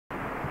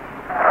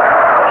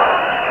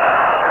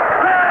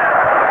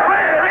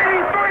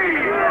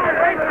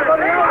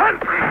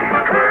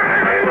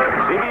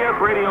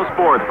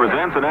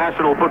presents a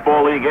National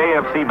Football League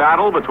AFC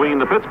battle between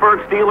the Pittsburgh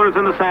Steelers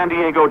and the San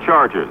Diego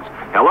Chargers.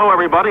 Hello,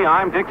 everybody.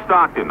 I'm Dick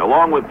Stockton,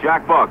 along with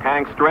Jack Buck,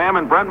 Hank Stram,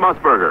 and Brent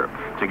Musburger.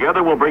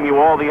 Together, we'll bring you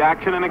all the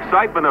action and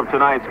excitement of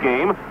tonight's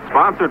game,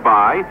 sponsored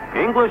by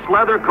English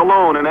Leather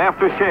Cologne and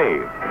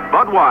Aftershave,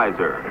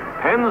 Budweiser,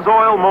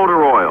 Pennzoil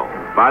Motor Oil,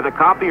 by the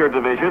Copier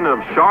Division of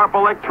Sharp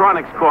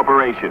Electronics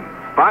Corporation,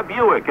 by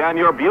Buick and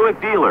your Buick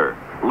dealer,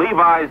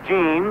 Levi's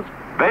Jeans,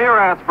 Bayer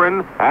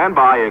Aspirin, and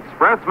by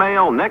Express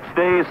Mail Next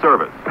Day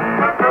Service.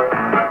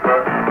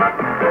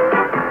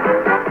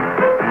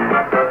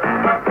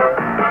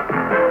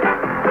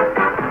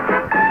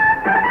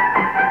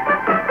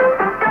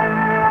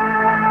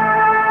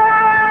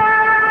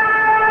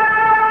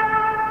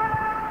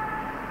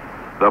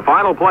 The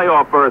final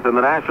playoff berth in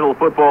the National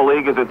Football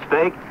League is at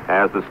stake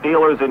as the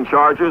Steelers and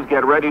Chargers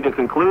get ready to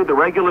conclude the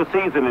regular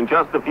season in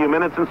just a few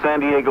minutes in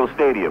San Diego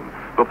Stadium.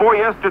 Before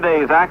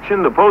yesterday's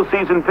action, the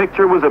postseason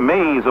picture was a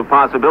maze of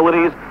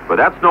possibilities, but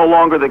that's no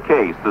longer the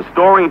case. The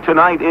story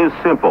tonight is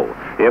simple.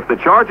 If the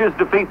Chargers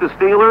defeat the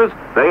Steelers,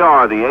 they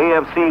are the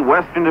AFC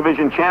Western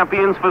Division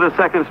champions for the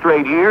second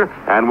straight year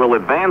and will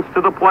advance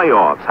to the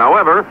playoffs.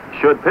 However,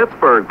 should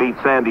Pittsburgh beat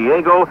San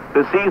Diego,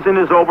 the season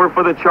is over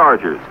for the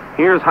Chargers.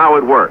 Here's how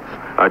it works.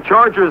 A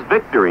Chargers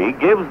victory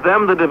gives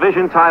them the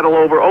division title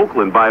over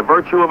Oakland by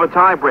virtue of a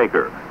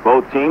tiebreaker.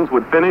 Both teams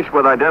would finish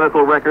with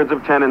identical records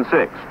of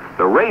 10-6.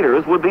 The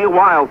Raiders would be a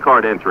wild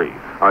card entry.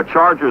 A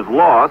Chargers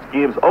loss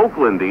gives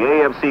Oakland the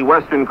AFC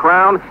Western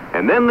crown,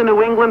 and then the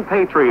New England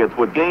Patriots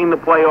would gain the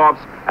playoffs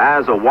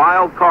as a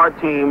wild card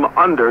team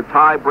under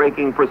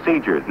tie-breaking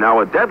procedures. Now,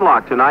 a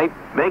deadlock tonight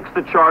makes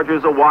the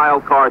Chargers a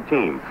wild card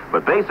team.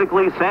 But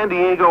basically, San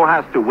Diego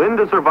has to win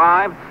to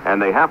survive,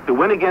 and they have to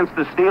win against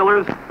the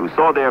Steelers, who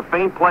saw their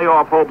faint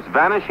playoff hopes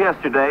vanish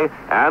yesterday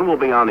and will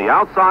be on the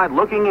outside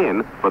looking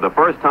in for the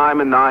first time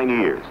in 9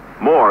 years.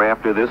 More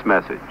after this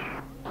message.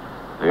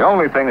 The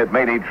only thing that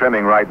may need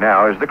trimming right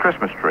now is the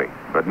Christmas tree.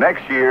 But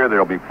next year,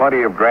 there'll be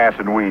plenty of grass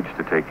and weeds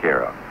to take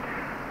care of.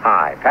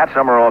 Hi, Pat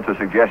Summerall to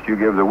suggest you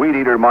give the Weed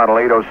Eater Model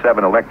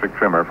 807 electric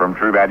trimmer from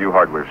True Value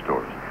Hardware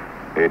Stores.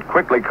 It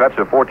quickly cuts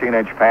a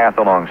 14-inch path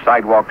along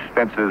sidewalks,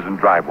 fences, and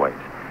driveways.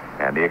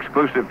 And the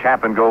exclusive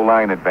tap-and-go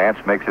line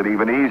advance makes it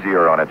even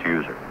easier on its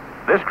user.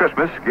 This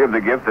Christmas, give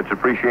the gift that's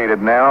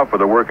appreciated now for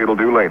the work it'll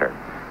do later.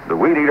 The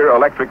Weed Eater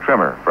electric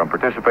trimmer from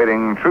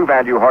participating True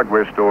Value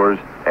Hardware Stores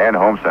and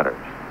home centers.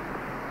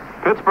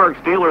 Pittsburgh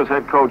Steelers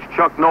head coach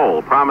Chuck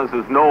Noll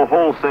promises no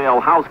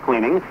wholesale house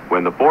cleaning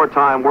when the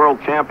four-time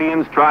world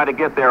champions try to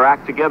get their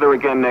act together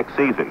again next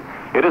season.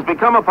 It has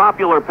become a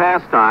popular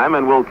pastime,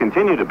 and will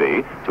continue to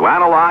be, to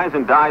analyze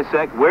and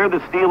dissect where the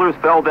Steelers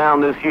fell down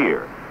this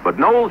year. But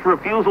Noll's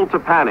refusal to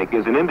panic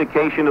is an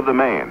indication of the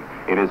man.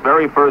 In his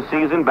very first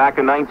season back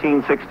in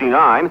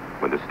 1969,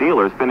 when the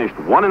Steelers finished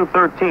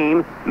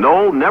 1-13,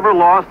 Noll never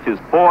lost his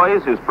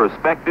poise, his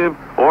perspective,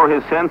 or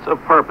his sense of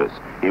purpose.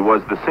 He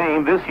was the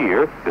same this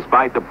year,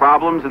 despite the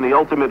problems and the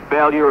ultimate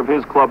failure of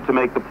his club to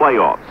make the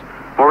playoffs.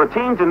 For a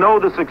team to know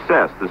the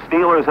success the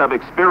Steelers have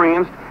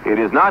experienced, it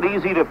is not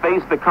easy to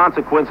face the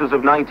consequences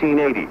of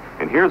 1980.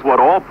 And here's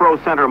what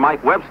All-Pro center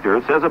Mike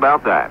Webster says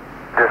about that.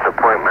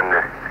 Disappointment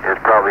is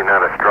probably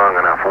not a strong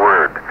enough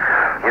word.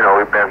 You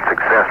know, we've been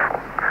successful.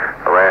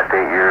 The last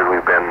 8 years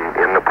we've been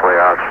in the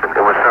playoffs.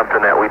 It was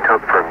something that we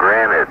took for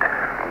granted,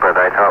 but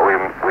I thought we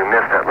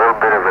missed that little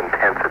bit of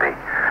intensity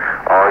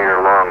all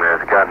year long that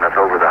has gotten us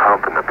over the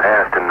hump in the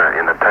past in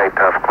the tight,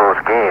 tough, close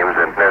games.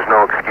 And there's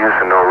no excuse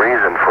and no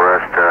reason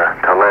for us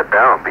to let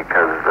down,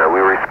 because we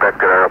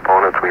respected our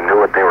opponents. We knew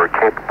what they were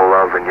capable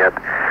of, and yet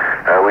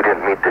we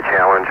didn't meet the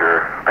challenge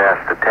or pass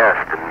the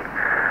test. And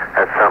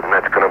that's something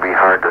that's going to be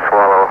hard to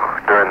swallow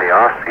during the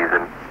off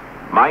season.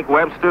 Mike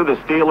Webster, the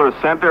Steelers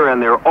center,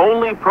 and their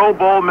only Pro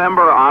Bowl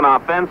member on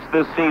offense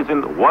this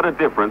season. What a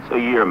difference a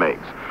year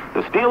makes.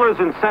 The Steelers'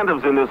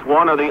 incentives in this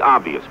one are the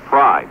obvious.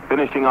 Pride,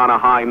 finishing on a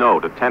high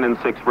note, a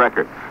 10-6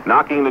 record,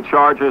 knocking the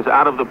Chargers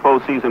out of the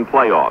postseason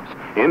playoffs.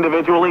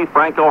 Individually,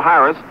 Franco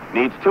Harris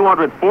needs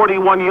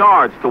 241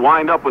 yards to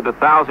wind up with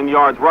 1,000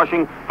 yards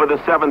rushing for the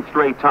 7th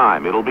straight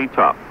time. It'll be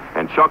tough.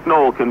 And Chuck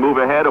Noll can move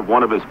ahead of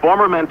one of his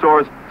former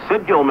mentors,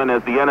 Sid Gilman,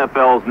 as the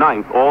NFL's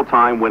 9th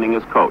all-time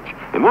winningest coach.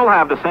 And we'll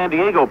have the San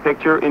Diego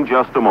picture in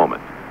just a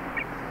moment.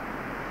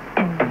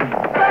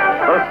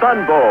 The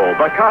Sun Bowl,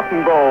 the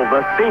Cotton Bowl,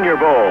 the Senior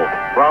Bowl.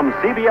 From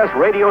CBS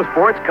Radio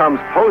Sports comes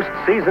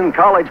postseason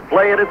college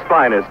play at its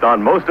finest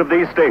on most of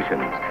these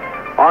stations.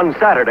 On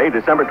Saturday,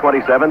 December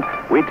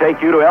 27th, we take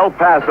you to El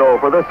Paso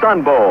for the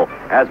Sun Bowl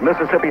as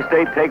Mississippi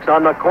State takes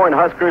on the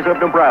Cornhuskers of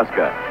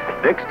Nebraska.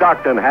 Dick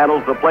Stockton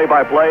handles the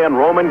play-by-play and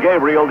Roman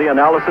Gabriel the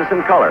analysis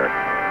in color.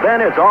 Then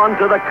it's on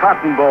to the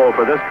Cotton Bowl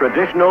for this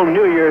traditional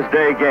New Year's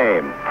Day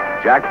game.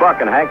 Jack Buck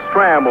and Hank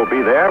Stram will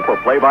be there for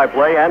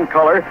play-by-play and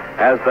color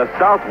as the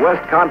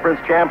Southwest Conference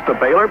champs, the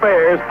Baylor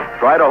Bears,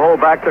 try to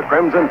hold back the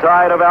Crimson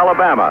Tide of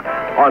Alabama.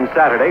 On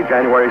Saturday,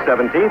 January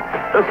 17th,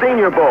 the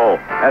Senior Bowl,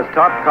 as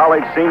top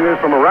college seniors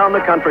from around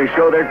the country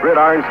show their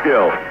gridiron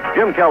skill.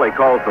 Jim Kelly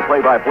calls the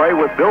play-by-play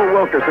with Bill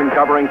Wilkerson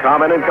covering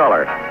comment and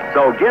color.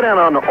 So get in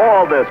on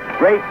all this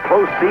great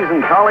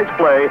postseason college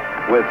play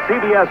with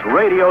CBS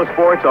Radio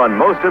Sports on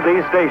most of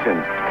these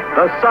stations.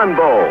 The Sun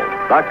Bowl,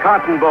 the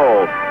Cotton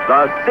Bowl,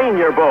 the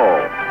Senior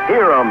Bowl.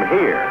 Hear 'em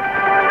here.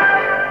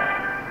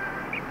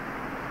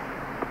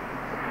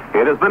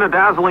 It has been a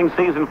dazzling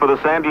season for the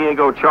San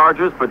Diego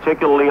Chargers,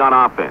 particularly on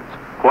offense.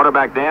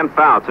 Quarterback Dan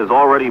Fouts has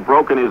already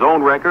broken his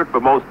own record for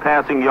most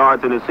passing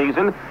yards in a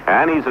season,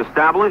 and he's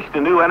established a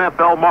new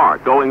NFL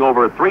mark, going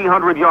over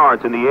 300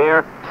 yards in the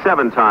air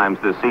 7 times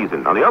this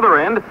season. On the other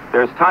end,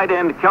 there's tight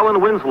end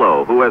Kellen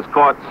Winslow, who has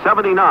caught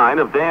 79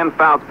 of Dan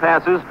Fouts'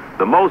 passes,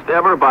 the most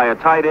ever by a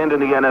tight end in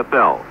the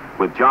NFL.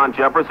 With John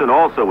Jefferson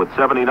also with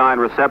 79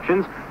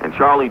 receptions and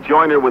Charlie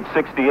Joyner with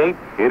 68,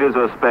 it is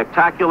a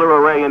spectacular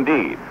array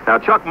indeed. Now,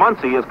 Chuck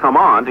Muncie has come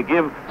on to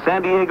give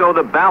San Diego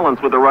the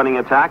balance with the running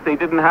attack they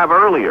didn't have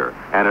earlier,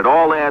 and it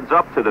all adds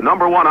up to the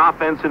 #1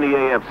 offense in the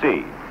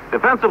AFC.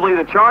 Defensively,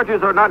 the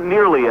Chargers are not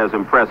nearly as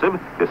impressive,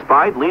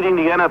 despite leading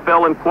the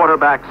NFL in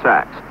quarterback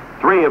sacks.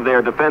 3 of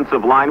their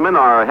defensive linemen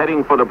are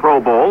heading for the Pro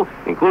Bowl,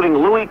 including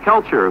Louis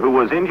Kelcher, who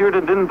was injured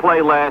and didn't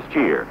play last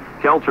year.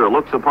 Kelcher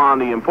looks upon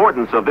the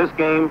importance of this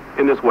game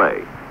in this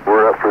way.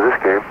 We're up for this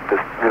game. This,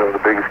 the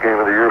biggest game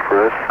of the year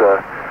for us.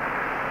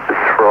 This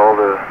is for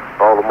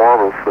all the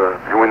marbles.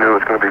 We knew it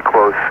was going to be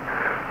close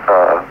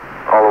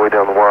all the way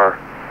down the wire,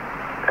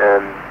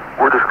 and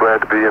we're just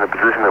glad to be in a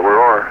position that we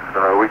are.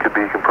 We could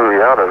be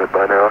completely out of it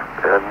by now,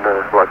 and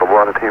like a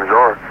lot of teams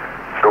are.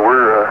 So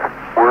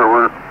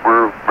we're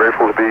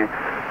grateful to be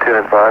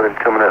 10-5 and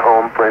coming at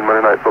home, playing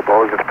Monday Night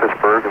Football against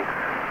Pittsburgh,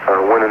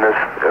 and winning this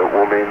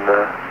will mean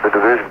the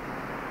division.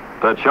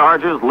 The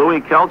Chargers'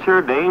 Louis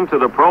Kelcher named to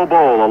the Pro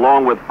Bowl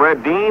along with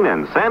Fred Dean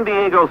and San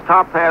Diego's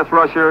top pass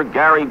rusher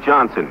Gary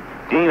Johnson.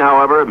 Dean,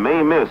 however,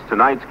 may miss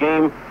tonight's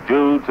game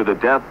due to the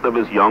death of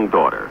his young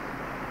daughter.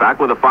 Back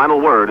with a final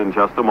word in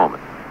just a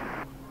moment.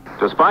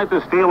 Despite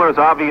the Steelers'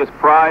 obvious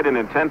pride and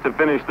intent to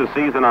finish the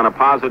season on a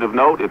positive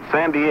note, it's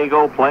San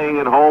Diego playing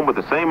at home with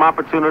the same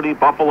opportunity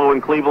Buffalo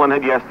and Cleveland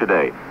had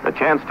yesterday, a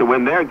chance to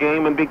win their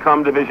game and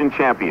become division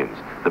champions.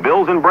 The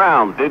Bills and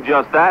Browns did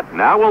just that.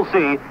 Now we'll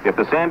see if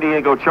the San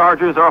Diego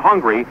Chargers are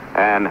hungry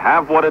and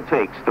have what it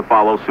takes to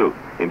follow suit.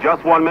 In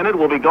just 1 minute,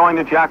 we'll be going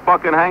to Jack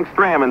Buck and Hank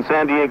Stram in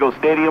San Diego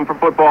Stadium for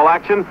football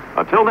action.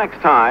 Until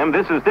next time,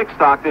 this is Dick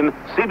Stockton,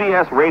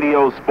 CBS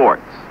Radio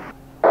Sports.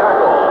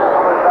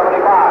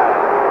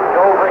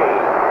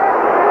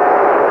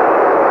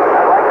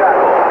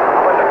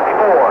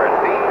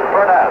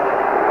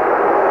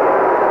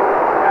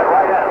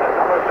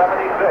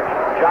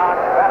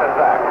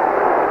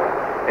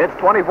 It's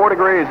 24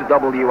 degrees at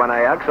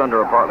WNAX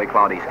under a partly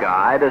cloudy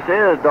sky. This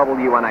is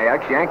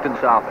WNAX, Yankton,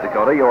 South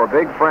Dakota, your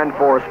big friend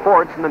for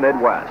sports in the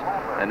Midwest.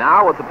 And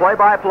now with the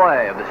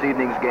play-by-play of this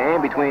evening's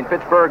game between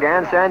Pittsburgh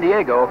and San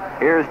Diego,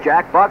 here's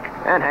Jack Buck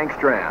and Hank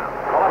Stram.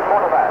 Calling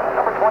quarterback,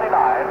 number 29,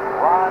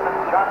 Ron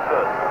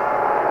Johnson.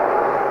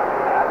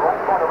 And right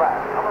quarterback,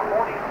 number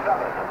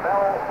 47,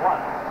 Mel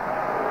Lunt.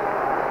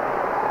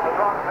 The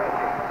strong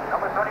safety,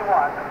 number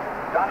 31,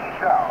 Johnny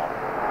Shell.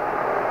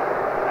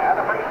 And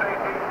the free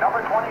safety, number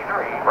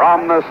 23.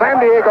 From the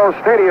San Diego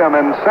Stadium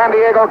in San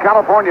Diego,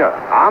 California,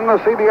 on the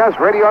CBS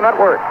Radio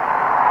Network,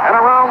 and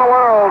around the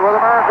world with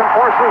American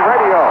Forces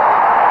Radio,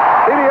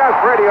 CBS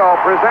Radio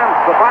presents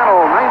the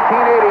final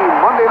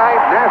 1980 Monday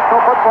Night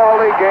National Football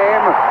League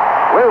game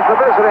with the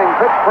visiting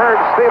Pittsburgh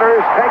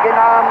Steelers taking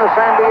on the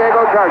San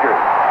Diego Chargers.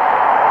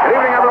 Good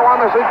evening, everyone.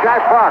 This is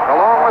Jack Buck,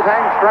 along with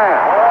Hank Stram,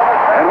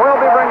 and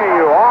we'll be bringing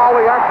you all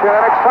the action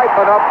and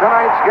excitement of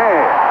tonight's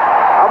game.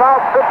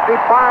 About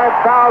 55,000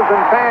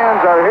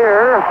 fans are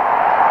here,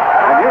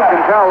 and you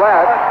can tell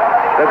that.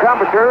 The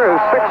temperature is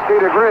 60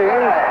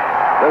 degrees.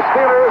 The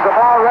Steelers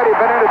have already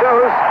been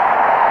introduced.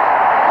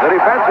 The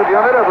defensive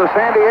unit of the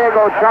San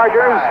Diego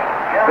Chargers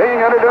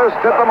being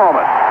introduced at the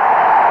moment.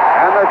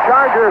 And the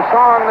Charger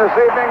song this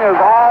evening is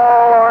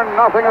all or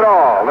nothing at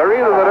all. They're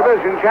either the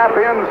division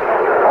champions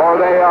or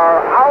they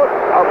are out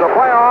of the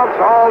playoffs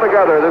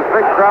altogether. This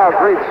big crowd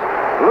greets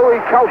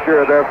Louis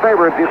Kelcher, their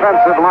favorite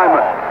defensive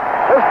lineman.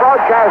 This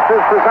broadcast is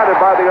presented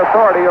by the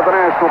authority of the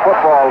National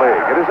Football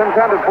League. It is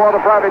intended for the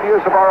private use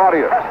of our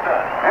audience.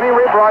 Any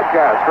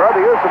rebroadcast or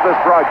other use of this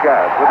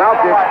broadcast without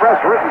the express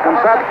written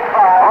consent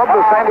of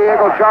the San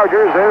Diego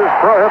Chargers is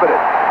prohibited.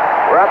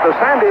 We're at the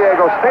San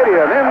Diego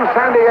Stadium in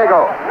San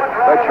Diego.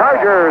 The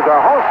Chargers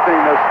are hosting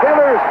the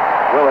Steelers.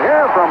 We'll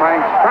hear from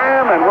Hank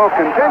Stram, and we'll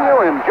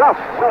continue in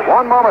just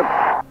 1 moment.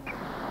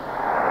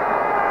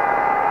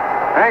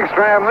 Hank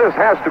Stram, this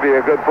has to be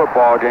a good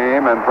football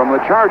game, and from the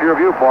Charger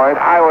viewpoint,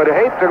 I would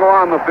hate to go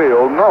on the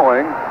field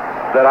knowing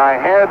that I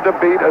had to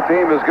beat a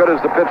team as good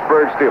as the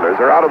Pittsburgh Steelers.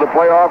 They're out of the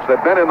playoffs.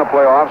 They've been in the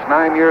playoffs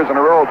 9 years in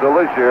a row till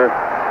this year.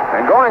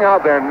 And going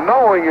out there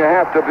knowing you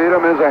have to beat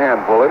them is a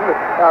handful, isn't it?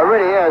 It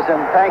really is, and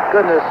thank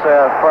goodness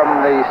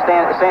from the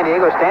San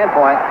Diego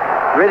standpoint,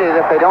 really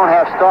that they don't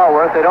have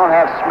Stallworth, they don't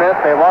have Smith,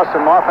 they've lost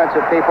some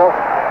offensive people,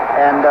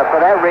 and for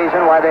that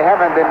reason, why they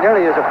haven't been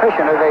nearly as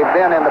efficient as they've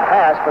been in the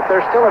past, but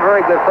they're still a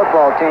very good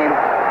football team.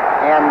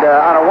 And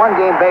on a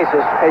one-game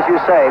basis, as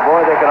you say,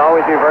 boy, they can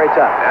always be very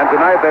tough. And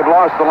tonight they've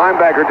lost the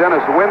linebacker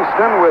Dennis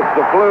Winston with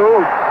the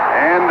flu,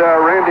 and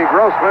Randy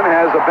Grossman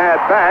has a bad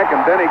back,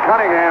 and Benny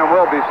Cunningham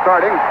will be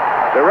starting.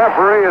 The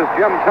referee is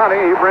Jim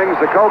Tunney. He brings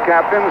the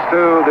co-captains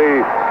to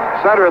the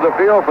center of the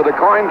field for the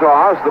coin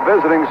toss. The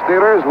visiting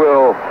Steelers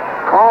will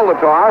call the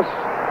toss.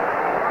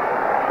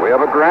 We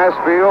have a grass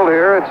field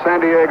here at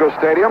San Diego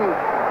Stadium.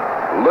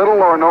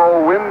 Little or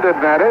no wind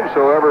advantage,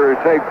 so whoever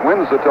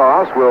wins the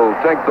toss will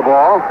take the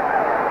ball.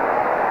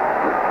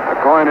 The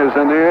coin is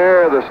in the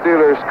air. The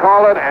Steelers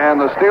call it, and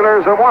the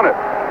Steelers have won it.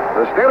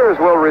 The Steelers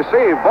will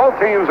receive. Both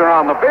teams are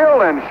on the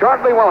field, and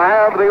shortly we'll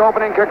have the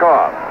opening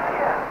kickoff.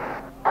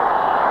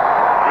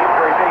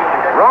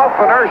 Ralph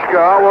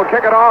Panershka will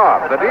kick it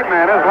off. The deep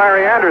man is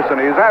Larry Anderson.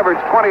 He's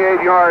averaged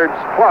 28 yards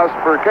plus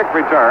per kick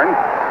return.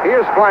 He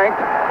is flanked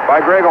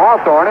by Greg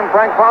Hawthorne and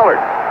Frank Pollard.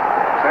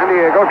 San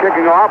Diego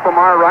kicking off from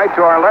our right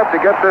to our left to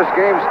get this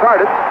game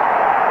started.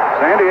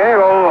 San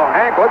Diego,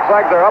 Hank, looks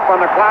like they're up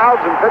on the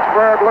clouds, and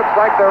Pittsburgh looks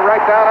like they're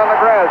right down on the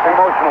grass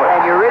emotionally.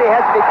 And you really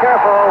have to be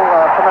careful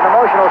from an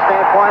emotional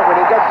standpoint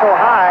when you get so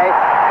high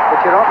that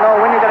you don't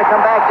know when you're going to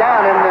come back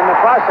down, and in the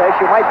process,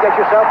 you might get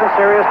yourself in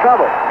serious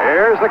trouble.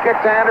 Here's the kick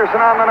to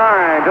Anderson on the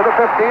 9, to the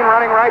 15,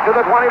 running right to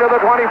the 20, to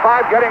the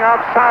 25, getting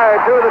outside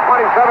to the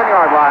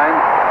 27-yard line.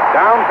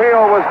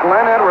 Downfield was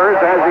Glenn Edwards,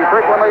 as he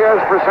frequently is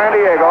for San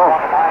Diego,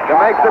 to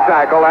make the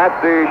tackle at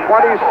the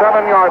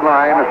 27-yard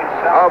line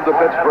of the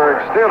Pittsburgh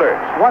Steelers.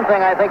 One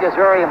thing I think is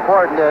very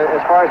important as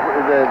far as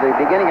the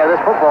beginning of this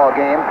football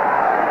game,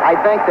 I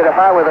think that if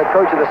I were the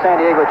coach of the San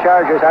Diego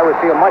Chargers, I would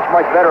feel much,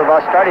 much better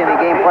about starting the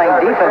game playing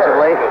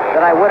defensively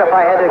than I would if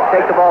I had to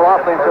take the ball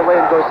offensively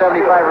and go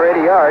 75 or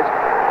 80 yards,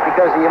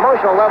 because the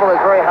emotional level is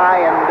very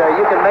high, and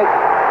you can make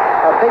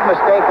a big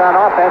mistake on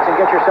offense and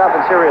get yourself in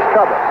serious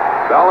trouble.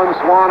 Bell and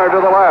Swan are to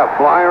the left.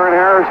 Blyer and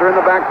Harris are in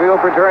the backfield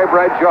for Terry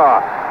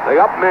Bradshaw. The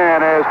up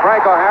man is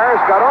Franco Harris,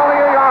 got only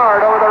a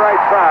yard over the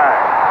right side.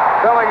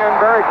 Filling in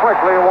very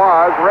quickly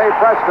was Ray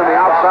Preston, the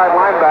outside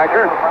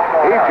linebacker.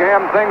 He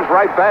jammed things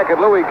right back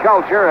at Louis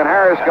Kelcher, and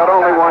Harris got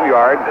only 1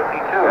 yard.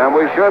 And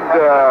we should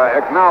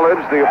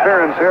acknowledge the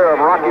appearance here of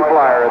Rocky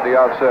Blyer at the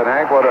outset,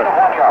 Hank. What a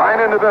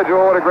fine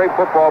individual, what a great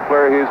football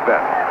player he's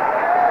been.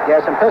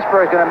 Yes, and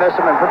Pittsburgh's going to miss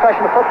him, and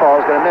professional football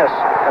is going to miss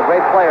a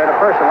great player and a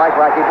person like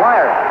Rocky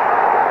Blyer.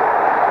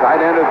 Tight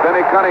end is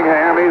Benny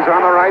Cunningham. He's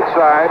on the right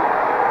side.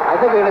 I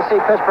think we're going to see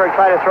Pittsburgh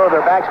try to throw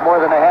their backs more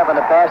than they have in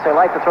the past. They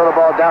like to throw the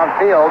ball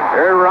downfield.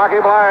 Here's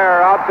Rocky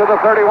Blyer out to the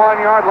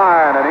 31-yard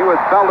line, and he was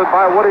belted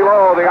by Woody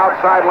Lowe, the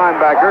outside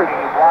linebacker.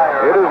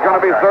 It is going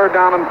to be 3rd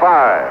down and 5.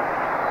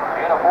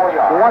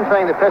 The one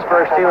thing the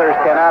Pittsburgh Steelers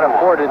cannot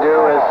afford to do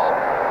is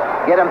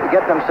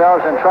get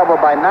themselves in trouble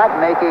by not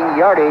making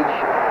yardage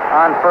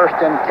on 1st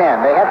and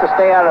 10. They have to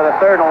stay out of the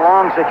 3rd and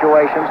long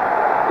situations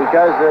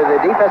because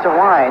the defensive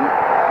line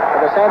of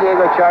the San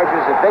Diego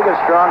Chargers is big and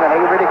strong, and they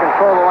really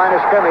control the line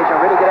of scrimmage and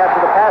really get after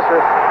the passer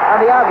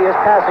on the obvious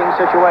passing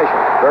situation.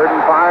 3rd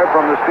and 5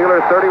 from the Steelers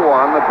 31.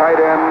 The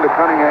tight end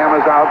Cunningham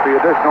is out. The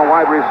additional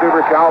wide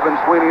receiver Calvin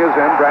Sweeney is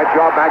in.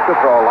 Bradshaw back to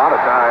throw. A lot of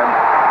time.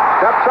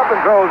 Steps up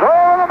and throws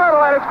over the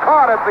middle, and it's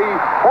caught at the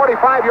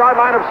 45-yard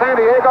line of San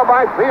Diego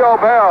by Theo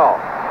Bell.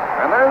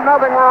 And there's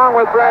nothing wrong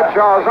with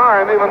Bradshaw's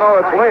arm, even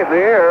though it's late in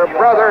the air.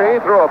 Brother,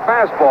 he threw a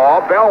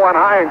fastball. Bell went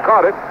high and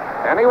caught it,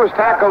 and he was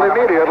tackled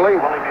immediately.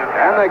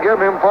 And they give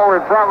him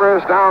forward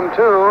progress down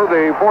to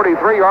the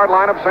 43-yard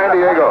line of San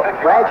Diego.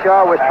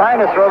 Bradshaw was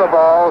trying to throw the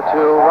ball to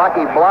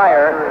Rocky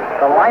Blyer,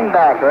 the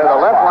linebacker, the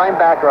left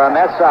linebacker on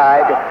that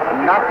side,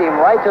 knocked him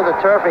right to the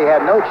turf. He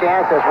had no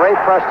chance as Ray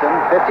Preston,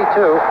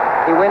 52.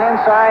 He went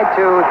inside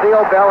to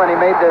Theo Bell, and he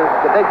made the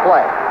big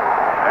play.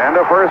 And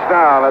a 1st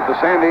down at the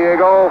San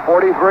Diego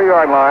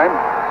 43-yard line.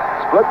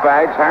 Split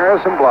backs,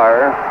 Harris and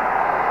Blyer.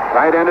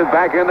 Tight end is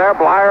back in there.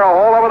 Blyer, a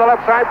hole over the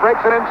left side,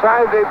 breaks it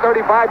inside the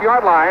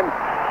 35-yard line,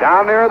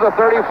 down near the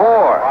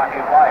 34.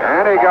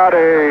 And he got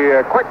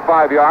a quick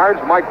 5 yards.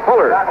 Mike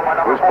Fuller,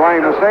 who's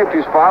playing the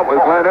safety spot with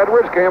Glenn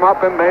Edwards, came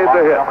up and made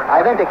the hit.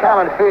 I think the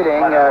common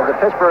feeling, the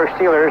Pittsburgh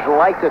Steelers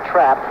like to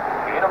trap,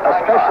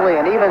 especially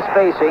in even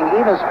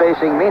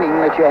spacing meaning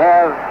that you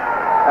have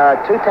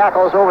 2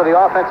 tackles over the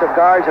offensive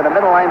guards and a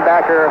middle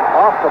linebacker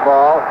off the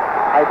ball.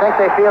 I think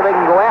they feel they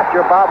can go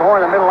after Bob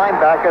Horn, the middle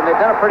linebacker, and they've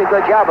done a pretty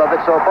good job of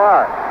it so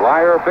far.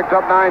 Blyer picked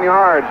up 9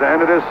 yards,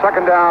 and it is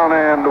 2nd down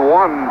and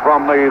 1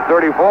 from the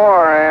 34,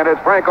 and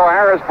it's Franco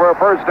Harris for a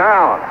 1st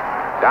down.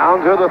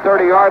 Down to the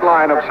 30-yard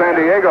line of San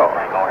Diego.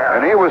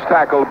 And he was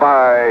tackled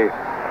by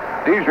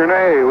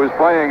DeJournay, who's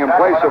playing in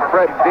place of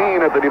Fred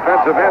Dean at the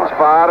defensive end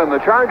spot, and the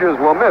Chargers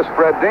will miss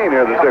Fred Dean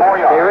here this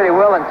evening. They really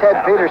will, and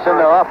Ted Peterson,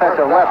 the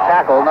offensive left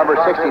tackle, number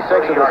 66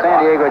 of the San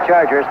Diego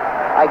Chargers,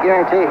 I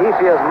guarantee he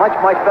feels much,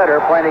 much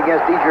better playing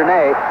against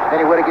DeJournay than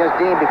he would against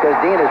Dean, because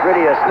Dean is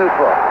really a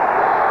snootful.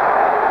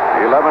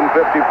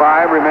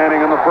 11:55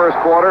 remaining in the 1st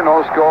quarter.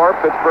 No score.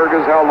 Pittsburgh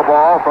has held the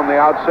ball from the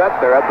outset.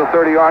 They're at the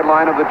 30-yard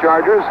line of the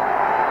Chargers.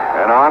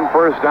 And on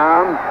 1st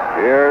down,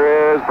 here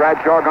is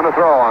Bradshaw going to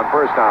throw on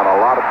 1st down.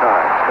 A lot of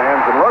time.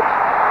 Stands and looks.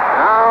 And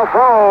Now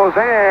throws,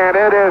 and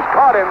it is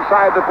caught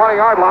inside the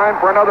 20-yard line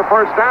for another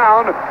first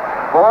down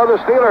for the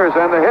Steelers,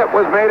 and the hit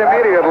was made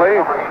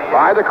immediately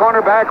by the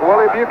cornerback,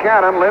 Willie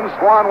Buchanan. Lynn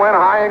Swan went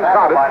high and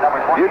caught it.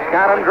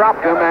 Buchanan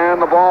dropped him, and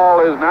the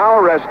ball is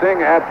now resting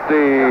at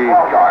the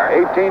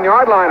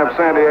 18-yard line of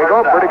San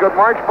Diego. Pretty good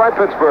march by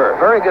Pittsburgh.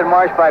 Very good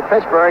march by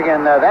Pittsburgh,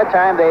 and that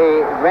time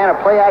they ran a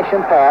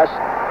play-action pass.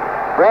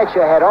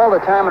 Bradshaw had all the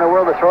time in the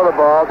world to throw the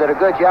ball, did a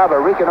good job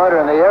of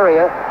reconnoitering the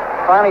area,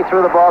 finally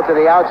threw the ball to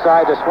the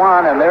outside to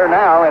Swan, and they're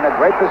now in a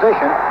great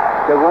position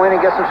to go in and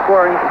get some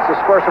scoring, to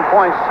score some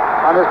points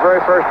on this very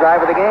first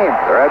drive of the game.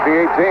 They're at the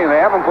 18. They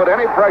haven't put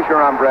any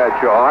pressure on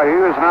Bradshaw. He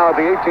is now at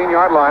the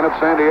 18-yard line of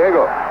San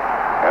Diego.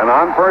 And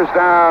on first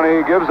down,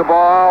 he gives the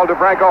ball to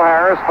Franco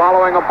Harris,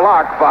 following a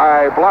block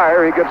by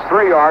Blyer. He gets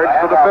 3 yards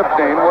to the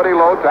 15. Woody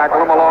Lowe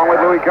tackled him along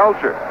with Louis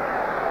Kelcher.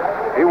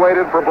 He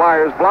waited for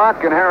Blyer's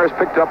block, and Harris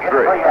picked up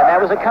 3. And that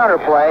was a counter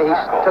play. He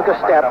took a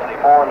step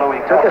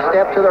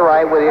to the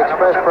right with the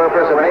express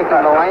purpose of making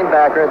the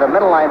linebacker, the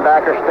middle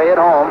linebacker, stay at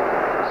home,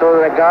 so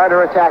that a guard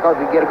or a tackle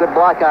could get a good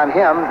block on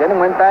him. Then he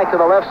went back to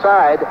the left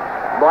side.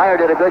 Blyer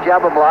did a good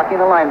job of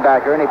blocking the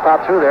linebacker, and he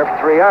popped through there for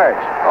 3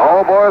 yards.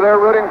 Oh, boy, they're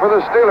rooting for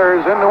the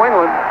Steelers in New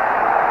England.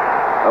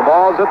 The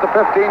ball's at the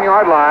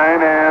 15-yard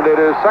line, and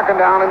it is 2nd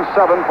down and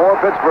 7 for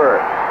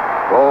Pittsburgh.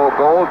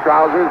 Gold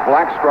trousers,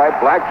 black stripe,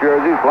 black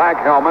jerseys, black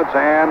helmets,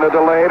 and a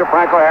delay to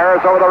Franco Harris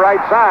over the right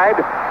side.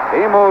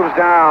 He moves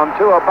down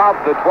to about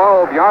the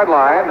 12-yard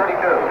line.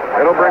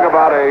 It'll bring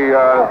about a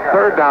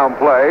 3rd down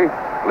play.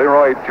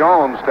 Leroy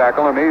Jones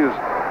tackle him. He's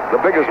the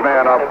biggest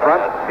man up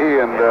front.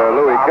 He and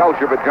Louis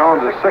Kelcher, but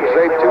Jones is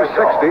 6'8",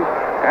 260.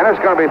 And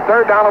it's going to be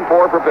 3rd down and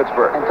 4 for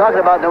Pittsburgh. And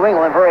talking about New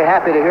England, very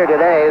happy to hear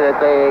today that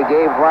they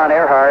gave Ron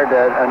Earhart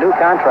a new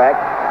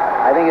contract.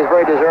 I think he's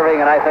very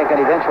deserving, and I think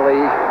that eventually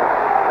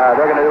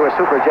they're going to do a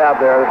super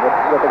job there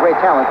with the great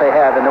talent they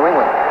have in New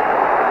England.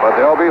 But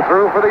they'll be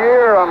through for the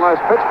year unless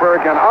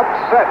Pittsburgh can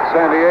upset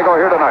San Diego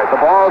here tonight. The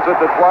ball's at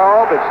the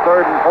 12. It's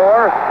 3rd and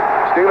 4.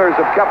 Steelers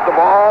have kept the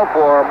ball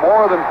for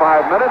more than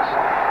 5 minutes.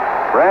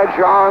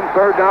 Bradshaw on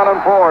 3rd down and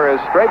 4 is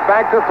straight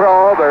back to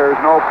throw. There's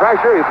no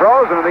pressure. He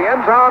throws into the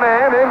end zone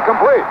and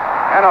incomplete.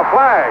 And a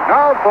flag.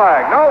 No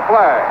flag. No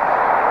flag.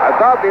 I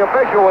thought the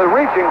official was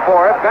reaching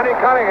for it. Benny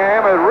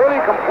Cunningham is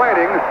really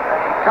complaining.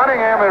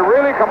 Cunningham is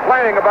really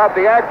complaining about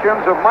the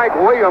actions of Mike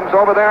Williams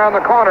over there on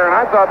the corner, and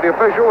I thought the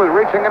official was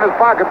reaching in his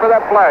pocket for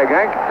that flag,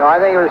 Hank. No, I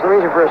think it was the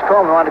reason for his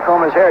comb. He wanted to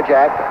comb his hair,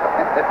 Jack.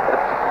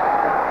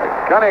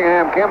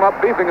 Cunningham came up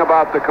beefing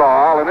about the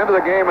call, and into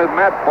the game is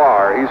Matt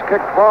Farr. He's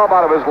kicked 12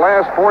 out of his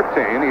last 14.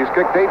 He's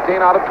kicked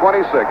 18 out of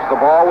 26.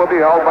 The ball will be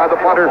held by the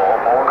punter,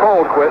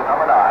 Colquitt.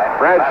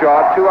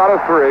 Bradshaw, 2 out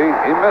of 3.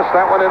 He missed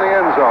that one in the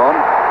end zone.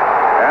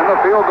 And the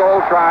field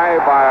goal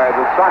try by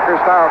the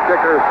soccer-style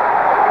kicker,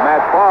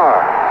 Matt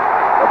Farr.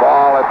 The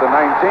ball at the 19,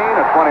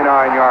 a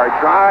 29-yard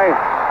try.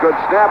 Good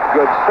snap,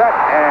 good set,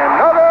 and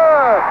no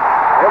good!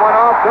 It went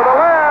off to the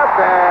left,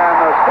 and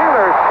the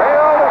Steelers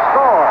failed to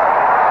score.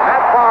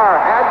 Matt Farr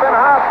had been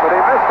hot, but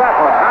he missed that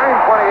one.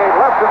 9:28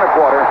 left in the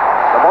quarter.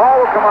 The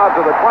ball will come out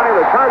to the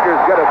 20. The Chargers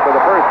get it for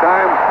the first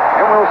time,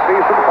 and we'll see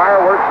some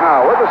fireworks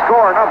now. With the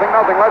score,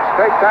 0-0. Let's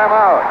take time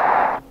out.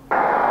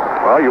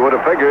 Well, you would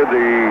have figured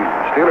the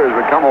Steelers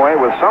would come away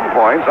with some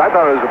points. I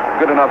thought it was a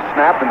good enough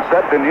snap and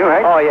set, didn't you,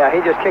 Hank? Oh, yeah,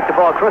 he just kicked the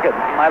ball crooked.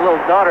 My little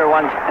daughter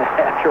once,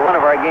 after one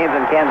of our games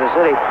in Kansas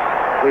City,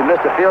 we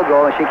missed a field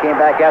goal, and she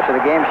came back after the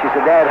game. She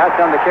said, Dad, how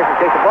come the kicker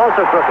kicked the ball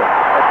so crooked?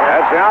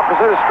 That's the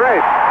opposite of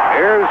straight.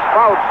 Here's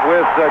Fouts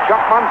with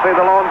Chuck Muncy,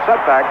 the lone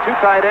setback. 2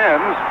 tight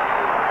ends,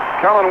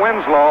 Kellen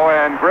Winslow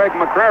and Greg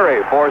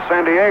McCrary for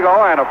San Diego,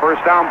 and a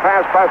first down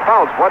pass by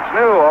Fouts. What's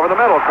new? Over the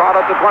middle, caught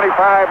at the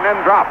 25 and then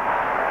dropped.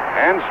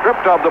 And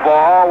stripped of the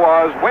ball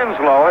was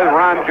Winslow.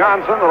 Ron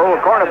Johnson, the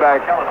little cornerback,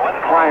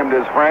 climbed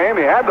his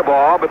frame. He had the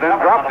ball, but then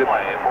dropped it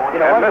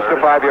and missed a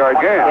 5-yard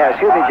gain. Yeah,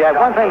 excuse me,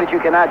 Jack. One thing that you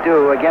cannot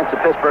do against the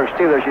Pittsburgh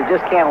Steelers, you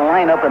just can't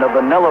line up in a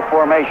vanilla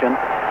formation,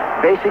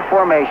 basic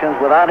formations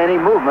without any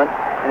movement,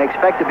 and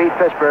expect to beat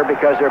Pittsburgh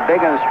because they're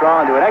big and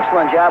strong, do an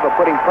excellent job of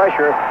putting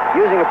pressure,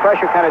 using a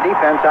pressure kind of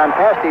defense on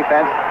pass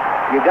defense.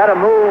 You've got to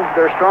move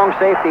their strong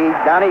safety,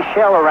 Donnie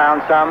Shell,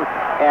 around some,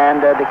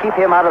 and to keep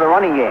him out of the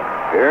running game.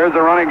 Here's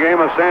the running game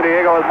of San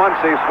Diego with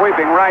Muncy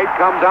sweeping right,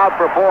 comes out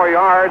for 4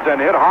 yards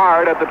and hit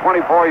hard at the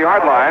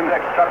 24-yard line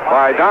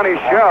by Donnie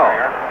Shell.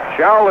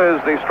 Shell is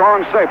the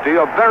strong safety,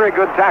 a very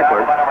good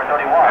tackler,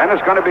 and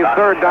it's going to be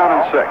 3rd down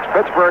and 6.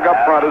 Pittsburgh up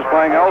front is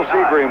playing L.C.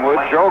 Greenwood,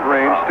 Joe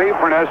Green, Steve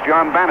Furness,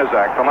 John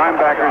Banaszak. The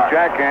linebackers,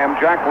 Jack Ham,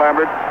 Jack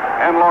Lambert,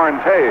 and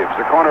Lauren Taves.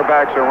 The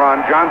cornerbacks are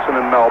Ron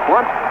Johnson and Mel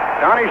Blunt.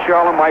 Donnie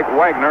Shell and Mike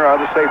Wagner are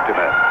the safety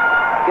men.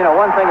 You know,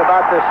 one thing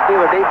about this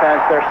Steeler defense,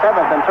 they're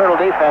 7th in total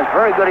defense,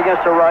 very good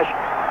against the rush,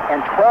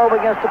 and 12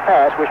 against the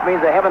pass, which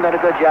means they haven't done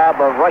a good job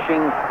of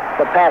rushing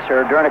the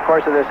passer during the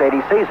course of this 80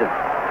 season.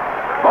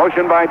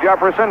 Motion by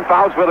Jefferson,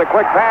 Fouts with a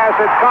quick pass.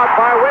 It's caught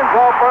by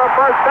Winslow for a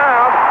first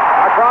down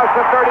across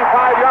the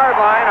 35-yard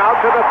line, out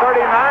to the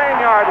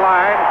 39-yard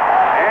line,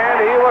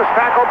 and he was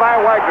tackled by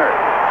Wagner.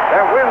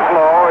 that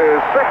Winslow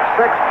is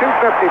 6'6",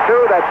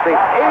 252. That's the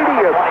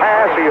 80th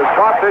pass he has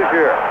caught this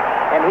year.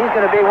 And he's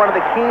going to be one of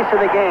the keys to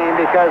the game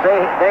because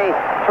they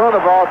throw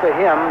the ball to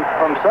him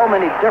from so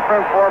many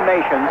different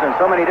formations and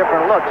so many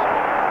different looks.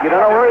 You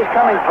don't know where he's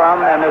coming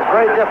from, and it's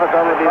very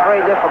difficult. It would be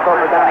very difficult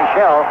for Donnie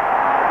Shell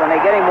when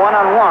they get him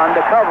one-on-one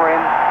to cover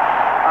him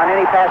on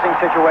any passing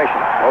situation.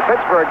 Well,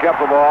 Pittsburgh kept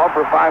the ball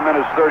for 5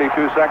 minutes, 32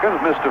 seconds,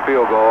 missed a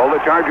field goal.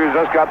 The Chargers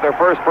just got their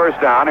first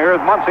down. Here's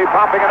Muncy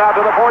popping it out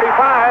to the 45.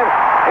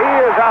 He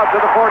is out to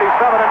the 47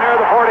 and near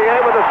the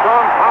 48 with a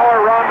strong power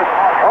run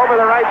over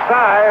the right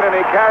side, and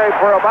he carried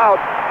for about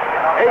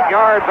 8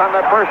 yards on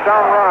that first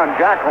down run.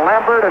 Jack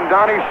Lambert and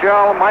Donnie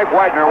Shell, Mike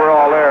Wagner were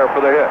all there for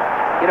the hit.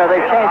 You know,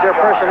 they've changed their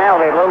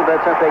personality a little bit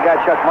since they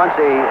got Chuck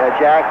Muncy,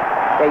 Jack.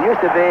 They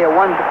used to be a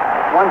one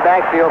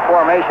backfield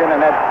formation,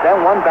 and that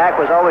one back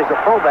was always the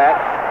fullback.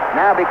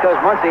 Now, because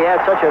Muncy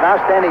had such an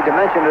outstanding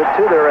dimension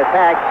to their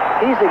attack,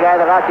 he's the guy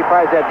that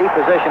occupies that deep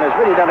position, has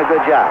really done a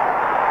good job.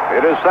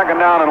 It is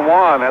 2nd down and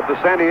 1 at the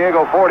San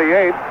Diego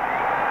 48.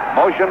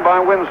 Motion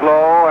by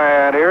Winslow,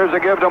 and here's a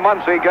give to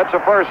Muncy. Gets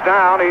a first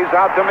down. He's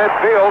out to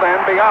midfield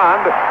and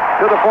beyond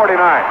to the 49.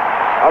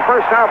 A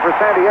first down for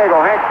San Diego.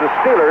 Hank, the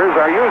Steelers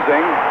are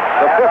using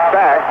the 5th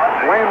back,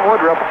 Wayne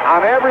Woodruff,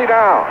 on every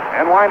down.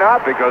 And why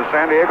not? Because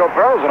San Diego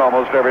throws it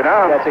almost every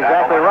down. That's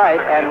exactly right.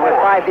 And with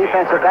 5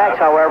 defensive backs,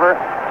 however,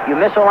 you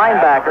miss a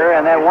linebacker,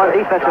 and then one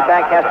defensive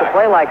back has to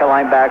play like a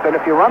linebacker. And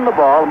if you run the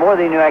ball more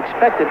than you were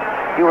expected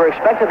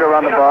to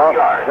run the ball,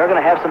 they're going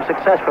to have some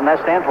success from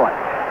that standpoint.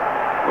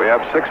 We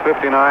have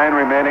 6:59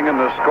 remaining in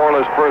the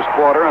scoreless first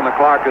quarter, and the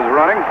clock is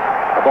running.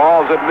 The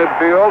ball's at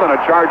midfield, and a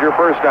Charger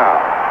first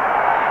down.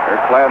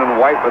 They're clad in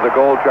white with the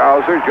gold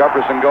trousers.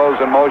 Jefferson goes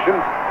in motion.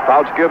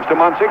 Fouts gives to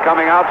Muncy,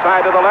 coming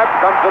outside to the left,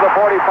 comes to the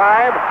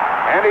 45,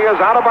 and he is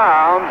out of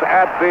bounds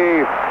at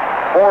the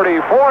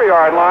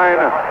 44-yard line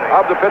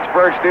of the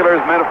Pittsburgh Steelers.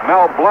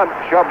 Mel Blunt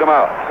shoved him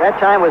out. That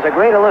time was a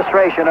great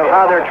illustration of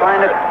how they're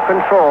trying to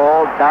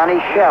control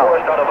Donnie Shell.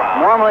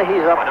 Normally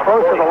he's up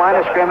close to the line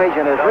of scrimmage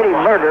and is really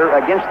murder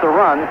against the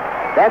run.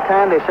 That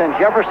time they sent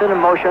Jefferson in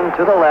motion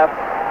to the left,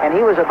 and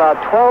he was about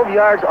 12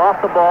 yards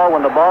off the ball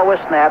when the ball was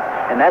snapped,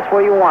 and that's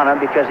where you want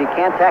him because he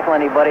can't tackle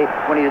anybody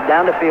when he's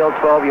down the field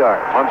 12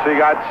 yards. Muncy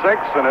got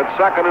 6, and it's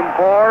 2nd and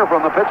 4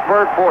 from the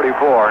Pittsburgh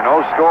 44.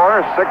 No score,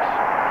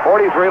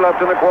 6:43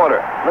 left in the quarter.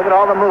 Look at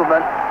all the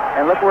movement,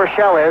 and look where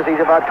Shell is. He's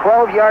about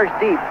 12 yards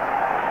deep.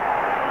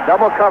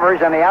 Double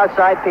covers on the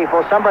outside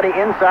people. Somebody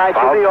inside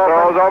should be open.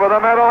 Throws over the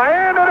middle,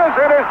 and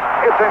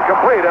it's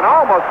incomplete, and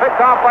almost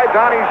picked off by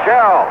Donnie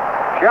Shell.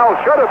 Shell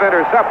should have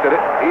intercepted it.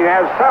 He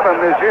has 7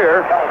 this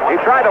year. He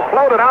tried to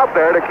float it out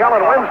there to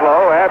Kellen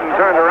Winslow, hadn't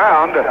turned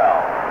around.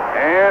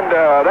 And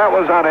that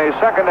was on a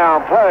 2nd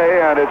down play,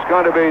 and it's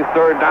going to be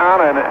 3rd down.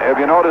 And have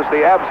you noticed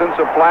the absence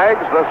of flags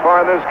thus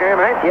far in this game,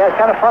 Hank? Yeah, it's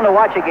kind of fun to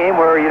watch a game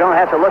where you don't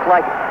have to look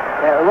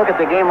at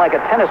the game like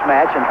a tennis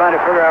match and trying to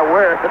figure out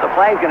where the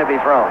flag's going to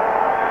be thrown.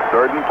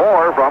 3rd and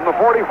 4 from the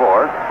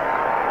 44.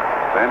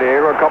 San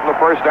Diego, a couple of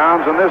first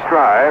downs in this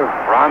drive.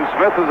 Ron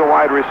Smith is a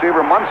wide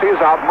receiver. Muncy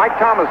is out. Mike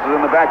Thomas is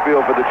in the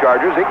backfield for the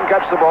Chargers. He can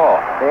catch the ball.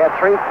 They have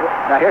 3.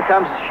 Now here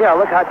comes Shell.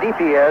 Look how deep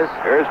he is.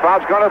 Here's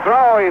Fouts going to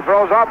throw. He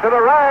throws off to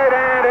the right,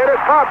 and it is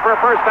caught for a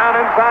first down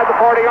inside the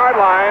 40-yard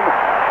line.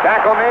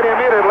 Tackle made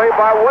immediately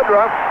by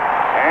Woodruff,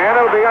 and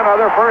it'll be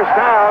another first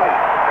down.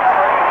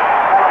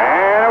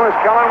 And it was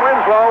Kellen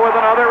Winslow with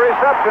another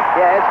reception.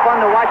 Yeah, it's fun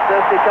to watch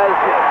this because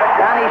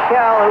Donnie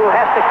Shell, who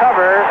has to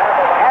cover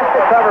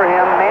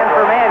him man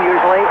for man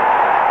usually,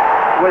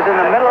 was in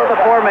the middle of the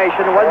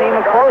formation, wasn't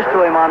even close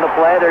to him on the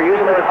play. They're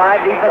using the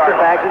 5 defensive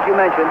backs, as you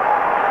mentioned.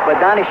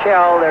 But Donnie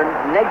Shell, they're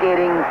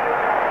negating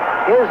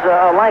his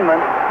alignment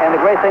and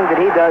the great thing that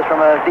he does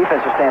from a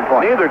defensive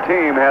standpoint. Neither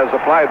team has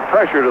applied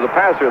pressure to the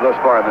passer thus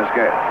far in this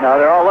game. No,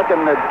 they're all looking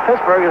at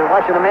Pittsburgh is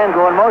watching the man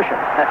go in motion.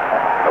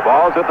 The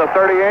ball's at the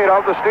 38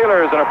 of the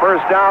Steelers, and a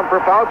first down for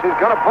Fouts. He's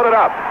going to put it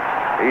up.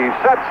 He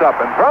sets up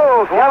and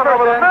throws long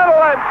over the middle,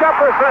 and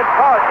Jefferson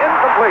caught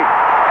incomplete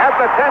at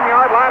the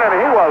 10-yard line, and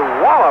he was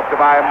walloped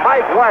by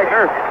Mike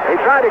Wagner. He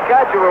tried to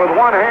catch it with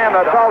one hand.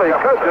 That's all he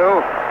could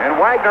do, and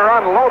Wagner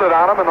unloaded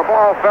on him, and the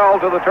ball fell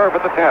to the turf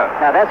at the 10.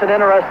 Now, that's an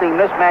interesting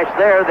mismatch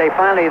there. They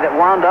finally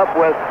wound up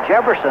with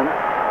Jefferson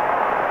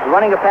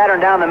running a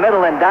pattern down the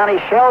middle, and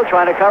Donnie Shell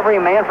trying to cover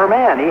him man for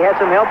man. He had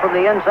some help from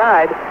the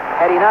inside.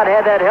 Had he not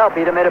had that help,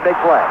 he'd have made a big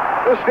play.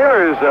 The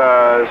Steelers'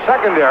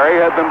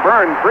 secondary had been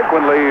burned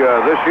frequently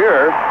this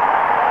year.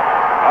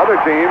 Other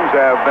teams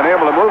have been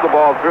able to move the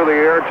ball through the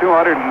air,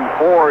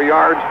 204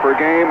 yards per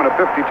game and a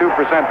 52%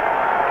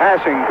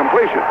 passing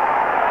completion.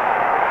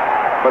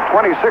 But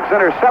 26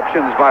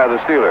 interceptions by the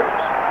Steelers.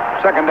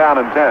 2nd down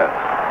and 10.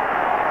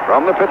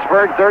 From the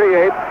Pittsburgh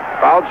 38,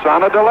 Fouts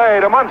on a delay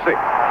to Muncy.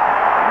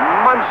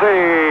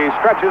 Muncy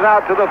stretches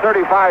out to the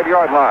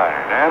 35-yard line,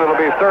 and it'll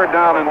be 3rd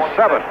down and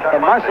 7.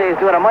 And Muncy is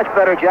doing a much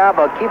better job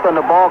of keeping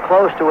the ball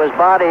close to his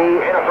body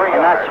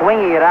and not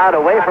swinging it out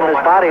away from his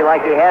body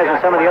like he has in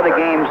some of the other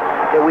games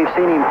that we've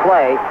seen him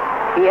play.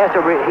 He has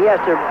to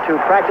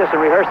practice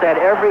and rehearse that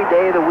every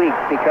day of the week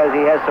because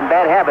he has some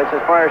bad habits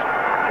as far as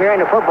carrying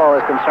the football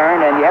is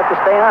concerned, and you have to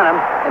stay on him,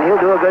 and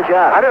he'll do a good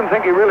job. I didn't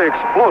think he really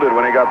exploded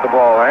when he got the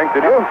ball, Hank,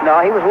 did you?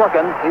 No, he was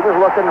looking. He was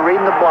looking,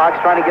 reading the blocks,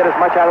 trying to get as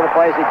much out of the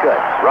play as he could.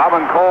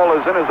 Robin Cole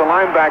is in as a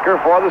linebacker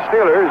for the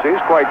Steelers.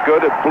 He's quite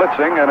good at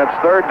blitzing, and it's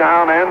 3rd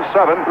down and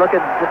 7.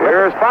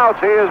 Here's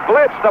Fouts. He is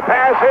blitzed. The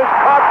pass is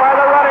caught by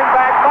the running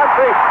back,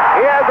 Muncy.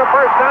 He has the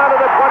first down to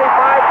the 25,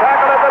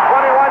 tackle at the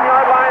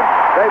 21-yard line.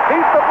 They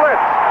beat the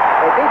blitz.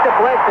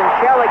 And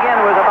Shell again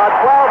was about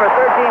 12 or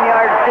 13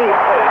 yards deep.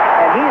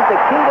 And he's the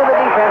key to the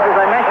defense, as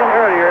I mentioned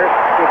earlier.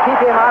 You keep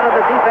him out of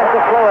the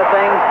defensive flow of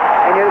things,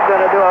 and you're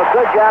going to do a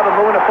good job of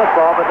moving the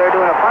football, but they're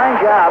doing a fine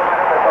job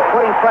of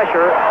putting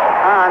pressure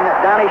on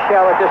Donnie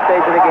Shell at this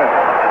stage of the game.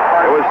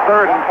 It was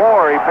 3rd and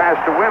 4. He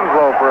passed to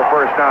Winslow for a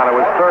first down. It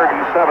was 3rd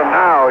and 7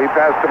 now. He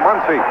passed to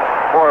Muncy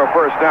for a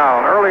first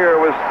down. Earlier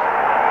it was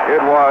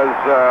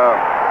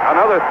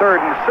another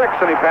 3rd and 6,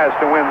 and he passed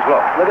to Winslow.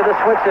 Look at the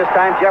switch this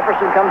time.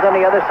 Jefferson comes on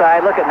the other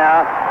side. Look at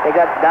now. They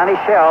got Donnie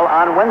Shell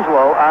on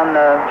Winslow on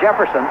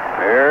Jefferson.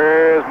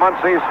 Here's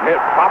Muncy's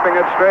popping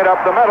it straight up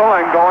the middle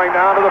and going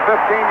down to the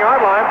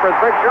 15-yard line for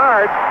 6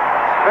 yards.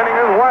 Spinning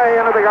his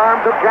way into the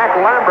arms of Jack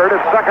Lambert.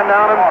 It's 2nd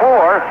down and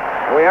 4.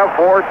 We have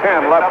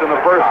 4:10 left in the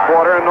first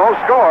quarter and no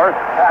score.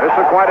 This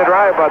is quite a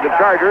drive by the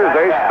Chargers.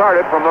 They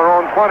started from their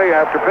own 20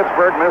 after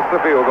Pittsburgh missed the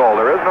field goal.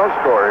 There is no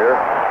score here.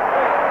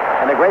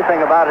 And the great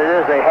thing about it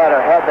is they have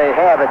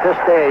at this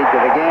stage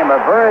of the game a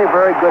very,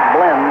 very good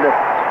blend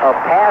of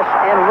pass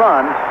and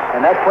run,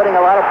 and that's putting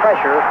a lot of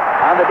pressure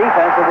on the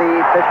defense of the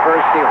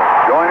Pittsburgh Steelers.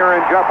 Joyner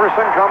and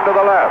Jefferson come to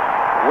the left.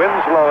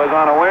 Winslow is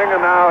on a wing,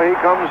 and now he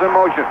comes in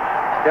motion.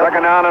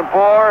 2nd down and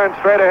 4, and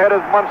straight ahead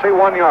is Muncy,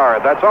 1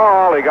 yard. That's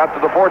all. He got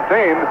to the 14,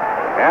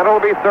 and it'll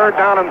be 3rd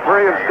down and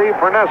 3, and Steve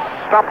Furness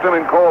stopped him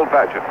in cold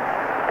fashion.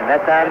 And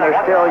that time they're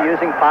still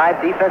using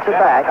 5 defensive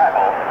backs.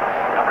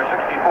 Number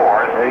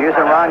 64. They're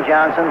using Ron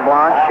Johnson,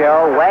 Blanc,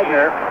 Shell,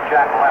 Wagner.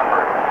 Jack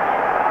Lambert.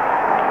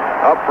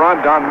 Up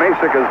front, Don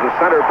Masick is the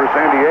center for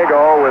San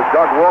Diego, with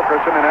Doug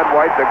Wilkerson and Ed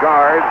White the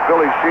guards.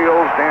 Billy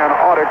Shields, Dan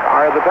Audick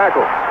are the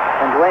tackles.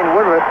 And Dwayne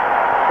Woodruff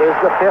is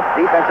the 5th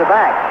defensive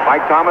back.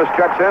 Mike Thomas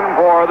checks in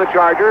for the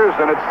Chargers,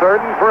 and it's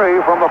 3rd and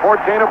 3 from the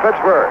 14 of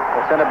Pittsburgh.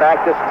 They'll send it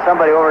back to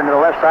somebody over to the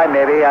left side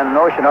maybe on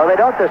notion. No, they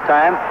don't this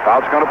time.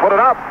 Fouts going to put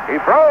it up.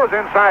 He throws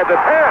inside the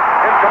 10.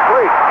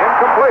 Incomplete.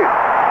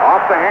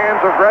 Off the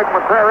hands of Greg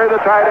McCrary, the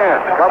tight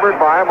end.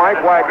 Covered by Mike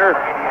Wagner.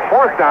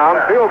 4th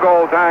down, field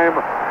goal time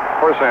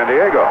for San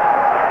Diego.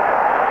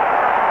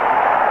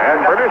 And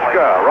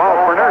Ralph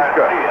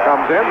Bernishka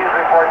comes in. He's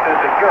reported to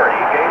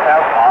security.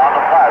 Gatehouse on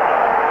the plaza.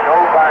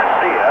 Joe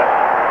Garcia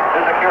to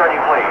security,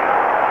 please.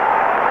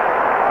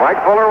 Mike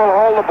Fuller will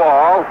hold the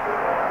ball.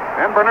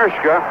 And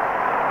Bernishka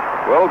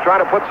will try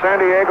to put San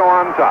Diego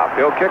on top.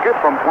 He'll kick it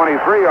from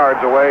 23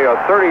 yards away, a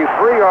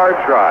 33-yard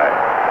try.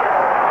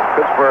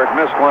 Pittsburgh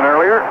missed one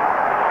earlier.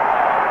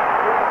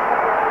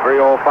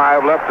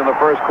 3:05 left in the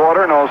first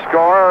quarter. No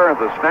score.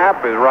 The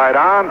snap is right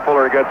on.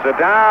 Fuller gets it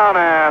down,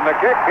 and the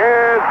kick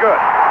is good.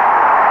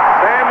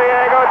 San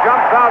Diego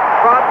jumps out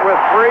front with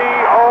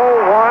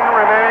 3:01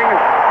 remaining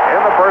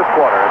in the first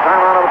quarter.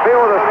 Time out of the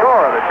field with a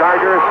score. The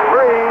Chargers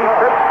 3,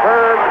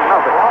 Pittsburgh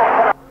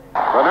nothing.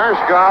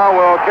 Bernishka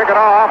will kick it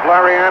off.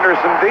 Larry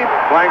Anderson deep,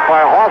 flanked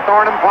by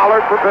Hawthorne and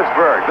Pollard for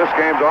Pittsburgh. This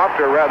game's off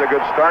to a rather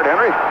good start,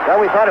 Henry.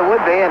 Well, we thought it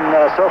would be, and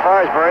so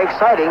far it's very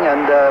exciting,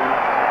 and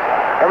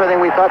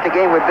everything we thought the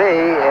game would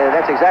be,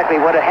 that's exactly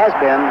what it has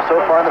been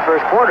so far in the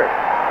first quarter.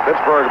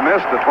 Pittsburgh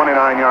missed a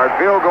 29-yard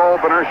field goal.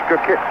 Bernishka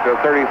kicked a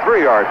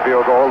 33-yard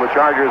field goal. The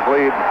Chargers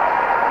lead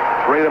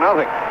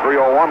 3-0.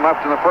 3:01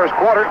 left in the first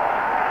quarter.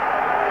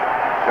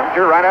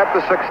 Temperature right at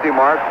the 60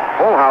 mark.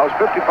 Full house,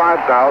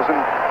 55,000.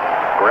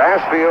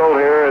 Grass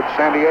field here at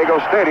San Diego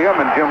Stadium,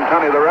 and Jim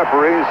Tunney, the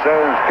referee,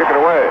 says kick it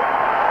away.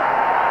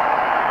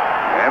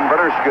 And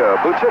Bernishka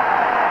boots it.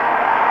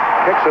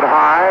 Kicks it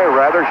high,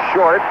 rather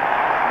short.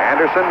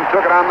 Anderson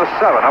took it on the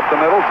 7, up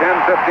the middle,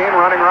 10-15,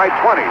 running right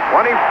 20,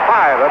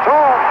 25, that's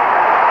all.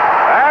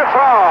 That's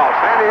all.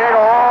 San Diego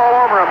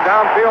all over him.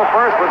 Downfield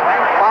first was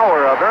Hank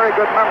Fowler, a very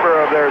good member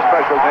of their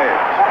special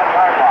teams.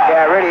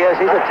 Yeah, it really is.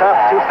 He's a tough,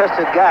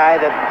 two-fisted guy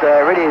that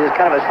really is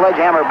kind of a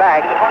sledgehammer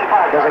back.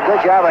 Does a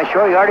good job on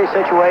short yardage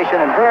situation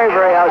and very,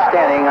 very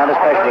outstanding on the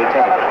specialty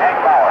team.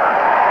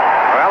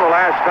 Well, the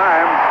last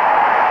time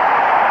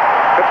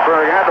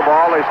Pittsburgh had the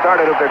ball, they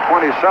started at their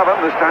 27.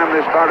 This time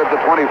they started at the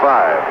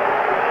 25.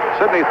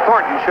 Sidney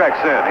Thornton checks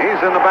in.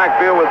 He's in the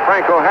backfield with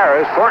Franco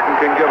Harris. Thornton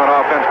can give an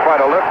offense quite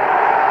a lift.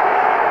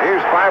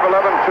 He's 5'11",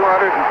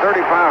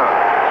 230 pounds.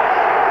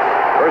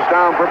 First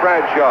down for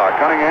Bradshaw.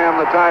 Cunningham,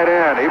 the tight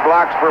end. He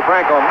blocks for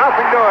Franco.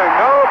 Nothing doing.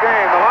 No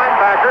gain. The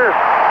linebacker,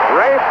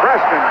 Ray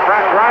Preston,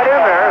 cracked right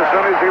in there as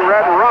soon as he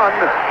read run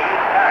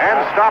and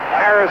stopped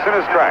Harris in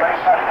his tracks.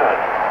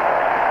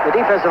 The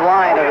defensive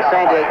line of the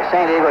San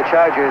Diego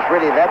Chargers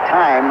really that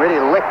time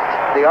really licked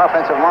the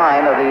offensive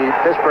line of the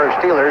Pittsburgh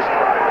Steelers.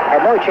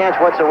 Had no chance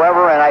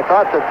whatsoever, and I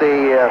thought that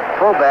the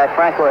fullback,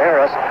 Franco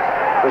Harris,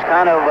 was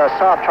kind of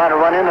soft trying to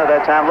run into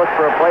that time, look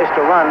for a place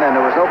to run, and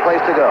there was no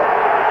place to go.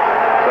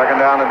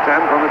 Second down and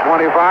 10 from the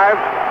 25.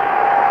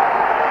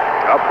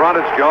 Up front,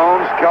 it's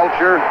Jones,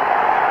 Kelcher,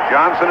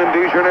 Johnson, and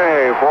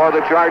DeJournay for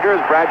the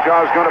Chargers.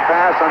 Bradshaw's going to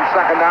pass on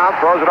second down,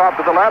 throws it off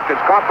to the left. It's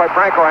caught by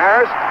Franco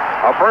Harris.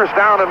 A first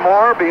down and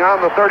more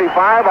beyond the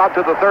 35, out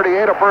to the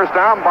 38, a first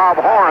down. Bob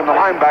Horn, the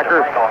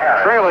linebacker,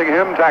 trailing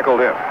him, tackled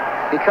him.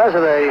 Because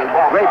of the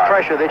great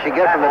pressure that you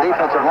get from the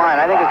defensive line,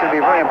 I think it's going to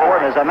be very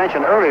important, as I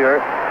mentioned earlier,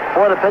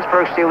 for the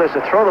Pittsburgh Steelers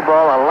to throw the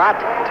ball a lot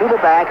to the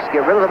backs,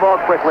 get rid of the ball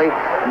quickly,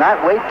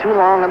 not wait too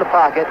long in the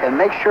pocket, and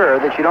make sure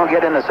that you don't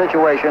get in a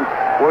situation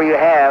where you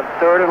have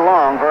third and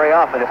long very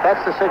often. If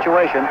that's the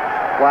situation,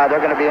 why, they're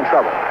going to be in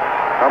trouble.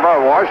 How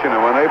about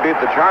Washington? When they beat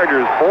the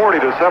Chargers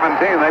 40-17,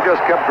 they just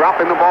kept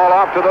dropping the ball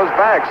off to those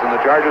backs, and the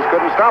Chargers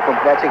couldn't stop them.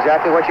 That's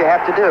exactly what you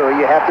have to do.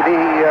 You have to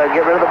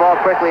get rid of the ball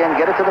quickly and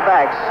get it to the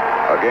backs.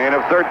 A gain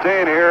of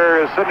 13.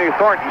 Here is Sidney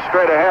Thornton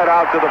straight ahead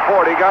out to the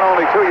 40. Got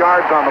only 2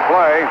 yards on the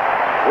play.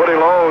 Woody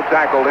Lowe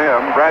tackled him.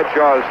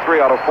 Bradshaw is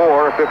 3 out of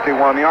 4,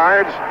 51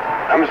 yards.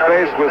 He's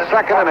faced with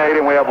 2nd and 8,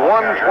 and we have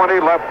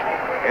 1:20 left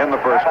in the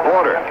first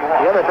quarter.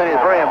 The other thing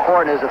that's very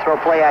important is to throw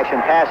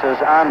play-action passes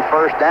on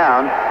first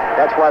down.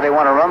 That's why they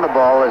want to run the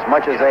ball as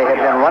much as they have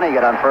been running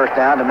it on first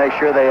down, to make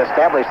sure they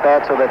establish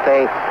that so that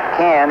they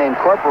can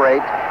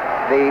incorporate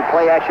the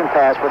play-action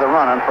pass with a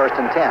run on 1st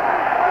and 10.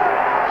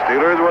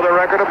 Steelers with a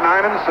record of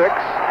 9-6,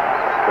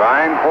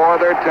 trying for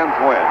their 10th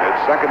win.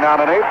 It's 2nd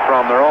down and 8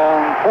 from their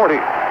own 40.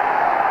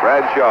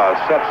 Bradshaw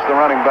sets the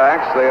running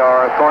backs. They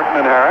are Thornton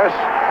and Harris.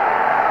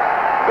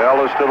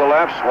 Bell is to the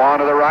left, Swan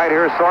to the right.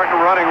 Here's Thornton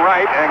running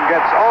right and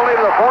gets only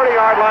to the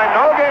 40-yard line.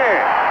 No gain.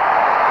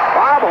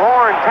 Bob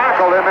Horn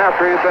tackled him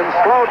after he'd been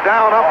slowed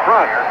down up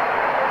front.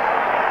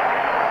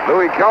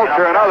 Louis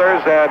Kelcher and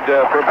others had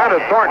prevented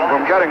Thornton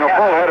from getting a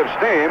full head of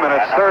steam, and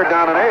it's 3rd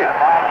down and 8.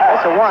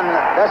 That's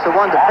the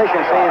one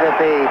deficiency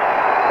that the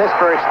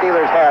Pittsburgh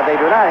Steelers have.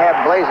 They do not have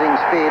blazing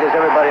speed, as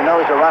everybody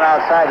knows, to run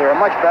outside. They're a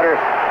much better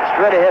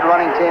straight-ahead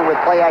running team with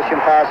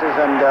play-action passes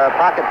and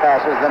pocket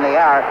passes than they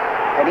are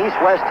an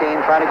East-West team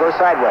trying to go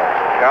sideways.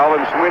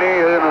 Calvin Sweeney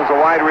in as a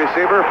wide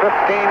receiver. 15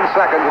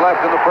 seconds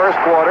left in the first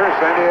quarter.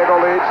 San Diego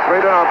leads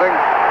 3-0.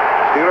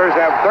 Steelers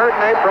have 3rd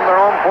and 8 from their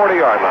own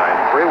 40-yard line.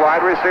 3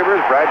 wide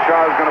receivers.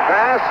 Bradshaw is going to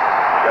pass.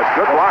 That's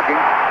good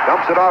blocking.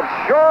 Dumps it off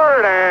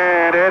short,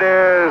 and it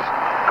is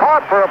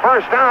caught for a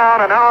first down,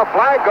 and now a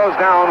flag goes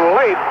down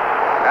late,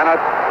 and a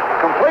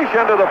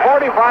completion to the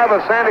 45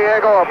 of San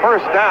Diego, a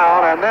first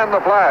down, and then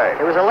the flag.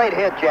 It was a late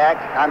hit, Jack.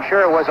 I'm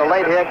sure it was a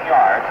late hit.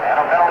 And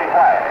a penalty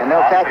flag. And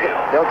they'll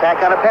tack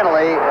on a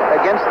penalty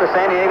against the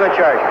San Diego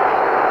Chargers.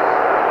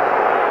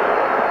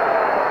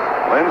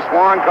 Lynn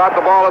Swan caught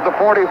the ball at the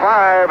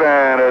 45,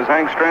 and as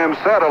Hank Stram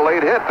said, a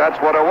late hit. That's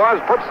what it was.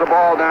 Puts the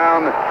ball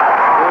down to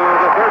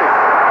the 30.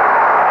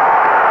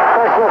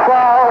 Personal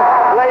foul,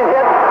 late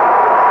hit,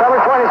 number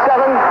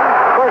 27,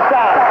 first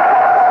down.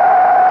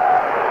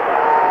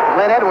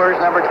 Glenn Edwards,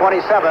 number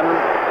 27,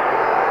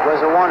 was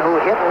the one who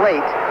hit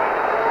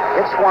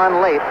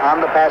Swan late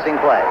on the passing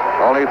play.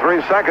 Only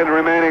 3 seconds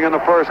remaining in the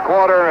first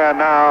quarter, and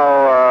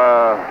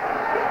now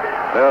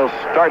they'll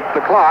start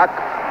the clock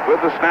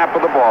with the snap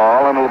of the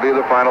ball, and it'll be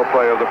the final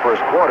play of the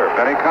first quarter.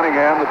 Benny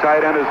Cunningham, the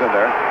tight end, is in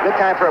there. Good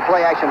time for a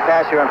play-action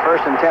pass here on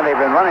 1st and 10. They've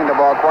been running the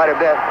ball quite a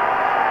bit.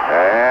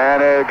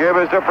 And a give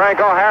is to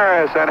Franco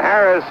Harris, and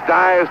Harris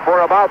dives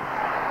for about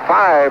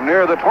 5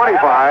 near the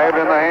 25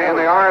 in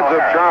the arms of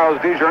Charles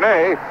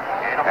DeJournay.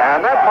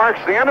 And that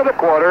marks the end of the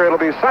quarter. It'll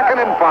be 2nd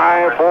and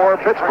 5 for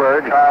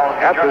Pittsburgh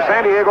at the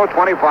San Diego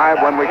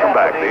 25 when we come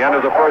back. The end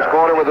of the first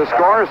quarter with the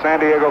score,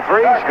 San Diego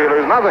 3,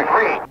 Steelers nothing.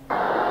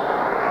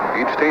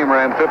 Each team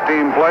ran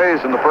 15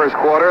 plays in the first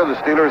quarter. The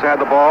Steelers had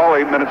the ball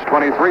 8 minutes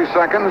 23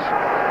 seconds.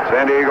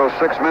 San Diego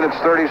 6 minutes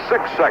 36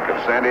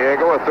 seconds. San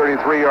Diego a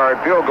 33-yard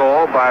field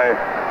goal by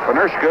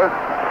Panershka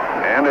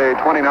and a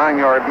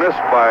 29-yard miss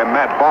by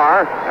Matt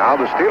Barr. Now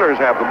the Steelers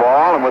have the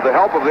ball, and with the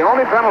help of the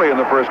only penalty in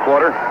the first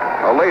quarter,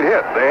 a late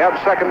hit, they have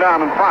 2nd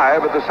down and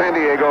 5 at the San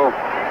Diego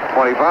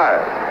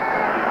 25.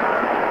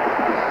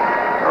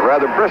 A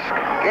rather brisk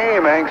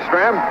game, Hank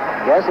Stram.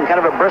 Yes, and kind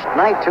of a brisk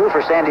night, too,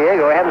 for San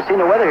Diego. I haven't seen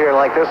the weather here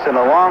like this in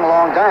a long,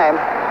 long time.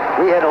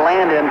 We had to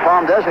land in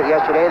Palm Desert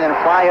yesterday and then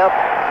fly up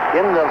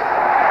in the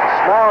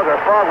smog or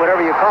fog,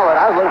 whatever you call it.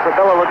 I was looking for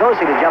Bela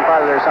Lugosi to jump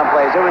out of there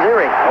someplace. It was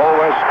eerie. Whole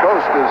West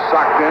Coast is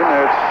sucked in.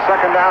 It's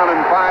 2nd down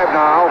and 5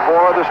 now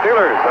for the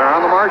Steelers. They're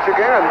on the march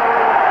again.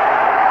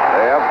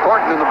 They have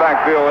Thornton in the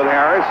backfield with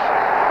Harris.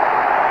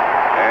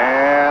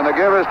 And the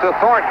give is to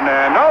Thornton,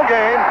 and no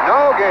gain,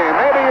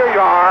 maybe a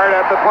yard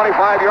at the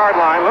 25-yard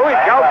line. Louis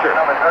Kelcher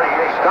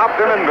stopped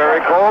him in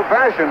very cold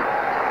fashion.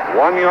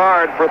 1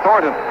 yard for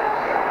Thornton.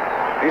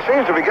 He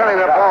seems to be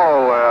getting that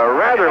ball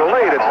rather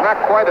late. It's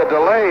not quite a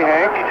delay,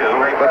 Hank,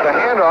 but the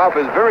handoff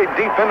is very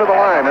deep into the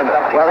line, isn't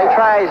it? Well, he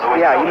tries,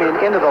 yeah, you mean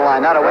into the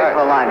line, not away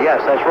from the line. Yes,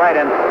 that's right.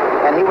 And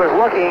he was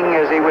looking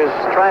as he was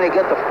trying to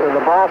get the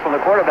ball from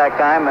the quarterback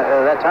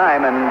that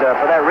time, and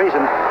for that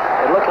reason,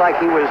 it looked like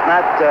he was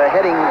not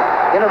heading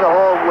into the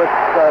hole with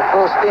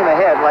full steam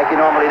ahead like he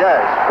normally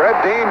does. Fred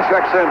Dean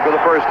checks in for the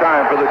first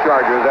time for the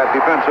Chargers at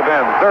defensive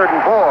end. 3rd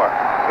and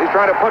 4. He's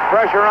trying to put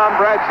pressure on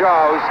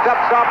Bradshaw, who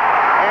steps up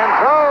and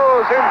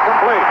throws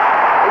incomplete.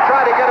 He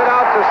tried to get it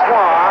out to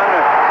Swan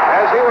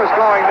as he was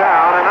going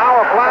down, and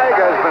now a flag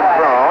has been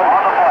thrown.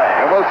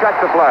 And we'll check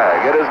the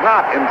flag. It is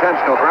not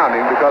intentional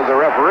grounding because the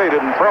referee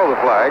didn't throw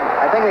the flag.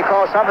 I think they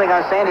called something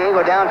on San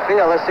Diego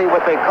downfield. Let's see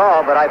what they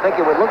call, but I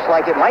think it looks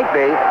like it might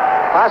be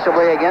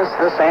possibly against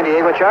the San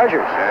Diego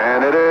Chargers.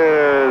 And it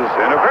is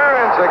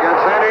interference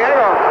against San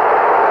Diego.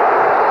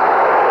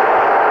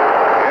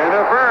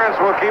 Interference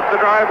will keep the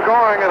drive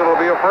going, and it'll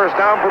be a first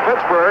down for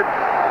Pittsburgh.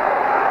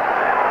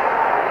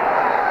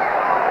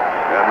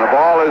 And the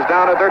ball is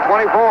down at their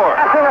 24.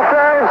 That's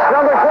interference,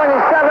 number 27,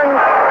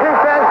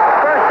 defense,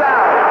 first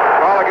down.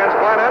 Call against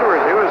Glenn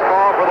Edwards. He was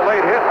called for the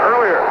late hit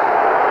earlier.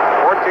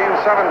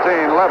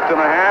 14-17 left in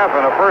the half,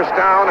 and a first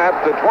down at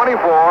the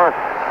 24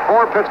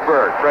 for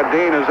Pittsburgh. Fred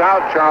Dean is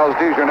out. Charles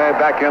DeJournay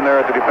back in there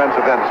at the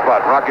defensive end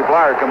spot. Rocky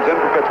Bleier comes in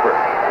for Pittsburgh.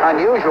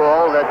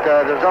 Unusual that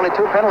there's only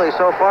 2 penalties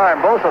so far,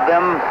 and both of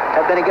them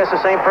have been against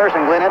the same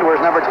person. Glenn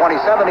Edwards, number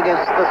 27,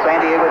 against the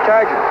San Diego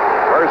Chargers.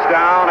 First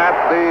down at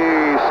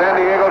the San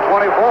Diego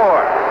 24.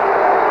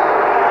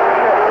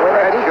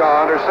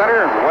 Bradshaw under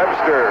center.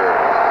 Webster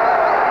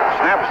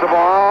snaps the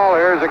ball.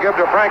 Here's a give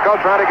to Franco,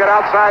 trying to get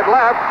outside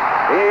left.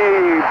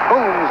 He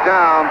booms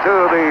down to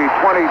the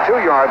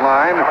 22-yard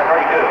line.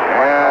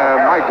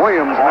 And Mike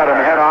Williams met him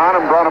head-on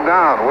and brought him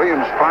down.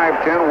 Williams,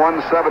 5'10",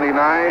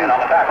 179.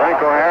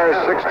 Franco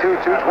Harris, 6'2",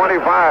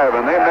 225.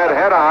 And they met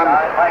head-on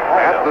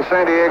at the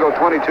San Diego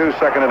 22,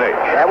 second and 8.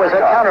 That was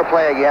a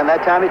counterplay again.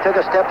 That time he took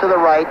a step to the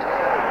right.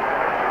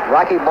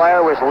 Rocky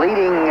Bleier was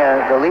leading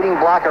the leading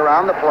blocker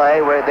on the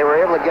play, where they were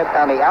able to get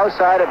on the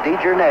outside of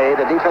DeJournay,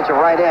 the defensive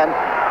right end,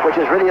 which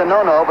is really a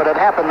no-no, but it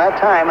happened that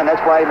time, and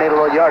that's why he made a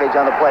little yardage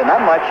on the play.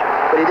 Not much,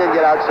 but he did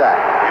get outside.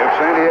 If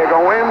San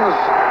Diego wins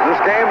this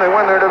game, they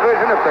win their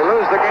division. If they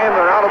lose the game,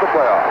 they're out of the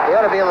playoffs. They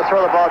ought to be able to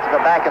throw the ball to the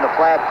back of the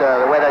flat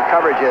the way that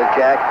coverage is,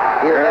 Jack.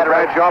 Here's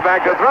Bradshaw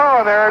back to throw,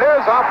 and there it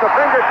is, off the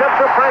fingertips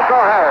of Franco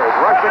Harris.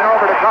 Rushing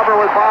over to cover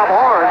with Bob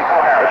Horn.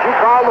 But you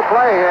called the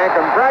play, Hank,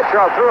 and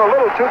Bradshaw threw a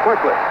little too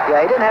quickly.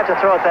 Yeah, he didn't have to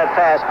throw it that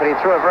fast, but he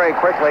threw it very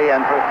quickly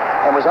and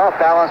was off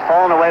balance,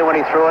 falling away when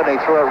he threw it, and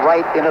he threw it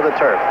right into the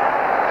turf.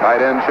 Tight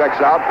end checks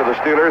out for the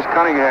Steelers,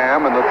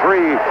 Cunningham, and the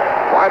 3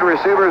 wide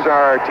receivers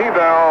are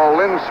T-Bell,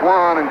 Lynn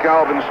Swan, and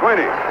Calvin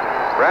Sweeney.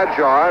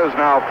 Bradshaw is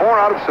now 4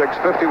 out of 6,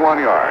 51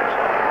 yards.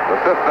 The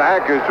 5th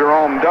back is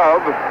Jerome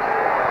Dove.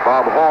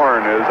 Bob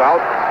Horn is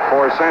out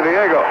for San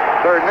Diego.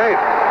 3rd and 8.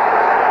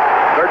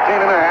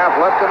 13 and a half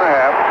left in the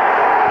half.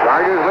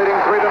 Chargers leading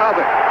 3-0.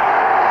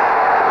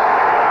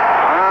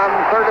 On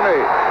 3rd and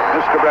 8,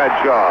 Mr.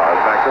 Bradshaw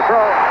is back to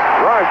throw.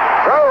 Rush,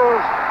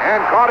 throws, and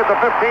caught at the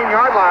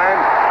 15-yard line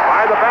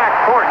by the back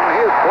Thornton.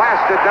 He is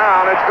blasted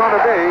down. It's going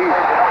to be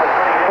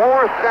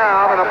 4th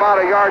down and about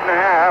 1.5 yards,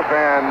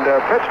 and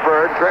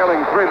Pittsburgh,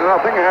 trailing 3-0,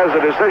 has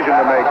a decision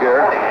to make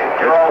here.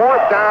 It's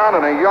 4th down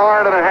and 1.5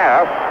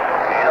 yards.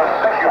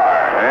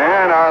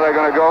 And are they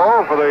going to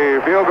go for the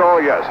field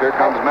goal? Yes, here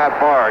comes Matt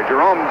Barr.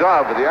 Jerome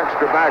Dove, the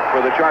extra back for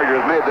the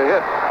Chargers, made the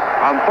hit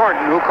on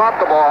Thornton, who caught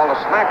the ball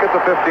smack at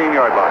the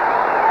 15-yard line.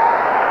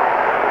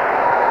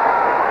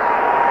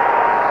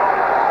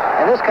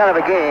 In this kind of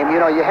a game,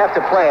 you have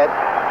to play it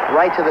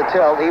right to the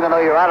tilt, even though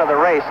you're out of the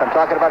race. I'm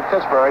talking about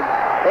Pittsburgh.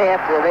 They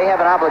have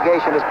an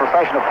obligation as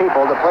professional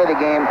people to play the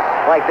game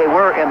like they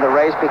were in the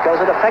race,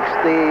 because it affects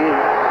the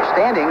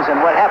standings and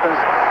what happens,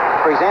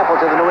 for example,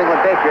 to the New England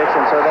Patriots,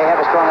 and so they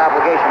have a strong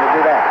obligation to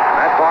do that.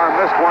 Matt Barr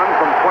missed one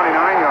from 29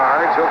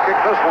 yards. He'll kick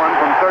this one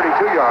from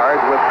 32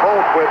 yards with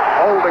Colquitt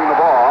holding the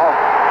ball.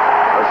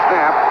 The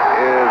snap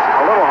is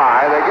a little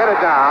high. They get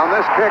it down.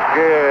 This kick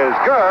is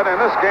good,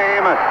 and this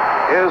game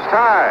is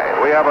tied.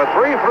 We have a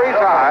 3-3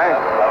 tie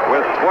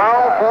with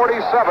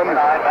 12:47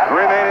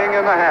 remaining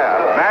in the half.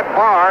 Matt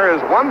Barr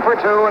is 1 for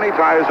 2, and he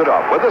ties it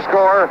up. With the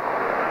score,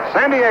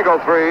 San Diego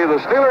 3, the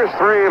Steelers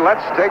 3.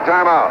 Let's take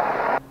time out.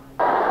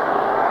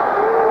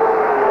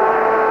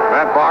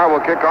 Matt Barr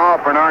will kick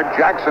off. Bernard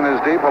Jackson is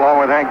deep along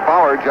with Hank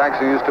Bauer.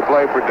 Jackson used to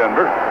play for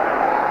Denver.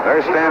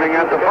 They're standing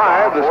at the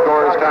 5. The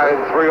score is tied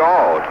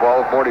 3-all.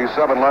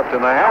 12:47 left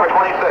in the half.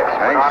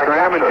 Hank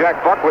Stram and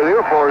Jack Buck with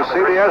you for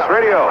CBS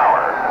Radio.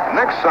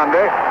 Next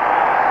Sunday,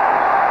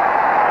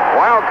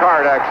 wild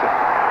card action.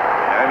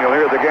 And you'll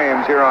hear the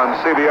games here on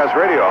CBS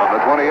Radio on the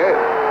 28th.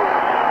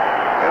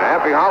 And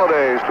happy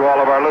holidays to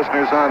all of our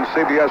listeners on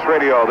CBS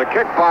Radio. The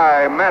kick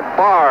by Matt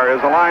Barr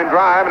is a line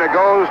drive, and it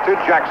goes to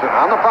Jackson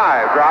on the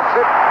 5. Drops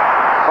it,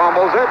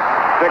 fumbles it,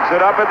 picks it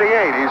up at the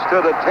 8. He's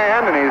to the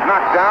 10, and he's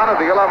knocked down at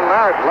the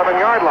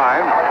 11-yard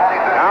line.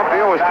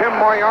 Downfield was Tim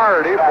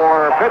Moriarty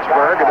for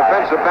Pittsburgh, a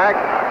defensive back.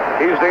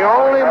 He's the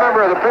only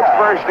member of the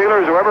Pittsburgh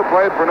Steelers who ever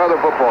played for another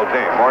football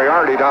team.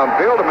 Moriarty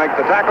downfield to make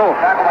the tackle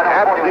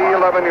at the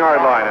 11-yard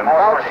line. And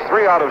Fouts,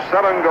 3 out of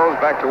 7, goes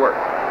back to work.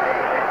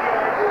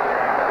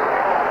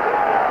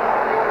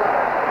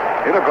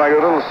 He looked like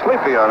a little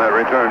sleepy on that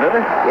return,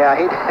 didn't he? Yeah,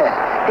 he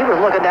was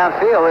looking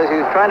downfield as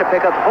he was trying to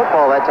pick up the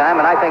football that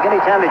time, and I think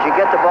any time that you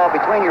get the ball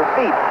between your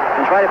feet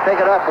and try to pick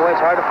it up, boy,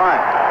 it's hard to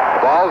find.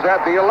 The ball's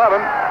at the 11.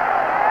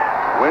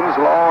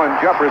 Winslow and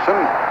Jefferson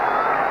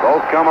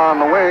Both come on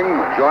the wing.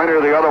 Joyner,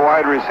 the other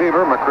wide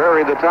receiver.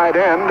 McCrary, the tight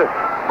end.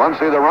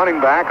 Muncie, the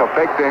running back. A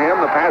fake to him.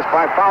 The pass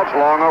by Fouts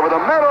long over the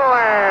middle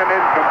and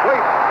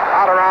incomplete.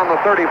 Out around the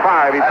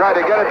 35. He tried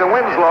to get it to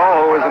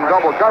Winslow, who was in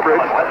double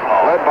coverage,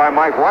 led by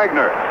Mike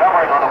Wagner.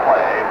 Covering on the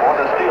play for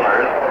the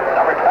Steelers,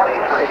 number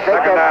 23.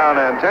 Second down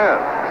and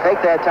 10.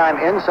 Take that time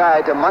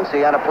inside to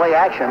Muncie on a play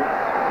action,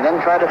 and then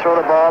try to throw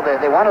the ball.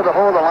 They wanted to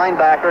hold the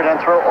linebacker and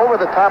then throw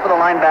over the top of the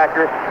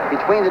linebacker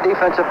between the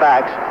defensive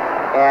backs.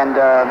 And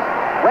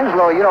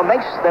Winslow,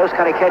 makes those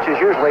kind of catches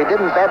usually. He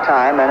didn't that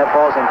time, and it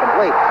falls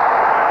incomplete.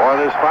 Boy,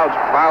 this Fouts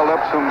piled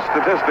up some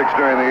statistics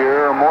during the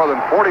year. More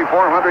than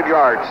 4,400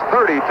 yards,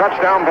 30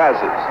 touchdown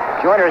passes.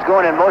 Joyner is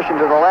going in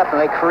motion to the left, and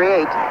they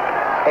create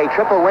a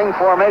triple wing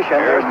formation.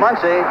 There's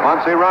Muncie.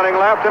 Muncie running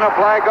left, and a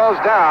flag goes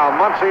down.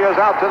 Muncie is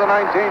out to the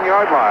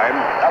 19-yard line.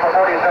 Number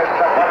 46,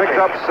 He picked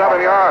up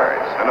 7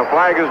 yards, and the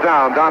flag is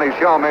down. Donnie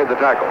Shell made the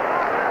tackle.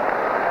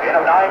 gain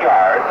of 9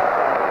 yards.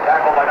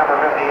 Tackled by number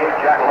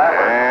 58, Jack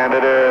Lambert. And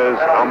it is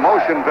a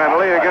motion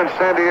penalty against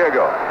San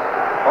Diego.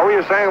 What were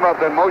you saying about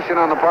that motion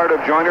on the part of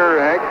Joyner,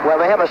 Hank? Well,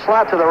 they have a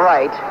slot to the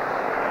right,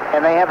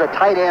 and they have the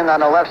tight end on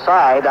the left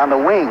side on the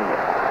wing.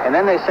 And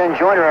then they send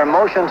Joyner in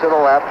motion to the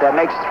left. That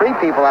makes 3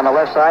 people on the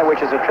left side, which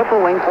is a triple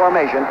wing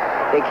formation.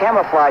 They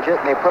camouflage it,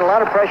 and they put a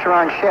lot of pressure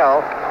on Shell,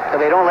 so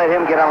they don't let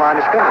him get on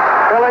line of scrimmage.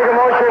 They'll make a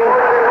motion.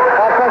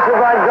 Offensive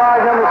right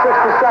guard, number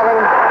 67,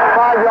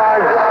 5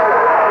 yards.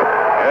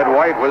 Ed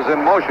White was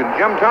in motion.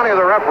 Jim Tunney,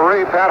 the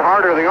referee. Pat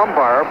Harder, the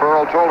umpire.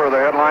 Burl Toller, the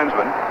head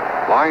linesman.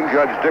 Line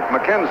judge Dick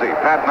McKenzie.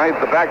 Pat Knight,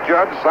 the back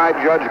judge. Side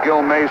judge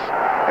Gil Mace.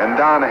 And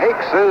Don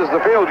Hakes is the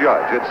field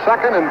judge. It's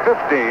 2nd and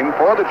 15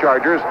 for the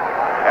Chargers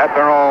at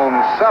their own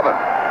 7.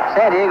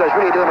 San Diego's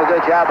really doing a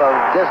good job of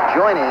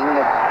disjoining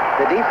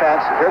the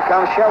defense. Here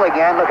comes Shell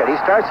again. Look, he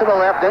starts to the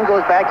left, then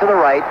goes back to the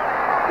right.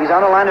 He's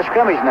on the line of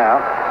scrimmage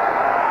now.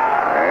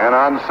 And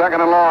on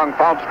 2nd and long,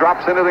 Fouts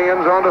drops into the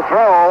end zone to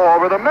throw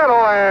over the middle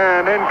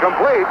and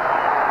incomplete.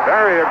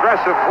 Very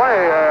aggressive play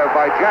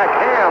by Jack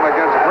Ham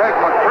against Greg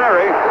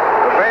McCrary.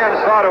 The fans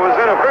thought it was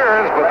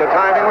interference, but the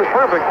timing was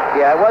perfect.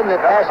 Yeah, it wasn't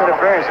a pass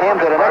interference. Ham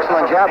did an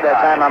excellent job that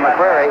time on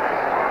McCrary,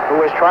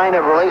 who was trying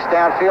to release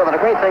downfield. And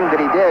the great thing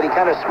that he did, he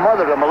kind of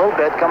smothered him a little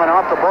bit coming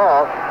off the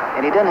ball,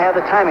 and he didn't have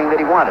the timing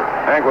that he wanted.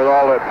 Hank, with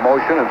all that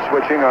motion and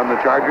switching on the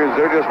Chargers,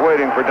 they're just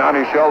waiting for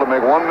Donnie Shell to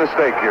make one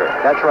mistake here.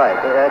 That's right.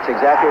 That's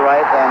exactly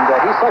right. And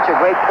he's such a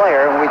great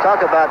player. When we talk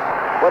about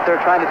what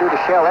they're trying to do to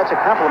Shell, that's a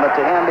compliment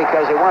to him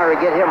because they wanted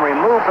to get him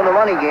removed from the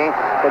running game,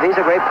 but he's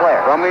a great player.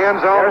 From the end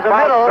zone, There's a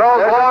middle.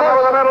 throws There's long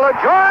over the middle of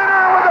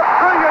Joyner with a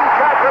brilliant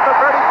catch at the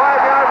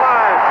 35-yard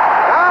line.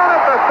 Down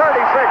at the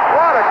 36.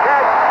 What a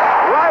catch.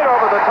 Right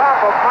over the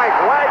top of Mike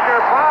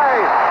Wagner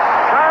by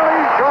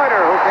Charlie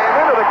Joyner, who came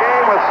into the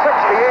game with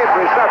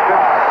 68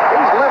 receptions.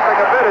 He's limping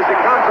a bit as he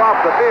comes off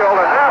the field,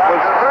 and that was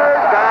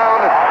 3rd down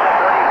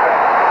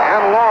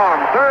and long.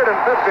 3rd and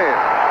 15.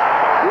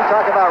 You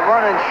talk about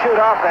run and shoot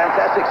offense,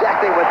 that's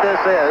exactly what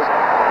this is.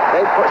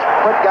 They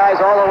put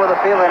guys all over the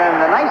field, and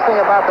the nice thing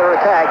about their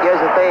attack is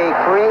that they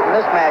create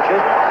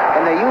mismatches,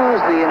 and they use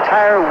the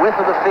entire width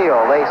of the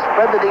field. They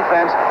spread the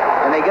defense,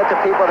 and they get the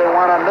people they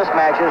want on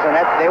mismatches, and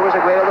there was a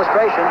great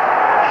illustration.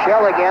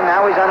 Shell again,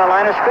 now he's on the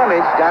line of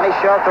scrimmage. Donnie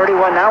Shell,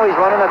 31, now he's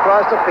running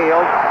across the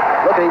field.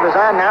 Look, he was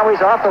on, now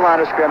he's off the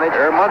line of scrimmage.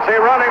 Here Muncie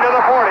running to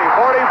the 40,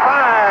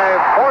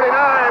 45,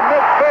 49,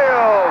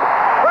 midfield.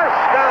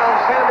 First down,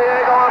 San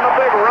Diego on the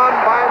big run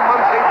by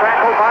Muncie,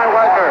 tackled by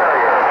Wagner.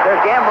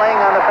 They're gambling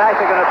on the fact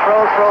they're going to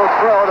throw.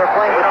 They're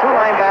playing with 2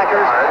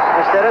 linebackers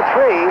instead of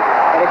 3.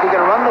 And if you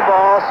can run the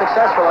ball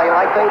successfully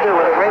like they do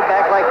with a great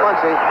back like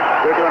Muncie,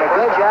 they're doing a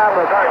good job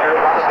of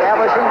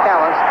establishing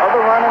balance of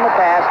the run and the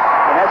pass,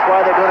 and that's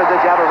why they're doing a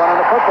good job of running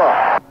the football.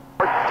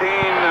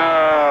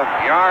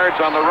 14 yards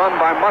on the run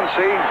by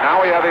Muncie.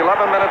 Now we have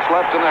 11 minutes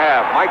left in the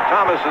half. Mike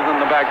Thomas is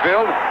in the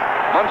backfield.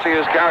 Muncie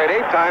has carried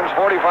 8 times,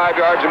 45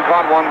 yards, and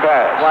caught 1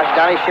 pass. Watch,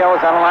 Donnie Shell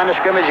is on the line of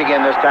scrimmage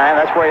again this time.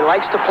 That's where he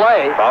likes to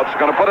play. Fouts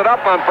going to put it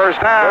up on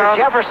 1st down.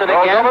 There's Jefferson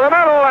Goes again. over the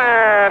middle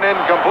and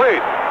incomplete.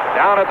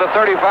 Down at the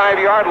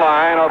 35-yard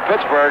line of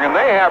Pittsburgh, and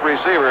they have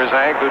receivers,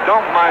 Hank, who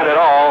don't mind at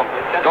all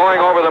going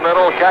over the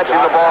middle, catching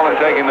the ball, and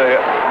taking the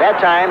hit. That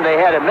time they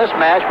had a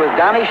mismatch with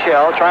Donnie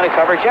Shell trying to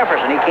cover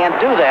Jefferson. He can't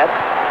do that.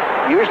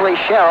 Usually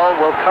Shell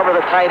will cover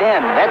the tight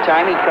end. That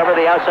time he covered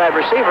the outside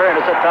receiver, and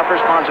it's a tough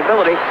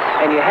responsibility.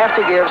 And you have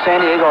to give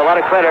San Diego a lot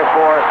of credit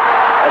for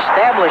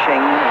establishing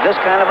this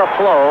kind of a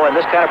flow and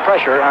this kind of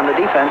pressure on the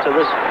defense of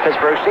this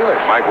Pittsburgh Steelers.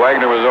 Mike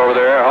Wagner was over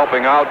there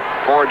helping out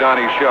for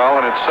Donnie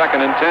Shell, and it's 2nd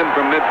and 10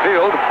 from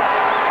midfield.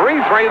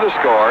 3-3 the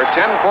score,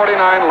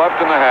 10:49 left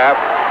in the half.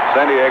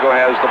 San Diego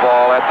has the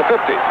ball at the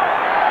 50.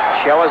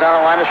 Shell is on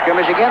the line of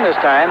scrimmage again this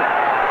time.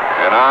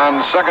 And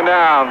on 2nd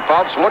down,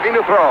 Fouts looking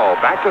to throw.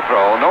 Back to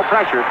throw, no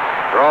pressure.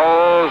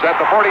 Throws at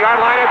the 40-yard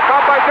line. It's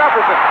caught by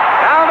Jefferson.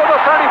 Down to the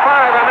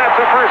 35, and that's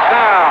a 1st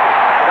down.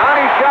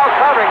 Donnie Shell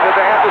covering. Did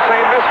they have the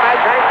same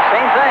mismatch, Hank?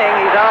 Same thing.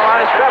 He's on the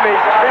line of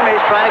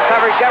scrimmage trying to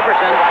cover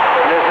Jefferson.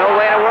 And there's no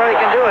way in the world he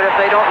can do it if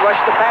they don't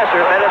rush the passer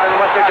better than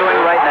what they're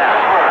doing right now.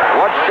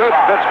 What should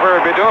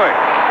Pittsburgh be doing?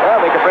 Well,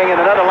 they could bring in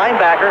another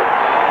linebacker.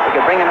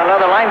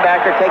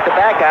 Take the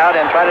back out,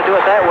 and try to do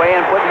it that way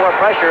and put more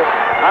pressure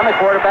on the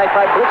quarterback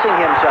by blitzing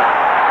himself.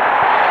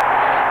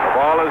 The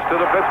ball is to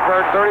the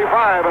Pittsburgh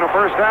 35 and a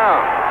first down.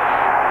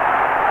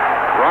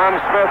 Ron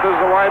Smith is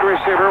the wide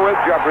receiver with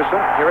Jefferson.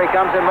 Here he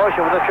comes in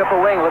motion with a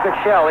triple wing. Look at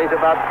Shell. He's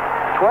about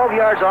 12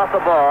 yards off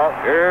the ball.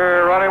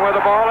 Here running with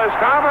the ball is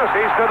Thomas.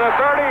 He's to the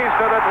 30. He's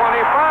to the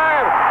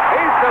 25.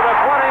 He's to the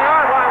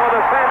 20-yard line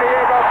with a San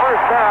Diego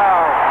first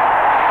down.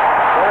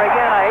 There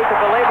again, I hate to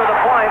belabor the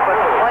point, but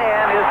the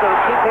plan is to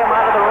keep him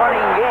out of the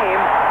running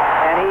game.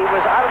 And he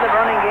was out of the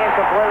running game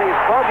completely.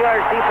 He's 12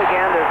 yards deep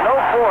again. There's no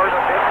force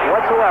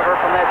whatsoever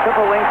from that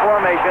triple wing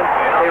formation.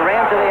 They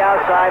ran to the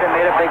outside and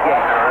made a big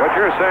gain. What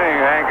you're saying,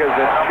 Hank, is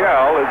that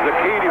Shell is the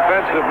key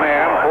defensive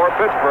man for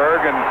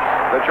Pittsburgh, and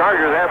the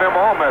Chargers have him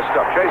all messed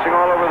up, chasing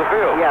all over the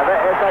field. Yeah,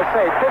 as I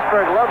say,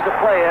 Pittsburgh loves to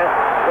play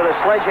with a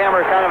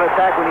sledgehammer kind of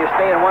attack when you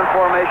stay in one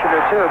formation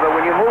or two, but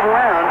when you move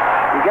around,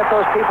 you get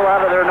those people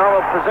out of their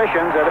normal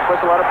positions, and it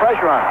puts a lot of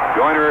pressure on them.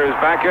 Joyner is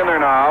back in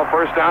there now.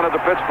 First down at the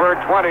Pittsburgh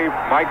 20.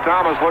 Mike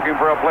Thomas looking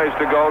for a place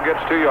to go,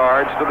 gets 2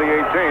 yards to the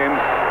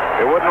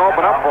 18. It wouldn't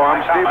open up for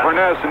him. Steve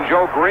Furness and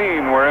Joe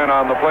Green were in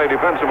on the play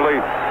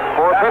defensively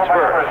for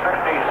Pittsburgh.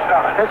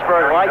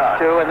 Pittsburgh likes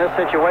to, in this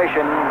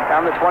situation,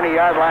 on the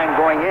 20-yard line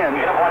going in,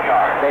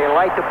 they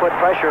like to put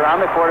pressure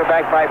on the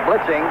quarterback by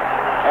blitzing,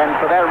 and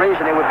for that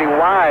reason it would be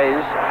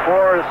wise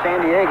for San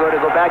Diego to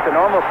go back to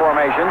normal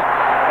formations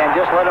and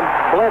just let them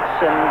blitz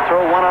and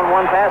throw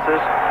one-on-one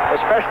passes,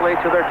 especially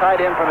to their tight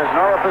end from his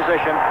normal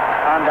position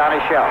on Donnie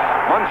Shell.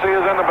 Muncie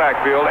is in the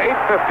backfield.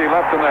 8:50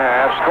 left in the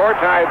half. Score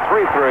tied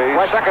 3-3.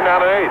 Second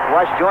down and 8.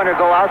 Watch Joyner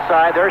go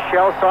outside. There's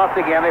Shell soft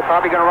again. They're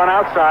probably going to run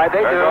outside.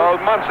 They there do. Goes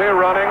Muncie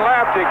running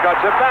left. He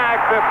cuts it back.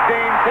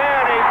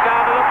 15-10. He's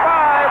down to the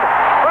 5.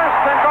 First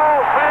and goal,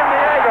 San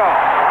Diego.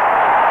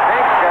 I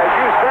think, as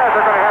you said,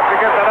 they're going to have to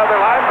get that other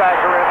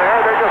linebacker in there.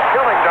 They're just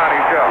killing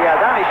Donnie Shell. Yeah,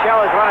 Donnie Shell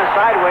is running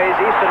sideways,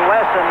 east and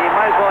west, and you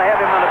might as well have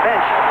him on the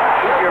bench.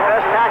 He's your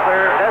best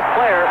tackler, best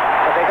player,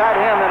 but they got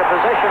him in a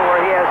position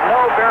where he has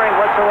no bearing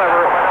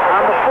whatsoever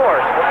on the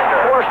force.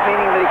 Force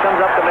meaning that he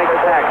comes up to make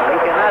the tackle. He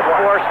cannot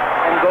force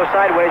and go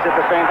sideways at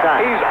the same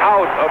time. He's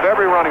out of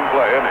every running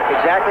play, isn't he?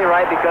 Exactly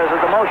right, because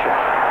of the motion.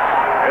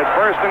 It's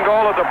first and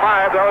goal at the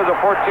 5. That was a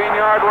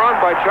 14-yard run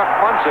by Chuck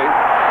Muncie.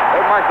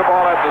 They marked the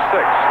ball at the 6.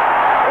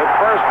 It's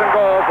first and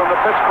goal from the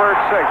Pittsburgh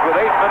 6 with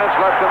 8 minutes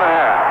left in the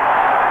half.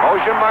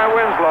 Motion by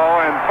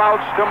Winslow and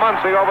Fouts to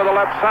Muncie over the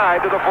left side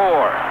to the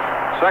 4.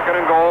 Second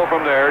and goal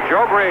from there.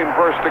 Joe Green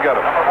first to get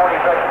him. Number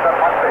 46,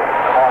 Muncie,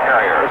 the ball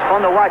carrier. It's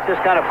fun to watch this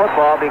kind of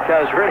football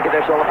because really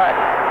there's a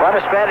lot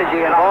of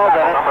strategy involved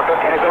in it.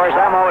 And of course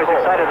I'm always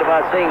excited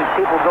about seeing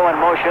people go in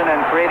motion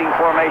and creating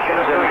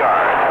formations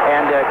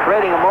and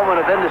creating a moment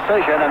of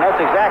indecision, and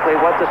that's exactly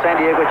what the San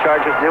Diego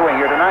Chargers are doing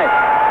here tonight.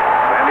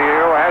 San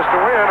Diego has to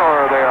win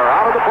or they are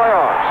out of the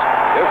playoffs.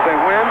 If they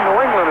win, New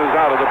England is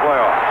out of the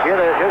playoffs.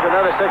 Here's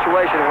another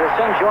situation. We'll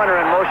send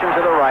Joyner in motion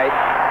to the right.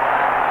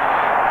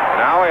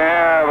 Now we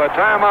have a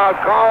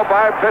timeout call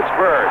by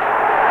Pittsburgh.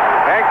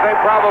 Hank, they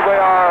probably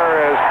are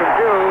as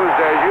confused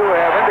as you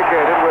have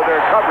indicated with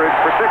their coverage,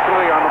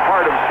 particularly on the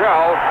part of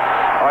Shell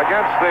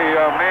against the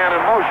man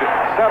in motion.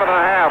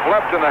 7.5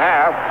 left in the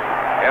half,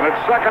 and it's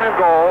second and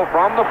goal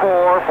from the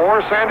 4 for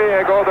San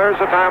Diego.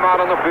 There's a timeout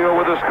on the field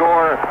with the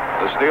score.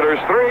 The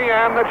Steelers 3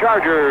 and the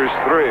Chargers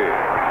 3.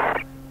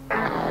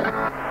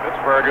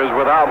 Pittsburgh is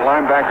without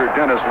linebacker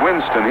Dennis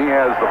Winston. He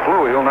has the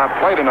flu. He'll not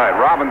play tonight.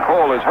 Robin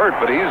Cole is hurt,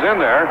 but he's in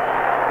there.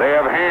 They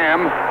have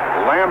Ham,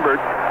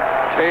 Lambert,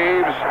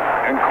 Taves,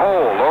 and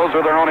Cole. Those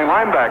are their only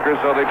linebackers,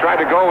 so they tried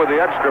to go with the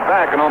extra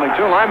back and only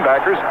 2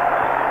 linebackers.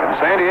 And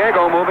San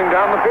Diego moving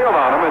down the field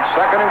on them. It's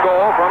second and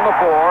goal from the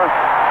 4.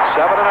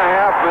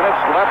 7.5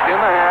 minutes left in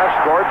the half.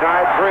 Score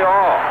tied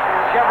 3-all.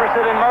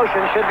 Jefferson in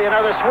motion. Should be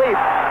another sweep.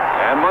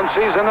 And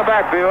Muncie's in the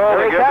backfield.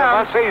 Here he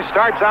comes. Muncie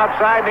starts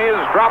outside, and he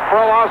is dropped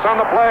for a loss on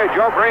the play.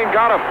 Joe Green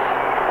got him.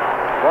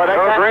 Well,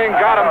 Joe Green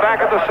got him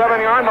back at the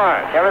 7-yard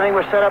line. Everything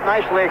was set up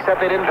nicely, except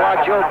they didn't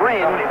block Joe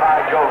Green.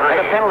 And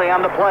a penalty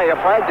on the play, a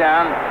flag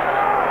down.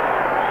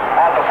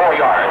 On the 4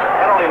 yards,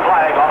 penalty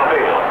flag on the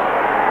field.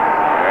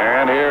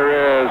 And here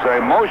is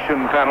a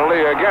motion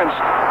penalty against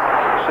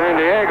San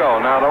Diego.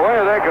 Now, the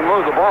way they can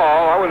move the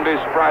ball, I wouldn't be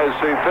surprised to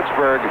see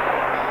Pittsburgh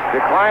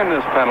decline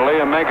this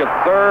penalty and make it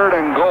third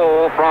and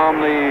goal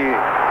from the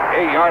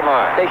 8-yard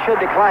line. They should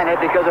decline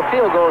it because a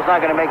field goal is not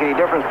going to make any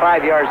difference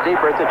 5 yards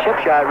deeper. It's a chip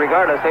shot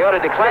regardless. They ought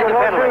to decline the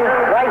penalty.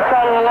 Right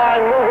side of the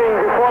line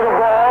moving before the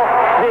ball.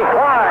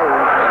 Decline.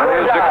 Penalty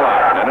is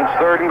declined, and it's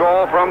third and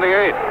goal from the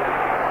 8.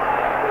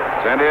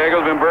 San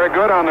Diego's been very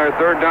good on their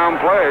third down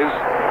plays.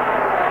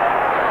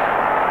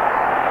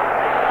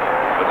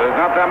 But there's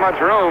not that much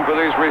room for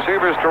these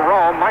receivers to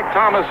roam. Mike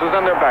Thomas is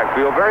in their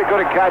backfield, very good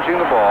at catching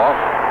the ball.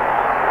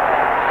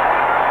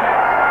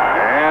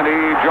 And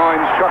he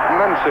joins Chuck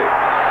Muncie.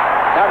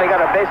 Now they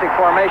got a basic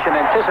formation,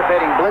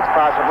 anticipating blitz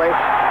possibly.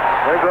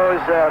 There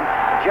goes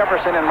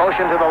Jefferson in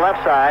motion to the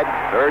left side.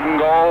 Third and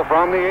goal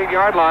from the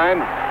 8-yard line.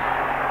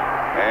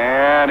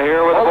 And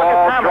here with the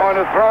ball, going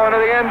to throw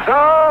into the end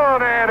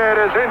zone, and it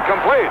is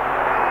incomplete.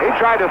 He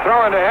tried to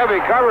throw into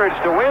heavy coverage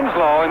to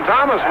Winslow, and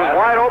Thomas was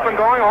wide open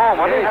going home,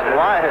 wasn't he? There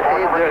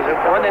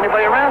wasn't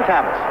anybody around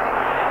Thomas.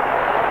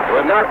 It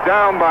was knocked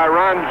down by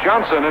Ron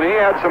Johnson, and he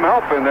had some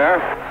help in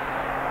there.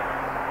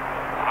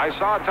 I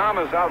saw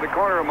Thomas out of the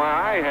corner of my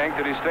eye, Hank.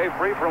 Did he stay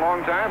free for a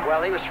long time? Well,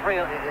 he was free.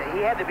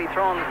 He had to be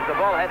thrown. The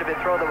ball had to be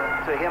thrown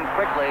to him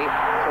quickly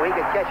so he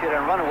could catch it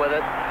and run with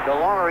it. The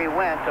longer he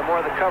went, the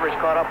more the coverage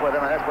caught up with him,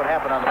 and that's what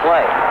happened on the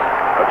play.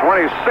 A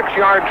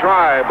 26-yard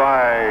try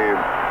by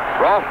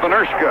Rolf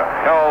Benershka,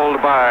 held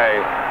by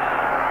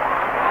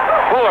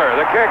Fuller.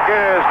 The kick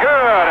is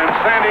good, and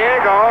San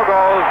Diego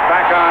goes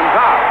back on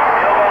top.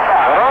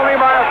 But only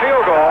by a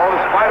field goal,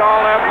 despite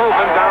all that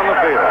movement down the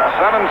field.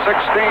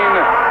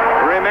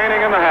 7:16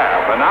 remaining in the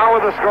half. And now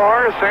with the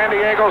score, San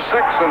Diego 6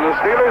 and the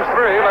Steelers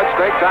 3. Let's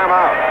take time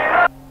out.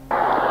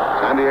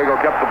 San Diego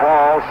kept the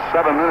ball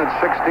 7 minutes,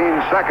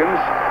 16 seconds.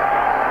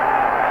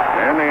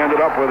 And they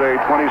ended up with a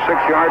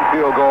 26-yard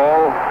field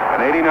goal,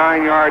 an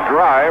 89-yard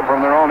drive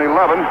from their own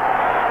 11.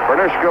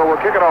 Benershka will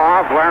kick it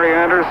off. Larry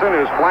Anderson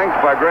is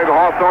flanked by Greg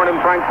Hawthorne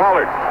and Frank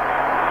Pollard.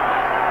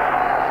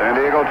 San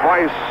Diego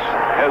twice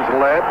has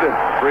led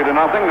 3-0,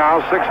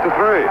 now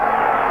 6-3.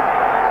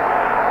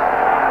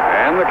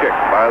 And the kick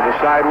by the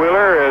side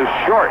wheeler is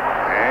short.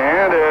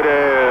 And it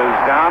is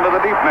down to the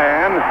deep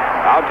man.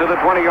 Out to the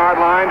 20-yard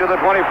line, to the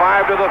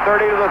 25, to the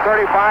 30, to the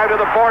 35, to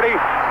the 40.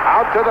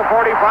 Out to the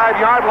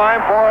 45-yard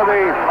line for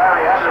the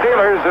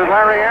Steelers is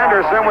Larry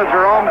Anderson with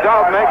Jerome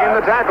Dove making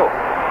the tackle.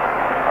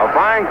 A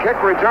fine kick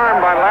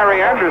return by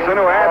Larry Anderson,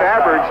 who had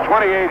averaged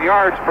 28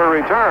 yards per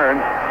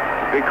return.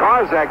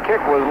 Because that kick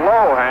was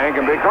low, Hank,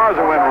 and because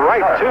it went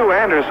right to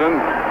Anderson,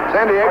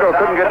 San Diego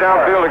couldn't get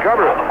downfield to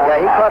cover it.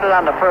 Yeah, he caught it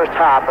on the first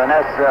hop, and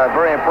that's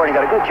very important. He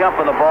got a good jump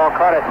on the ball,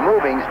 caught it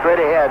moving straight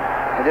ahead,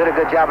 and did a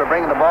good job of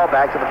bringing the ball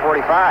back to the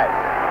 45.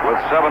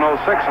 With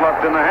 7:06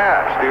 left in the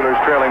half, Steelers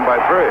trailing by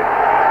 3.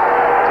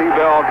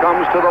 T-Bell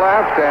comes to the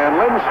left, and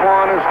Lynn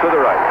Swan is to the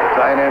right.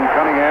 The tight end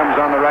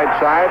Cunningham's on the right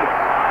side.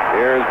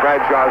 Here's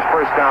Bradshaw's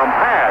first down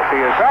pass.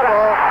 He is sacked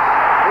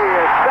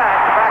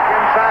back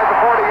inside the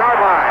 40-yard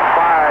line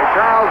by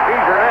Charles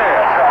DeJournay.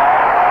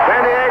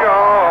 San Diego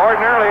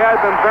ordinarily has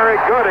been very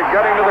good at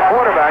getting to the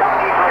quarterback.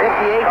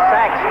 58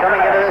 sacks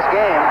coming into this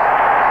game.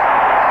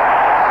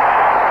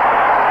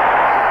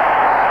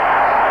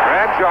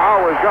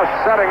 Bradshaw was just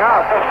setting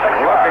up,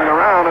 looking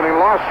around, and he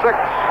lost 6.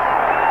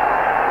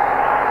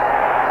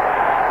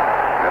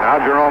 And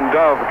now Jerome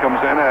Dove comes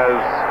in as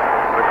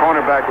the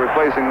cornerback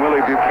replacing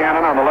Willie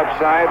Buchanan on the left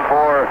side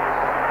for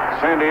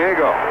San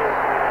Diego.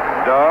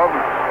 Dove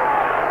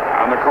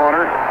on the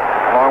corner,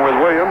 along with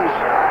Williams,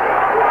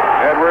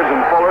 Edwards,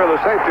 and Fuller,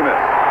 the safety men.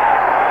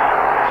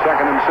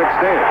 2nd and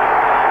 16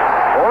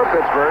 for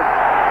Pittsburgh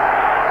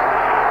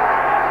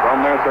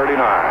from their 39.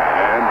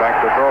 And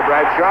back to throw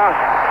Bradshaw.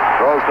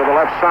 Throws to the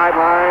left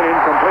sideline,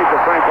 incomplete to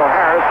Franco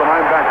Harris. The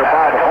linebacker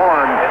Bob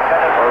Horn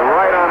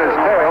right on his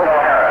tail.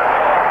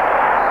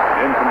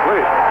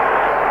 Incomplete.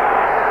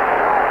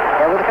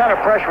 Yeah, with the kind of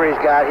pressure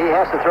he's got, he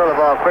has to throw the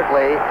ball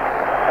quickly.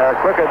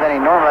 Quicker than he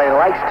normally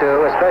likes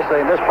to,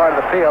 especially in this part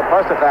of the field,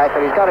 plus the fact that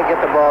he's got to get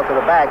the ball to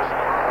the backs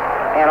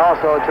and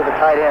also to the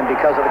tight end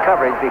because of the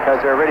coverage, because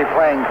they're really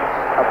playing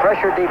a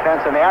pressure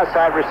defense and the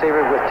outside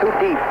receiver with 2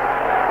 deep.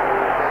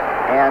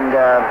 And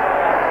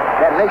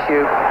that makes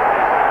you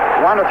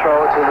want to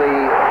throw to the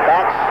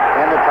backs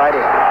and the tight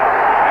end.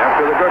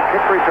 After the good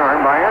kick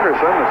return by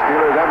Anderson, the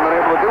Steelers haven't been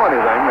able to do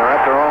anything. They're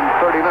at their own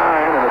 39,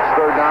 and it's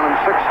 3rd down and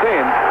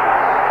 16.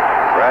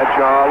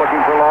 Bradshaw looking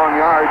for long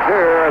yards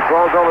here.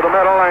 Throws over the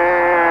middle,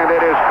 and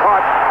it is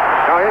caught.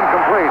 Now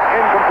incomplete.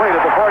 Incomplete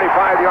at the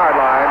 45-yard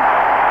line.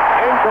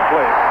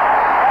 Incomplete.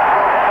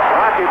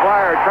 Rocky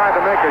Bleier tried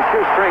to make a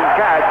shoestring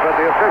catch, but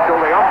the official,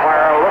 the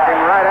umpire,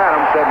 looking right at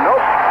him, said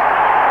nope.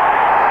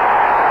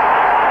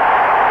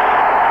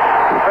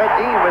 Fred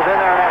Dean was in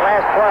there in that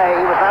last play.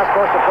 He was not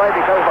supposed to play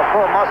because of a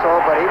full muscle,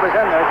 but he was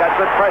in there, got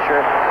good pressure,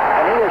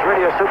 and he is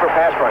really a super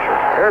pass rusher.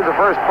 Here's the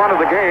first punt of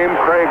the game.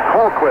 Craig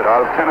Colquitt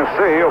out of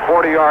Tennessee, a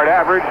 40-yard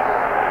average,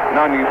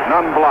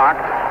 none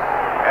blocked.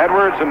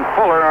 Edwards and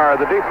Fuller are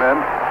the deep men,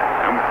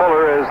 and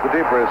Fuller is the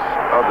deepest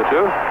of the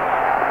two.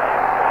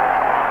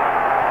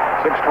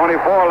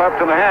 6:24 left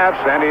in the half.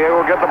 San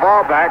Diego will get the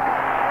ball back.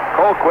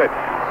 Colquitt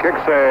kicks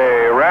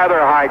a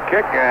rather high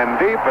kick and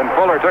deep, and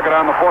Fuller took it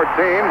on the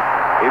 14.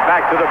 He's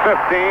back to the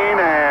 15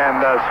 and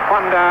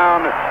spun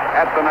down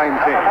at the 19.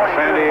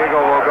 San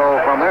Diego will go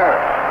from there.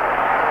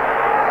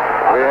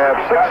 We have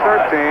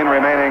 6:13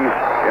 remaining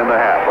in the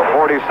half. A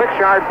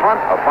 46-yard punt,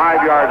 a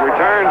 5-yard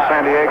return.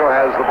 San Diego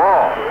has the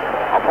ball.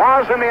 A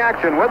pause in the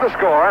action with the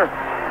score.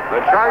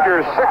 The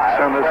Chargers 6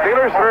 and the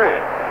Steelers 3.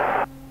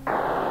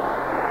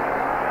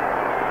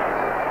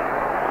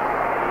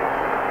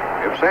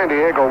 If San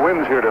Diego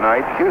wins here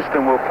tonight,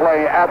 Houston will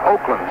play at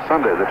Oakland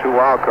Sunday, the 2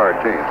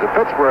 wild-card teams. If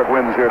Pittsburgh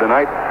wins here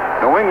tonight,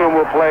 New England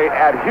will play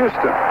at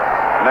Houston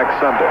next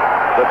Sunday,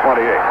 the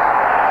 28th.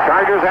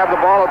 Chargers have the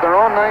ball at their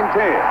own 19.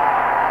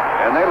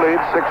 and they lead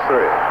 6-3.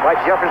 Watch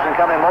Jefferson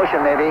come in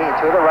motion maybe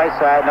to the right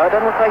side. No, it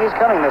doesn't look like he's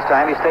coming this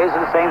time. He stays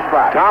in the same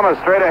spot. Thomas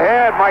straight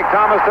ahead. Mike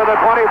Thomas to the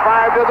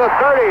 25, to the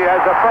 30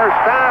 as the first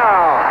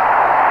down.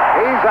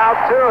 He's out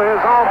to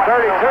his own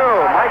 32.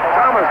 Mike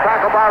Thomas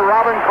tackled by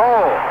Robin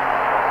Cole.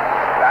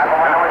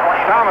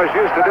 Thomas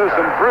used to do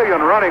some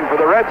brilliant running for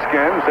the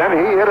Redskins, and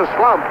he hit a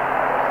slump.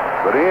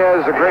 But he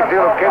has a great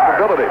deal of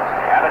capability.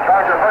 And the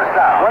Charger first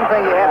down. One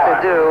thing you have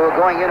to do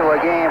going into a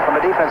game from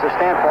a defensive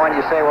standpoint,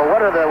 you say, well,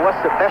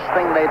 what's the best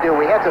thing they do?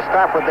 We have to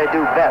stop what they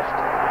do best.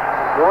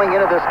 Going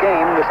into this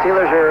game, the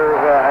Steelers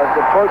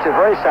the approach is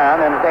very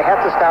sound, and they have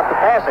to stop the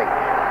passing.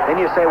 Then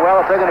you say, well,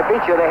 if they're going to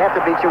beat you, they have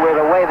to beat you with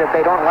a way that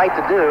they don't like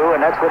to do,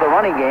 and that's with the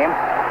running game.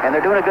 And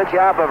they're doing a good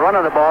job of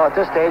running the ball at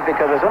this stage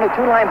because there's only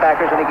 2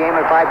 linebackers in the game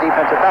and 5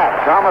 defensive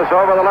backs. Thomas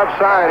over the left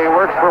side. He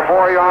works for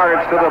 4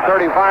 yards to the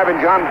 35, and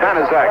John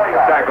Banaszak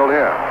tackled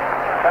him.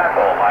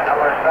 Tackle by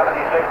number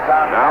 76,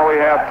 John. Now we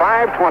have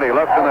 5:20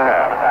 left in the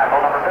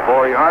half.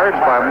 4 yards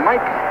by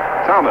Mike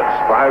Thomas.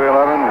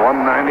 5'11",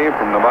 190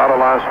 from Nevada,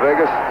 Las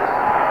Vegas.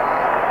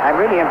 I'm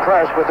really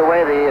impressed with the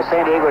way the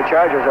San Diego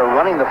Chargers are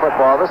running the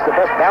football. This is the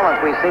best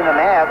balance we've seen them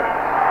have.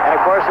 And,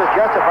 of course, it's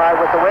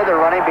justified with the way they're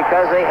running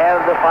because they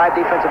have the 5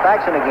 defensive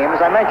backs in the game, as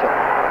I mentioned.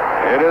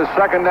 It is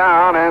 2nd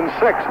down and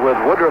 6 with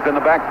Woodruff in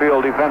the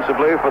backfield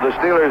defensively for the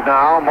Steelers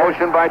now.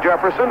 Motion by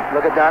Jefferson.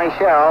 Look at Donnie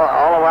Shell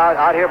all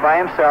out here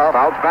by himself.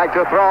 Fouts back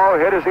to throw.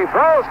 Hit as he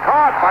throws.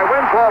 Caught by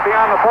Winslow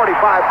beyond the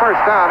 45. First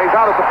down. He's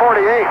out at the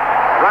 48.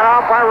 Run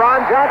off by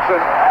Ron Jackson.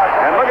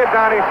 And look at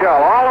Donnie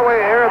Shell all the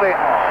way here, the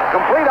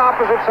complete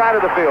opposite side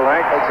of the field,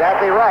 Hank.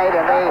 Exactly right.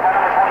 And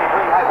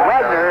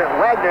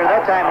Wagner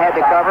that time had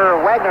to cover.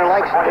 Wagner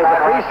is a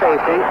free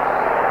safety.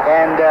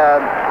 And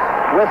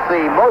with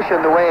the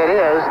motion the way it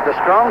is, the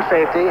strong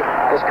safety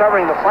is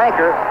covering the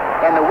flanker,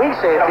 and the weak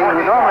safety,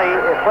 who normally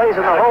plays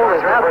in the hole,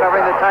 is now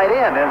covering the tight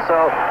end. And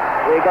so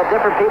you got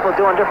different people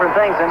doing different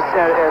things, and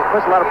it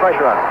puts a lot of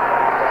pressure on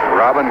them.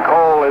 Robin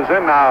Cole is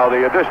in now,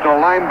 the additional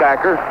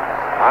linebacker,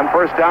 on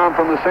first down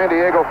from the San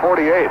Diego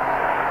 48.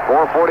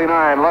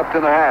 4:49 left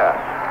in the half.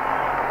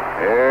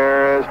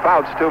 Here's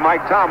Fouts to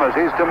Mike Thomas.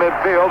 He's to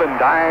midfield and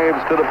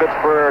dives to the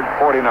Pittsburgh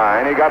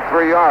 49. He got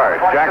 3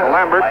 yards. Jack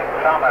Lambert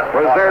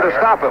was there to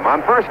stop him.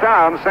 On first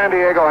down, San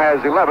Diego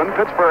has 11.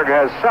 Pittsburgh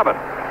has 7.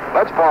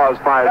 Let's pause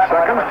 5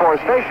 seconds for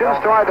stations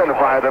to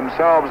identify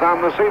themselves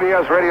on the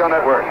CBS Radio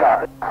Network.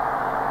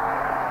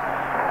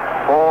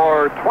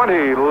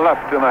 4:20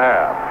 left in the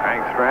half.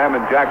 Hank Stram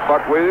and Jack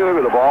Buck with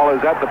you. The ball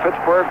is at the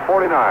Pittsburgh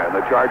 49.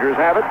 The Chargers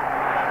have it.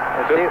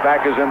 The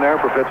back is in there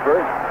for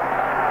Pittsburgh.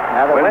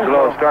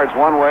 Winslow starts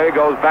one way,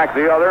 goes back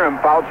the other, and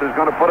Fouts is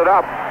going to put it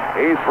up.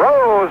 He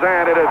throws,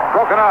 and it is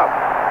broken up.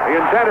 The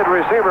intended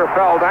receiver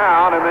fell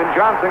down, and then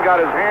Johnson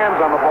got his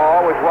hands on the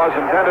ball, which was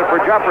intended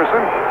for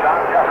Jefferson.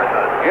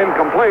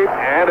 Incomplete,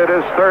 and it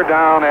is 3rd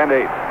down and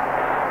 8.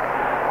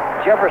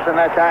 Jefferson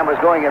that time was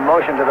going in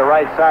motion to the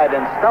right side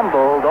and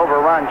stumbled over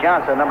Ron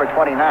Johnson, number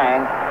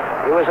 29.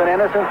 It was an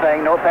innocent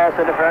thing, no pass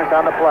interference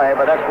on the play,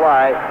 but that's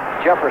why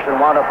Jefferson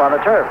wound up on the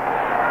turf.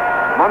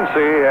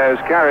 Muncie has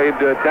carried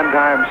 10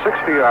 times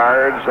 60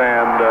 yards,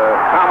 and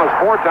Thomas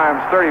 4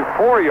 times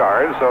 34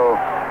 yards, so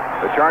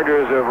the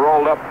Chargers have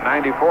rolled up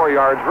 94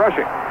 yards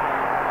rushing.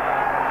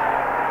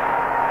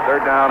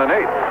 3rd down and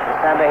 8. This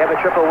time they have a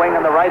triple wing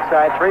on the right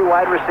side, 3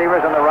 wide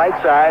receivers on the right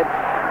side.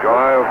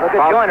 Look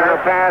at Joyner.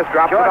 Pass,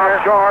 drops it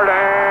off short,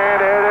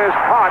 and it is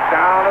caught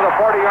down to the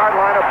 40-yard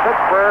line of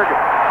Pittsburgh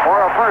for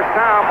a first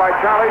down by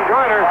Charlie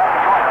Joyner.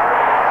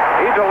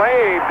 He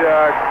delayed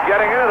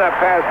getting into that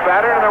pass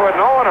pattern, and there was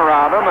no one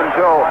around him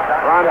until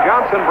Ron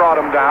Johnson brought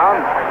him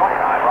down.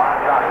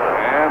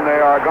 And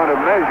they are going to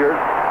measure.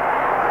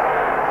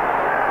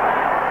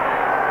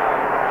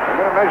 They're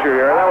going to measure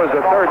here. That was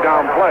a 3rd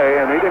down play,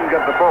 and he didn't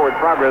get the forward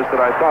progress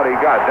that I thought he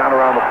got down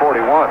around the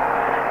 41.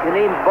 You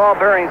need ball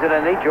bearings and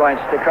the knee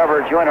joints to cover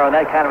Joyner on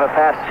that kind of a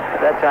pass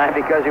at that time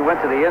because he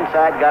went to the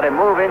inside, got him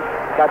moving,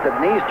 got the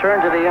knees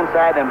turned to the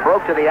inside, and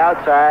broke to the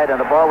outside,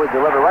 and the ball was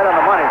delivered right on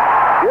the money.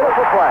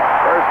 Beautiful play.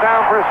 First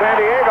down for San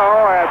Diego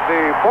at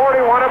the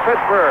 41 of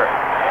Pittsburgh.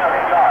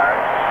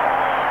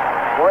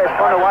 Boy, it's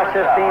fun to watch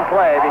this team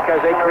play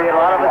because they create a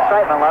lot of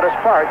excitement, a lot of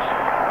sparks.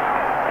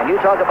 And you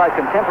talk about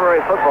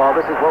contemporary football,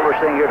 this is what we're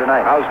seeing here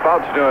tonight. How's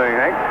Fouts doing,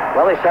 Hank?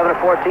 Well, he's 7 of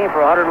 14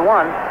 for 101.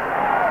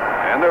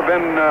 And there have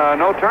been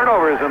no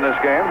turnovers in this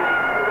game.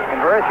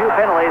 And very few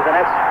penalties, and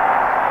that's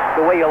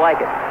the way you like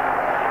it.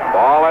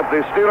 Ball at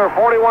the Steeler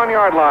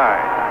 41-yard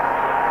line.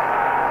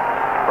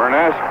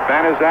 Burness,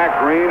 Banaszak,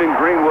 Green, and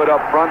Greenwood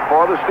up front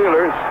for the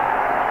Steelers.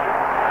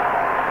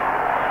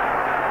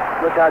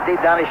 Look how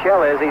deep Donnie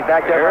Shell is. He's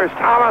back there. Here's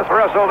Thomas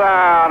wrestled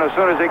down as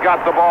soon as he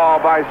got the ball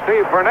by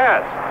Steve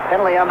Burness.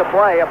 Penalty on the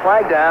play, a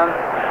flag down.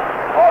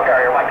 Ball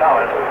carrier, Mike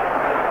Thomas.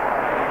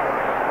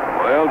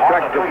 We'll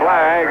check the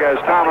flag as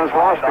Thomas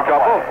lost a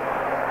couple.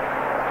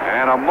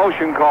 And a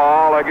motion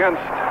call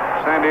against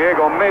San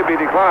Diego may be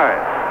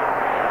declined.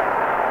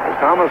 As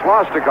Thomas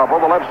lost a couple,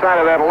 the left side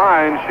of that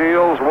line,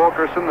 Shields,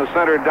 Wilkerson, the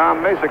center,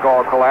 Don Masick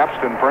all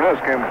collapsed, and Furness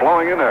came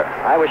blowing in there.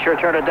 I would sure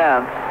turn it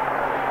down.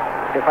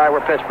 if I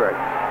were Pittsburgh.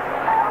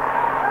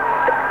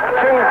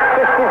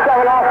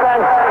 267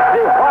 offense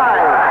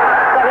declined.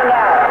 Second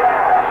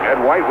down. Ed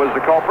White was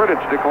the culprit.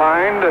 It's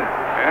declined,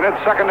 and it's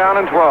second down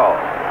and 12.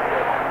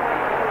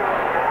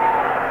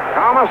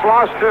 Thomas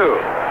lost 2.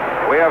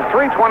 We have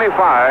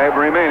 3:25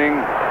 remaining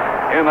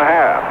in the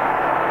half.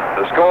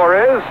 The score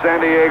is San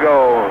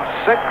Diego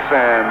 6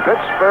 and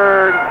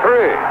Pittsburgh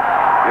 3.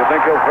 You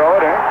think he'll throw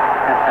it, eh?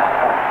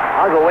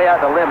 I'll go way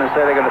out the limb and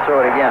say they're going to throw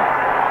it again.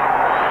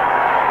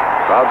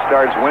 Crowd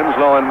starts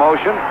Winslow in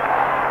motion.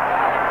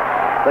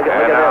 Look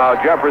at now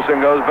this. Jefferson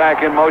goes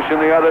back in motion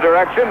the other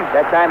direction.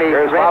 That time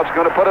Here's Fouts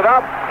going to put it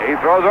up. He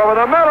throws over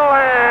the middle,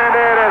 and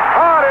it is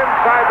caught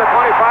inside the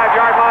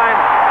 25-yard line.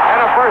 And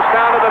a first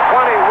down to the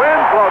 20.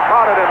 Winslow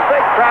caught it in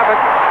big traffic,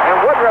 and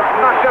Woodruff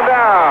knocked him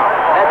down.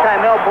 That time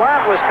Mel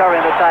Blount was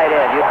covering the tight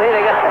end. You see,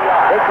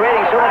 they're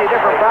creating so many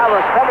different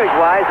problems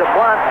coverage-wise that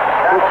Blount,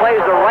 who plays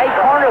the right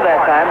corner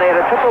that time, they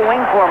had a triple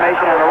wing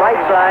formation on the right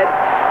side.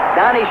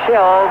 Donnie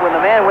Shell, when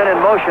the man went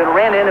in motion,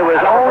 ran into his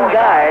own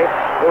guy.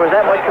 There was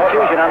that much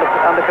confusion on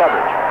the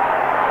coverage.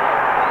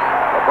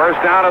 A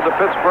first down at the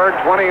Pittsburgh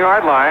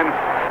 20-yard line.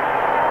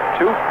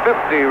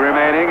 2:50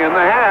 remaining in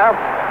the half.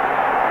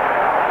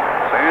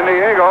 San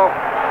Diego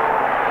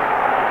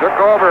took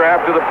over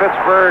after the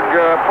Pittsburgh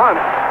punt.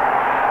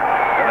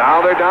 And now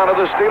they're down to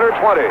the Steeler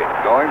 20.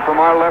 Going from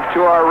our left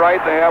to our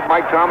right, they have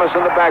Mike Thomas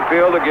in the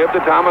backfield to give to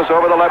Thomas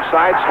over the left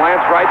side.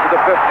 Slants right to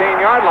the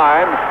 15-yard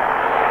line.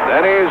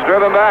 Then he's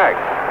driven back.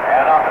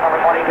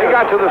 He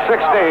got to the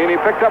 16. He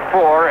picked up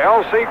 4.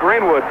 L.C.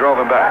 Greenwood drove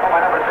him back.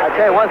 I'll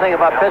tell you one thing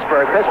about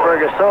Pittsburgh.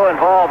 Pittsburgh is so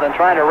involved in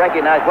trying to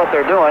recognize what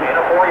they're doing.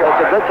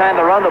 It's a good time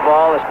to run the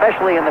ball,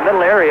 especially in the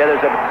middle area.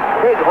 There's a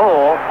big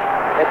hole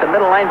at the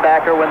middle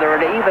linebacker when they're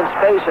in even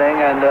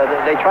spacing, and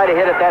they try to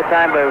hit it that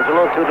time, but it was a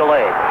little too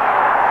delayed.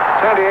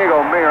 San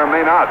Diego may or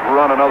may not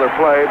run another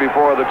play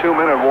before the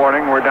 2-minute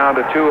warning. We're down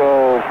to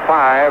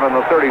 2:05, and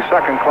the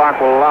 30-second clock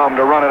will allow them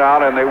to run it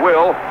out, and they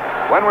will.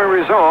 When we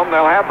resume,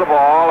 they'll have the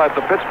ball at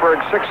the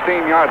Pittsburgh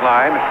 16-yard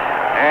line,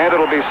 and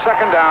it'll be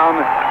second down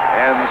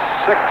and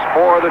 6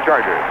 for the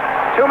Chargers.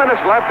 2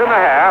 minutes left in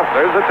the half.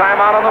 There's the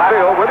timeout on the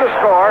field with the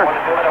score.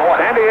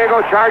 San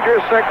Diego Chargers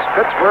 6,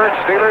 Pittsburgh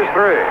Steelers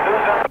 3.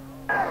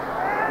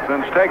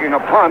 Since taking a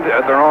punt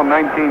at their own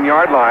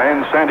 19-yard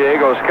line, San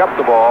Diego's kept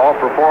the ball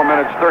for 4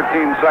 minutes,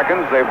 13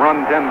 seconds. They've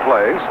run 10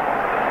 plays.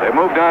 They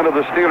moved down to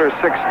the Steelers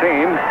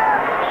 16.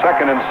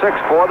 Second and 6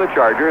 for the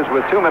Chargers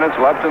with 2 minutes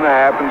left in the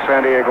half, and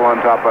San Diego on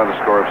top by the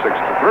score of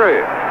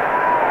 6-3.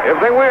 If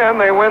they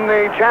win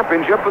the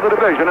championship of the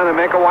division, and they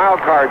make a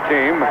wild card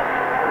team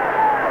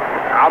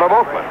out of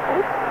Oakland.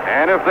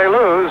 And if they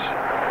lose,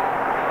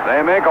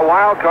 they make a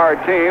wild card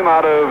team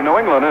out of New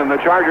England, and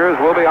the Chargers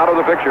will be out of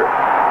the picture.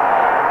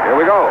 Here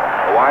we go.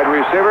 The wide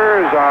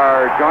receivers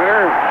are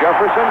Joyner,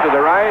 Jefferson to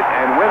the right,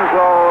 and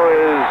Winslow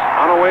is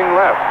on a wing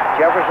left.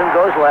 Jefferson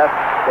goes left.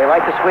 They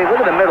like to sweep.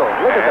 Look at the middle.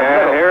 Look at the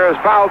middle. And here's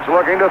Fouts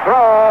looking to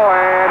throw,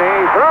 and he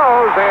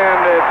throws, and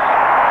it's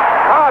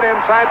caught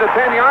inside the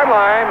 10-yard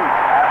line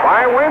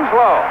by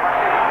Winslow.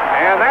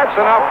 And that's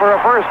enough for a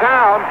first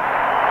down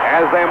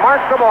as they mark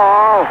the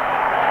ball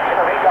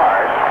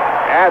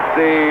at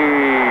the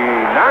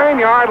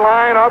 9-yard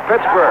line of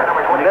Pittsburgh.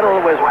 The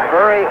middle was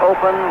very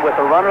open with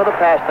the runner of the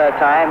pass that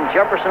time.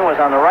 Jefferson was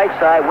on the right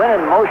side, went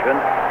in motion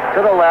to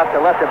the left.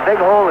 It left a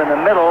big hole in the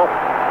middle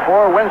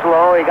for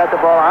Winslow. He got the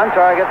ball on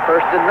target.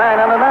 First and 9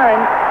 on the 9.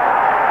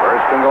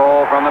 First and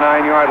goal from the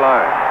 9-yard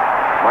line.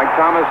 Mike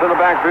Thomas in the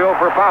backfield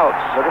for Fouts.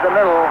 Look at the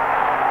middle.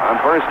 On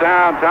first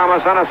down,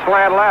 Thomas on a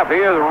slant left. He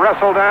is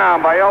wrestled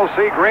down by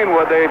L.C.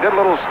 Greenwood. They did a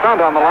little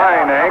stunt on the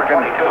line, Hank,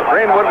 and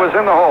Greenwood was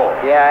in the hole.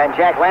 Yeah, and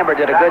Jack Lambert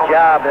did a good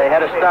job. They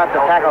had a stunt.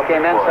 The tackle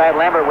came inside.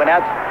 Lambert went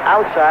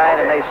outside,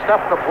 and they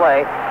stuffed the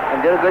play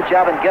and did a good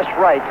job and guessed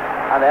right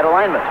on that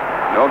alignment.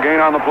 No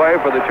gain on the play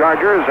for the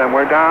Chargers, and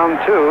we're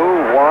down to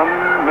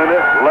 1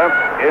 minute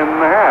left in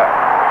the half.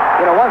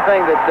 You know, one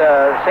thing that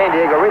San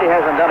Diego really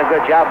hasn't done a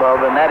good job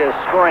of, and that is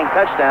scoring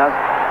touchdowns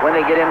when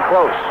they get in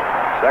close.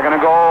 Second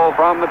and goal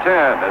from the 10.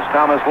 As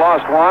Thomas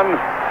lost one,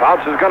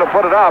 Fouts is going to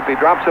put it up. He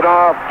drops it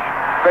off,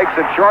 fakes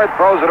it short,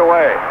 throws it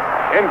away.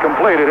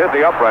 Incomplete. It hit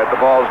the upright.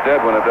 The ball's dead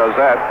when it does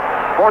that.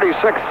 46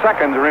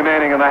 seconds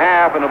remaining in the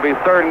half, and it'll be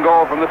third and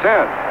goal from the 10.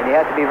 And you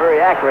have to be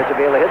very accurate to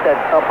be able to hit that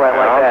upright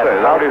like that.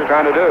 That's what he's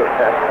trying to do.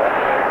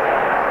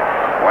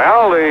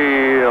 Well,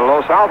 the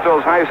Los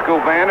Altos High School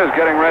band is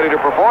getting ready to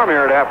perform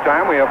here at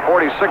halftime. We have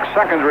 46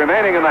 seconds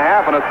remaining in the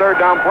half, and a third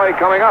down play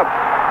coming up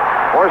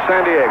for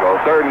San Diego.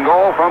 Third and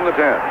goal from the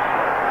 10.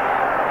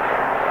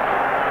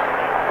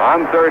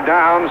 On third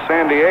down,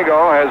 San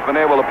Diego has been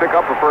able to pick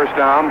up a first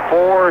down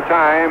 4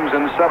 times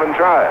in 7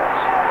 tries.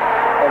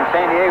 And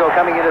San Diego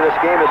coming into this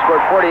game has scored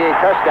 48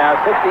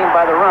 touchdowns, 16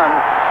 by the run,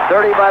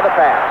 30 by the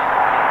pass.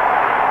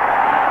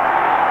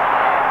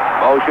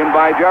 Motion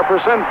by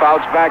Jefferson.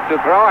 Fouts back to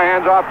throw.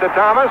 Hands off to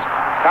Thomas.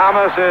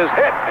 Thomas is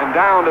hit and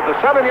down at the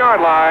 7-yard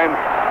line.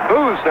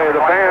 Booze, say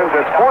the fans.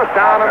 It's 4th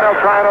down, and they'll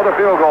try another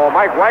field goal.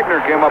 Mike Wagner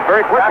came up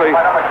very quickly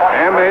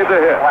and made the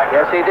hit.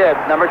 Yes, he did.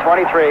 Number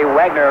 23,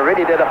 Wagner,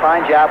 really did a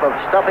fine job of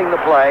stuffing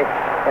the play,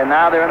 and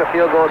now they're in a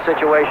field goal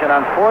situation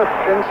on 4th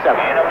and 7.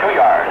 Gain of 2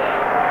 yards.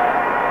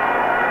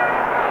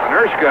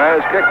 Nershka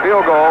has kicked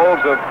field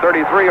goals of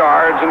 33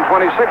 yards and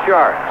 26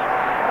 yards.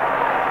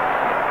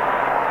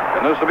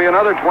 And this will be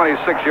another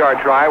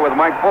 26-yard try with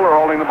Mike Fuller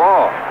holding the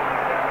ball.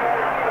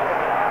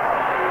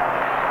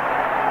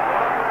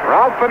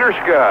 Ralph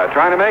Nershka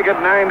trying to make it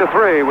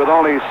 9-3 with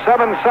only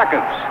 7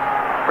 seconds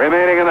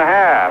remaining in the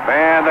half.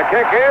 And the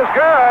kick is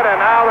good, and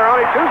now there are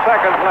only 2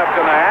 seconds left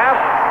in the half.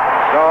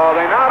 So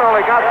they not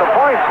only got the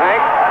points,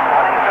 Hank,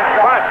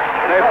 but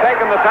they've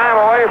taken the time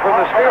away from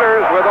the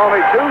Steelers with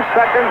only 2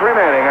 seconds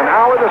remaining. And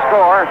now with the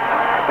score,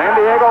 San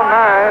Diego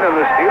 9 and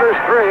the Steelers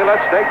 3.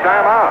 Let's take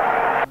time out.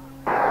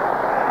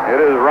 It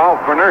is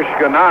Ralph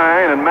Nershka 9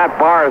 and Matt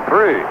Barr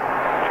 3.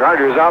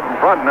 Chargers out in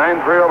front,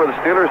 9-3 over the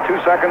Steelers, 2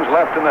 seconds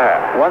left in the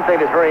half. One thing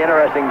that's very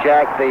interesting,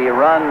 Jack, the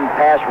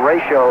run-pass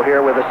ratio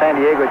here with the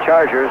San Diego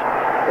Chargers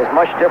is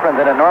much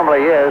different than it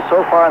normally is.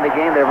 So far in the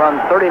game, they've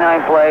run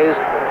 39 plays,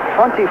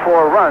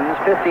 24 runs,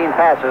 15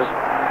 passes,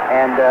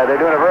 and they're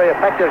doing a very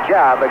effective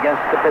job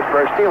against the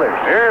Pittsburgh Steelers.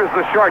 Here's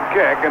the short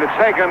kick, and it's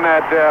taken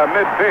at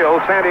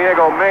midfield. San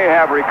Diego may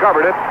have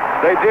recovered it.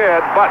 They did,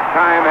 but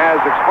time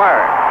has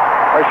expired.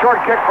 A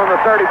short kick from the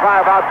 35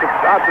 out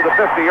to the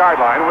 50-yard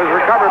line was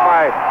recovered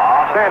by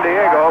San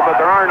Diego, but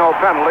there are no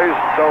penalties,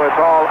 so it's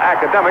all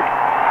academic.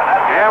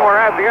 And we're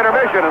at the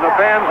intermission, and the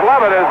fans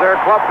love it as their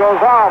club goes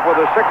off with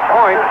a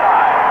 6-point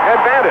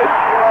advantage.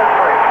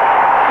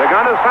 The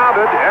gun is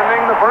sounded,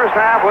 ending the first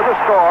half with a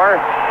score.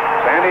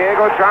 San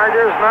Diego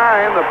Chargers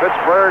 9, the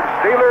Pittsburgh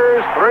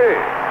Steelers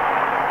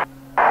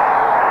 3.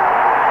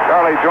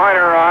 Charlie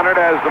Joyner honored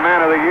as the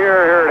man of the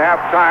year here at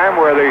halftime,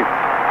 where the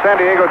San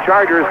Diego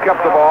Chargers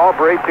kept the ball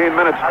for 18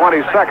 minutes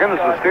 20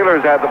 seconds. The Steelers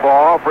had the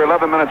ball for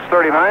 11 minutes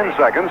 39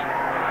 seconds.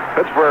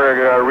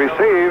 Pittsburgh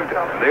received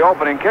the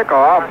opening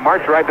kickoff,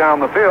 marched right down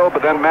the field,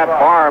 but then Matt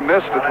Barr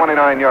missed a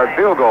 29-yard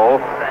field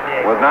goal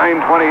with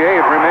 9:28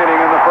 remaining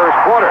in the first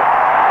quarter.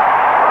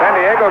 San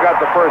Diego got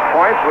the first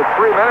points with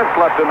 3 minutes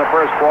left in the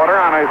first quarter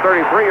on a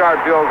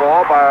 33-yard field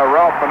goal by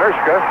Ralph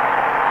Nershka.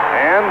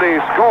 And the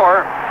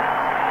score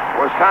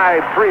was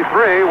tied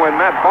 3-3 when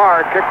Matt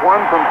Barr kicked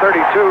one from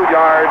 32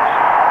 yards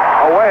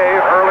away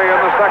early in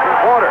the second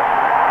quarter.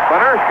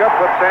 Nershka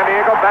put San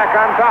Diego back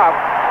on top,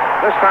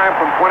 this time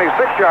from 26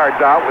 yards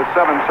out with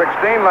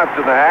 7:16 left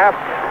in the half.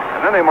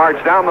 And then they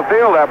marched down the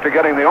field after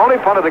getting the only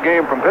punt of the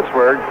game from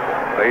Pittsburgh.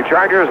 The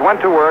Chargers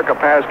went to work, a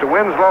pass to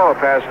Winslow, a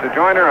pass to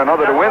Joyner,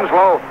 another to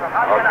Winslow,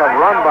 a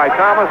run by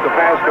Thomas, a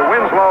pass to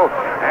Winslow,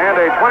 and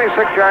a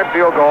 26-yard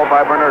field goal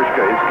by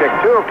Nershka. He's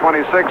kicked 2 of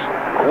 26,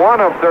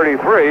 1 of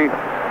 33,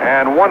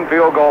 and 1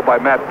 field goal by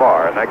Matt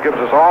Barr. And that gives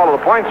us all of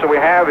the points that we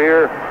have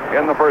here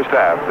in the first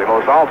half. The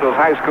Los Altos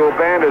High School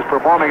Band is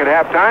performing at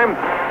halftime.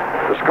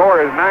 The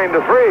score is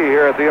 9-3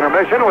 here at the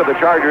intermission with the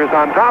Chargers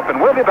on top,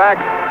 and we'll be back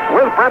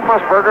with Brent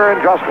Musburger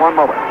in just one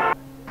moment.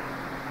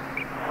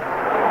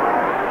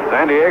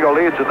 San Diego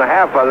leads at the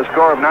half by the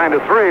score of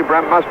 9-3.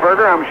 Brent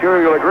Musburger, I'm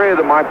sure you'll agree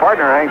that my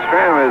partner, Hank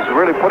Stram, has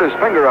really put his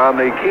finger on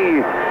the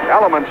key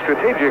element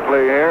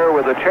strategically here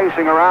with the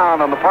chasing around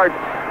on the part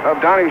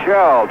of Donnie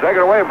Shell. Take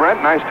it away,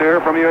 Brent. Nice to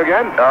hear from you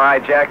again. All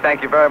right, Jack,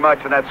 thank you very much,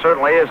 and that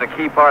certainly is a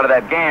key part of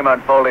that game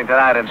unfolding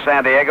tonight in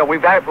San Diego. We've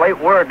got late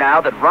word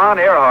now that Ron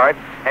Earhart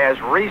has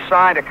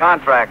re-signed a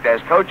contract as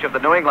coach of the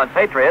New England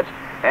Patriots.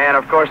 And,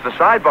 of course, the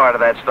sidebar to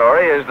that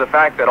story is the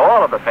fact that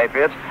all of the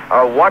Patriots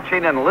are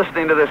watching and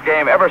listening to this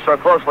game ever so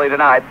closely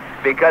tonight,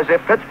 because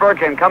if Pittsburgh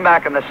can come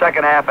back in the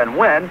second half and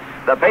win,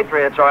 the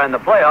Patriots are in the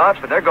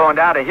playoffs, and they're going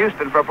down to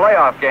Houston for a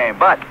playoff game.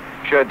 But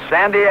should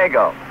San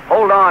Diego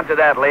hold on to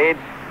that lead,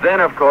 then,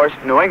 of course,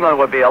 New England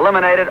would be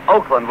eliminated.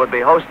 Oakland would be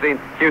hosting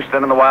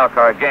Houston in the wild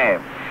card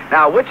game.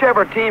 Now,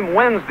 whichever team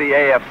wins the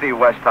AFC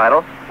West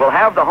title will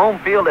have the home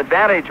field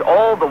advantage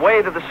all the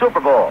way to the Super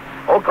Bowl.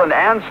 Oakland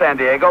and San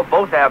Diego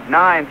both have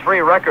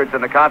 9-3 records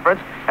in the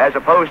conference, as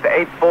opposed to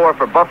 8-4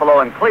 for Buffalo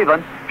and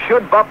Cleveland.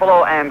 Should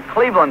Buffalo and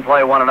Cleveland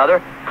play one another,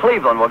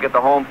 Cleveland will get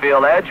the home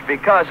field edge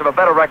because of a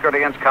better record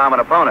against common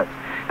opponents.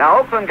 Now,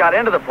 Oakland got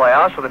into the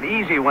playoffs with an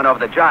easy win over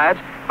the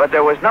Giants, but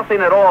there was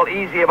nothing at all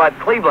easy about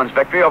Cleveland's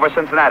victory over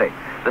Cincinnati.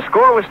 The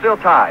score was still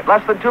tied.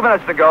 Less than 2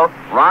 minutes to go,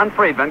 Ron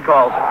Friedman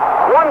calls it.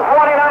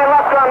 1:29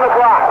 left on the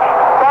clock.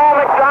 Paul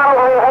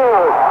McDonald will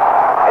hold.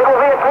 It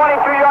will be a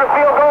 22-yard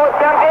field goal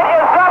attempt. It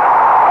is up,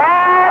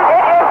 and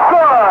it is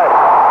good.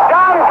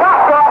 Don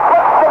Costa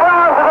puts the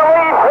Browns in the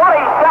lead,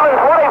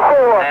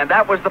 27-24. And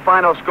that was the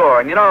final score.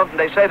 And, you know,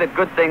 they say that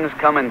good things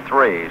come in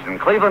threes, and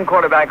Cleveland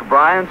quarterback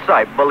Brian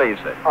Sipe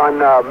believes it. On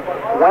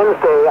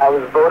Wednesday, I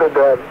was voted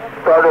the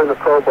starter in the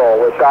Pro Bowl,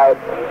 which I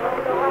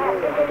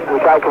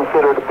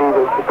consider to be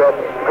the best,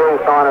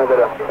 greatest honor that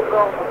a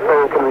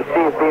player can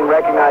receive, being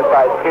recognized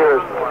by his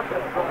peers.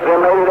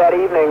 Then later that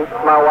evening,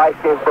 my wife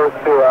gave birth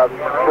to a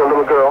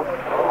little girl,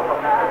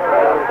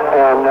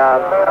 and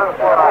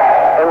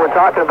we're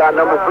talking about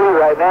number 3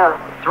 right now.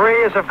 3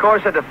 is, of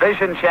course, a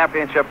division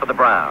championship for the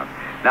Browns.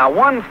 Now,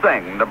 one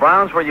thing the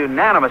Browns were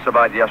unanimous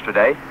about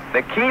yesterday,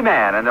 the key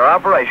man in their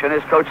operation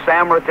is Coach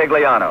Sam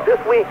Rutigliano. This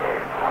week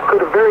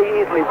could have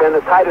very easily been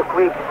the tightest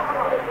week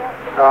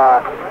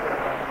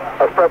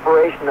of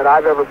preparation that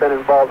I've ever been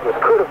involved with.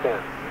 Could have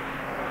been.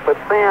 But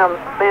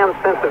Sam's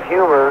sense of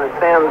humor and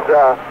Sam's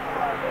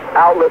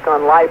outlook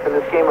on life in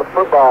this game of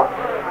football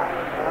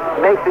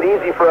makes it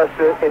easy for us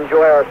to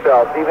enjoy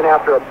ourselves, even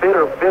after a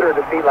bitter, bitter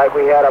defeat like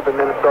we had up in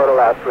Minnesota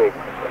last week.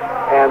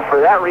 And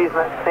for that reason,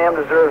 Sam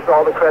deserves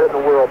all the credit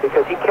in the world,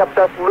 because he kept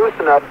us loose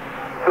enough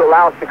to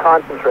allow us to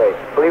concentrate.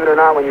 Believe it or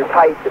not, when you're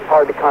tight, it's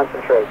hard to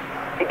concentrate.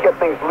 He kept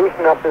things loose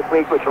enough this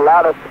week, which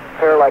allowed us to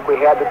prepare like we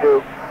had to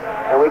do.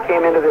 And we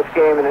came into this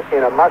game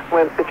in a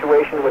must-win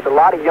situation with a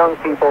lot of young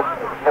people,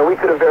 and we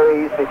could have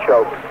very easily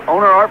choked.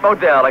 Owner Art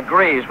Modell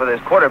agrees with his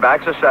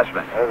quarterback's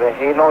assessment.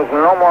 He knows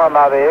no more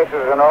about the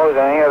X's and O's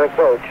than any other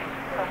coach.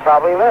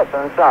 Probably less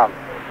than some.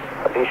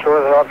 But he sure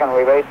as hell can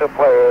relate to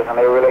players, and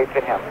they relate to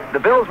him. The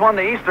Bills won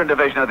the Eastern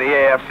Division of the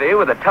AFC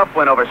with a tough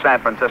win over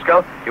San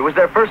Francisco. It was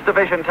their first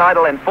division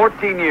title in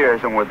 14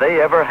 years, and were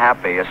they ever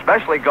happy,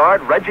 especially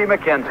guard Reggie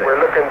McKenzie.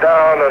 We're looking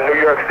down on New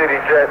York City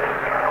Jets.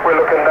 We're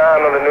looking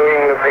down on the New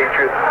England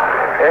Patriots.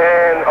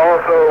 And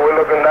also, we're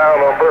looking down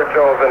on Burt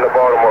Jones and the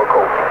Baltimore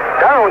Colts.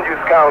 Down, you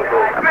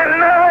scoundrels. It's been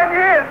 9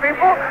 years,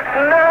 people.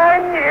 9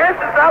 years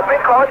since I've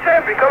been called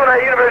champion. Coming out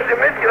of University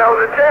of Michigan, I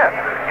was a champ.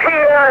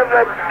 Here I am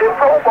in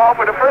pro ball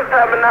for the first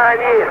time in 9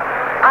 years.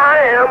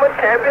 I am a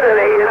champion of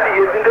the AFC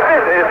Eastern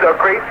Division. It's a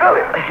great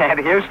feeling. And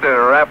Houston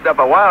wrapped up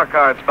a wild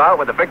card spot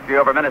with a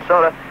victory over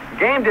Minnesota.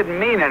 Game didn't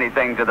mean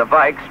anything to the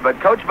Vikes, but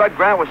Coach Bud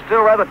Grant was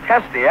still rather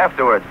testy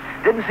afterwards.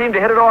 Didn't seem to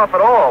hit it off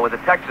at all with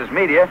the Texas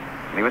media.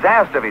 And he was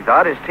asked if he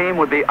thought his team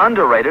would be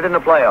underrated in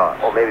the playoffs.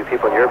 Well, maybe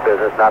people in your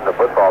business, not in the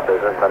football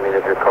business. I mean,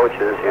 if you're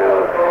coaches,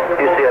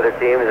 you see other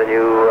teams and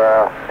you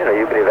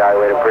can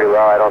evaluate it pretty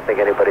well. I don't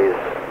think anybody's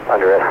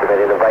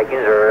underestimating the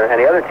Vikings or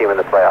any other team in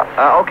the playoffs.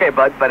 Okay,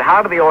 but how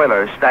do the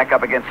Oilers stack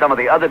up against some of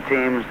the other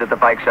teams that the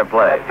Vikes have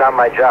played? It's not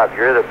my job.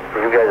 You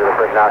guys are the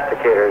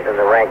prognosticators and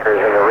the rankers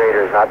and the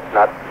raters.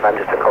 I'm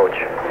just a coach.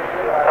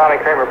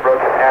 Tommy Kramer broke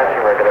the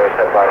passing record that was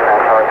set by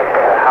Grant Harkin.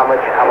 How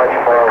much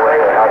far away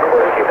or how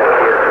close do you think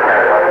he is to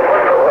Grant Harkin?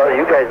 Well,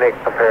 you guys make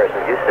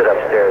comparisons. You sit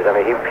upstairs. I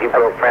mean, he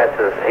broke a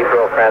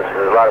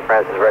lot of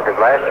Francis records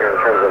last year in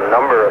terms of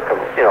number of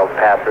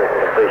passes and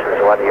completions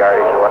and what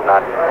yardage and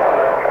whatnot.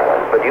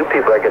 But you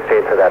people that get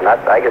paid for that.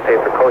 I get paid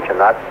for coaching,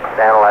 not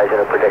analyzing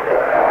or predicting.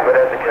 But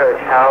as a coach,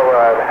 how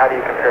do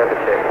you compare the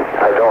two?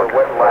 I don't.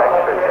 What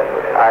lacks?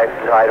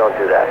 I don't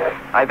do that.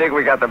 I think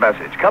we got the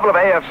message. Couple of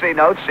AFC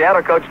notes.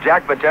 Seattle coach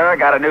Jack Patera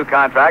got a new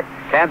contract.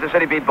 Kansas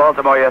City beat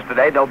Baltimore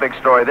yesterday. No big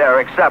story there,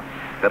 except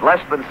that less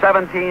than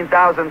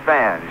 17,000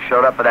 fans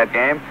showed up for that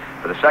game.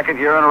 For the second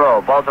year in a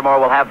row, Baltimore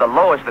will have the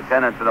lowest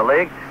attendance in the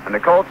league, and the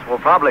Colts will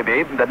probably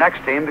be the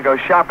next team to go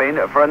shopping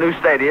for a new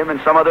stadium in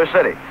some other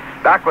city.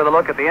 Back with a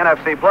look at the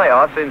NFC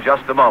playoffs in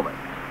just a moment.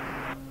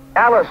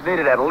 Dallas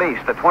needed at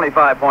least a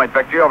 25-point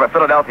victory over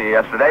Philadelphia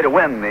yesterday to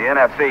win the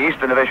NFC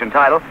Eastern Division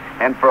title,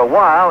 and for a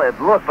while it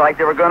looked like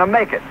they were going to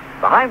make it.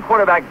 Behind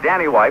quarterback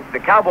Danny White, the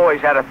Cowboys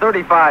had a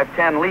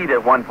 35-10 lead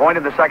at one point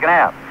in the second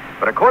half.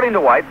 But according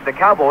to White, the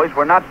Cowboys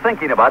were not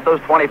thinking about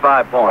those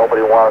 25 points.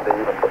 Nobody wanted to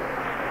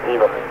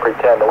even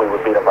pretend that we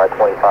would beat them by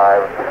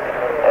 25,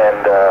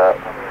 and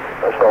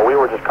so we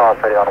were just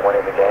concentrating on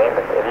winning the game.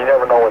 And you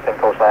never know what's in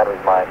Coach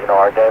Landry's mind.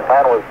 Our game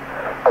plan was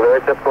a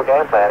very typical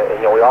game plan.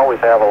 We always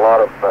have a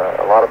lot of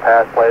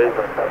pass plays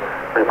and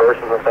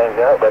reverses and things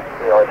in it, but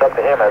it's up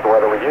to him as to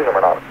whether we use them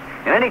or not.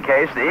 In any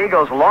case, the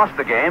Eagles lost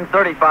the game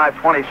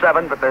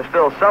 35-27, but they're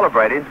still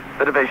celebrating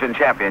the division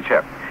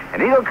championship.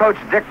 And Eagle coach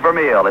Dick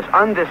Vermeil is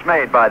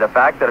undismayed by the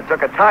fact that it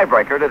took a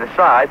tiebreaker to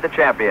decide the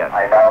champion.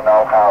 I now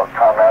know how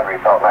Tom Landry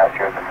felt last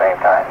year at the same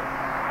time.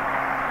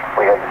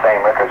 We had the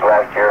same records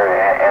last year,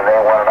 and they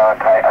wanted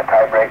a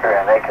tiebreaker,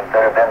 and they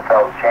considered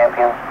themselves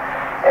champions.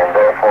 And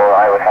therefore,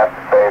 I would have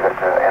to say that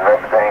in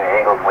representing the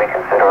Eagles, we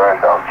consider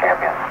ourselves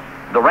champions.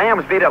 The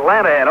Rams beat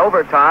Atlanta in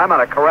overtime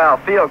on a corral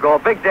field goal.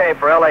 Big day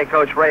for L.A.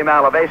 coach Ray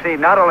Malavasi.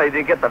 Not only did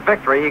he get the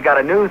victory, he got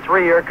a new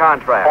 3-year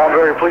contract. I'm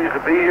very pleased to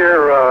be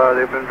here.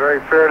 They've been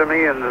very fair to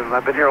me, and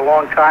I've been here a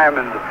long time,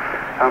 and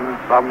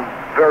I'm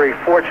very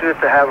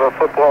fortunate to have a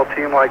football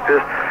team like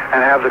this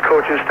and have the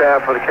coaching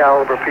staff of the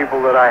caliber of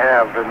people that I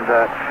have. And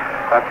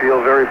I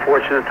feel very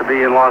fortunate to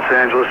be in Los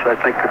Angeles. I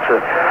think it's a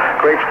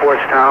great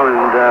sports town,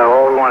 and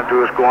all we want to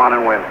do is go on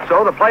and win.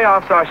 So the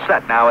playoffs are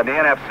set now in the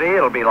NFC.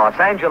 It'll be Los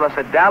Angeles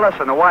at Dallas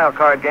in the wild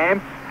card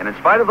game. And in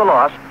spite of the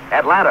loss,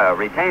 Atlanta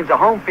retains a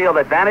home field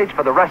advantage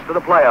for the rest of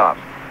the playoffs.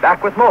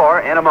 Back with more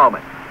in a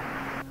moment.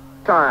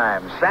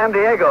 Time. San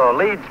Diego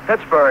leads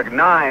Pittsburgh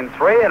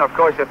 9-3, and of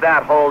course if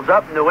that holds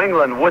up, New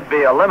England would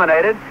be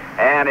eliminated,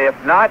 and if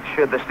not,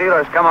 should the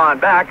Steelers come on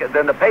back,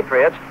 then the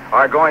Patriots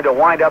are going to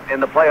wind up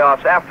in the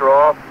playoffs after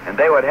all, and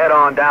they would head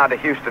on down to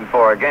Houston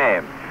for a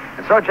game.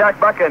 And so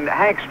Jack Buck and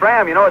Hank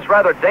Stram, it's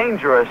rather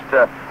dangerous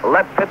to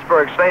let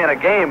Pittsburgh stay in a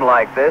game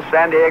like this.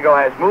 San Diego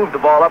has moved the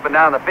ball up and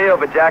down the field,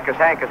 but Jack, as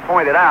Hank has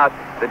pointed out,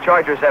 the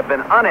Chargers have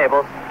been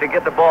unable to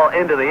get the ball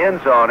into the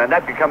end zone, and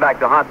that could come back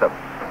to haunt them.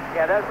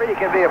 Yeah, that really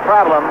can be a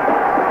problem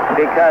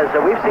because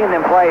we've seen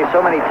them play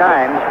so many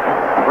times,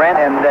 Brent,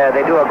 and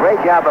they do a great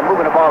job of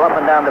moving the ball up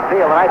and down the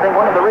field. And I think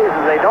one of the reasons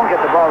they don't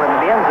get the ball into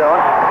the end zone,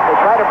 they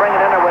try to bring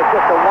it in there with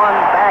just a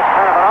one-back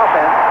kind of an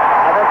offense.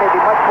 I think they'd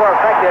be much more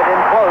effective in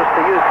close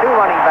to use two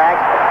running backs,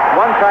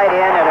 one tight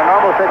end. In a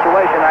normal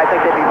situation, I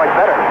think they'd be much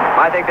better.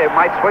 I think they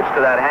might switch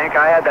to that, Hank.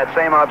 I had that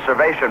same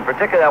observation,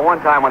 particularly that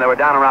one time when they were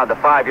down around the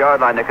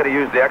 5-yard line. They could have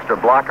used the extra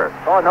blocker.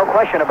 Oh, no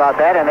question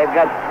about that, and they've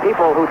got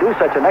people who do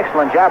such an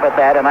excellent job at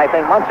that, and I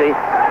think Muncie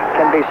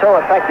can be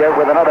so effective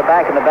with another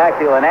back in the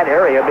backfield in that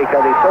area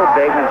because he's so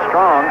big and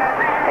strong,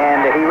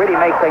 and he really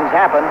makes things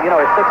happen. You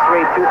know, at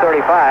 6'3",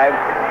 235,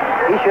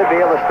 he should be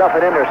able to stuff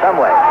it in there some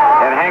way.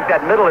 And, Hank,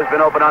 that middle has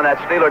been open on that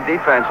Steeler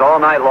defense all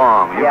night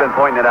long. You've been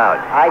pointing it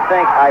out.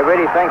 I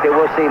really think that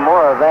we'll see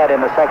more of that in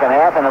the second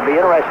half, and it'll be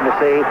interesting to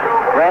see,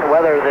 Brent,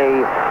 whether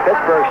the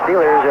Pittsburgh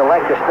Steelers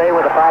elect to stay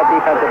with the 5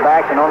 defensive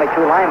backs and only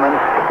 2 linemen.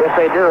 If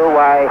they do,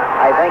 why,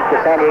 I think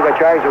the San Diego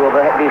Chargers will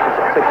be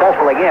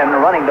successful again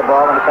running the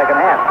ball in the second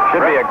half.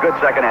 Should be a good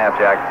second half,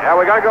 Jack. Yeah,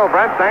 we got to go,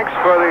 Brent. Thanks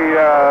for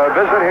the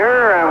visit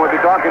here, and we'll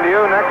be talking to you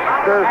next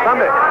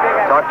Sunday.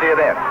 Talk to you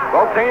then.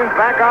 Both teams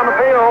back on the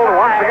field.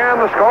 Once again,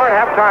 the score at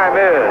halftime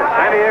is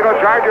San Diego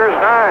Chargers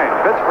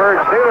 9, Pittsburgh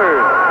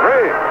Steelers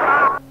 3.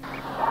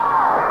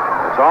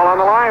 It's all on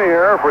the line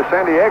here for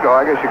San Diego.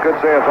 I guess you could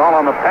say it's all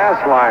on the pass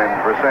line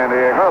for San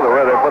Diego, the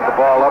way they put the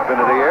ball up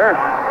into the air.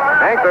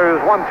 Hank, there's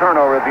one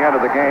turnover at the end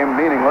of the game,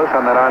 meaningless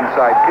on that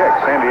onside kick.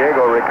 San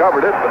Diego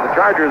recovered it, but the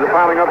Chargers are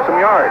piling up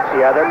some yards.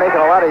 Yeah, they're making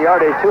a lot of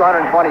yardage,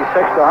 226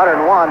 to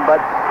 101,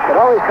 but it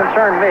always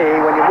concerned me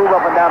when you move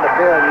up and down the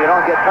field and you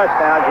don't get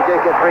touchdowns, you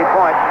did get 3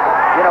 points.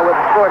 You know, with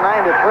the score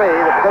 9-3,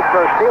 the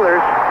Pittsburgh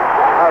Steelers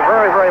are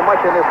very, very much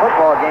in this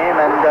football game,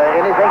 and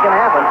anything can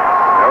happen.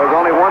 There was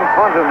only one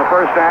punt in the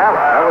first half.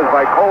 That was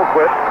by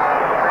Colquitt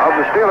of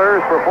the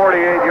Steelers for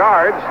 48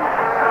 yards.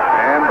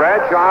 And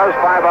Bradshaw's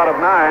 5 out of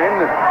 9.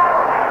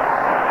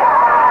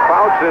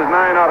 Fouts is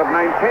 9 out of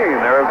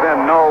 19. There have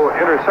been no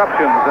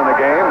interceptions in the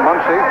game.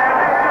 Muncie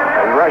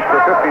has rushed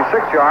for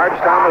 56 yards.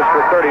 Thomas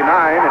for 39.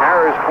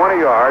 Harris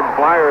 20 yards.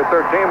 Blyer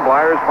 13.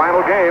 Blyer's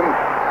final game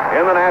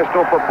in the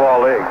National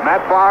Football League.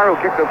 Matt Farr, who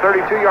kicked a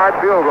 32-yard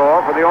field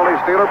goal for the only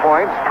Steeler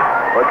points.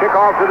 A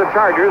kickoff to the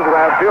Chargers, who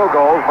have field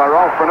goals by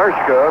Rolf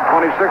Panershka,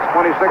 26,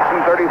 26,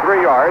 and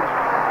 33 yards.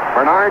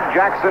 Bernard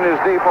Jackson is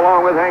deep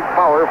along with Hank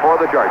Power for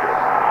the Chargers.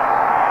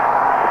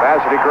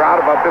 Capacity crowd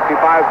about 55,000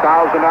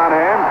 on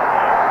hand.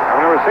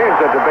 I've never seen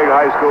such a big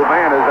high school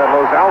band as that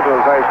Los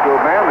Altos high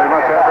school band. They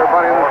must have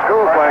everybody in the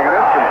school playing an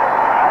instrument.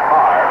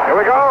 Here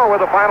we go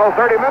with the final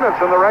 30 minutes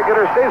in the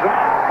regular season.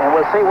 And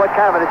we'll see what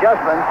kind of an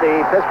adjustment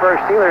the Pittsburgh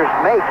Steelers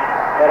make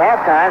at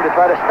halftime to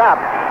try to stop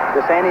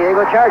the San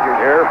Diego Chargers.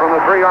 Here from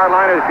the 3-yard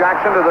line is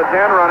Jackson to the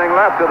 10, running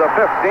left to the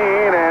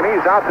 15, and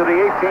he's out to the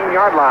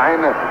 18-yard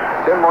line.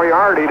 Tim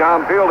Moriarty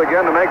downfield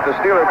again to make the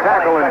Steeler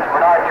tackle, and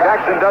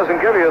Jackson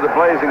doesn't give you the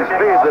blazing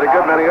speed that a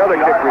good many other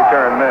kick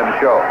return men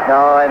show.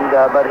 No,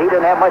 but he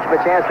didn't have much of a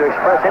chance to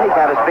express any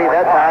kind of speed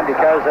that time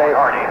because they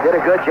did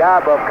a good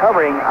job of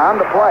covering on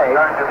the play,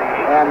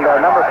 and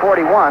number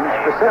 41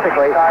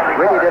 specifically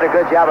really did a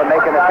good job of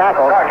making the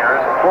tackle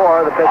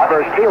for the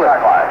Pittsburgh Steelers.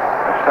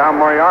 It's Tom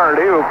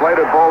Moriarty, who played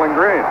at Bowling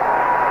Green.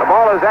 The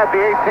ball is at the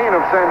 18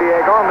 of San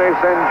Diego, and they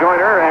send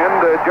Joyner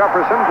and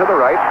Jefferson to the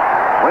right.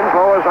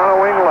 Winslow is on a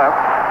wing left,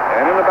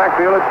 and in the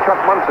backfield it's Chuck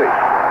Muncie.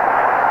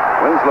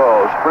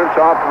 Winslow sprints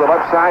off to the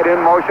left side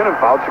in motion, and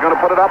Fouts are going to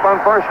put it up on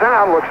first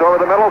down. Looks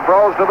over the middle,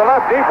 throws to the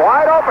left, deep,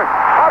 wide open.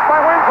 Up by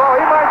Winslow,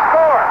 he might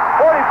score.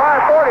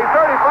 45-40,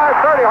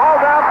 35-30,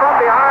 hauled down from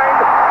behind,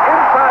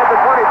 inside the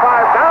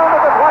 25, down to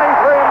the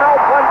 23, Mel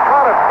Blunt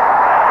caught it.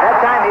 That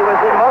time he was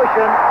in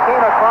motion,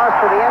 came across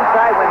to the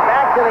inside, went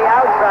back to the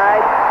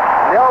outside.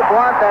 Mel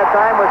Blunt that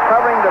time was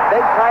covering the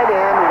big tight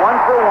end,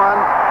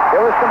 1-for-1. There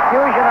was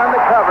confusion on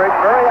the coverage,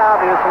 very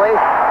obviously.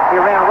 He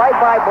ran right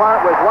by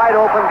Blunt, was wide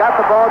open, got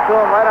the ball to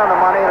him right on the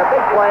money, and a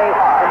big play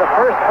in the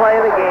first play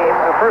of the game,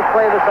 the first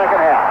play of the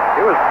second half.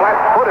 He was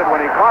flat-footed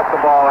when he caught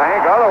the ball,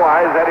 Hank.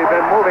 Otherwise, had he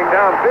been moving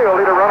downfield,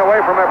 he'd have run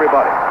away from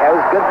everybody. That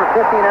was good for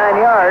 59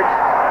 yards,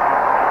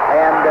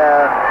 and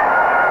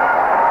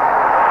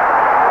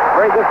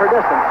very good for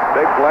distance.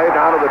 Big play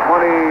down to the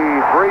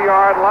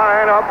 23-yard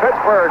line of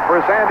Pittsburgh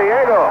for San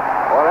Diego.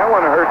 Well, that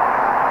one hurt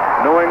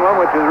New England,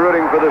 which is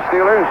rooting for the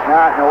Steelers.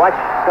 Now watch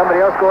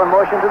somebody else go in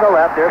motion to the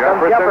left. There comes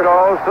Jefferson.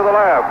 Goes to the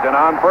left, and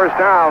on first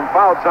down,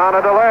 Fouts on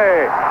a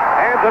delay.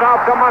 Hands it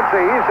off to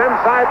Muncie. He's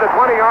inside the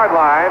 20-yard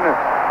line,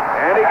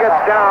 and he gets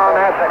down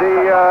at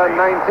the 19.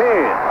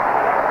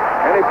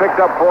 And he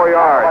picked up 4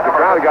 yards. The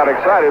crowd got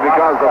excited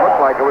because it looked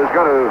like it was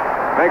going to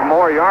make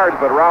more yards,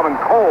 but Robin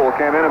Cole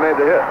came in and made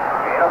the hit.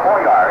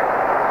 4 yards.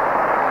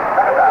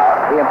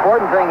 The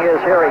important thing is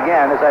here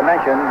again, as I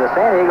mentioned, the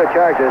San Diego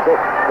Chargers, they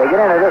get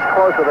into this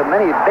close with as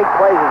many big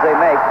plays as they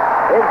make.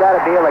 They've got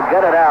to be able to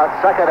gut it out,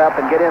 suck it up,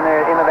 and get in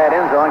there into that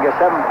end zone and get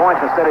 7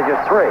 points instead of just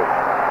 3.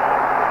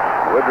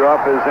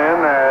 Woodruff is in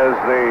as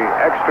the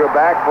extra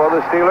back for the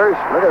Steelers.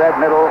 Look at that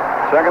middle.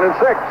 2nd and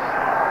 6.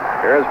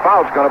 Here's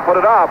Fouts going to put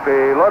it up.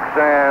 He looks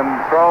and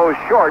throws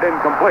short,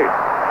 incomplete.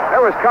 There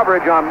was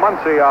coverage on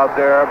Muncie out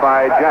there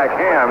by Jack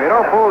Ham. You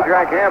don't fool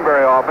Jack Ham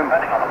very often.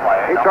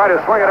 He tried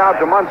to swing it out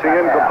to Muncie,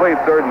 incomplete,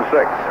 3rd and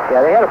 6. Yeah,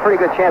 they had a pretty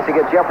good chance to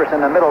get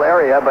Jefferson in the middle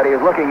area, but he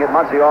was looking at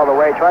Muncie all the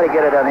way, try to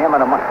get it on him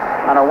on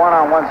a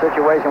one-on-one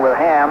situation with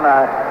Ham,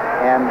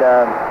 and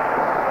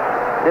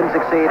didn't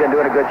succeed in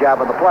doing a good job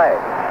of the play.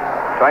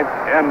 Tight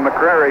end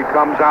McCrary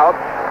comes out,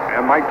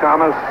 and Mike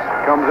Thomas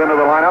comes into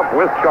the lineup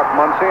with Chuck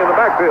Muncie in the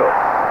backfield.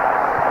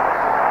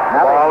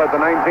 Now Ball at the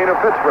 19 of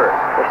Pittsburgh.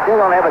 They still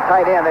don't have a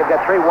tight end. They've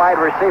got 3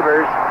 wide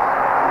receivers.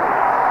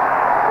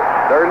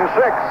 3rd and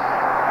 6.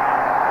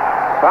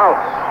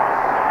 Fouts.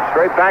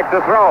 Straight back to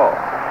throw.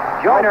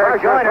 Joyner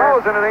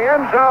throws into the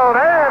end zone,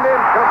 and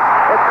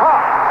it's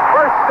caught.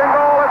 1st and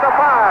goal at the 5.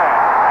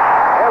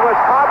 It was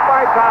caught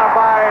by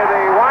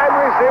the wide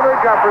receiver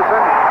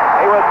Jefferson.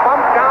 He was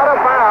bumped out of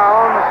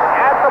bounds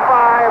at the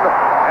 5,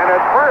 and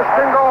it's 1st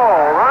and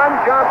goal. Ron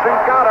Johnson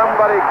got him,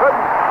 but he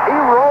couldn't. He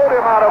rolled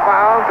him out of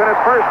bounds, and it's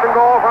 1st and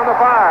goal from the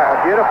 5.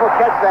 A beautiful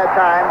catch that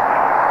time,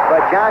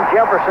 but John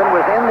Jefferson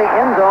was in the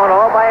end zone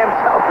all by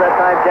himself that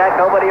time, Jack.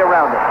 Nobody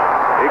around him.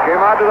 He came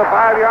out to the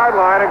 5-yard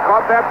line and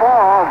caught that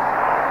ball.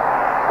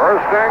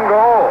 1st and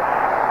goal.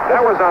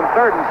 That was on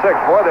 3rd and 6.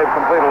 Boy, they've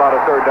completed a lot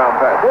of third down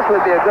passes. This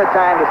would be a good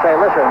time to say,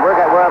 listen, we're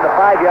on the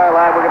 5-yard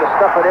line. We're going to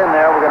stuff it in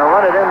there. We're going to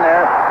run it in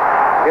there.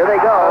 Here they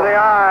go. To the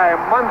eye.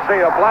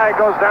 Muncie. A flag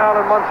goes down,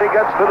 and Muncie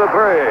gets to the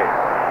 3.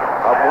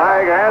 A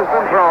flag has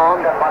been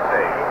thrown.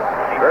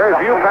 Very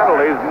few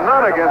penalties,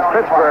 none against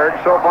Pittsburgh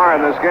so far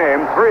in this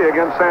game, 3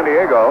 against San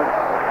Diego.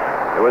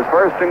 It was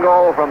 1st and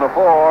goal from the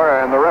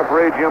 4, and the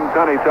referee, Jim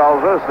Tunney,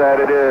 tells us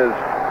that it is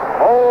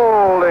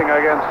holding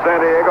against San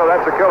Diego.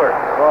 That's a killer.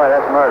 Boy,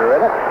 that's murder,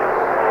 isn't it?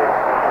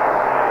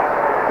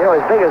 You know,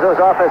 as big as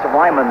those offensive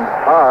linemen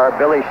are,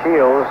 Billy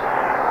Shields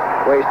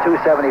weighs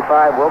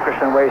 275,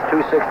 Wilkerson weighs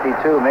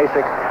 262,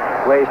 Masick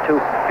weighs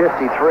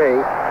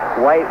 253.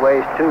 White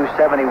weighs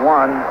 271.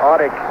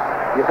 Audick,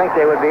 you think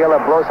they would be able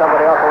to blow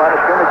somebody off the line of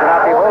scrimmage and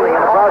not be holding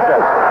in the process?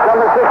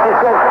 Number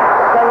 66,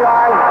 10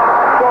 yards,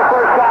 go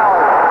 1st down.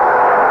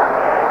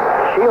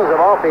 Shields,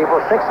 of all people,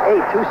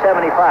 6'8",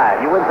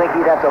 275. You wouldn't think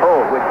he'd have to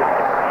hold, would you?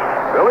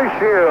 Billy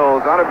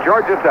Shields out of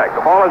Georgia Tech.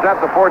 The ball is at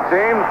the 14.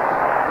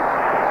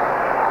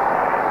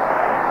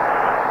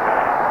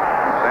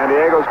 San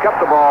Diego's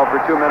kept the ball for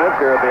 2 minutes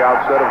here at the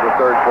outset of the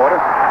 3rd quarter.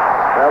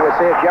 Well, we'll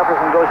see if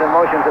Jefferson goes in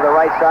motion to the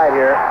right side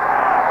here.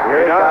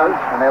 Here he comes,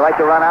 and they like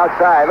to run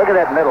outside. Look at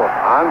that middle.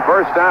 On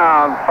 1st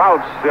down,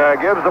 Fouts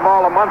gives the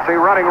ball to Muncie,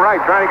 running right,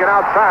 trying to get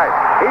outside.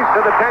 He's to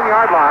the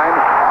 10-yard line,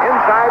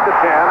 inside the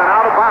 10, and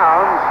out of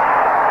bounds.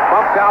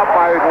 Bumped out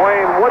by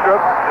Dwayne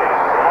Woodruff,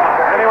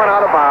 and he went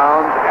out of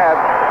bounds at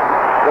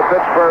the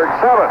Pittsburgh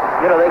 7.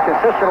 You know, they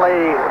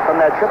consistently,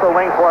 from that triple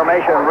wing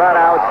formation, run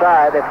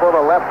outside. They pull the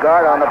left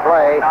guard on the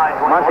play.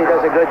 Muncie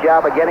does a good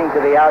job of getting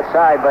to the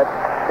outside, but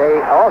they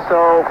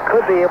also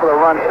could be able to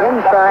run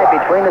inside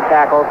between the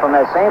tackles from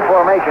that same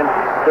formation.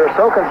 They're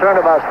so concerned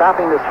about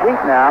stopping the sweep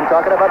now, I'm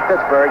talking about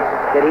Pittsburgh,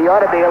 that he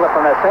ought to be able to,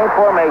 from that same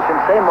formation,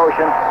 same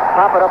motion,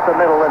 pop it up the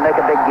middle and make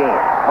a big gain.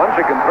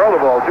 Muncie can throw the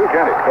ball too,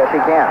 can't he? Yes,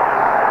 he can.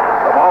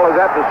 The ball is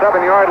at the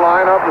 7-yard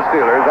line of the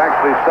Steelers,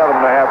 actually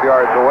 7.5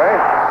 yards away.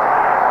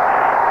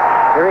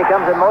 Here he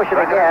comes in motion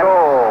again.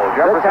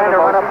 Good time to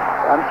run up.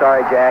 I'm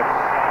sorry, Jack.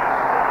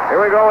 Here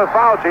we go with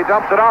Fouts. He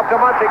dumps it off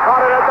to Muncie. Caught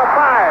it at the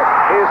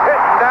 5. He's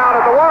hitting down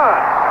at the 1.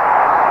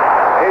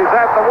 He's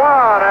at the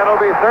 1, and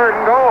it'll be 3rd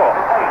and goal.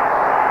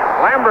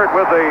 Lambert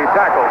with the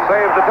tackle.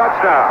 Saves the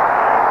touchdown.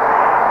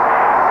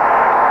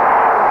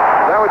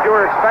 Is that what you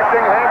were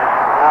expecting, Hank?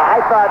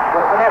 I thought,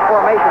 in that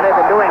formation, they've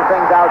been doing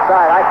things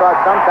outside. I thought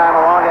sometime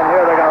along in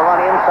here they're going to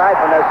run inside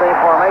from that same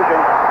formation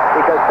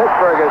because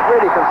Pittsburgh is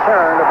really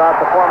concerned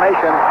about the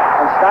formation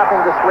and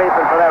stopping the sweep,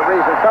 and for that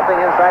reason, something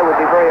inside would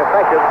be very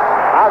effective.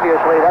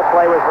 Obviously, that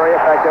play was very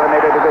effective, and they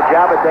did a good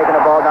job of taking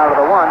the ball down to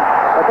the 1,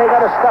 but they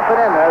got to stuff it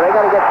in there. They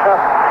got to get tough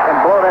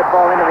and blow that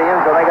ball into the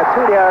end zone. They got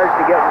 2 downs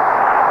to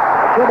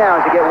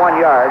get 1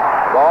 yard.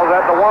 Ball's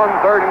at the 1,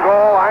 3rd and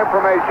goal. Eye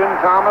formation.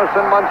 Thomas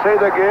and Muncie.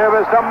 The give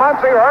is to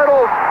Muncie.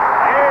 Hurdles.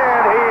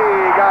 And he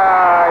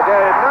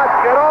did not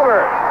get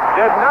over.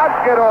 Did not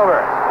get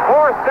over.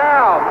 4th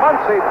down.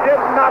 Muncie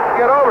did not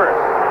get over.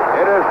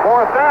 It is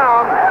 4th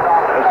down.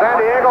 The San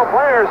Diego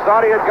players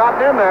thought he had gotten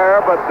in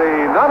there, but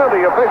none of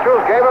the officials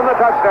gave him the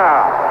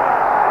touchdown.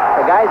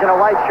 The guys in a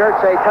white shirt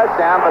say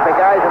touchdown, but the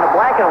guys in the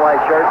black and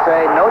white shirt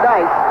say no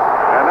dice.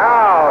 And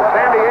now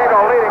San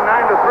Diego leading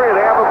 9-3.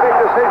 They have a big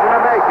decision to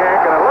make,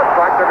 Hank, and it looks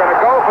like they're going to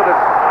go for the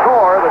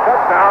score, the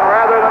touchdown,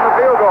 rather than the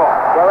field goal.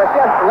 Well, it's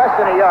just less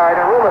than a yard,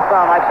 and rule of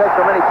thumb, I've said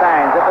so many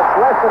times, if it's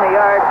less than a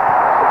yard,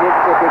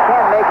 if you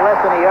can't make less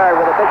than a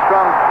yard with a big,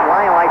 strong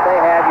line like they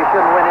have, you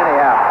shouldn't win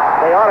anyhow.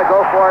 They ought to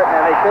go for it,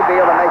 and they should be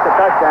able to make the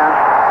touchdown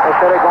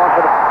instead of going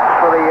for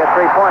the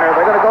three-pointer.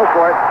 They're going to go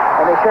for it,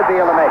 and they should be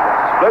able to make it.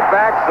 Split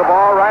backs the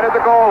ball right at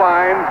the goal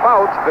line.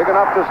 Fouts big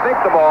enough to sneak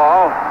the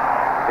ball.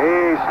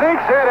 He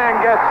sneaks it and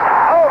gets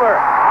over.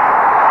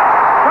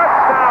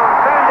 Touchdown,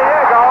 San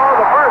Diego,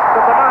 the first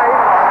of the night,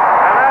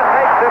 and that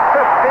makes it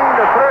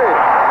 15-3.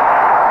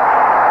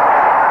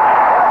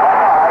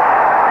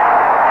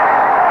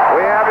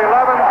 We have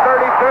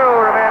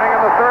 11:32 remaining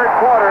in the third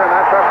quarter, and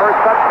that's our first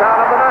touchdown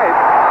of the night.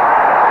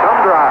 Some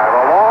drive,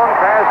 a long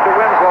pass to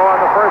Winslow on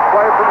the first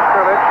play from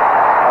scrimmage.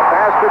 A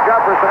pass to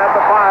Jefferson at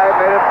the 5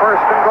 made it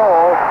first and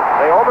goal.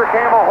 They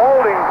overcame a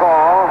holding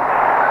call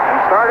and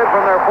started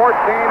from their 14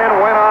 and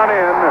went on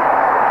in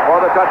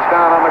for the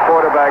touchdown on the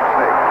quarterback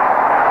sneak.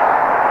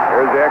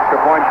 Here's the extra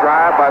point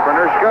drive by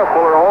Bernershka.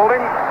 Fuller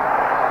holding.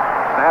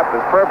 Snap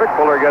is perfect.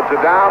 Fuller gets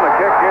it down. The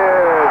kick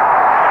is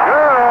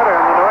good,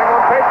 and the New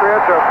England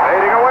Patriots are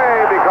fading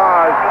away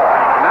because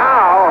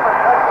now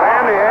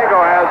San Diego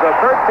has a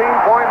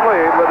 13-point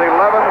lead with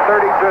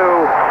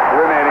 11:32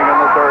 remaining in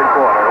the third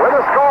quarter.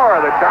 With a score,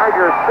 the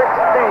Chargers 16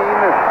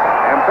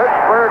 and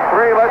Pittsburgh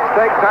 3. Let's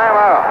take time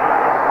out.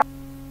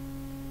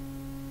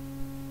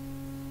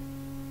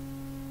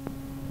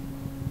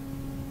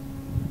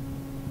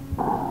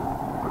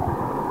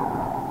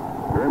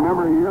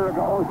 Remember a year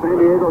ago, San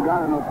Diego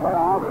got in the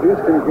playoffs.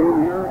 Houston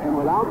came here, and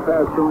without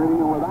Pastrini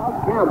and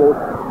without Campbell,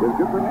 with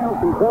Gipper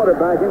Nielsen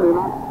quarterbacking, they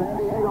knocked San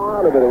Diego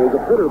out of it. It was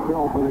a bitter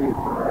pill for the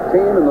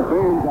team and the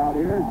fans out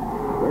here.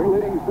 They're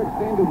leading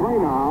 16-3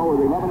 now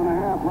with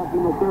 11.5 left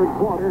in the third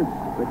quarter.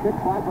 The kick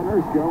by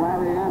Bernershka.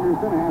 Larry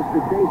Anderson has to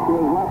chase to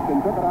his left and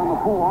took it on the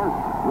 4.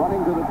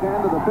 Running to the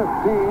 10, to the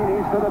 15.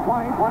 He's to the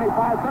 20,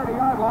 25,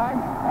 30-yard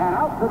line. And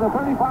out to the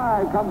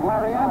 35 comes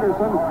Larry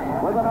Anderson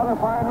with another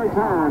fine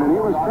return. And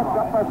he was tripped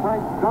up by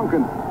Frank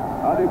Duncan,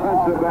 a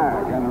defensive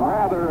back, and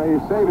rather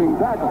a saving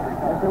tackle.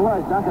 Yes, it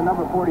was. Duncan,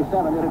 number 47,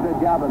 did a good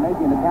job of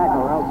making the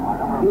tackle, or else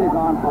he'd have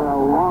gone for a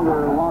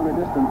longer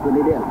distance than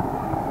he did.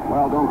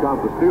 Well, don't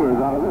count the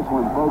Steelers out of this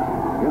one, folks.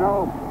 You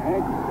know,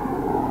 Hank,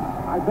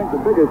 I think the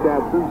biggest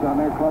absence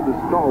on their club is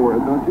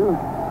Stallworth, don't you?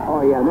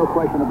 Oh, yeah, no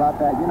question about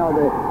that. You know,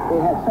 they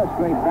had such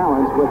great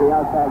balance with the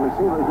outside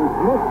receivers. And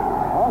Smith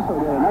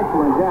also did an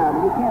excellent job.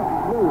 You can't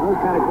lose those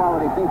kind of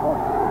quality people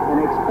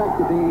and expect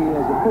to be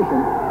as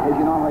efficient as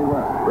you normally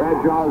were.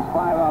 Bradshaw's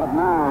 5 out of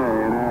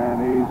 9,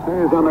 and he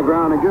stays on the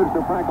ground and gives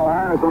to Franco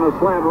Harris on a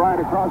slant right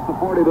across the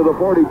 40 to the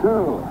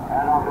 42.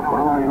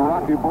 Following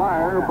Rocky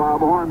Blyer,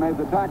 Bob Horn made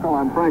the tackle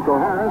on Franco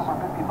Harris.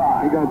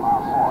 He got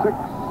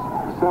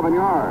 6-7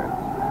 yards.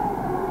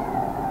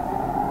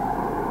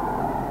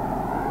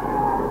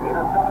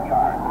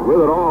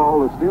 With it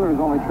all, the Steelers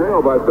only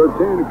trail by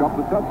 13, a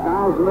couple of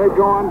touchdowns, and they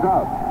go on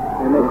top.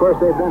 And, of course,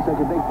 they've been such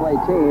a big play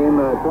team,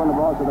 throwing the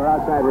ball to their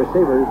outside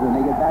receivers, and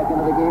they get back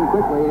into the game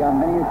quickly on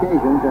many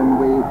occasions,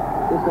 and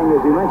this thing,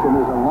 as you mentioned,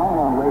 is a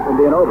long way from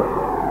being over.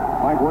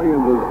 Mike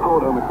Williams is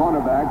out on the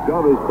cornerback.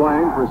 Dove is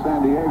playing for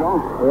San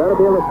Diego. They ought to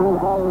be able to throw the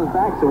ball to his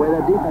backs the way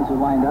that defense is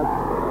lined up.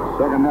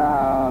 Second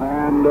down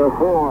and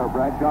 4.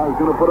 Bradshaw's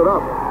going to put it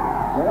up.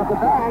 Right up the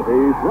back.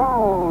 He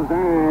throws,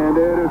 and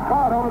it is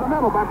caught over the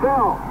middle by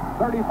Bell.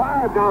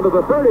 35 down to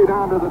the 30,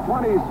 down to the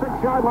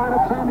 26-yard line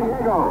of San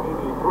Diego.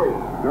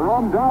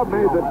 Jerome Dove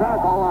made the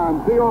tackle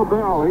on Theo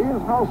Bell. He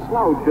is no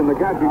slouch in the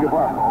catching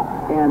department.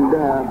 And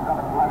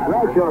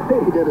Bradshaw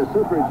really did a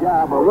super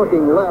job of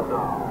looking left.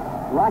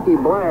 Rocky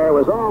Blair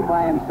was all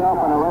by himself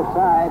on the left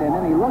side, and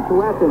then he looked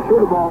left and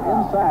threw the ball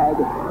inside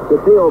to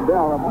Theo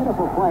Bell. A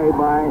beautiful play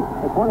by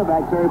the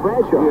cornerback, Terry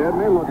Bradshaw. He had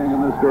me looking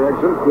in this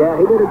direction. Yeah,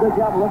 he did a good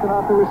job of looking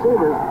off the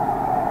receivers.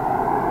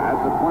 At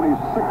the 26.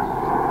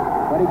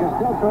 But he can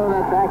still throw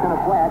that back in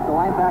the flat. The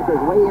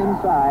linebacker's way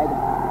inside.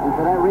 And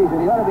for that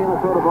reason, he ought to be able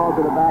to throw the ball to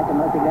the back and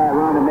let the guy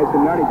run and make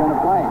some yardage on the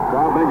play.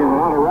 Crowd making a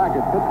lot of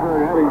racket.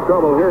 Pittsburgh having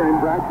trouble hearing.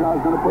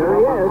 Bradshaw's going to put it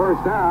up on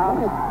first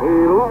down. He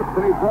looks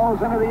and he throws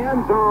into the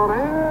end zone.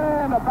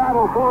 And a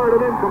battle for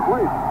it and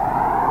incomplete.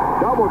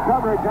 Double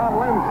coverage on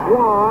Lynn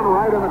Swan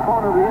right in the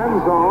corner of the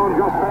end zone,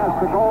 just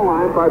past the goal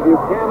line by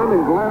Buchanan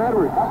and Glenn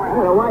Edwards.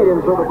 And White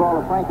didn't throw the ball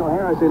to Franco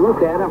Harris. He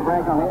looked at him.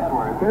 Franco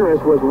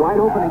Harris was wide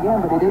open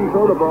again, but he didn't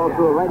throw the ball,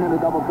 threw it right into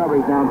double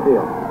coverage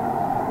downfield.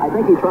 I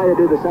think he tried to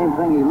do the same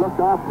thing. He looked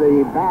off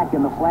the back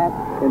in the flat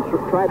and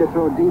tried to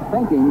throw deep,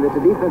 thinking that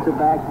the defensive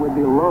backs would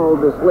be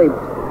lulled to sleep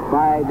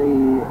by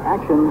the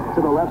action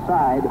to the left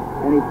side,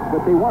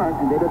 but they weren't,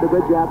 and they did a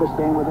good job of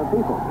staying with their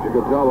people. You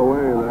could tell the way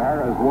that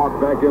Harris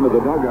walked back into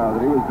the dugout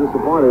that he was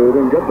disappointed. He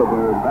didn't get the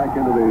back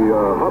into the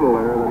huddle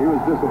there, that he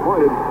was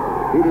disappointed.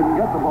 He didn't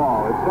get the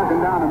ball. It's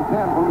second down and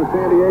 10 from the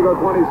San Diego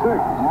 26.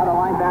 Now the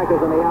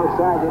linebackers on the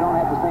outside, they don't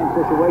have the same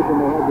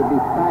situation they had the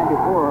time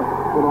before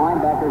with the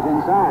linebackers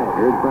inside.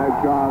 Here's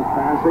Bradshaw's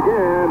pass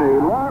again. He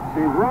looks,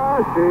 he's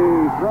rushed,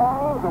 he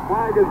throws, the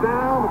flag is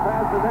down, the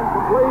pass is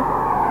incomplete,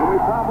 and we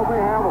probably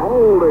have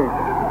holding.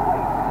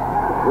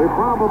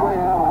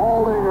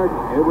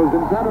 It was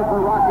intended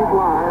for Rocky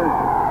Blyer,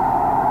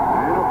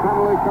 and a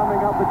penalty coming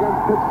up against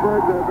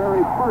Pittsburgh, their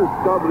very first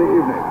of the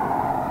evening.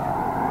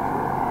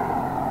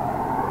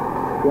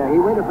 Yeah, he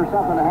waited for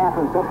something to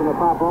happen, something to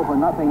pop open.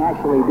 Nothing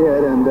actually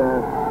did, and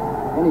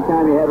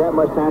anytime you have that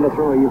much time to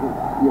throw, you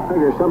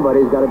figure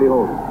somebody's got to be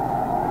holding.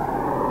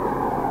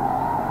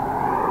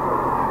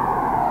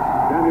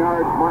 Can you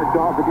yards marked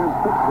off against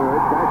Pittsburgh.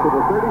 Back to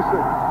the 36.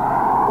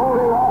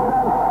 Holding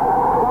offense.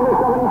 Number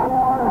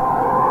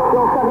 74.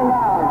 Still second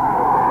down.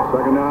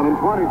 Second down and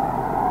 20.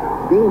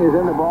 Dean is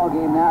in the ball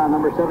game now,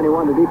 number 71,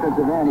 the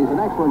defensive end. He's an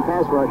excellent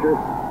pass rusher.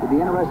 It'd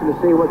be interesting to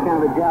see what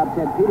kind of a job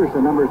Ted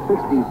Peterson, number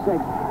 66,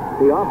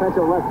 the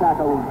offensive left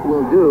tackle,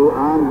 will do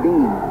on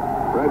Dean.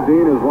 Red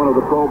Dean is one of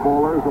the Pro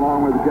Bowlers,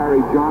 along with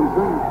Gary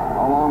Johnson,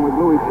 along with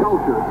Louis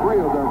Kelcher.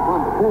 Three of their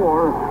front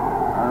four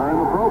are in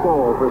the Pro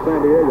Bowl for San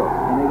Diego.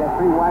 And they got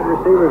 3 wide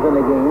receivers in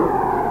the game.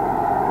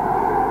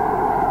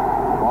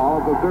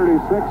 Ball at the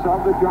 36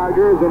 of the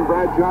Chargers, and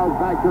Bradshaw's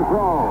back to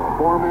throw.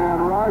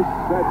 4-man rush,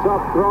 sets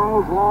up,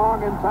 throws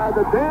long inside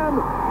the 10,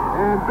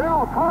 and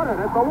Bill caught it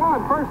at the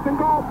 1. First and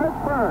goal,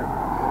 Pittsburgh.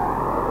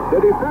 The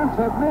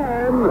defensive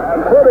men,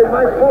 including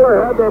Mike Fuller,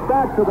 had their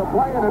back to the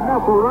play, and it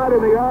nestled right in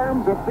the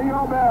arms of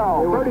Theo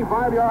Bell,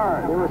 35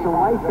 yards. There were some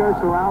white shirts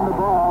around the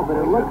ball, but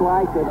it looked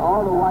like that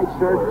all the white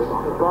shirts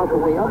thought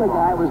that the other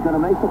guy was going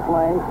to make the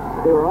play.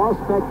 They were all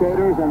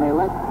spectators, and they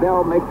let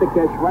Bell make the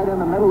catch right in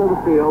the middle of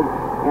the field,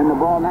 and the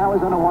ball now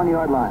is on the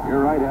 1-yard line.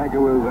 You're right, Hank. It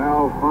was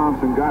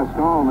Alphonse and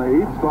Gaston. They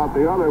each thought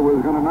the other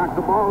was going to knock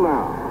the ball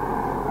down.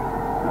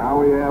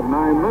 Now we have 9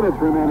 minutes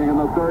remaining in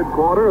the third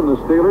quarter, and the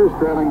Steelers,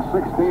 trailing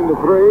 16-3,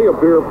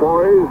 appear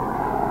poised.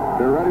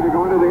 They're ready to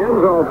go into the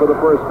end zone for the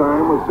first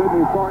time with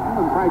Sidney Thornton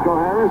and Franco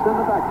Harris in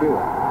the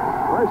backfield.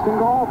 First and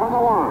goal from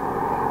the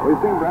 1.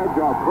 We've seen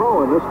Bradshaw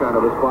throw in this kind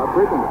of a spot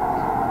frequently.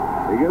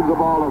 He gives the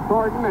ball to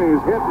Thornton. He's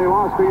hit, and he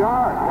lost a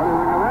yard. What do you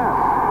think of that?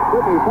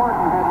 Sidney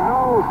Thornton had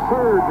no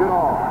surge at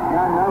all.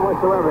 None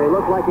whatsoever. He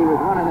looked like he was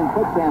running in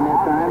quicksand that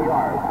time.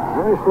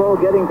 Very slow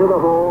getting to the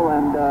hole,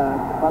 and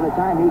by the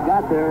time he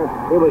got there,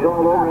 it was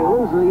all over. He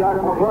loses a yard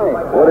on the play.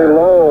 Woody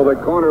Lowe, the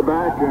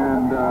cornerback,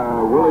 and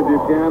Willie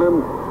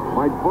Buchanan,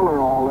 Mike Fuller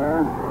all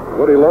there.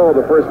 Woody Lowe,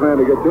 the first man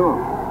to get to him.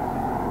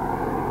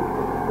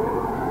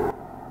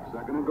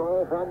 Second and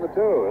goal from the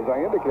 2. As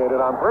I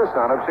indicated on first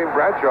down, I've seen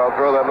Bradshaw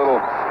throw that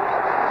little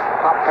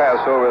pop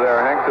pass over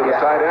there, Hank, to the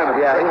tight end.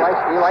 Yeah, he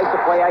likes to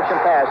play action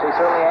pass. He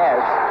certainly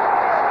has.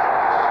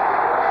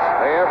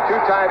 They have 2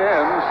 tight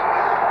ends.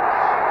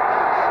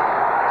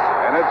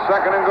 And it's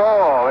second and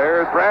goal.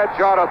 Here's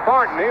Bradshaw to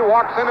Thornton. He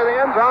walks into the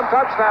end zone.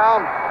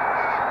 Touchdown.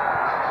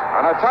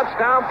 And a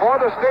touchdown for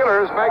the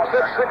Steelers makes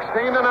it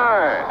 16-9.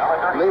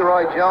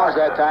 Leroy Jones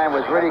that time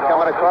was really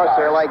coming across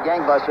there like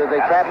gangbusters. They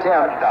trapped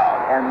him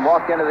and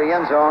walked into the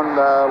end zone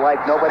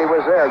like nobody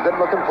was there.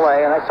 Good-looking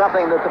play, and that's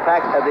something that the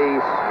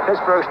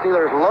Pittsburgh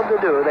Steelers love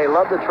to do. They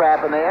love the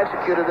trap, and they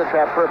executed the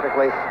trap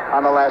perfectly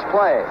on the last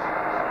play.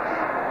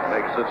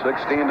 Makes it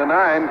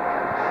 16-9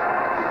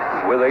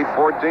 with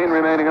 8:14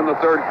 remaining in the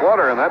third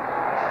quarter, and that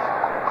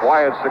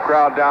quiets the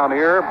crowd down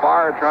here.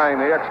 Barr trying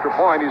the extra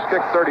point. He's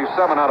kicked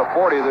 37 out of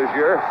 40 this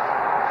year.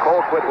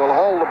 Colquitt will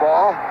hold the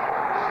ball.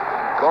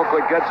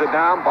 Colquitt gets it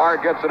down. Barr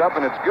gets it up,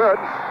 and it's good.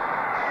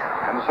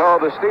 And so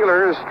the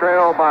Steelers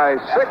trail by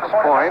 6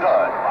 points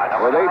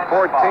with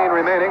 8:14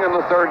 remaining in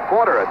the third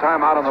quarter. A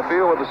timeout on the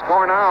field with the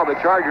score now. The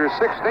Chargers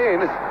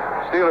 16,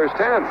 Steelers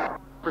 10.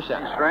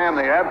 Stram,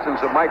 the absence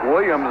of Mike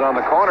Williams on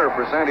the corner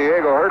for San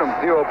Diego hurt him.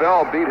 Theo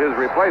Bell beat his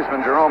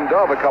replacement, Jerome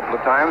Dove, a couple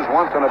of times,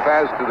 once on a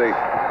pass to the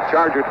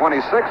Charger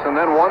 26 and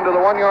then one to the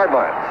 1-yard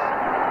line.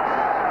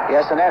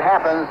 Yes, and that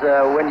happens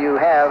when you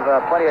have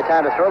plenty of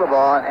time to throw the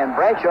ball, and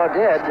Bradshaw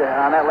did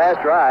on that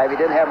last drive. He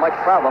didn't have much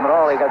problem at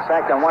all. He got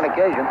sacked on one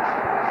occasion,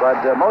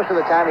 but most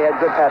of the time he had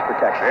good pass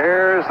protection.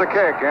 Here's the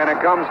kick, and it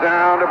comes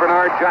down to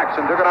Bernard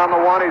Jackson. Took it on the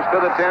 1. He's to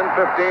the 10,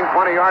 15,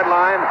 20-yard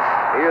line.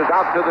 He is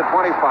out to the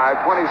 25,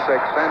 26.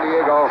 San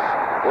Diego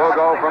will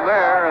go from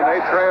there, and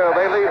they trail.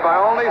 They lead by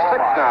only 6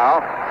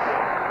 now.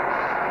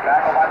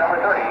 Tackle by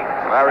number 30.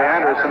 Larry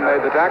Anderson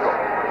made the tackle.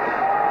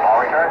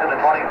 Ball returned to the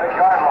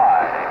 26-yard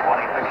line.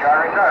 26-yard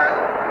return.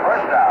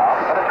 First down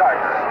for the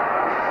Chargers.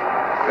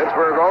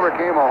 Pittsburgh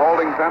overcame a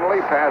holding penalty.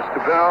 Pass to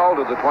Bell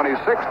to the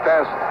 26.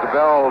 Pass to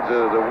Bell to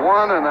the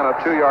 1, and then a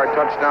 2-yard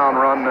touchdown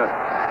run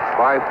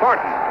by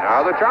Thornton.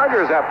 Now the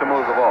Chargers have to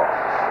move the ball.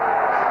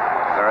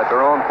 They're at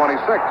their own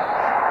 26.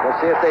 Let's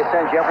see if they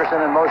send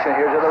Jefferson in motion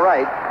here to the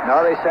right.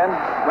 No, they send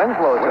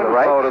Winslow to the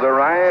right. Winslow to the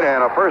right,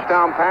 and a first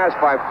down pass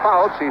by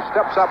Fouts. He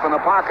steps up in the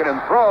pocket and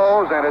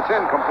throws, and it's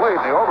incomplete.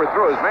 He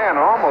overthrew his man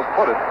and almost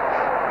put it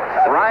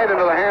right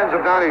into the hands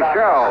of Donnie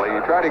Shell. He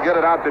tried to get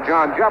it out to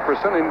John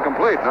Jefferson.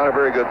 Incomplete. Not a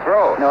very good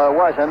throw. No, it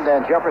wasn't,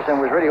 and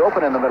Jefferson was really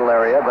open in the middle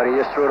area, but he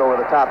just threw it over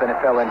the top, and it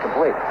fell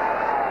incomplete.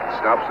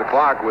 Stops the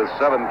clock with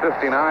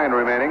 7:59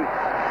 remaining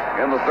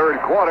in the third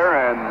quarter,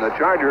 and the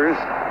Chargers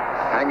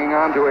hanging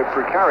on to a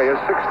precarious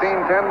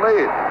 16-10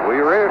 lead. We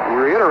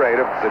reiterate,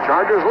 if the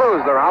Chargers lose,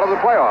 they're out of the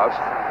playoffs.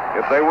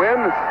 If they win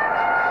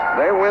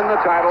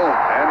the title,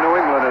 and New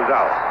England is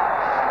out.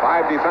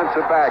 5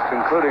 defensive backs,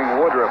 including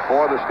Woodruff,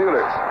 for the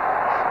Steelers.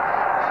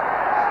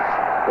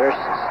 They're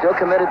still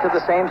committed to the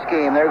same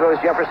scheme. There goes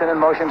Jefferson in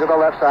motion to the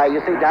left side.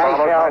 You see Donnie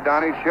Shell.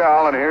 Donnie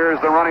Shell, and here's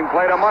the running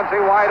play to Muncie,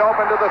 wide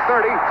open to the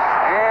 30.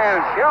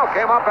 And Shell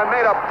came up and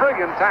made a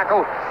brilliant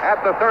tackle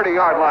at the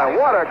 30-yard line.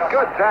 What a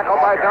good tackle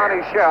by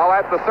Donnie Shell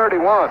at the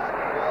 31.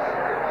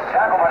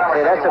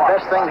 Hey, that's the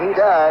best thing he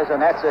does,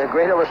 and that's a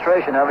great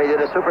illustration of it. He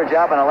did a super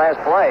job on the last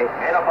play.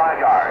 Gain of 5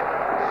 yards.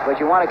 But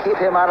you want to keep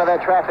him out of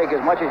that traffic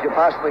as much as you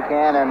possibly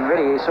can, and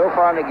really, so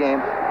far in the game,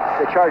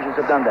 the Chargers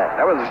have done that.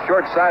 That was the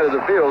short side of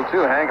the field,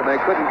 too, Hank, and they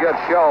couldn't get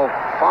Shell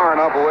far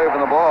enough away from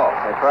the ball.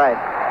 That's right.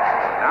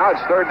 Now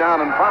it's 3rd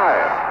down and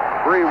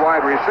 5. 3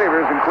 wide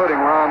receivers, including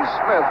Ron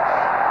Smith,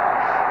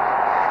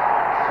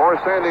 for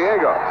San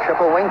Diego.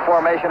 Triple wing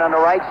formation on the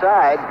right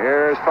side.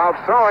 Here's Fouts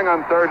throwing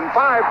on 3rd and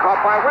 5.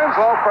 Caught by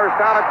Winslow. First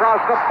down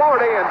across the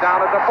 40, and down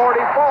at the 44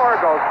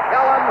 goes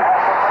Kellen.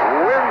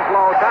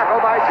 Winslow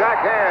tackled by Jack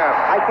Ham.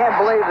 I can't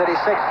believe that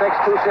he's 6'6",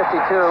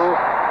 252,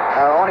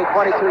 only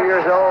 22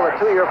 years old, a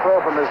 2-year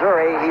pro from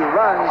Missouri. He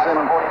runs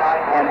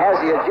and has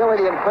the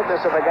agility and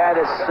quickness of a guy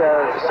that's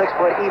 6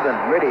 foot even.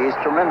 Really, he's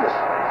tremendous.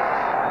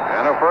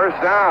 And a first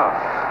down.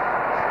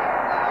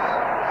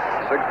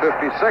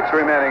 6:56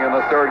 remaining in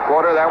the 3rd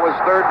quarter. That was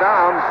 3rd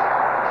down.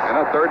 And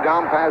a 3rd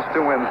down pass to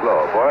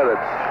Winslow. Boy, that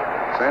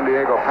San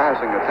Diego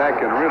passing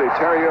attack can really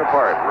tear you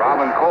apart.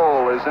 Robin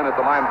Cole is in at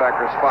the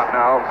linebacker spot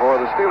now for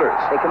the Steelers.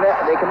 They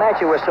come at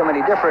you with so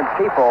many different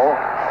people.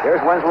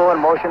 There's Winslow in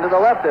motion to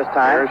the left this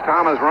time. Here's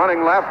Thomas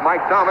running left.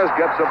 Mike Thomas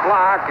gets a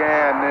block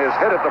and is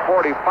hit at the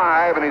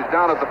 45, and he's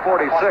down at the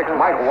 46.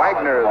 Mike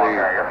Wagner,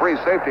 the free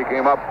safety,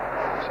 came up,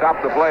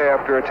 stopped the play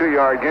after a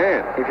 2-yard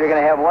gain. If you're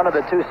going to have one of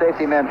the 2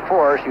 safety men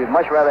force, you'd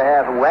much rather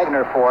have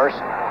Wagner force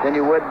than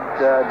you would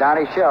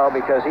Donnie Shell,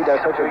 because he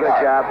does such a good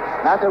job.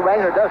 Not that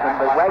Wagner doesn't,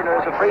 but Wagner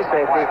is a free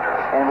safety,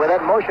 and with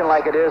that motion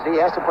like it is, he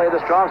has to play the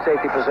strong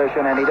safety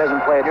position, and he doesn't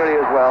play it nearly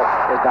as well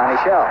as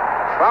Donnie Shell.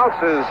 Fouts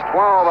is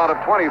 12 out of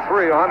 23,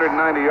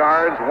 190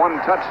 yards, 1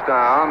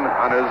 touchdown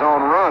on his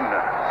own run.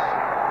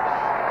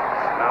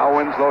 Now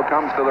Winslow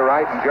comes to the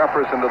right and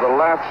Jefferson to the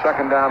left,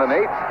 2nd down and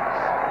 8.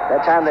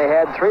 That time they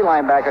had 3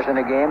 linebackers in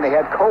the game. They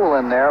had Cole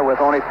in there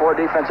with only 4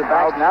 defensive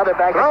backs. Now they're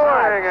back at 5.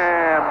 Throwing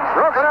and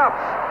broken up.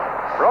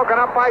 Broken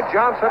up by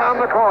Johnson on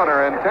the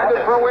corner.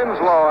 Intended for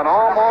Winslow and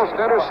almost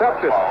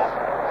intercepted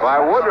by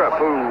Woodruff,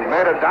 who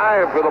made a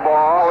dive for the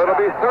ball. It'll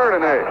be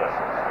 3rd and 8.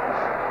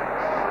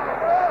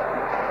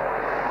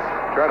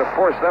 Try to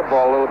force that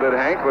ball a little bit,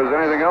 Hank. Was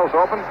anything else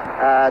open?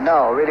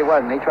 No, really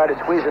wasn't. He tried to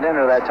squeeze it in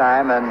there that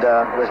time and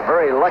was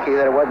very lucky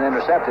that it wasn't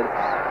intercepted.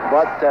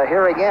 But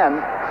here again,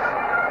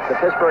 the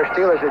Pittsburgh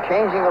Steelers are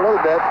changing a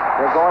little bit.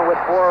 They're going with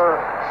 4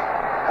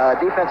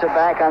 defensive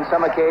back on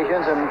some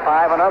occasions and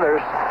 5 on others.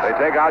 They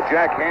take out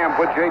Jack Ham,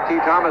 put J.T.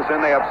 Thomas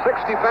in. They have 6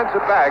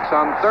 defensive backs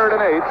on 3rd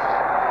and 8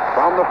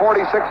 from the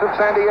 46 of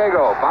San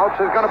Diego.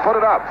 Fouts is going to put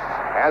it up.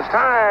 Has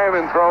time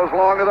and throws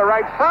long to the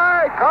right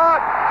side.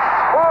 Caught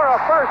for a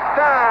first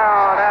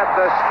down at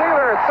the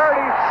Steeler 37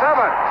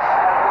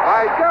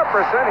 by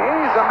Jefferson.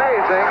 He's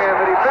amazing, and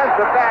the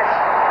defensive backs,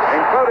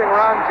 including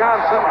Ron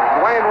Johnson,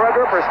 Dwayne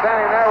Woodruff, are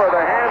standing there with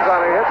their hands on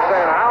their hips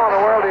saying, how in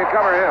the world do you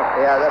cover him?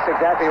 Yeah, that's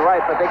exactly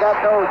right, but they got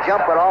no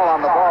jump at all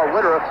on the ball.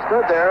 Woodruff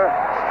stood there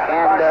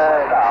and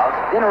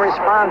didn't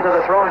respond to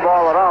the thrown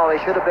ball at all. He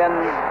should have been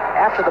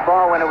after the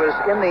ball when it was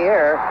in the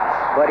air,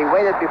 but he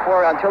waited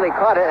until he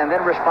caught it and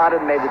then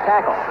responded and made the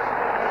tackle.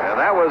 And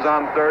that was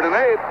on 3rd and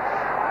 8.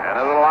 And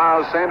it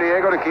allows San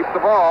Diego to keep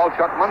the ball.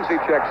 Chuck Muncie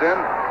checks in.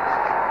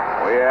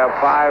 We have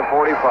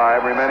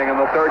 5:45 remaining in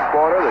the 3rd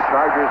quarter. The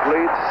Chargers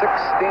lead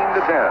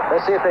 16-10.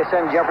 Let's see if they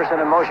send Jefferson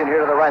in motion here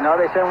to the right. No,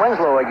 they send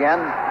Winslow again.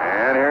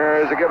 And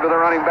here is a give to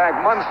the running back,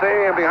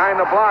 Muncie, and behind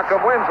the block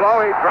of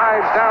Winslow, he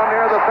drives down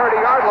near the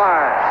 30-yard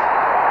line.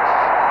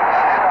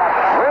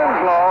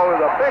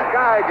 Winslow, the big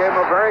guy, gave him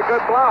a very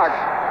good block.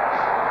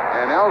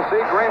 And L.C.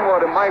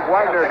 Greenwood and Mike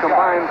Wagner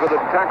combined for the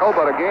tackle,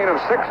 but a gain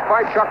of 6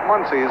 by Chuck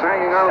Muncie. He's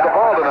hanging on to the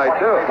ball tonight,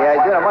 too. Yeah,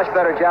 he's doing a much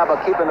better job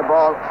of keeping the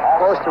ball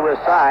close to his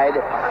side,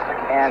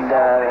 and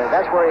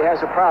that's where he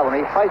has a problem.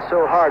 He fights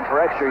so hard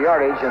for extra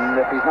yardage, and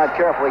if he's not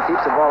careful, he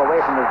keeps the ball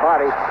away from his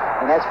body,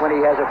 and that's when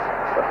he has a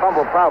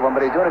fumble problem,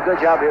 but he's doing a good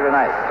job here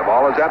tonight. The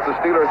ball is at the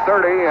Steelers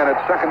 30, and it's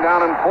 2nd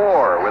down and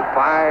 4 with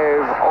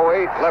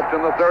 5:08 left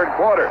in the 3rd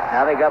quarter.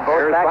 Now they got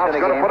both backs in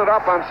the game. Here's going to put it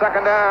up on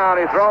 2nd down.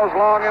 He throws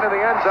long into the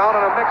end zone,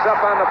 and a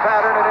mix-up on the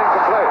pattern and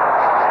incomplete.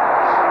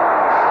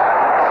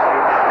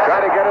 Try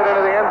to get it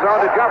into the end zone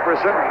to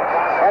Jefferson.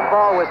 That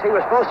ball he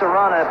was supposed to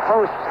run a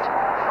post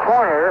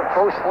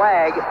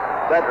flag,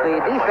 but the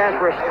defense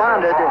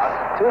responded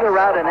to the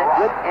route in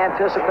good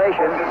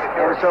anticipation,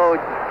 and so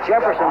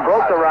Jefferson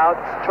broke the route,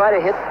 tried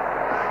to hit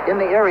in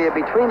the area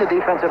between the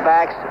defensive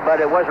backs, but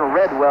it wasn't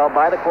read well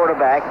by the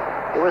quarterback.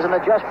 It was an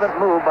adjustment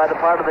move by the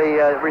part of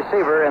the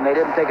receiver, and they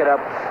didn't pick it up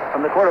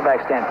from the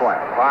quarterback standpoint.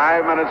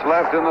 5 minutes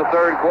left in the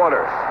 3rd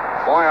quarter.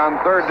 Boy, on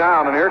 3rd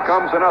down, and here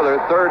comes another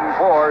 3rd and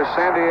 4.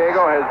 San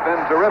Diego has been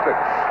terrific.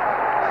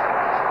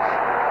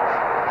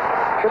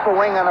 Triple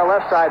wing on the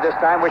left side this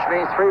time, which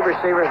means 3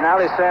 receivers. Now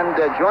they send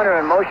Joyner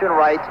in motion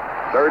right.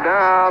 3rd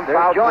down.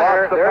 There's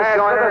Joyner. There's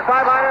Joyner. The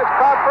sideline is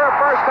caught for a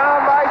first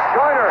down by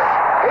Joyner.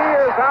 He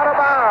is out of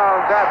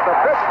bounds at the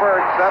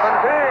Pittsburgh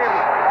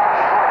 17.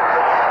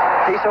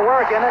 Piece of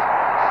work, isn't it?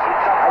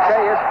 I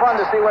tell you, it's fun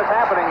to see what's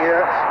happening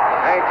here.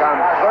 Hank, on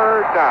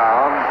third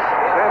down,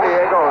 San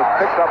Diego has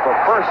picked up a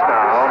first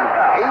down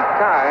 8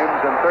 times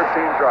in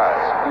 13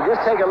 tries. You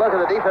just take a look at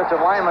the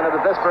defensive linemen of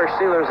the Pittsburgh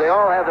Steelers. They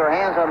all have their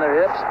hands on their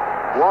hips,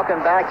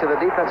 walking back to the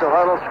defensive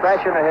huddle,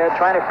 scratching their head,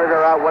 trying to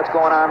figure out what's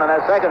going on in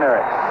that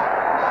secondary.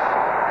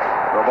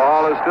 The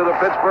ball is to the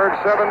Pittsburgh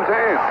 17.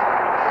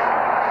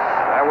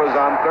 That was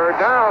on third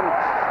down.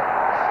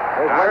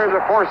 Here's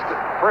a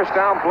first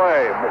down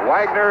play.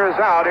 Wagner is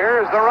out.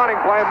 Here's the running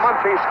play.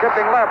 Muncie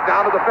skipping left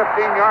down to the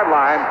 15-yard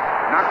line.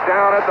 Knocked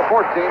down at the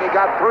 14. He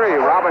got 3.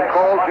 Robin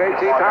Cole, J.T.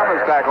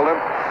 Thomas tackled him.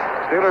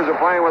 Steelers are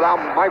playing without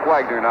Mike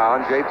Wagner now,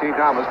 and J.T.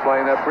 Thomas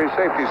playing that free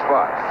safety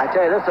spot. I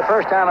tell you, this is the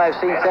first time I've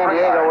seen San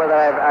Diego where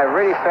I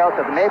really felt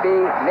that maybe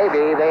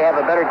they have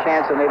a better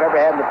chance than they've ever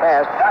had in the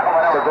past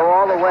to go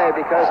all the way,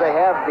 because they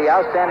have the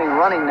outstanding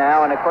running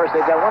now, and of course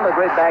they've got one of the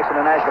great backs in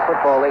the National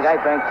Football League, I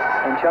think,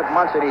 in Chuck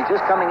Munson. He's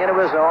just coming into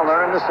his own,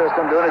 learning the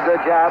system, doing a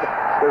good job.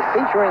 They're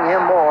featuring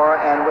him more,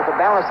 and with the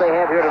balance they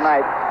have here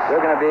tonight, they're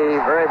going to be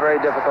very,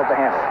 very difficult to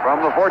handle. From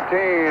the 14,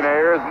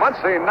 here's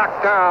Muncie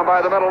knocked down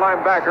by the middle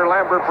linebacker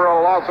Lambert for a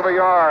loss of a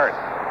yard.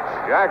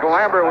 Jack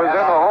Lambert was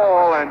in the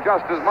hole, and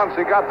just as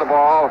Muncie got the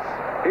ball,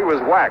 he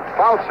was whacked.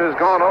 Fouts has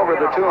gone over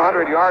the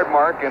 200-yard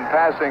mark in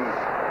passing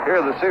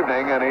here this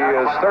evening, and he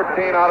is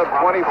 13 out of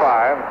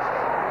 25.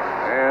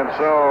 And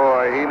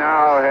so he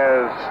now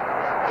has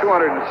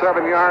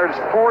 207 yards,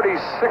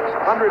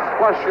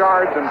 4,600-plus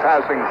yards in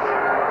passing.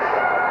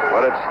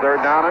 But it's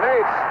third down and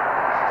 8.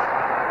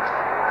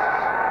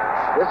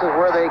 This is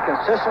where they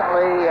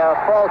consistently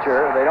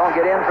falter. They don't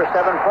get in for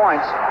 7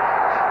 points.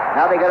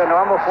 Now they got a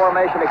normal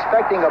formation,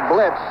 expecting a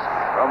blitz.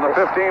 From the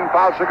 15,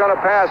 Fouts are going to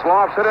pass.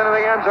 Lofts it into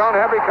the end zone.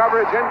 Heavy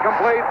coverage,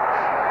 incomplete.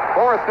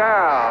 Fourth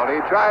down.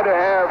 He tried to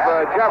have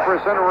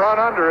Jefferson run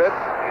under it,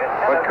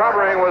 but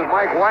covering was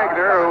Mike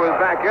Wagner, who was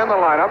back in the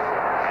lineup.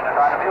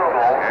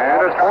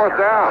 And it's fourth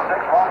down.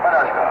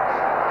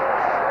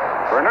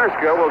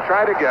 Bernerska will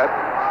try to get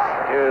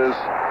his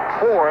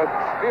 4th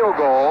field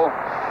goal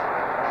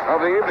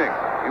of the evening.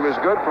 He was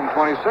good from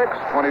 26,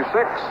 26,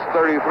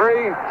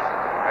 33,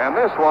 and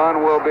this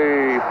one will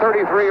be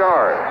 33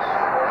 yards.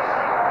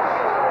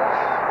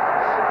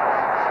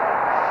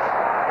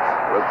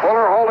 With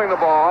Fuller holding the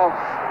ball,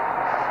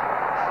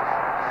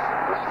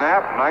 the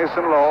snap nice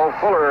and low.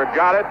 Fuller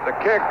got it. The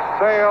kick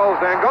sails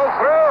and goes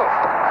through.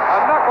 A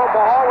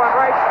knuckleball went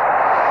right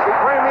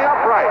between the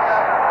uprights.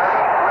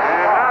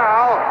 And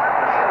now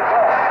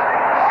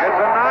it's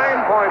a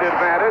 9-point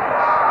advantage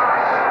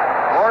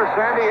for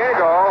San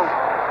Diego.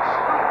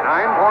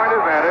 9-point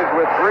advantage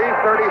with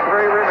 3:33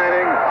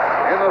 remaining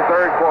in the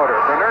third quarter.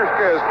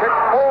 Bernerska has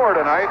kicked 4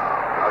 tonight.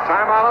 A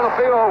timeout on the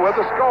field with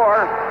the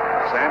score.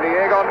 San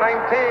Diego 19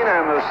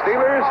 and the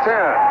Steelers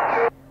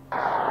 10.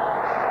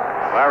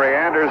 Larry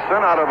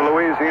Anderson out of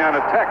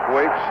Louisiana Tech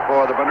waits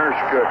for the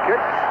Bernerska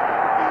kick.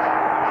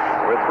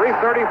 With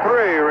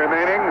 3:33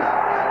 remaining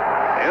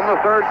in the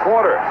third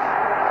quarter.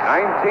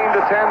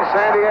 19-10,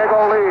 San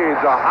Diego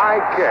leads. A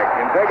high kick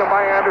and taken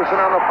by Anderson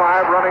on the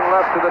 5, running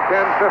left to the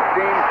 10,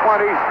 15,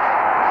 20,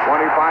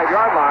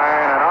 25-yard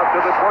line, and out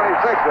to the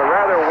 26. A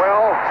rather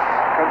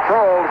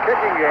well-controlled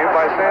kicking game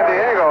by San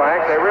Diego,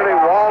 Hank. They really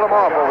walled them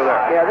off over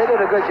there. Yeah, they did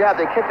a good job.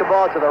 They kicked the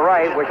ball to the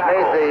right, which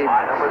made the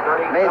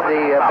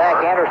back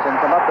Anderson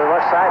come up the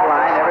left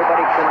sideline.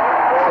 Everybody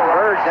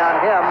converged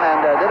on him and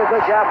did a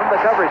good job from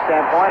the coverage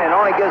standpoint, and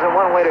only gives them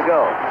one way to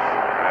go.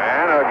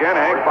 And again,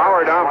 Hank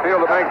Bauer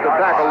downfield to make the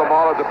tackle. The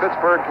ball at the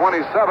Pittsburgh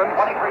 27. A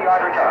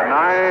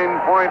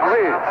 9-point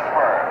lead.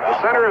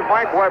 The center is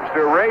Mike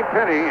Webster, Ray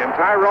Pinney, and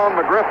Tyrone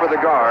McGriff are the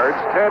guards.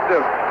 Ted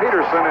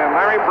Peterson and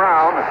Larry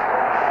Brown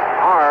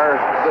are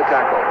the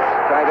tackles.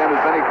 Tight end is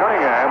Benny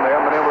Cunningham. They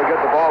haven't been able to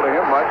get the ball to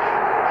him much.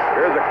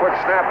 Here's a quick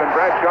snap, and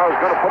Bradshaw's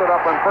going to put it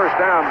up on first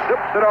down.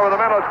 Zips it over the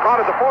middle. It's caught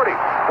at the 40,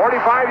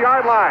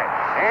 45-yard line.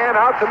 And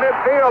out to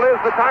midfield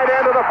is the tight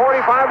end of the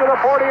 45 to the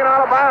 40 and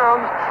out of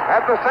bounds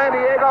at the San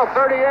Diego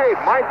 38.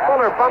 Mike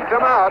Fuller bumped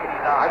him out.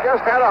 I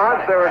just had a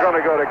hunch they were going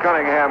to go to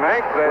Cunningham,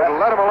 Hank. They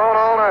let him alone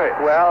all night.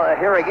 Well,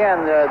 here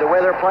again, the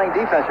way they're playing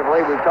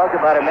defensively, we've talked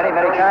about it many,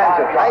 many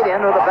times. The tight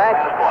end or the back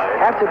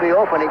have to be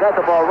open. He got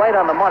the ball right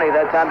on the money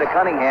that time to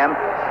Cunningham,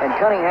 and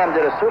Cunningham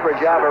did a super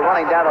job of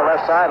running down the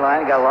left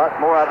sideline. Got a lot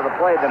more out of the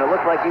play than it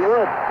looked like he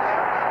would.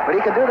 But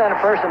he can do that in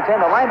first and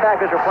 10. The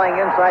linebackers are playing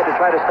inside to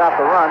try to stop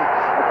the run.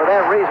 And for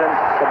that reason,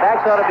 the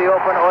backs ought to be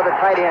open or the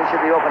tight end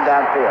should be open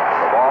downfield.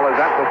 The ball is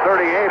at the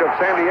 38 of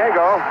San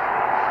Diego.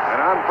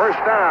 And on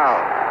first down,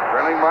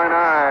 trailing by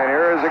 9.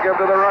 Here is a give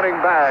to the running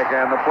back.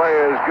 And the play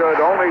is good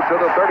only to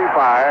the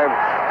 35.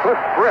 Cliff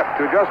Thrift,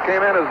 who just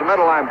came in as the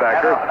middle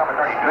linebacker,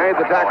 made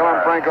the tackle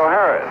on Franco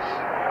Harris.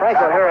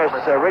 Franco Harris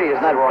really is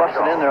not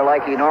busting in there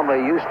like he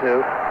normally used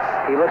to.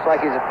 He looks like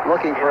he's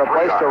looking for a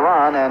place to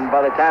run, and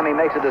by the time he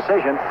makes a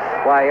decision,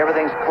 why,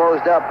 everything's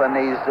closed up, and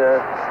he's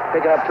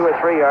picking up 2 or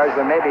 3 yards,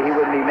 but maybe he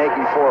wouldn't be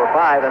making 4 or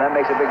 5, and that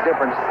makes a big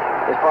difference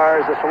as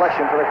far as the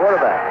selection for the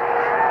quarterback.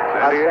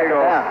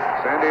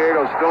 San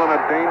Diego's still in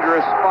a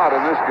dangerous spot in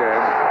this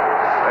game.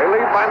 They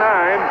lead by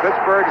 9.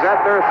 Pittsburgh's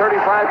at their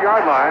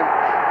 35-yard line.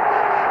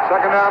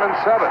 Second down and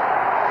 7.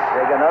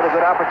 They got another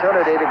good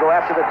opportunity to go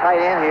after the tight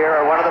end here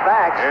or one of the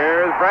backs.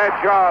 Here's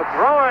Bradshaw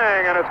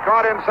throwing, and it's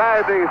caught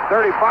inside the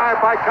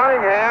 35 by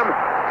Cunningham.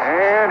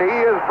 And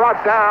he is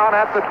brought down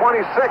at the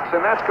 26,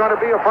 and that's going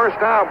to be a first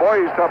down.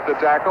 Boy, he's tough to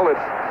tackle at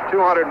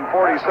 247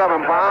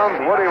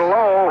 pounds. Woody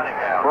Lowe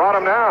brought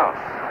him down.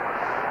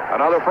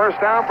 Another first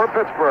down for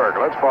Pittsburgh.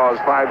 Let's pause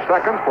 5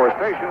 seconds for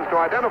stations to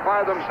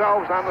identify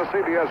themselves on the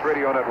CBS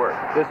Radio Network.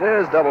 This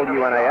is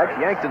WNAX,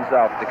 Yankton,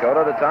 South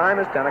Dakota. The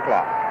time is 10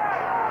 o'clock.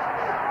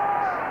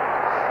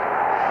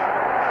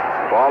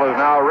 Ball is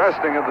now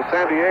resting at the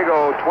San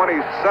Diego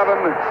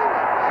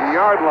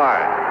 27-yard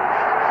line.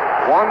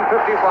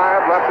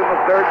 1:55 left in the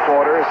third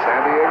quarter.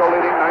 San Diego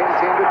leading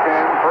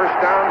 19-10. First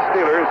down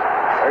Steelers.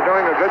 They're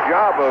doing a good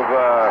job of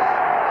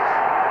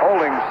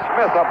holding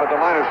Smith up at the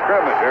line of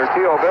scrimmage. Here's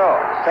T.O. Bill.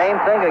 Same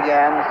thing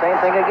again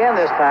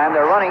this time.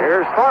 They're running.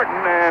 Here's Thornton,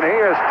 and he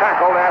is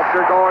tackled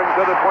after going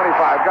to the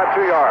 25. Got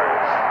 2 yards.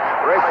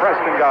 Ray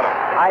Preston got him.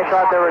 I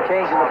thought they were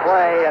changing the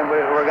play, and we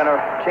were going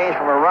to change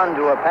from a run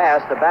to a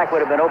pass. The back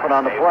would have been open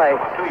on the play,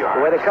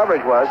 the way the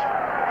coverage was.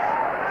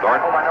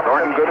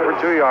 Thornton good for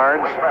 2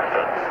 yards.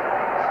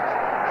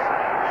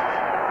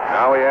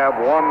 Now we have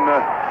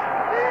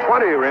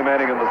 1:20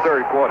 remaining in the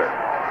third quarter.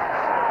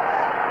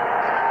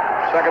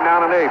 Second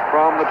down and 8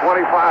 from the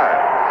 25.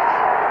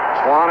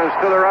 Swan is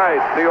to the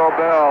right. Theo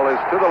Bell is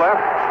to the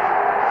left.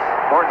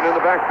 Thornton in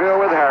the backfield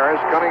with Harris.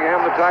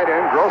 Cunningham the tight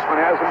end. Grossman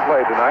hasn't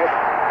played tonight.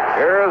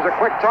 Here is a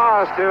quick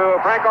toss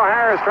to Franco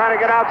Harris trying to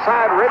get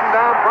outside, ridden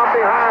down from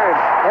behind.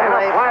 And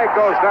a flag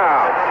goes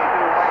down.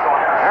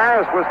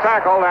 Harris was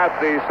tackled at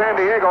the San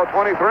Diego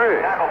 23.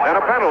 And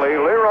a penalty.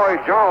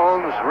 Leroy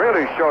Jones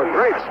really showed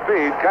great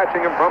speed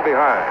catching him from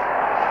behind.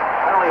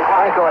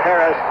 Franco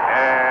Harris.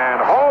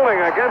 And holding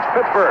against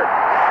Pittsburgh.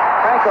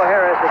 Franco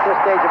Harris at this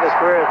stage of his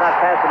career is not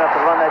fast enough to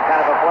run that kind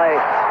of a play.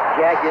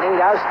 Jack, you need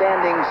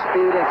outstanding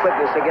speed and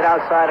quickness to get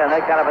outside on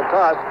that kind of a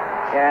toss.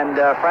 And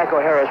Franco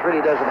Harris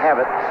really doesn't have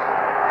it.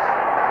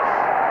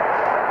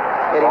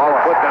 Ball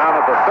put down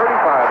at the 35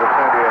 of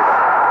San Diego.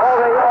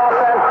 Holding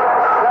offense,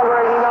 number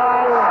 89,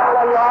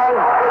 10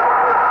 yards,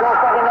 still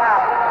second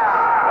down.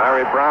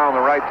 Larry Brown,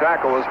 the right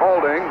tackle, is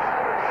holding.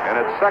 And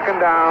it's second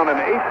down and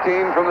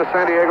 18 from the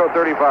San Diego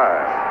 35.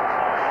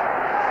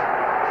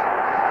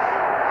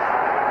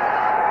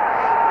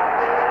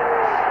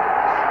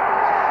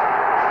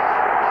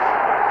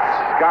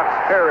 Scott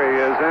Perry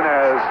is in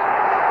as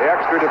the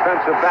extra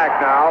defensive back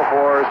now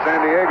for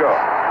San Diego.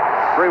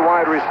 3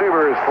 wide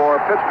receivers for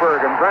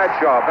Pittsburgh, and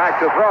Bradshaw back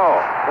to throw.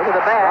 Look at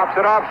the back. Drops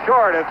it off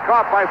short. It's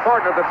caught by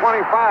Thornton at the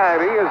 25.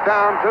 He is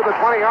down to the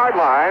 20-yard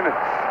line,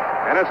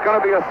 and it's going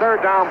to be a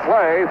third down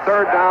play,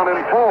 third down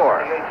and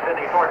 4.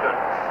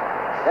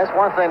 That's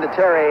one thing that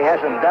Terry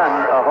hasn't done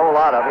a whole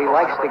lot of. He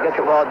likes to get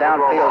the ball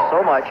downfield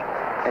so much,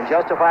 and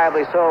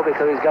justifiably so,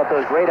 because he's got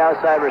those great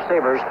outside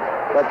receivers.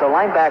 But the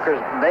linebackers,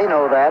 they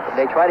know that.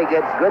 They try to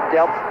get good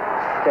depth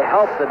to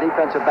help the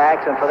defensive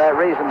backs, and for that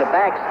reason, the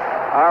backs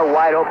are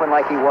wide open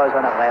like he was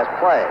on that last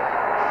play.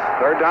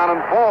 Third down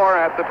and 4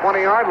 at the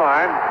 20-yard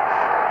line.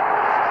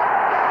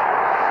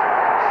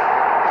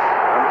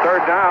 On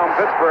third down,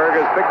 Pittsburgh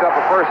has picked up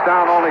a first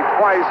down only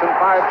twice in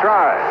 5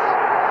 tries.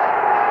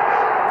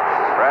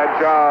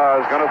 Bradshaw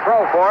is going to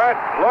throw for it.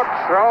 Looks,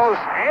 throws,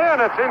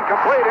 and it's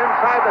incomplete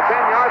inside the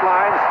 10-yard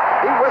line.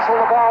 He whistled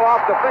the ball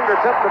off the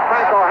fingertips of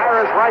Franco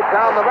Harris right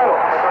down the middle.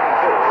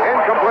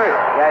 Incomplete.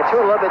 Yeah, it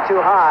threw a little bit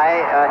too high.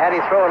 Had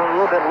he thrown it a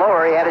little bit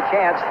lower, he had a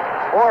chance.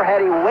 Or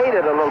had he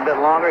waited a little bit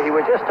longer, he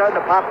was just starting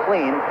to pop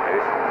clean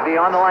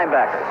beyond the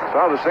linebacker.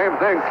 Saw the same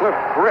thing. Cliff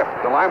Griff,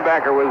 the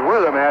linebacker, was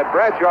with him. Had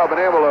Bradshaw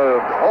been able to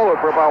hold it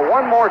for about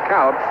one more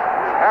count,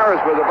 Harris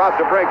was about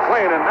to break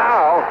clean, and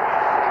now,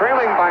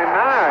 trailing by 9,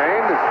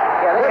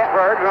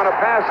 Pittsburgh going to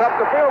pass up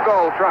the field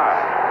goal try.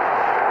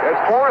 It's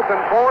 4th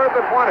and 4 at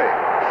the 20.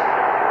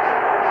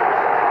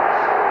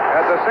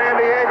 At the San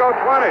Diego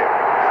 20.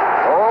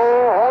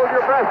 Oh, hold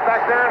your breath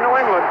back there in New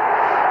England.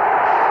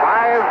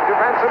 5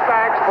 defensive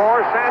backs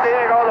for San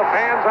Diego. The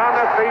fans on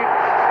their feet.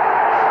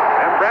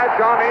 And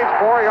Bradshaw needs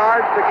 4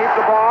 yards to keep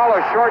the ball.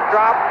 A short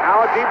drop.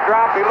 Now a deep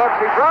drop. He looks,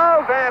 he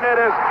throws, and it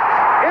is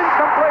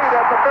incomplete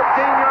at the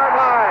 15-yard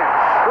line.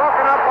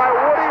 Broken up by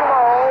Woody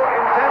Lowe,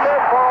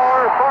 intended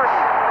for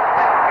Thornton.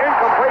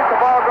 Incomplete. The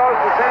ball goes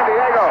to San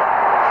Diego.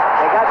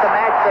 They got the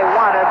match they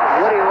wanted.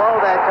 Woody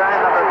Lowe that time,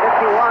 number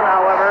 51,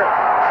 however,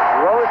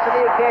 rose to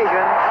the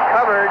occasion,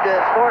 covered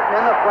Thornton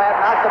in the flat,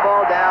 knocked the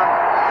ball down,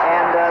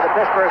 and the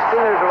Pittsburgh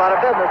Steelers are out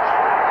of business.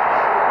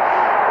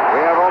 We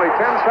have only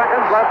 10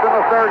 seconds left in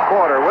the third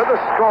quarter. With the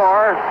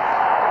score,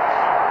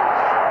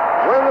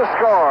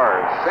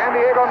 San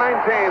Diego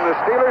 19, the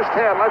Steelers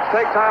 10. Let's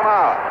take time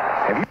out.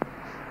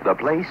 The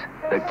place,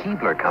 the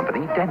Keebler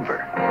Company,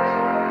 Denver.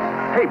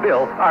 Hey,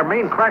 Bill, our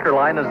main cracker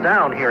line is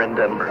down here in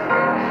Denver.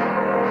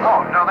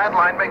 Oh, now that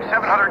line makes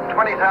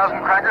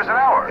 720,000 crackers an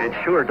hour. It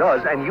sure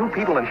does, and you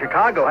people in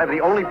Chicago have the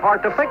only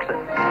part to fix it.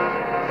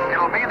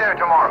 It'll be there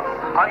tomorrow.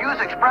 I'll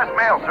use express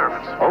mail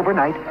service.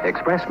 Overnight,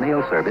 express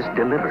mail service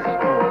delivers.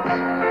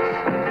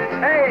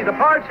 Hey, the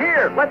part's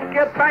here. Let's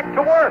get back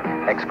to work.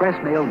 Express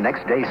Mail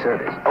Next Day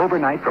Service.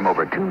 Overnight from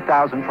over 2,000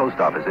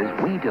 post offices,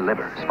 we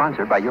deliver.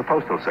 Sponsored by your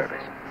Postal Service.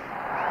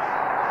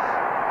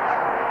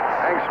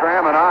 Hank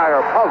Stram and I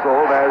are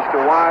puzzled as to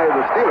why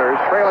the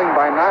Steelers, trailing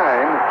by 9,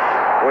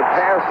 would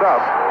pass up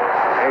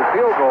a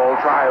field goal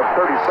try of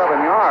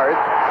 37 yards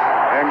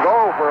and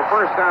go for a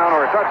first down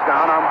or a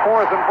touchdown on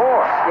 4th and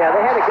 4. Yeah,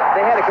 they had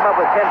to come up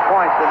with 10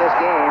 points in this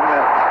game,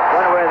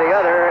 one way or the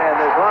other, and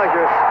as long as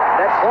you're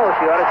that close,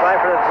 you ought to try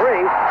for the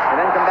 3, and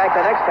then come back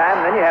the next time,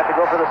 and then you have to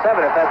go for the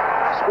 7 if that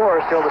score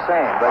is still the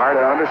same. But, hard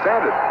to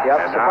understand it. Yep,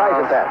 and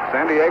surprised at that.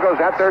 San Diego's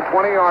at their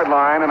 20-yard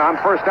line, and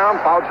on first down,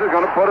 Fouts is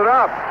going to put it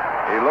up.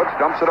 He looks,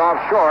 dumps it off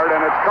short,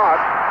 and it's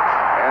caught.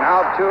 And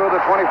out to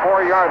the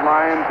 24-yard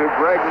line to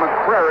Greg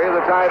McCrary,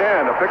 the tight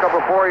end. A pickup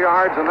of 4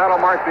 yards, and that'll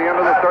mark the end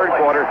of the third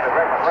quarter.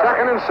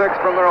 2nd and 6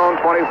 from their own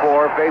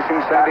 24, facing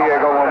San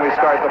Diego when we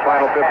start the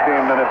final 15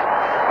 minutes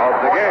of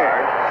the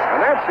game. And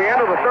that's the end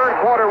of the third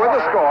quarter with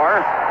the score.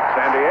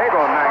 San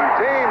Diego 19,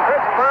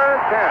 Pittsburgh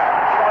 10.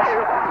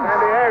 San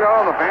Diego,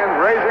 the fans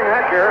raising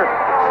heck here.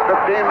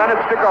 15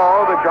 minutes to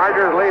go. The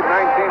Chargers lead 19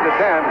 to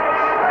 10.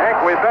 Hank,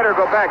 we better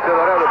go back to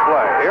that other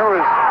play. Here was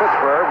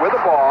Pittsburgh with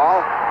the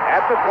ball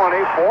at the 20,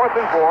 4th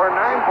and 4,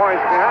 9 points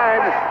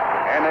behind,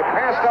 and they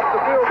passed up the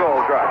field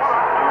goal try.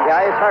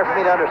 Yeah, it's hard for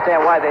me to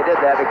understand why they did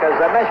that, because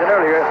I mentioned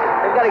earlier,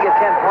 they've got to get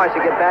 10 points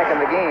to get back in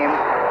the game,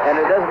 and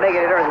it doesn't make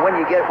any difference when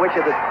you get which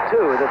of the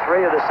 2, the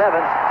 3 or the 7,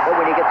 but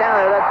when you get down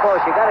there that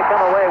close, you got to come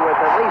away with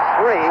at least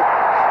 3,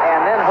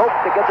 and then hope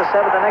to get the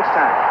 7 the next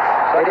time.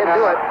 They didn't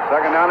do it.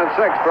 2nd down and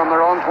 6 from their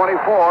own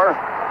 24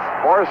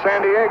 for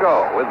San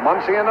Diego, with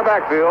Muncie in the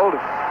backfield.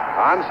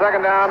 On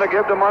 2nd down to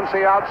give to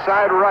Muncie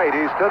outside right.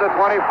 He's to the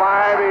 25.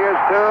 He is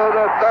to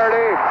the 30.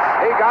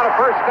 He got a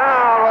first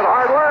down with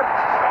hard work.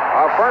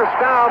 A first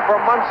down for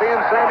Muncie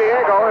in San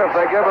Diego. If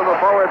they give him the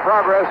forward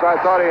progress I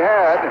thought he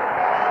had.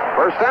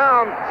 First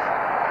down.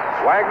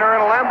 Wagner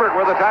and Lambert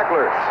were the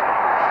tacklers.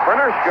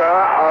 Pernushka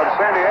of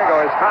San Diego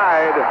has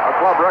tied a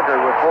club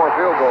record with 4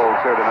 field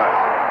goals here tonight.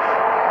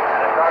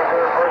 And a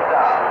Charger first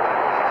down.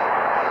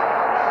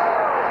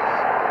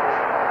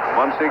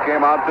 Muncie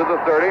came out to the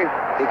 30.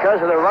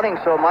 Because they're running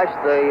so much,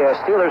 the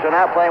Steelers are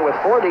now playing with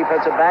 4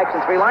 defensive backs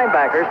and 3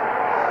 linebackers.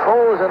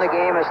 Cole's in the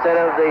game instead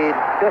of the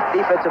 5th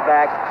defensive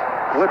back,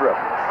 Woodruff.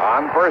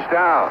 On first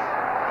down.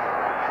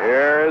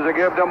 Here's a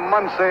give to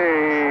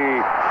Muncie.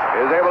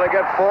 Is able to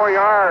get 4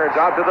 yards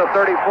out to the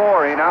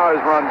 34. He now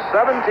has run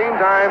 17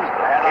 times,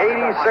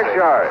 86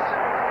 yards.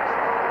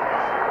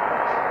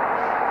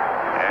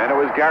 And it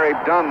was Gary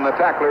Dunn, the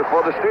tackler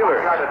for the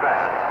Steelers.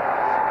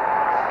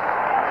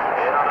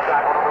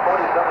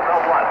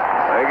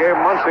 They gave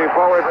Muncie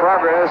forward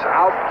progress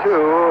out to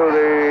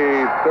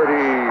the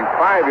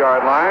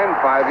 35-yard line,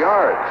 5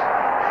 yards.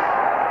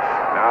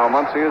 Now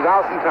Muncie is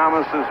out and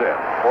Thomas is in.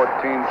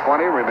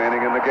 14-20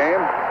 remaining in the game.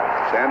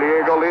 San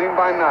Diego leading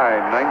by 9,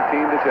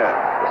 19 to 10.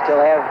 They still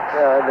have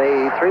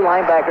the 3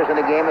 linebackers in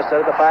the game instead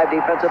of the 5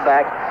 defensive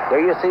back. There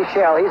you see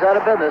Shell. He's out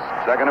of business.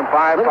 2nd and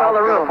 5. Look at all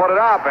the room. Put it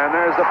up, and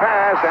there's the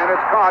pass, and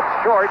it's caught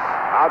short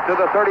out to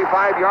the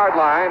 35-yard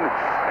line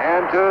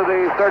and to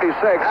the 36,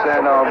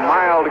 and a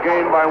mild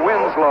gain by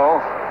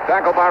Winslow.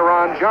 Tackled by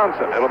Ron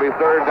Johnson. It'll be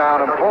 3rd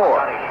down and 4.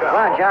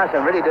 Ron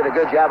Johnson really did a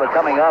good job of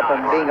coming up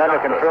and being under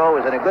control.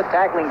 Was in a good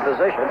tackling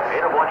position.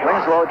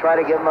 Winslow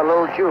tried to give him a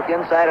little juke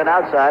inside and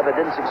outside, but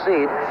didn't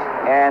succeed.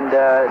 And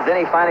then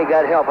he finally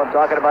got help. I'm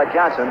talking about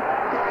Johnson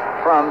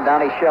from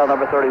Donnie Shell,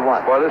 number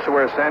 31. Boy, this is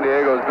where San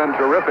Diego's been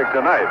terrific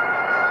tonight.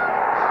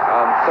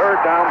 On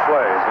 3rd down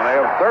plays, and they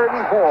have 3rd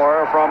and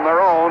 4 from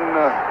their own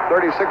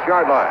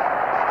 36-yard line.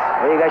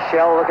 Well, you got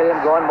Shell. Look at him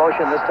go in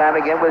motion this time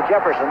again with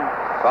Jefferson.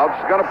 Phelps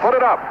is going to put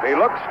it up. He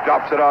looks,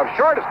 drops it off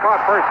short. It's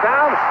caught first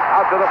down.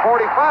 Out to the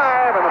 45,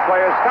 and the play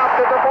is stopped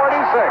at the 46.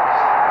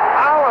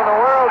 How in the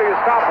world do you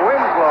stop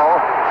Winslow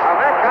on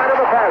that kind of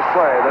a pass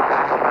play?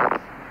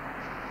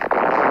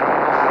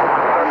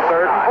 On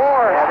 3rd and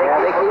 4.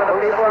 Yeah, they keep the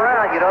people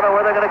around. You don't know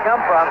where they're going to come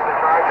from.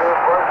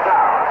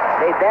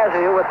 They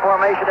dazzle you with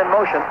formation and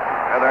motion.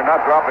 And they're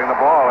not dropping the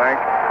ball,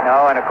 Hank.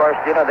 No, and of course,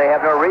 they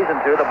have no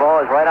reason to. The ball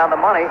is right on the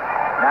money.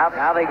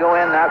 Now they go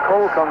in. Now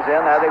Cole comes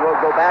in. Now they go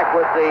back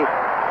with the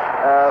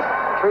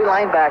 3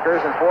 linebackers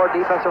and 4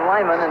 defensive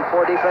linemen and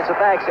 4 defensive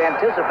backs,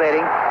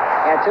 anticipating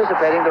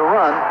the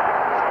run.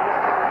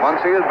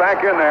 Muncie is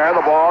back in there.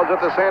 The ball's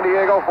at the San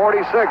Diego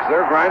 46.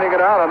 They're grinding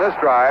it out on this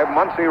drive.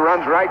 Muncie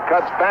runs right,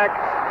 cuts back.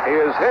 He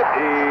is hit.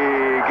 He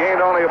gained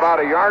only about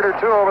a yard or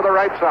 2 over the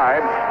right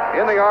side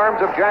in the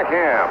arms of Jack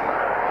Ham.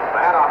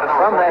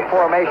 From that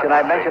formation,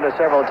 I mentioned it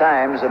several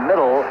times, the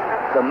middle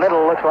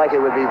looks like it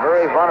would be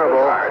very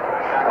vulnerable.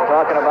 I'm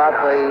talking about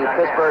the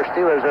Pittsburgh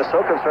Steelers. They're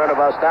so concerned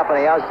about stopping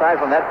the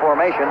outside from that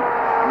formation.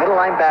 Middle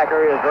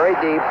linebacker is very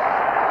deep,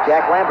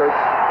 Jack Lambert,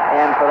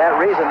 and for that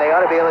reason, they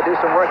ought to be able to do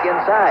some work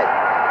inside.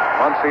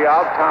 Muncie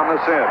out,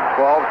 Thomas in.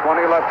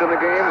 12:20 left in the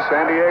game.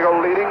 San Diego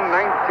leading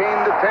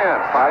 19 to 10.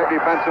 5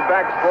 defensive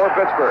backs for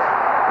Pittsburgh.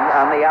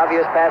 On the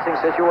obvious passing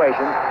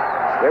situation.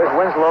 There's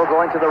Winslow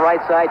going to the right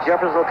side.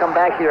 Jefferson will come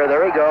back here.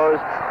 There he goes.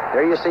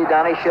 There you see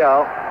Donnie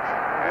Shell.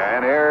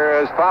 And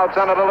here is Fouts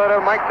under the lid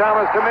of Mike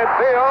Thomas to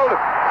midfield.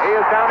 He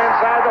is down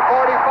inside the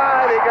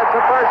 45. He gets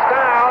a first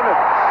down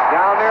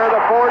near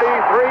the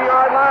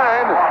 43-yard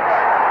line.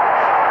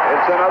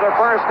 It's another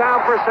first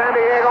down for San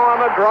Diego on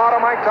the draw to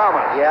Mike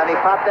Thomas. Yeah, and he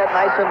popped that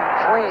nice and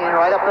clean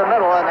right up the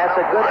middle, and that's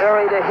a good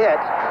area to hit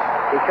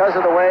because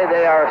of the way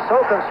they are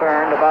so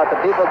concerned about the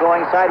people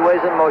going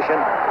sideways in motion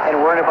and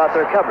worrying about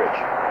their coverage.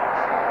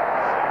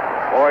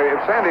 Boy,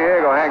 if San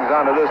Diego hangs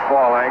on to this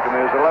ball, Hank, and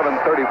there's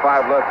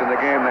 11:35 left in the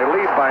game, they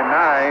lead by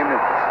 9,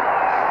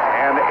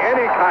 and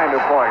any kind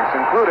of points,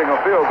 including a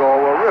field goal,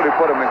 will really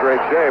put them in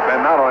great shape.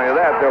 And not only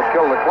that, they'll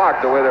kill the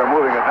clock the way they're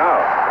moving it now.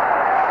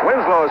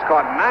 Winslow has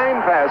caught 9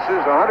 passes,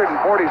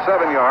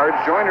 147 yards.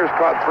 Joyner's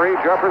caught 3,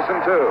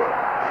 Jefferson 2.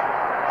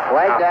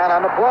 Flag down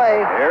on the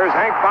play. Here's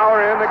Hank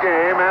Fowler in the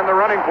game, and the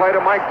running play to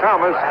Mike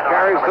Thomas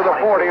carries to the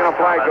 40, and a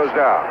flag goes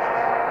down.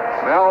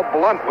 Mel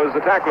Blunt was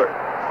the tackler.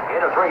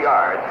 Gain of 3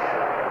 yards.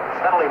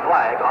 Penalty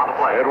flag on the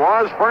play. It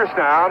was first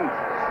down.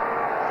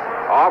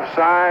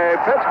 Offside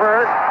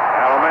Pittsburgh.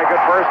 That'll make it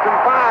 1st and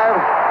 5.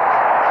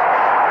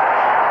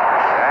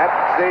 At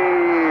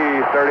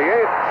the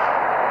 38.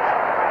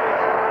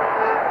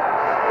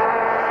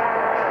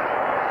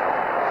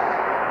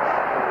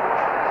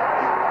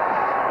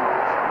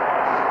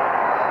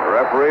 The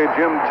referee,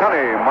 Jim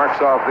Tunney,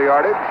 marks off the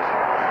yardage.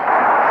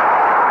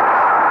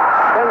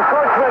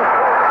 Encroachment,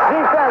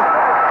 defense,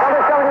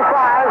 number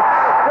 75,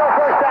 still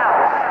first down.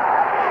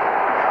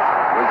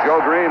 With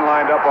Joe Green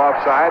lined up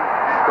offside.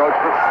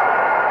 Encroachment.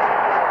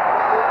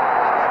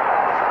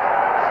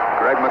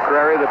 Greg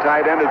McCrary, the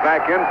tight end, is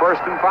back in.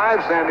 1st and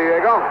 5, San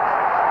Diego.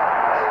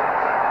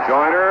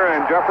 Joyner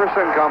and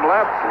Jefferson come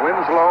left.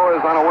 Winslow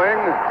is on a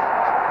wing.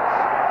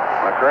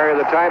 McCrary,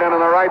 the tight end, on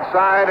the right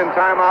side, and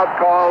timeout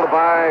called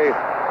by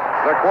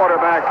the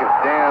quarterback,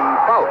 Dan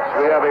Fouts.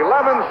 We have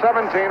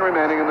 11:17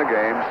 remaining in the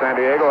game. San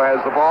Diego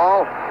has the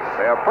ball.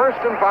 They have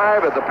 1st and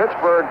 5 at the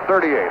Pittsburgh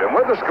 38. And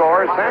with the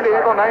score, San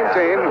Diego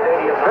 19,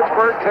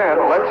 Pittsburgh 10.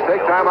 Let's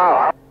take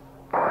timeout.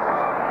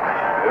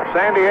 If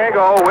San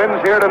Diego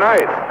wins here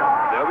tonight,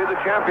 they'll be the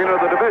champion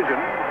of the division.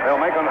 They'll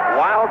make a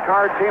wild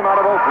card team out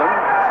of Oakland.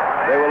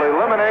 They will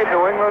eliminate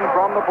New England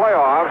from the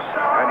playoffs,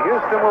 and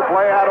Houston will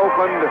play at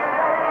Oakland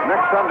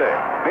next Sunday.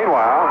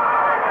 Meanwhile,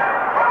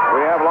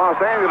 we have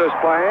Los Angeles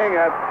playing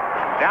at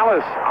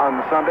Dallas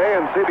on Sunday,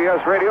 and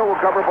CBS Radio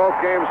will cover both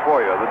games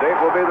for you. The date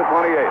will be the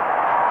 28th.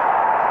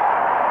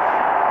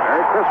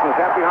 Merry Christmas,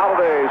 happy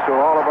holidays to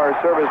all of our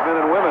servicemen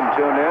and women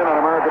tuned in on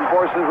American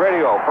Forces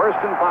Radio.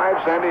 1st and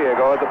 5, San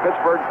Diego at the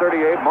Pittsburgh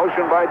 38,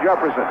 motion by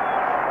Jefferson.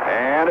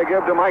 And a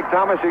give to Mike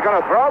Thomas. He's going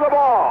to throw the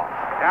ball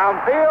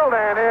downfield,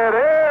 and it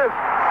is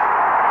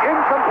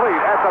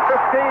incomplete at the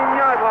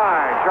 15-yard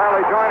line.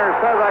 Charlie Joyner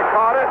says, I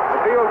caught it.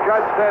 The field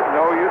judge said,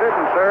 no, you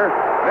didn't, sir.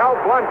 Mel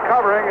Blunt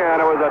covering, and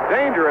it was a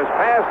dangerous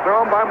pass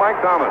thrown by Mike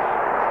Thomas.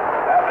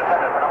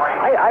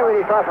 I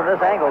really thought from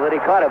this angle that he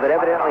caught it, but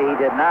evidently he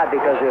did not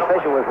because the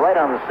official was right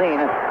on the scene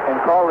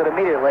and called it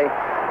immediately.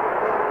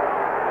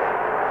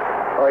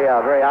 Oh,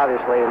 yeah, very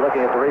obviously,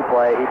 looking at the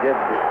replay, he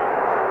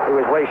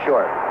was way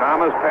short.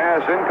 Thomas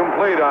pass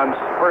incomplete on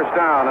 1st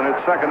down, and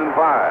it's 2nd and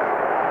 5.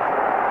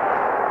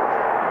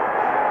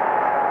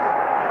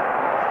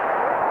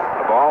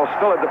 The ball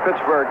still at the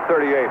Pittsburgh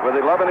 38 with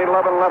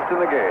 11:11 left in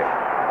the game.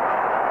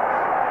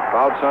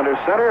 Fouts under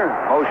center,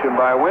 motion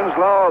by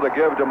Winslow, the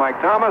give to Mike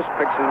Thomas,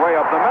 picks his way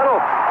up the middle,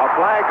 a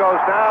flag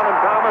goes down, and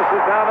Thomas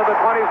is down to the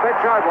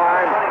 26-yard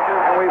line,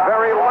 and we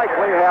very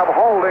likely have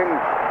holding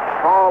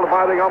called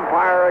by the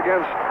umpire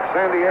against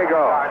San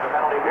Diego.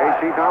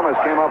 J.C. Thomas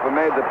came up and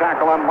made the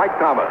tackle on Mike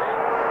Thomas,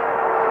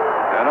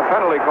 and a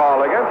penalty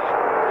call against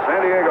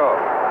San Diego.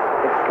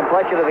 The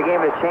complexion of the game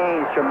has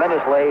changed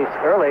tremendously.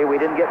 Early, we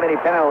didn't get many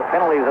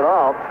penalties at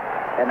all,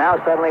 and now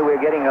suddenly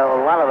we're getting a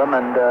lot of them,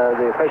 and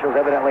the officials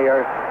evidently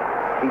are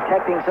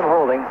detecting some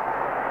holding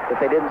that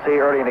they didn't see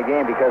early in the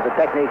game because the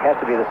technique has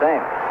to be the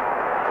same.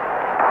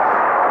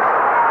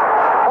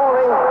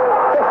 Holding,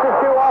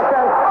 62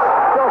 offense,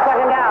 still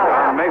 2nd down.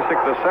 John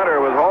Masick, the center,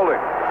 was holding.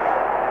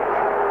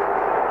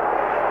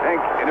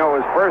 Hank, it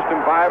was 1st and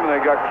 5, and they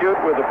got cute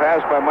with the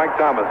pass by Mike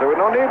Thomas. There was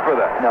no need for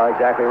that. No,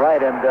 exactly right.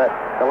 And the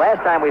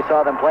last time we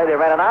saw them play, they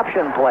ran an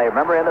option play,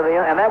 remember, and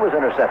that was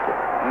intercepted.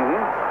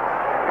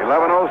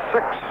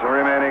 11:06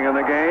 remaining in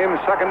the game.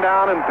 2nd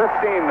down and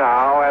 15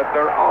 now at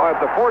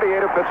the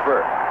 48 of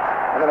Pittsburgh.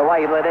 I don't know why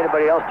you let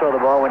anybody else throw the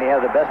ball when you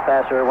have the best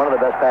passer, one of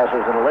the best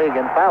passers in the league,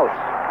 in Fouts.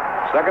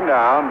 2nd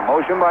down,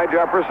 motion by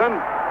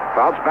Jefferson.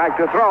 Fouts back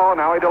to throw.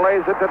 Now he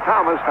delays it to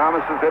Thomas.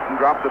 Thomas is hit and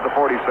dropped at the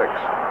 46.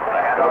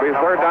 It'll be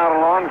 3rd down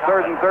and long,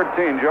 3rd and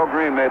 13. Joe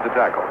Green made the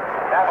tackle.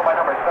 Tackle by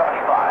number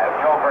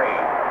 75, Joe Green.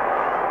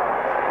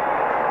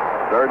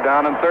 3rd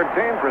down and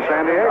 13 for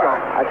San Diego.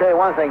 I tell you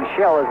one thing,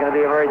 Shell is going to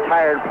be a very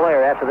tired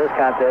player after this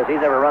contest.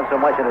 He's never run so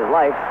much in his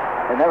life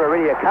and never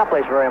really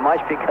accomplished very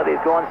much because he's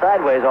going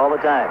sideways all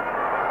the time.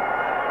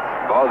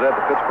 Ball's at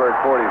the Pittsburgh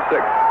 46.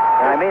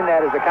 And I mean that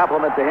as a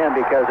compliment to him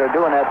because they're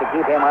doing that to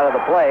keep him out of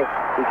the play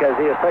because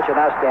he is such an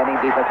outstanding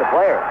defensive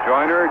player.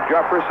 Joyner,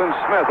 Jefferson,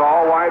 Smith,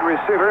 all wide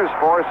receivers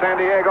for San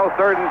Diego.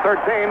 3rd and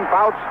 13.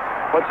 Fouts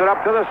puts it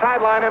up to the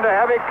sideline into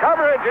heavy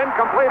coverage.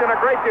 Incomplete, and a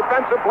great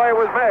defensive play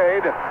was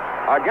made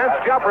against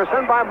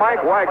Jefferson by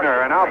Mike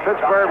Wagner. And now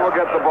Pittsburgh will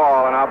get the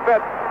ball. And I'll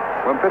bet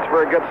when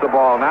Pittsburgh gets the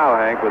ball now,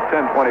 Hank, with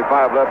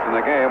 10:25 left in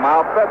the game,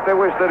 I'll bet they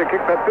wish they'd have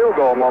kicked that field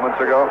goal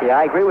moments ago. Yeah,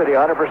 I agree with you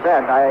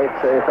 100%.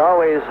 It's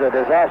always a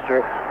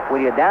disaster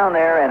when you're down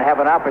there and have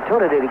an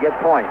opportunity to get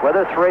points,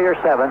 whether 3 or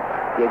 7.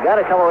 You got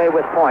to come away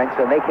with points,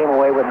 and they came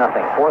away with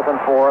nothing. 4th and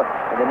 4,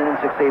 and they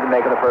didn't succeed in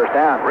making the first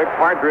down. Rick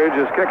Partridge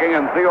is kicking,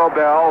 and Theo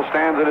Bell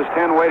stands at his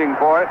 10 waiting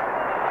for it.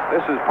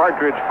 This is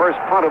Partridge's first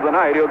punt of the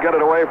night. He'll get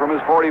it away from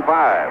his 45.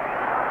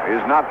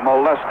 He's not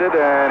molested,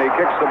 and he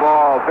kicks the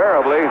ball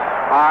terribly.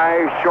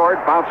 High, short,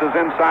 bounces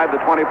inside the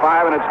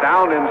 25, and it's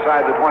down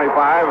inside the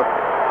 25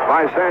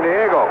 by San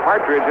Diego.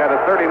 Partridge had a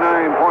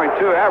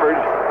 39.2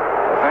 average.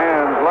 The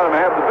fans let him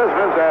have the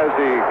business as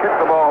he kicked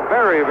the ball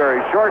very,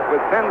 very short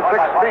with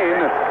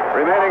 10:16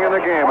 remaining in the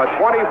game. A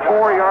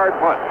 24-yard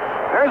punt.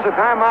 There's a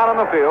timeout on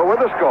the field with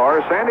the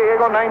score. San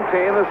Diego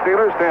 19, the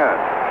Steelers 10.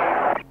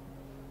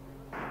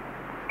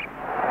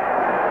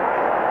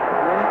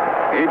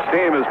 Each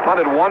team has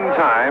punted one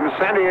time.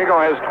 San Diego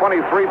has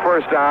 23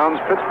 first downs.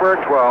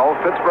 Pittsburgh 12.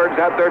 Pittsburgh's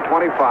at their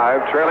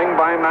 25, trailing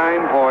by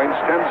 9 points.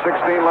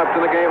 10:16 left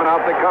in the game, and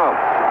out they come.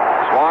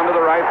 Swan to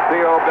the right,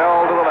 Theo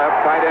Bell to the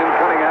left, tight end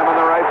Cunningham on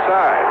the right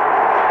side.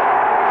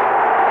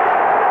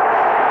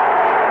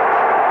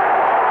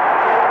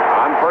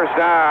 On first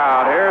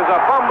down, here's a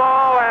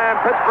fumble, and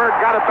Pittsburgh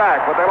got it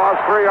back, but they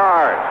lost 3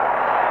 yards.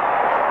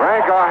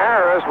 Franco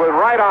Harris was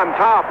right on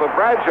top of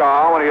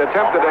Bradshaw when he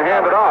attempted to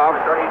hand it off.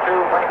 32,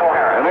 Franco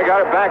Harris. And they got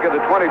it back at the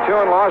 22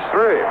 and lost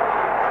 3.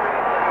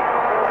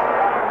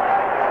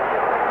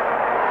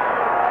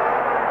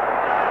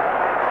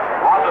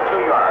 Loss of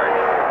 2 yards.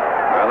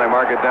 Well, they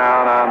mark it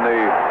down on the,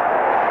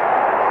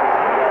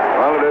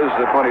 well, it is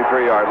the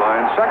 23-yard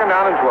line. 2nd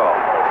down and 12.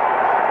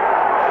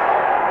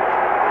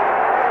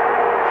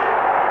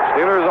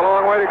 Steelers a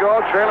long way to go,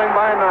 trailing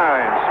by 9.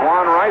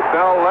 Swan right,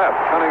 Bell left.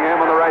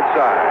 Cunningham on the right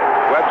side.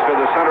 Webster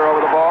the center over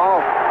the ball.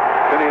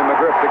 Finney and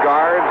McGriff the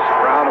guards.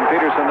 Brown and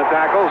Peterson the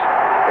tackles.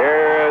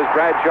 Here's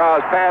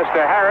Bradshaw's pass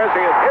to Harris.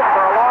 He is hit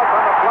for a loss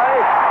on the play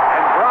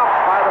and dropped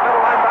by the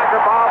middle linebacker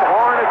Bob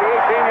Horn at the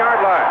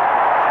 18-yard line.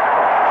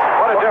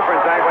 What a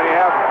difference, Hank, when you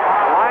have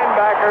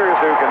linebackers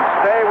who can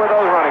stay with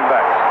those running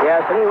backs.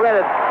 Yes, and he read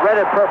it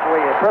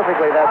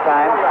perfectly that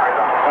time.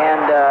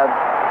 And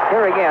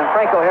here again,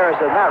 Franco Harris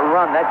does not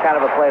run that kind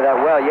of a play that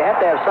well. You have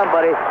to have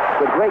somebody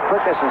with great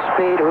quickness and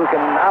speed who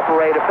can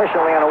operate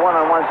efficiently in a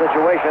one-on-one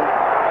situation.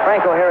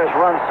 Franco Harris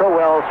runs so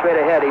well straight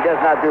ahead. He does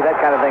not do that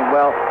kind of thing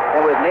well,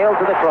 and was nailed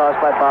to the cross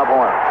by Bob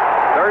Horn.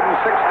 3rd and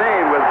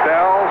 16 with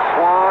Bell,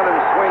 Swan, and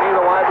Sweeney,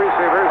 the wide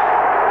receivers.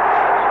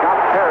 Scott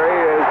Perry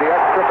is the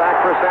extra back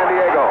for San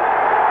Diego.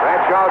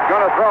 Bradshaw's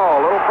going to throw.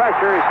 A little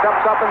pressure. He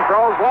steps up and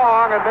throws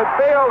long at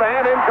midfield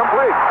and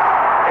incomplete.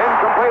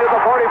 Incomplete at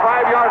the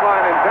 45-yard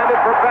line. Intended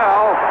for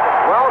Bell.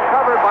 Well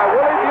covered by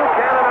Willie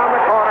Buchanan on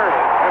the corner.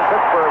 And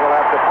Pittsburgh will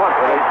have to punt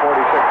with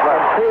 8:46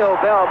 left. Theo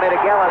Bell made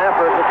a gallant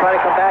effort to try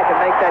to come back and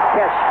make that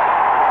catch.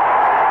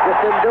 Just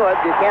didn't do it.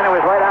 Buchanan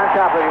was right on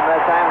top of him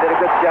that time. Did a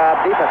good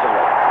job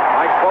defensively.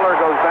 Mike Fuller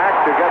goes back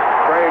to get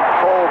Craig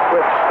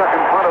Colquitt's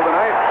second punt of the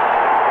night.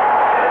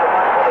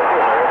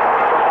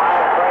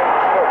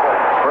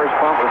 First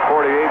punt was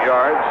 48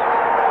 yards.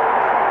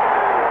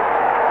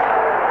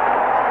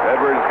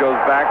 Edwards goes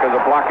back as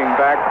a blocking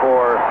back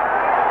for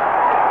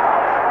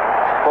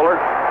Fuller.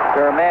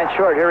 They're a man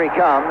short. Here he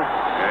comes.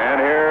 And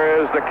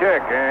here is the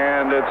kick.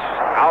 And it's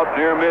out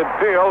near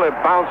midfield. It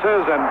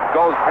bounces and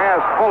goes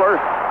past Fuller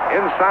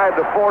inside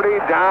the 40,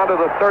 down to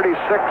the 36,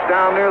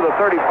 down near the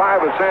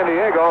 35 of San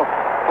Diego.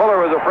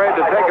 Fuller was afraid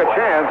to take a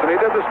chance, and he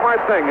did the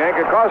smart thing, Hank.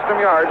 It cost him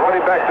yards, but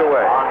he backed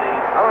away.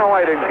 I don't know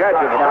why he didn't catch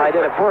it. No, he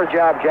did a poor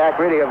job, Jack,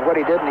 really, of what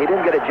he did. He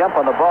didn't get a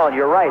jump on the ball, and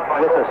you're right.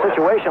 With a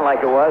situation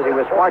like it was, he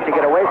was smart to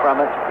get away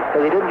from it,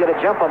 because he didn't get a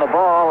jump on the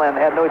ball and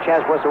had no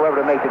chance whatsoever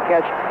to make the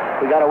catch.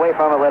 He got away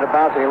from it, let it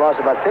bounce, and he lost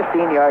about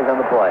 15 yards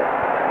on the play.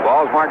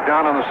 Ball's marked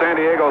down on the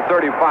San Diego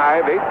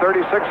 35,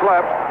 8:36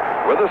 left.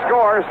 With the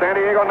score, San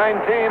Diego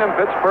 19 and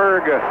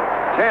Pittsburgh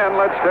 10.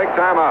 Let's take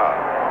time out.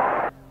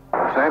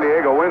 San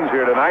Diego wins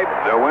here tonight.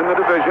 They'll win the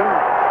division.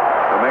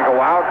 They'll make a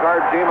wild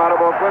card team out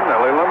of Oakland.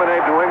 They'll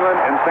eliminate New England,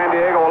 and San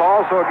Diego will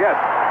also get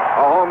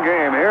a home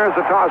game. Here's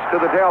the toss to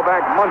the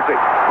tailback, Muncie.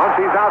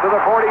 Muncie's out to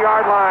the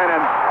 40-yard line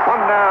and one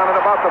down at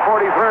about the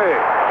 43.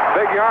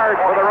 Big yard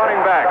for the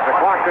running back. The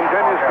clock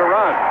continues to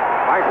run.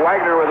 Mike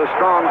Wagner with a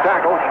strong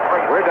tackle.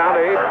 We're down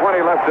to 8:20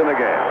 left in the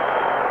game.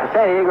 The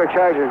San Diego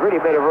Chargers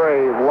really made a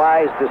very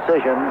wise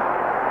decision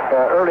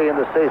early in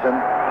the season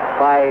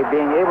by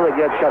being able to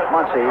get Chuck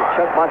Muncie.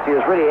 Chuck Muncie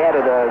has really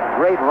added a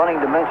great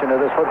running dimension to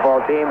this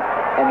football team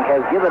and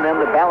has given them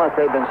the balance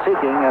they've been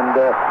seeking, and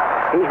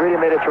he's really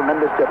made a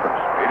tremendous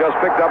difference. He just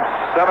picked up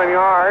 7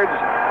 yards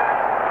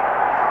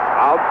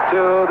Out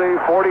to the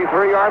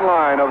 43-yard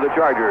line of the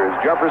Chargers.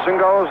 Jefferson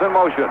goes in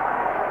motion.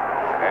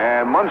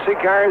 And Muncie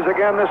carries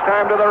again, this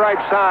time to the right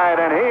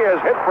side, and he is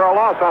hit for a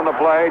loss on the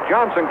play.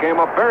 Johnson came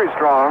up very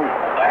strong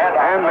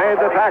and made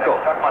the tackle.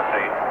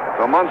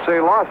 So Muncie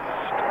lost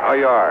a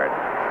yard.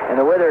 And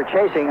the way they're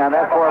chasing on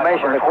that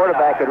formation, the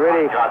quarterback could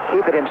really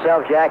keep it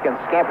himself, Jack, and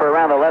scamper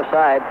around the left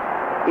side.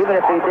 Even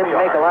if he didn't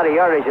make a lot of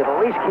yardage,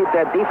 it'll at least keep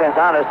that defense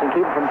honest and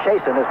keep them from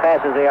chasing as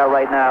fast as they are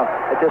right now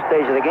at this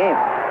stage of the game.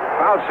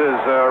 Fouts has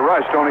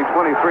rushed only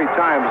 23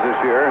 times this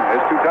year,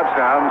 has 2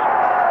 touchdowns,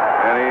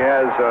 and he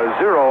has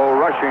 0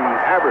 rushing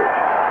average.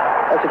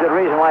 That's a good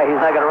reason why he's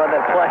not going to run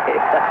that play.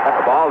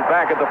 The ball's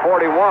back at the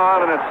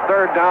 41, and it's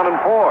 3rd down and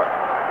 4.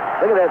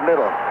 Look at that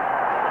middle.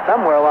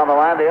 Somewhere along the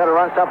line, they ought to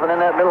run something in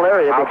that middle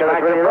area because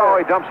it's really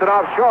low. He dumps it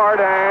off short,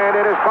 and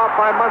it is caught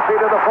by Muncie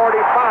to the 45.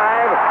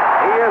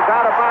 He is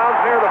out of bounds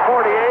near the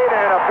 48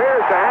 and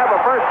appears to have a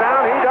first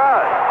down. He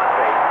does.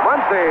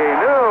 Muncie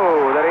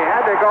knew that he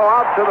had to go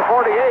out to the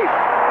 48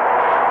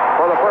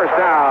 for the first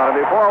down.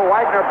 And before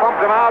Wagner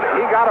pumped him out,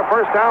 he got a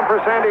first down for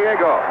San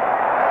Diego.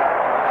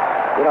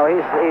 You know,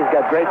 he's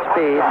got great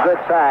speed, good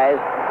size,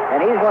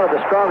 and he's one of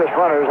the strongest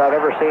runners I've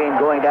ever seen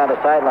going down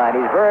the sideline.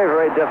 He's very,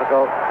 very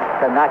difficult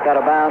to knock out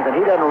of bounds, and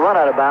he doesn't run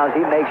out of bounds.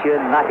 He makes you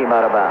knock him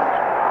out of bounds.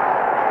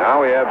 Now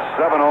we have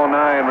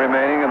 7:09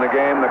 remaining in the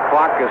game. The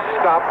clock is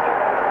stopped,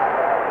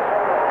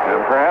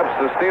 and perhaps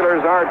the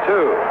Steelers are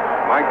too.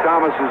 Mike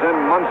Thomas is in,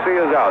 Muncie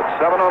is out.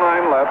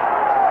 7:09 left.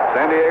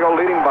 San Diego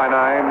leading by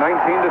 9,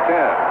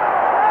 19-10.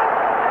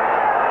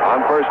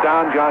 On first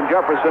down, John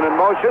Jefferson in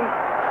motion.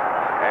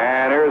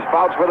 And here's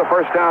Fouts for the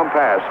first down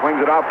pass.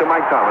 Swings it off to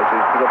Mike Thomas.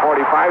 He's to the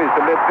 45. He's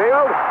to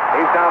midfield.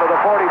 He's down to the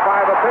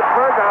 45 of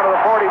Pittsburgh, down to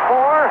the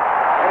 44.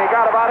 And he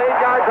got about 8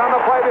 yards on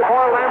the play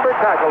before Lambert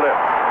tackled him.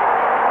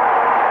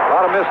 A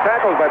lot of missed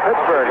tackles by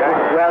Pittsburgh.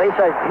 Well, he's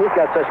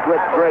got such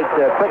great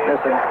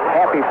quickness and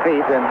happy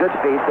feet and good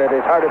feet that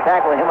it's hard to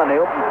tackle him on the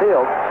open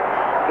field.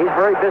 He's a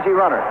very busy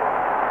runner.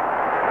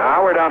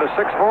 Now we're down to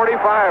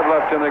 6:45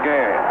 left in the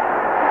game.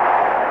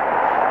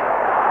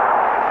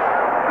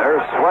 They're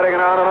sweating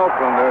it out in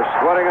Oakland. They're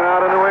sweating it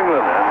out in New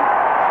England. And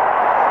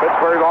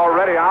Pittsburgh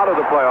already out of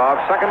the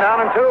playoffs. 2nd down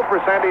and 2 for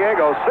San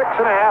Diego.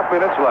 6.5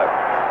 minutes left.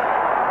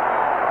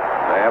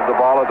 They have the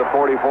ball at the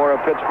 44 of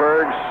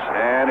Pittsburgh's.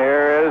 And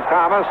here is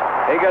Thomas.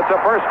 He gets a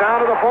first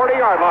down to the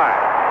 40-yard line.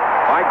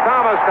 Mike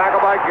Thomas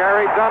tackled by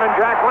Gary Dunn and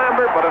Jack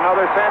Lambert, but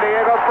another San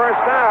Diego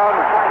first down.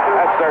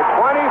 That's their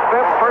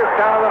 25th first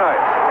down of the night.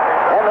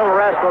 That little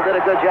rascal did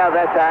a good job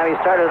that time. He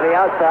started at the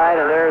outside,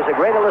 and there's a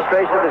great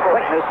illustration of his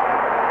quickness.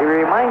 He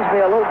reminds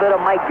me a little bit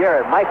of Mike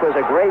Garrett. Mike was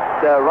a great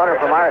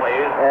runner from our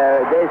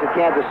days at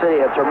Kansas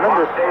City. A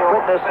tremendous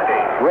quickness,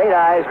 great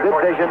eyes, good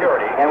vision,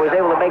 and was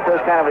able to make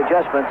those kind of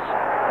adjustments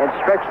and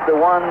stretch the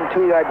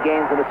 1-2 yard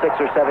gains into 6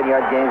 or 7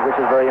 yard gains, which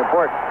is very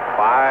important.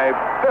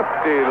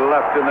 5:50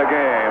 left in the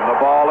game. The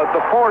ball at the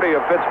 40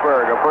 of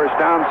Pittsburgh. A first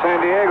down, San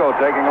Diego,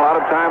 taking a lot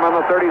of time on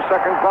the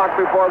 30-second clock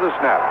before the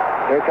snap.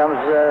 Here comes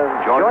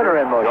Joyner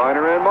in motion.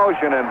 Joyner in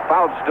motion, and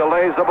Fouts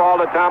delays the ball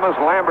to Thomas.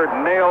 Lambert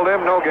nailed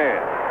him, no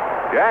gain.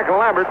 Jack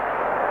Lambert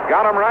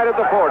got him right at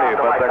the 40,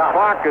 but the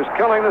clock is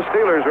killing the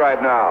Steelers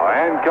right now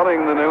and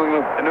killing the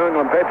New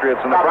England Patriots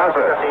in the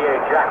process.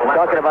 We're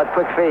talking about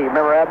quick feet.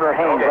 Remember Abner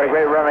Haynes, what a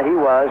great runner he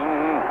was.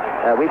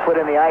 We put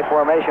in the I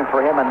formation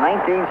for him in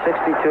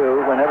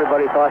 1962 when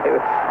everybody thought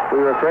we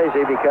were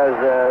crazy because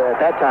at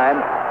that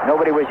time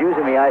nobody was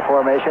using the I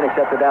formation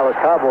except the Dallas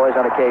Cowboys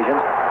on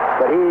occasions.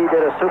 But he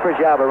did a super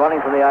job of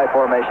running from the I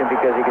formation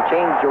because he could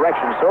change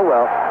direction so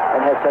well and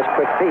had such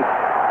quick feet.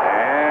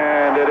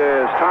 And it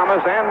is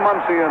Thomas and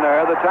Muncie in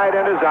there. The tight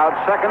end is out.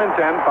 2nd and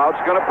 10. Fouts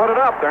going to put it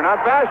up. They're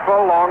not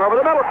bashful. Long over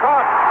the middle.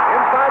 Caught.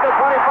 Inside the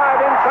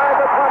 25. Inside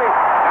the 20.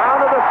 Down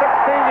to the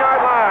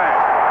 16-yard line.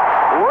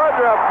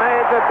 Woodruff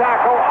made the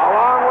tackle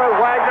along with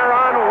Wagner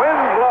on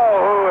Winslow,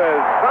 who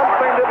is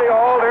something to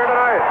behold here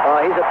tonight.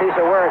 Oh, he's a piece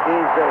of work.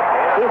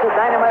 He's a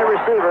dynamite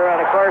receiver, and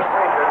of course,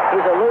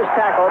 he's a loose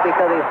tackle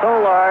because he's so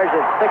large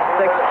at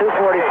 6'6",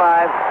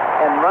 245,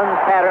 and runs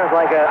patterns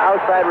like an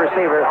outside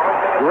receiver.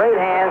 Great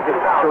hands,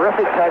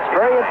 terrific touch,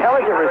 very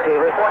intelligent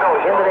receiver,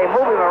 in that they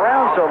move him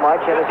around so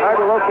much, and it's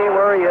hard to locate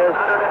where he is.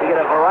 You get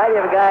a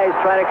variety of guys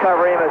trying to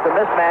cover him. It's a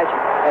mismatch,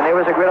 and there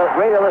was a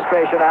great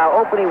illustration of how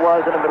open he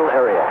was in the middle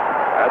area.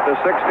 At the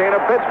 16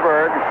 of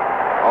Pittsburgh,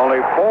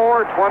 only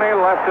 4:20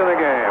 left in the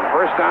game.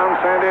 First down,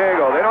 San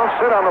Diego. They don't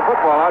sit on the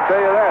football, I'll tell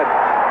you that.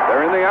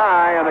 They're in the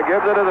eye, and they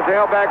give it to the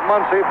tailback,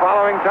 Muncie,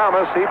 following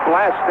Thomas. He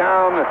blasts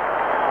down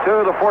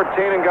to the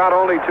 14 and got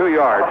only 2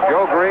 yards.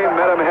 Joe Green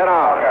met him head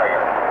on.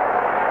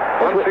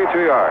 Muncie,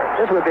 2 yards.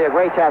 This would be a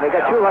great time. They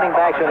got 2 running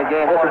backs in the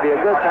game. This would be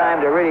a good time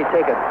to really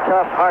take a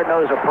tough,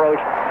 hard-nosed approach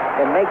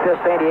and make this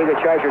San Diego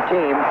Charger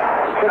team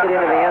stick it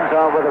into the end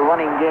zone with a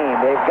running game.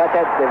 They've got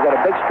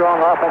a big,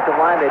 strong offensive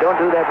line. They don't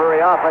do that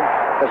very often,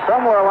 but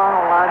somewhere along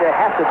the line they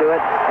have to do it,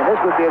 and this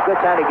would be a good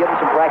time to give them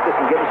some practice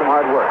and give them some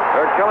hard work.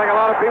 They're killing a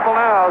lot of people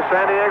now.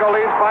 San Diego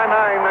leads by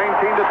 9,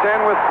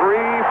 19-10 with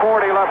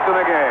 3:40 left in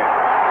the game.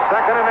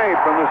 2nd and 8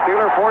 from the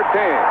Steeler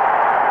 14.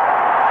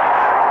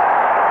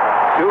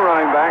 two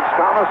running backs,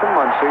 Thomas and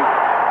Muncie.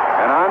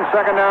 And on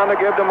second down, they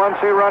give to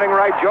Muncie running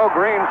right. Joe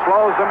Green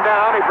slows them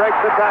down. He breaks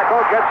the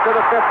tackle, gets to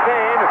the 15.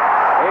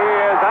 He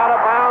is out of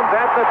bounds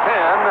at the 10.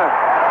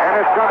 And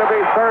it's going to be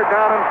third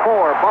down and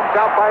 4. Bumped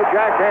out by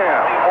Jack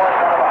Ham.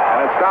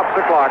 And it stops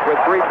the clock with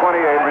 3:28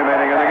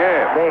 remaining in the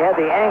game. They had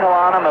the angle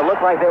on him. It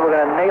looked like they were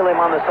going to nail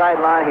him on the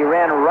sideline. He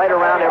ran right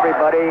around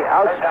everybody,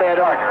 outsped him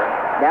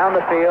down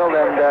the field,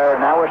 and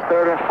now it's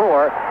third and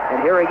 4.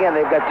 And here again,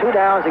 they've got 2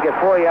 downs to get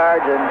 4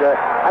 yards, and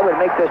I would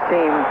make this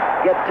team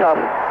get tough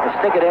and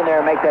stick it in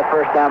there and make that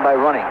first down by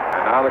running.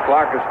 And now the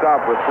clock is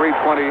stopped with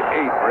 3:28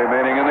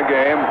 remaining in the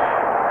game.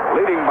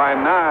 Leading by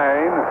 9,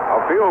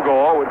 a field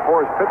goal would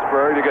force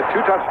Pittsburgh to get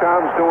 2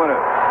 touchdowns to win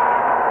it.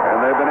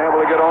 And they've been able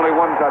to get only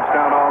 1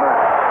 touchdown all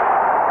night.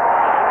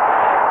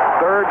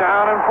 Third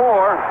down and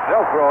 4.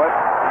 They'll throw it.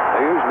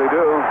 They usually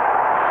do.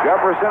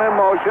 Jefferson in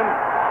motion.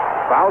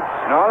 Fouts.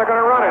 No, they're going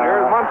to run it.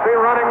 Here's Muncie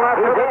running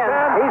left to the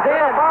 10. He's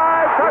in.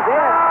 5,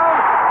 touchdown,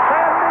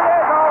 San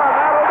Diego, and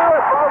that'll do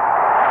it, folks.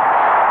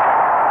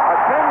 A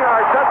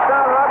 10-yard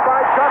touchdown run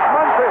by Chuck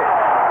Muncie.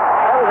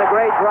 That was a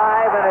great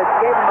drive, and it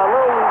gave them a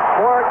little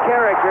more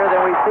character than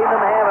we've seen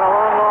them have in a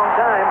long, long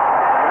time.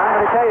 And I'm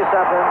going to tell you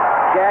something,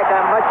 Jack,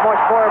 I'm much,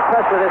 much more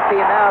impressed with this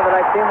team now that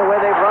I've seen the way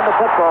they've run the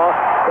football.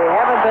 They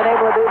haven't been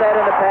able to do that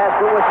in the past,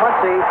 but with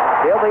Muncie,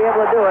 they'll be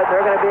able to do it.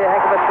 They're going to be a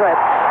heck of a threat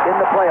in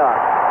the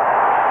playoffs.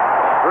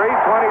 3:22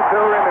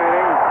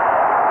 remaining.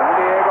 San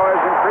Diego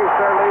has increased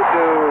their lead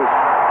to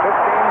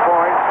 15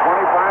 points,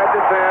 25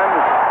 to 10.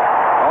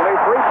 Only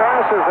 3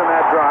 passes in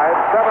that drive,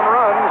 7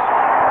 runs.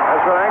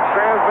 That's what Hank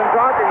Stram's been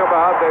talking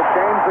about. They've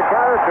changed the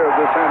character of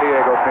the San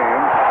Diego team.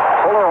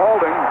 Fuller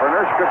holding,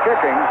 Vernishka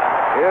kicking.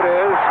 It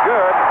is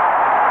good.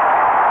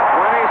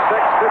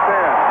 26 to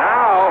 10.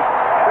 Now,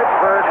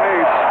 Pittsburgh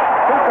needs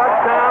 2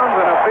 touchdowns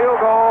and a field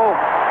goal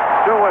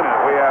to win it.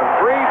 We have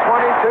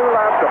 3:22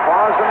 left to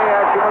pause in the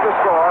action with the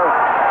score.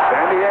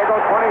 San Diego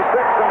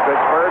 26 and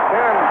Pittsburgh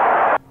 10.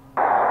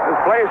 This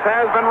place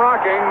has been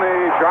rocking.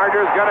 The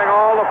Chargers getting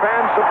all the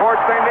fan support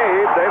they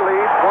need. They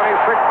lead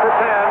 26 to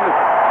 10.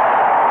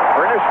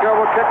 Vernishka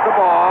will kick the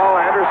ball.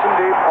 Anderson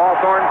deep.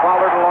 Hawthorne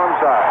followed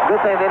alongside.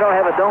 Good thing they don't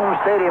have a dome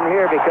stadium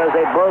here because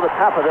they'd blow the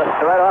top of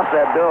right off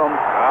that dome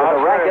with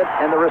the racket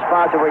and the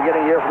response that we're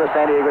getting here from the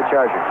San Diego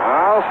Chargers.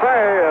 I'll say,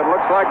 it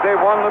looks like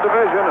they've won the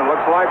division. It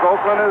looks like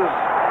Oakland is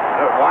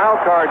a wild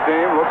card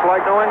team. Looks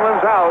like New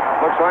England's out.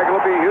 Looks like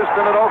it'll be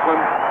Houston at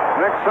Oakland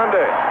next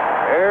Sunday.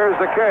 Here's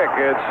the kick.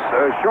 It's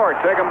short,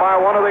 taken by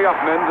one of the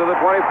upmen to the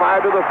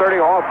 25 to the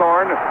 30.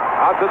 Hawthorne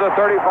out to the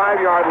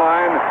 35-yard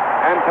line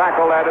and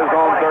tackled at his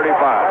own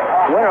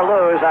 35. Win or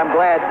lose, I'm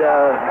glad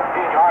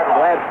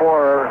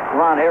for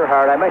Ron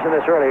Earhart. I mentioned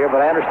this earlier,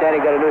 but I understand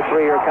he got a new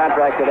 3-year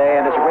contract today,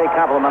 and it's a great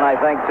compliment, I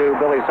think, to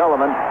Billy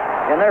Sullivan.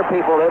 And their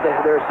people,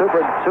 they're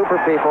super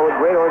people,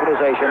 great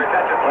organization,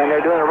 and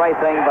they're doing the right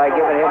thing by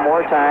giving him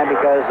more time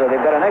because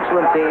they've got an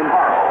excellent team.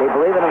 They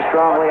believe in him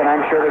strongly, and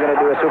I'm sure they're going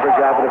to do a super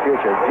job for the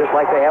future, just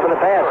like they have in the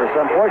past. It's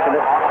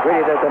unfortunate,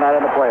 really, that they're not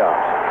in the playoffs.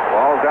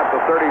 Ball's at the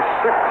 36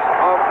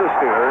 of the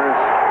Steelers.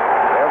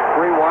 They have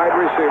 3 wide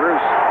receivers,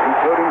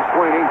 including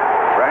Sweeney.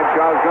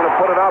 Bradshaw's going to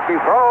put it up. He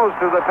throws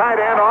to the tight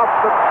end off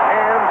the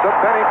hands of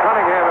Benny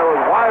Cunningham. It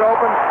was wide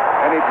open,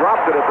 and he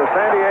dropped it at the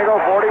San Diego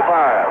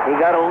 45. He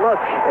got a look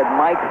at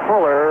Mike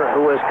Fuller,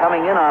 who was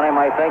coming in on him,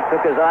 I think,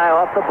 took his eye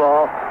off the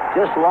ball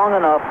just long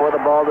enough for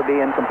the ball to be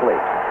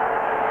incomplete.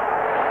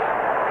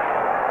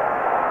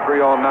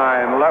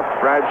 3:09 left.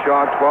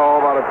 Bradshaw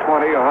 12 out of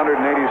 20,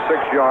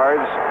 186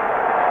 yards.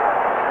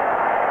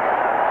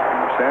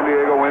 San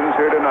Diego wins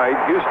here tonight.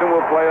 Houston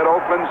will play at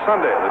Oakland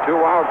Sunday, the 2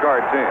 wild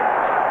card teams.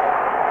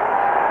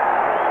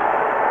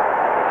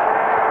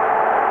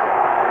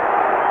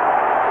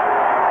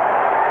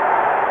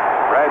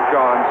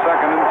 Bradshaw on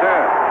 2nd and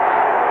 10.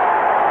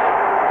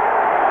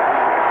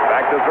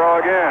 Back to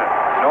throw again.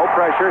 No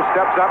pressure.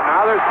 Steps up.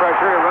 Now there's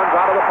pressure. He runs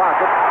out of the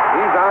pocket.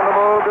 He's on the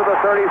move to the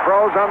 30.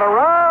 Throws on the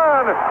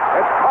run.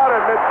 It's caught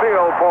at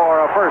midfield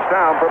for a first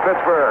down for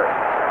Pittsburgh.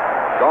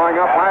 Going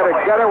up high to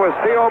get it was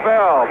Theo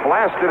Bell.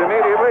 Blasted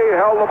immediately,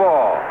 held the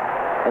ball.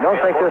 I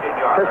don't think this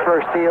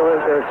Pittsburgh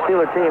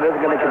Steeler team isn't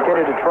going to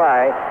continue to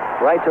try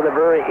right to the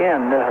very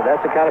end.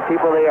 That's the kind of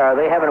people they are.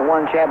 They haven't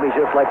won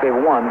championships like they've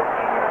won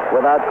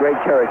without great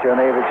character,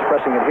 and they're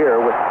expressing it here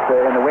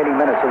in the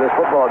waning minutes of this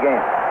football game.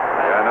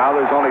 Yeah, now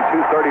there's only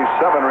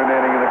 2:37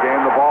 remaining in the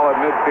game. The ball at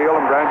midfield,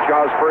 and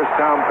Bradshaw's first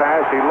down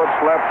pass. He looks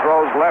left,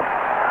 throws left,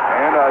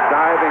 and a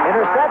diving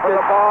intercepted for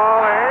the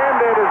ball, and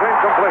it is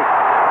incomplete.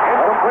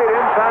 Incomplete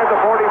inside the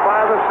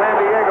 45 of San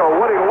Diego.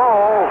 Woody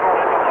Lowe,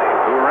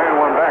 who ran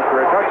one back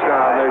for a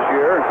touchdown this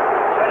year,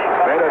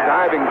 made a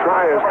diving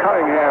try as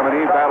Cunningham, and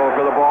he battled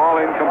for the ball.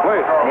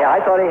 Incomplete. Yeah,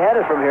 I thought he had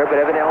it from here, but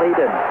evidently he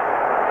didn't.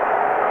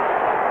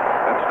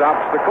 That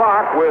stops the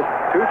clock with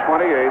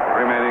 2:28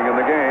 remaining in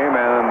the game,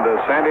 and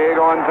San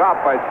Diego on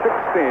top by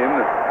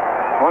 16,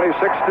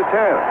 26 to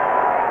 10.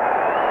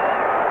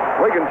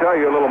 We can tell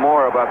you a little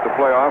more about the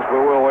playoffs, but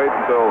we'll wait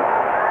until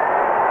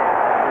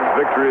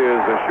victory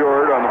is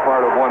assured on the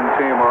part of one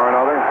team or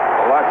another.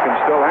 A lot can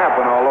still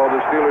happen, although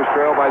the Steelers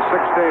trail by 16.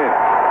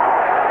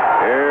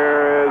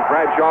 Here is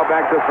Bradshaw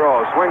back to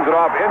throw. Swings it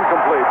off,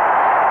 incomplete.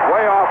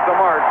 Way off the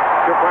mark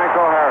to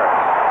Franco Harris.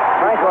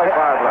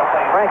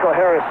 Franco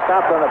Harris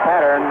stopped on the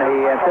pattern.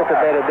 He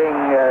anticipated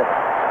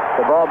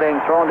the ball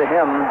being thrown to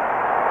him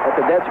at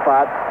the dead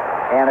spot.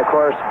 And, of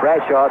course,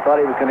 Bradshaw thought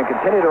he was going to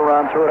continue to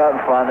run, threw it out in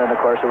front, and, of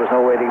course, there was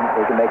no way he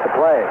could make the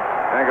play.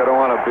 Hank, I don't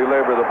want to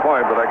belabor the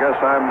point, but I guess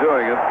I'm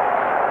doing it.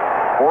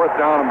 4th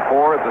down and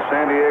 4 at the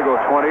San Diego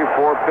 20,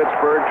 for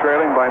Pittsburgh,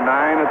 trailing by 9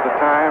 at the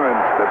time, and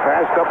they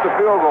passed up the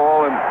field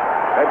goal, and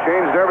that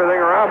changed everything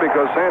around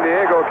because San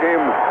Diego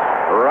came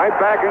right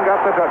back and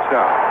got the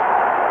touchdown.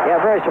 Yeah,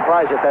 very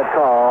surprised at that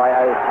call.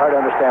 It's hard to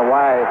understand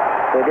why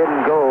they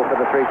didn't go for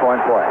the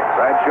 3-point play.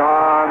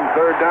 Bradshaw on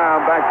 3rd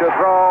down, back to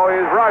throw.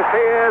 He's rushed.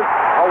 He is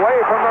away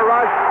from the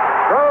rush.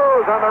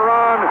 Throws on the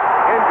run.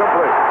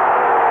 Incomplete.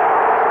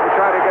 He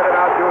tried to get it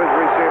out to his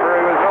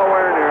receiver. He was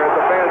nowhere near it.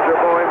 The fans are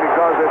booing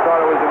because they thought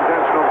it was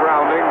intentional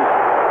grounding.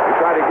 He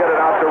tried to get it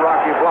out to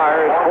Rocky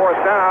Flyer. It's 4th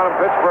down, and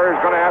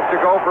Pittsburgh's going to have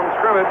to go from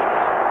scrimmage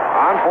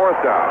on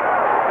 4th down.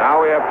 Now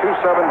we have 2:17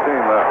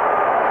 left.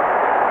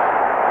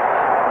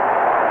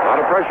 A lot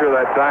of pressure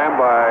that time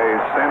by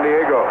San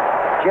Diego.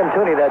 Jim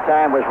Tooney that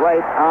time was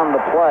right on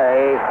the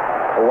play,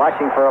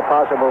 watching for a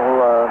possible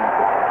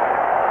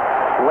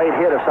late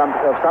hit of some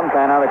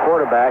kind on the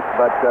quarterback,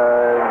 but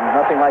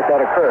nothing like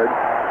that occurred.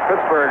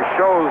 Pittsburgh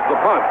shows the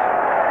punt.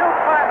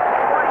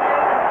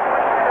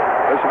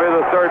 This will be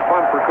the 3rd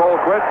punt for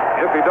Colquitt.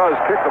 If he does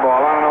kick the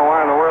ball, I don't know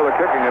why in the world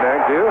they're kicking it,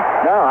 Hank, do you?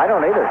 No, I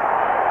don't either.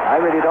 I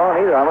really don't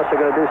either, unless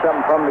they're going to do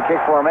something from the kick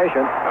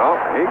formation. No,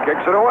 he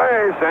kicks it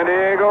away. San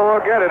Diego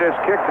will get it. It's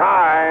kicked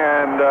high,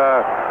 and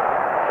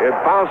it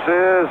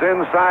bounces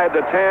inside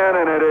the 10,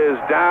 and it is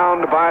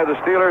downed by the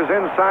Steelers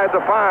inside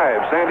the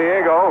 5. San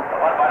Diego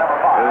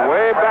is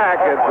way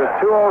back with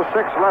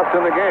 2:06 left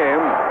in the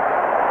game.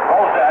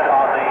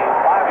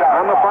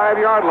 On the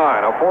 5-yard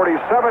line, a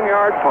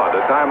 47-yard punt.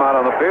 A timeout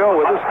on the field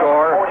with the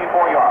score.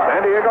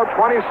 San Diego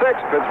 26,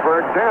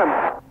 Pittsburgh 10.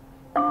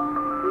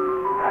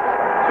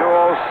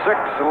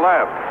 2:06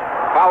 left.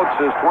 Fouts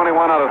is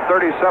 21 out of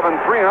 37,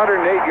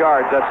 308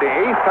 yards. That's the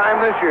 8th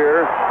time this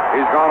year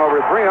he's gone over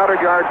 300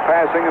 yards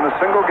passing in a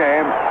single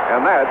game,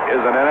 and that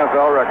is an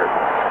NFL record.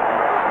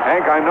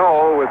 Hank, I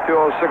know with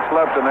 2:06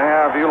 left in the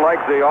half, you like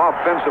the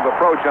offensive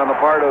approach on the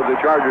part of the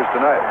Chargers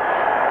tonight.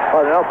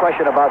 Well, no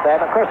question about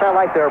that. Of course, I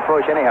like their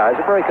approach anyhow. It's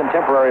a very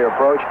contemporary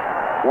approach,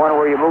 one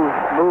where you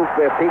move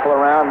people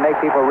around, make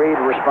people read,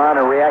 respond,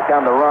 and react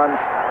on the run.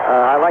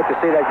 I like to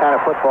see that kind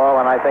of football,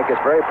 and I think it's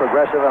very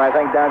progressive, and I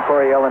think Don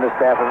Coryell and his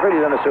staff have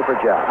really done a super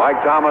job.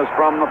 Mike Thomas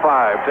from the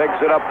 5 takes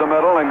it up the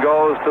middle and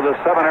goes to the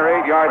 7 or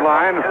 8 yard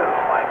line,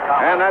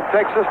 and that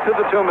takes us to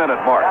the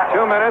 2-minute mark.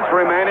 2 minutes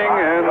remaining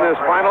in this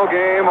final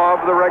game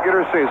of the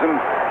regular season,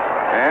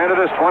 and it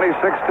is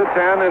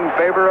 26-10 in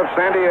favor of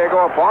San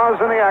Diego. A pause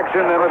in the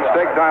action, and let's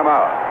take time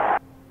out.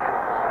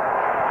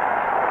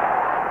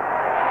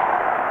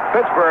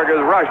 Pittsburgh has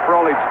rushed for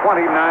only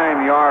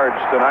 29 yards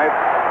tonight.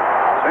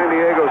 San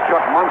Diego's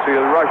Chuck Muncie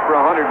has rushed for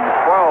 112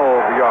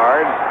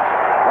 yards.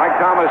 Mike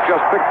Thomas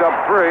just picked up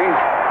 3.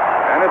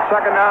 And it's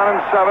 2nd down and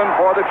 7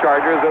 for the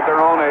Chargers at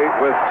their own 8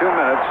 with 2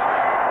 minutes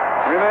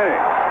remaining.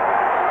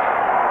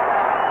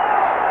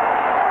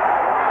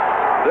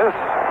 This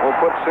will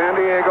put San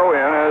Diego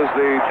in as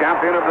the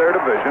champion of their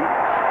division,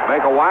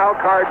 make a wild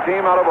card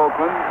team out of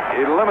Oakland,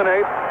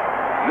 eliminate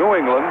New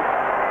England.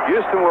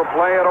 Houston will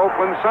play at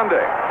Oakland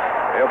Sunday.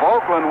 If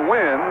Oakland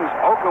wins,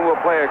 Oakland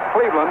will play at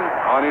Cleveland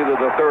on either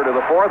the 3rd or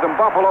the 4th, and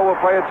Buffalo will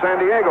play at San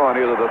Diego on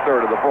either the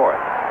 3rd or the 4th.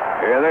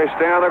 Here they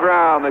stay on the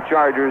ground, the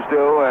Chargers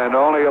do, and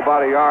only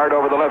about a yard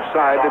over the left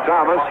side to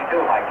Thomas.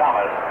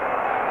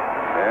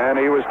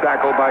 And he was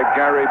tackled by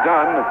Gary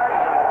Dunn.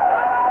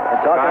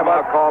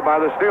 Timeout called by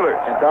the Steelers.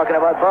 And talking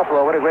about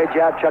Buffalo, what a great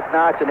job Chuck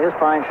Knox and his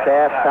fine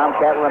staff, Tom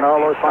Catlin, and all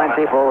those fine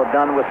people have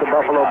done with the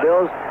Buffalo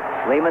Bills.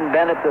 Lehman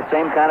Bennett, the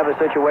same kind of a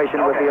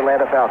situation with the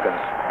Atlanta Falcons.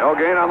 No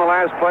gain on the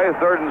last play.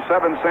 3rd and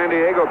 7, San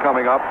Diego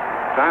coming up.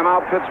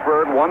 Timeout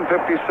Pittsburgh,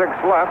 1:56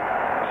 left.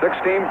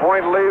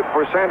 16-point lead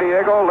for San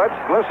Diego. Let's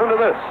listen to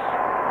this.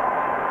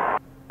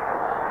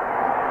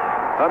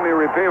 Let me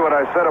repeat what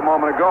I said a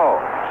moment ago.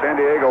 San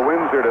Diego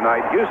wins here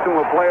tonight. Houston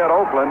will play at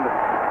Oakland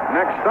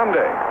next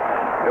Sunday.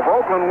 If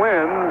Oakland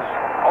wins,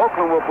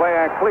 Oakland will play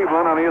at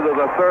Cleveland on either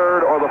the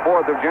 3rd or the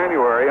 4th of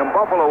January, and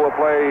Buffalo will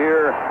play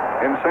here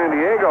in San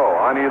Diego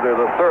on either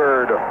the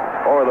 3rd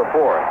or the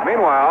 4th.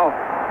 Meanwhile,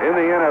 in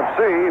the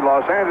NFC,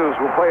 Los Angeles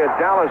will play at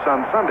Dallas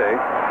on Sunday.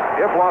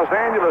 If Los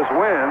Angeles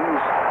wins,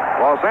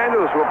 Los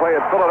Angeles will play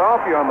at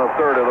Philadelphia on the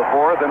 3rd or the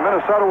 4th, and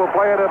Minnesota will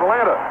play at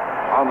Atlanta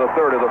on the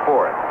 3rd or the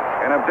 4th.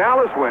 And if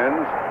Dallas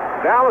wins,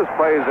 Dallas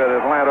plays at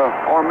Atlanta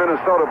or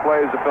Minnesota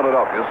plays at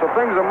Philadelphia. So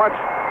things are much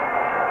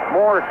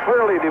more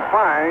clearly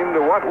defined,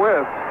 what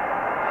with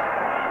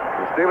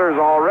The Steelers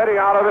already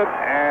out of it,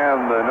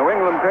 and the New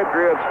England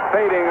Patriots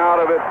fading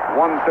out of it,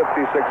 1:56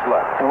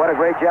 left. And what a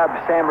great job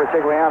Sam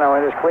Retigliano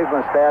and his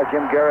Cleveland staff,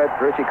 Jim Garrett,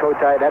 Richie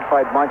Kotite, that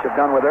fight bunch have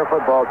done with their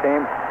football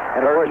team.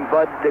 And, of course,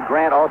 Bud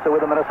Grant also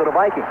with the Minnesota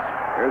Vikings.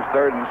 Here's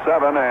 3rd and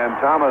 7, and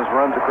Thomas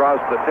runs across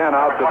the 10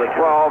 out to the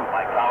 12.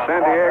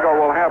 San Diego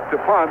will have to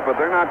punt, but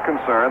they're not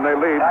concerned. They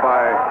lead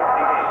by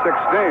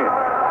 16.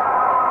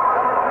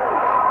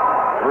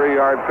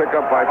 3-yard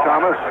pickup by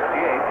Thomas.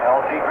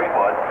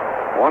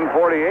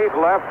 1:48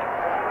 left.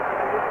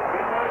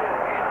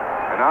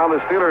 And now the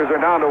Steelers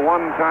are down to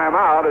one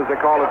timeout as they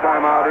call a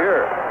timeout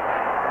here.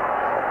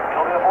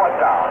 It'll be a 4th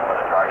down for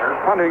the Chargers.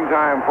 Punting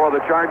time for the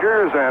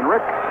Chargers and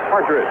Rick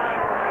Partridge.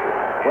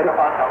 What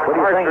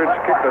do you think? Partridge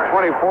kicked a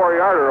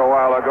 24-yarder a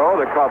while ago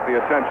that caught the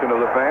attention of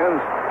the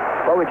fans.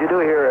 What would you do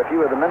here if you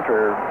were the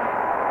mentor,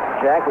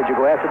 Jack? Would you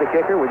go after the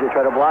kicker? Would you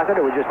try to block it,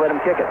 or would you just let him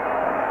kick it?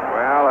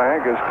 Well, I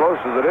think as close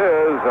as it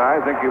is, I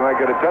think you might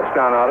get a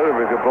touchdown out of it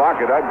if you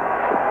block it.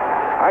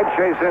 I'd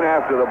chase in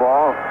after the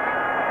ball.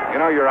 You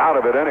know, you're out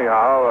of it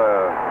anyhow,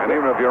 and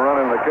even if you're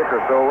running the kicker,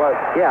 so what?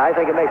 Yeah, I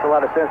think it makes a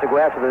lot of sense to go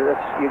after this.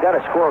 You got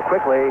to score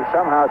quickly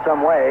somehow,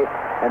 some way,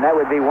 and that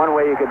would be one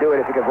way you could do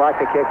it if you could block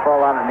the kick,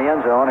 fall out in the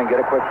end zone, and get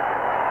a quick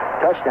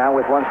touchdown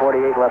with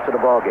 1:48 left of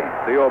the ball game.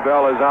 Theo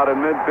Bell is out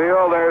in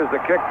midfield. There's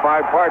the kick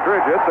by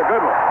Partridge. It's a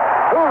good one.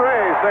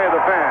 Hooray, say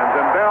the fans.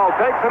 And Bell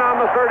takes it on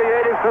the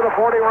 38. He's to the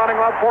 40, running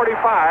left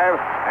 45,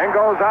 and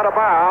goes out of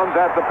bounds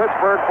at the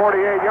Pittsburgh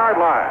 48-yard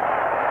line.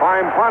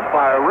 Fine punt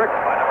by Rick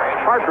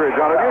Partridge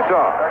out of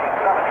Utah.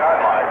 37-yard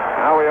line.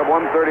 Now we have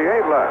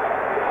 1:38 left.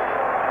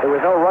 There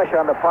was no rush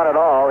on the punt at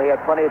all. He had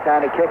plenty of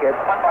time to kick it.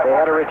 They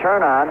had a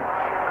return on.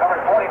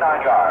 Covered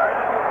 49 yards.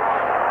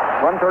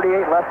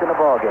 1:38 left in the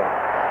ball game.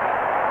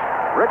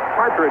 Rick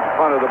Partridge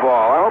punted the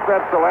ball. I hope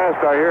that's the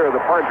last I hear of the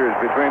Partridge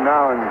between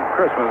now and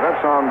Christmas. That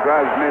song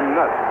drives me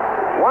nuts.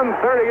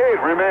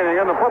 1:38 remaining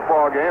in the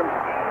football game.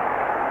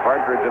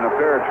 Partridge in a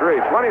fair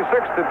treat.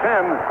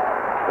 26-10.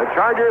 The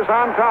Chargers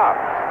on top.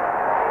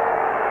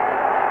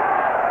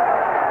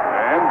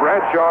 And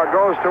Bradshaw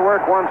goes to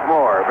work once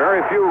more.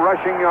 Very few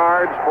rushing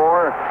yards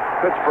for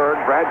Pittsburgh.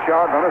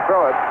 Bradshaw going to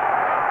throw it.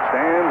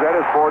 Stands at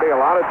his 40. A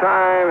lot of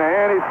time.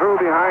 And he threw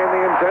behind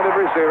the intended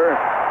receiver,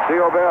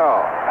 Theo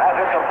Bell. Pass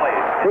incomplete.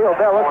 Theo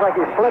Bell looked like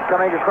he slipped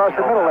coming across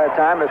the middle that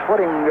time. His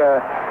footing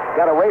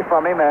got away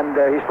from him, and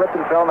he slipped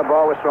and fell, and the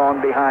ball was thrown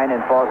behind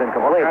and falls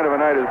incomplete. What kind of a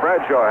night has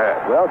Bradshaw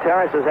had? Well,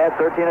 Terrence has had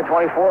 13 of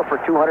 24 for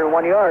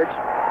 201 yards.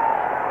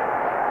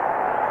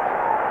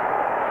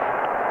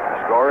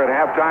 Score at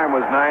halftime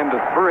was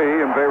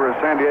 9-3 in favor of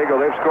San Diego.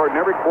 They've scored in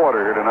every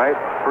quarter here tonight.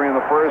 3 in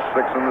the first,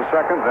 6 in the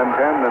second, then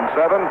 10, then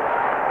 7.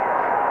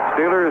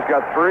 Steelers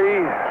got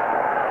 3,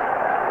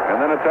 and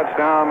then a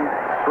touchdown.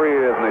 3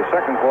 in the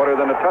second quarter,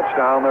 then a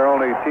touchdown. Their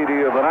only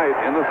TD of the night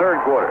in the third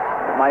quarter.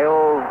 My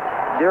old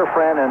dear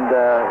friend and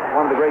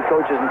one of the great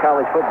coaches in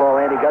college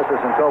football, Andy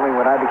Gustafson, told me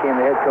when I became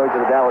the head coach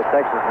of the Dallas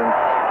Texans and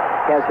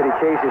Kansas City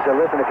Chiefs, he said,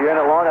 listen, if you're in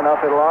it long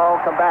enough, it'll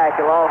all come back.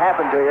 It'll all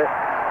happen to you.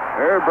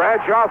 Here's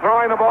Bradshaw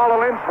throwing the ball to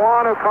Lynn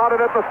Swan, who caught it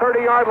at the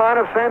 30-yard line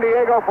of San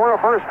Diego for a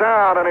first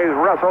down, and he's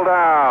wrestled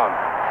down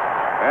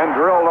and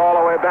drilled all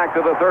the way back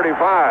to the 35.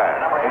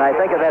 And I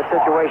think of that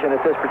situation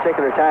at this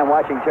particular time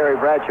watching Terry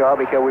Bradshaw,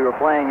 because we were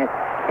playing,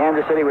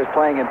 Kansas City was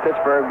playing in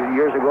Pittsburgh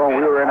years ago, and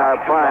we were in our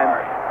prime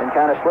and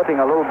kind of slipping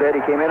a little bit.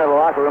 He came into the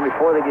locker room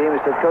before the game and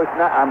said, Coach,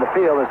 not on the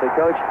field, and said,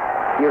 Coach,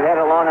 you've had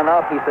it long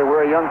enough. He said,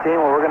 we're a young team,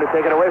 and we're going to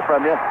take it away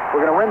from you.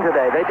 We're going to win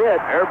today. They did.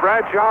 Here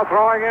Bradshaw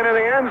throwing into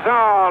the end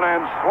zone,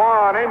 and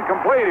Swan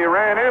incomplete. He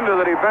ran into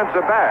the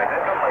defensive back.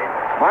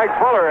 Mike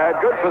Fuller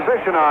had good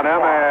position on him,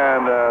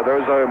 and there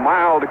was a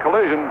mild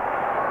collision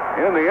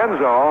in the end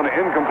zone,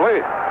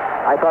 incomplete.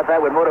 I thought that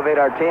would motivate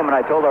our team, and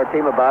I told our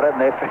team about it, and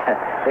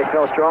they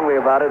felt strongly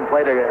about it and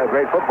played a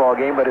great football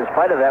game, but in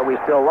spite of that, we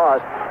still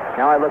lost.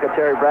 Now I look at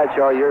Terry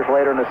Bradshaw years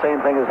later, and the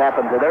same thing has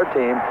happened to their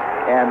team,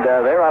 and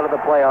they're out of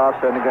the playoffs,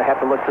 and they're going to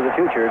have to look to the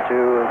future to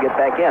get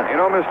back in. You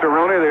know, Mr.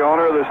 Rooney, the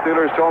owner of the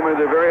Steelers, told me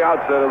at the very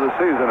outset of the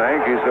season,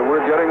 Hank, he said,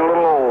 we're getting a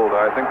little old.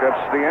 I think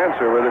that's the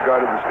answer with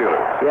regard to the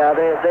Steelers. Yeah,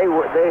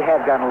 they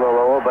have gotten a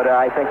little old, but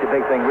I think the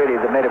big thing really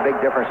that made a big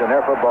difference in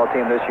their football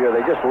team this year,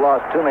 they just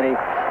lost too many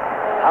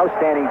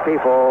outstanding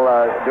people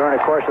during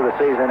the course of the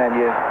season, and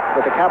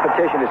with the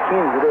competition as keen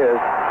as it is,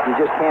 you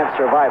just can't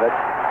survive it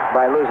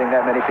by losing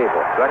that many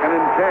people. 2nd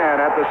and 10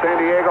 at the San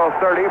Diego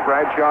 30.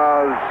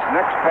 Bradshaw's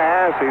next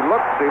pass. He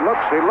looks.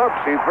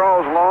 He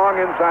throws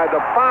long inside the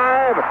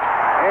 5,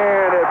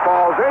 and it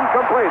falls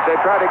incomplete. They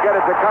try to get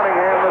it to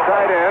Cunningham, the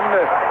tight end,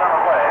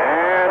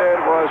 and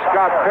it was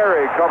Scott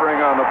Perry covering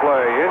on the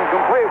play.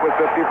 Incomplete with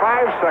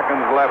 55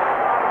 seconds left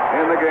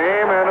in the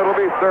game, and it'll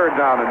be 3rd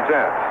down and 10.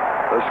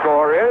 The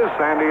score is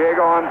San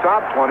Diego on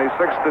top,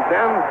 26-10.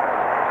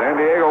 San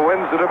Diego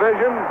wins the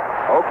division.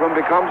 Oakland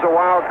becomes a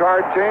wild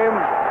card team.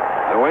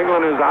 New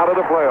England is out of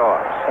the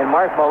playoffs. And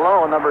Mark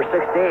Malone, number 16,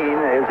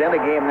 is in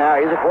the game now.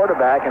 He's a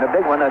quarterback, and a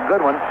big one, a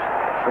good one,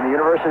 from the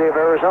University of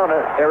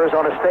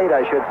Arizona State,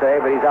 I should say,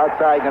 but he's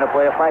outside going to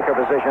play a flanker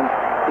position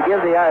to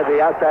give the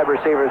outside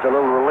receivers a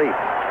little relief.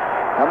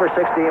 Number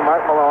 16,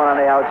 Mark Malone on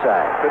the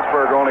outside.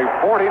 Pittsburgh only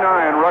 49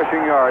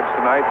 rushing yards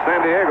tonight.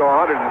 San Diego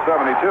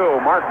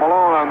 172. Mark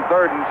Malone on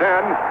 3rd and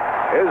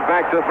 10 is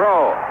back to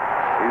throw.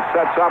 He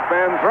sets up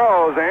and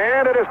throws,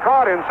 and it is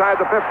caught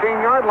inside the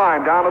 15-yard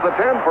line, down to the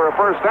 10 for a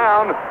first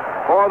down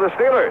for the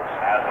Steelers.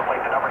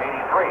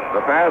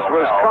 The pass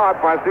was caught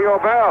by Theo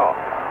Bell.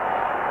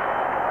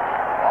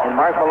 And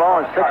Mark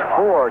Malone,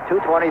 6'4",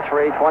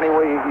 223,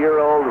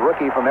 20-year-old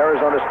rookie from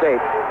Arizona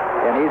State,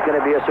 and he's going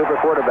to be a super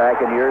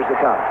quarterback in years to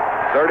come.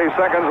 30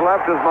 seconds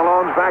left as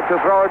Malone's back to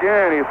throw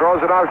again. He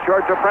throws it off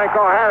short to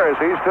Franco Harris.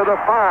 He's to the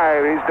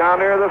 5. He's down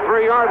near the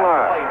 3-yard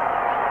line.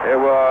 It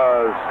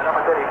was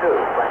number 32,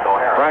 Franco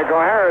Harris. Franco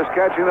Harris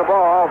catching the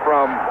ball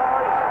from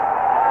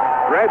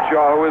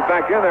Bradshaw, who was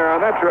back in there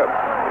on that trip.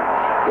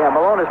 Yeah,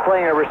 Malone is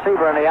playing a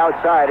receiver on the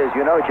outside, as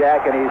you know,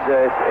 Jack, and he's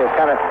it's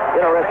kind of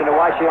interesting to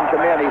watch him come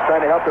in. He's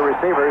trying to help the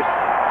receivers,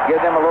 give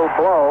them a little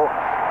blow,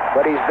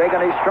 but he's big and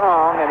he's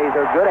strong, and he's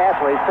a good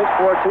athlete.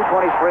 6'4",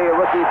 223, a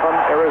rookie from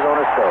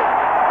Arizona State.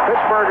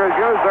 Pittsburgh has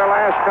used their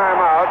last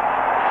timeout.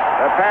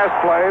 A pass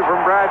play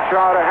from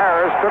Bradshaw to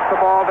Harris took the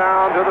ball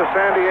down to the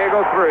San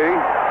Diego 3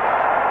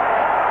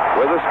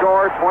 with a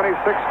score 26-10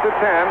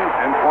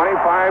 and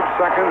 25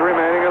 seconds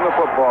remaining in the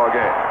football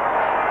game.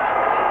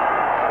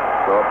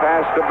 So a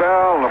pass to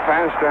Bell and a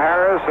pass to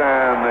Harris,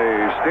 and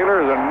the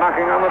Steelers are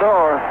knocking on the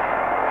door.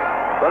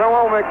 But it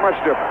won't make much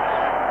difference.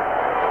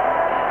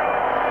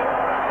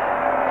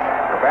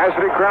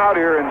 Capacity crowd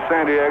here in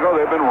San Diego.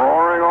 They've been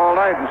roaring all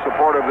night in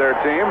support of their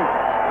team.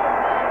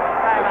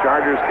 The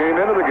Chargers came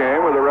into the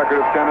game with a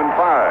record of 10-5.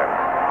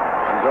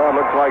 And so it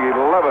looks like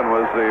 11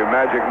 was the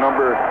magic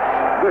number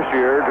this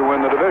year to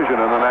win the division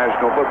in the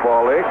National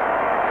Football League.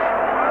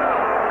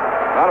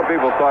 A lot of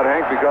people thought,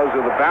 Hank, because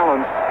of the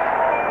balance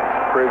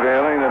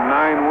prevailing, that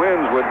 9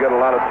 wins would get a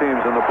lot of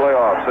teams in the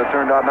playoffs. That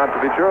turned out not to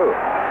be true.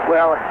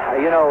 Well,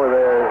 you know,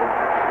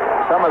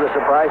 some of the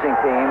surprising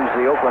teams,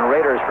 the Oakland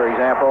Raiders, for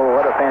example,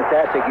 what a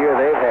fantastic year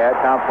they've had.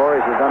 Tom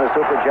Flores has done a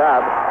super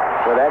job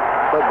for that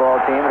football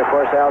team. And, of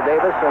course, Al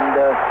Davis and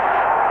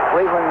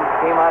Cleveland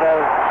came out of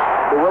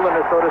the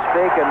wilderness, so to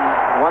speak, and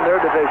won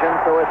their division.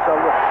 So it's a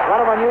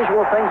lot of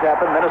unusual things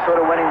happened.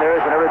 Minnesota winning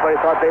theirs when everybody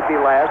thought they'd be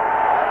last.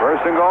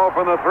 First and goal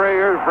from the 3.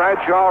 Here's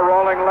Bradshaw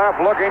rolling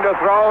left, looking to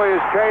throw. He's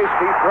chased.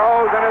 He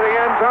throws into the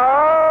end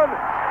zone.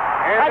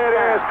 And it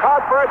is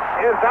caught for it.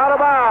 It's out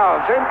of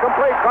bounds.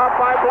 Incomplete. Caught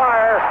by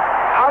Blyer.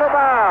 Out of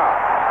bounds.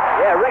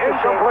 Yeah, Ricochet.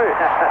 Incomplete.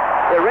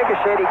 The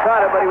Ricochet, he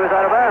caught it, but he was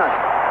out of bounds.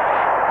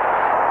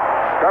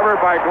 Covered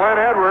by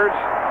Glenn Edwards.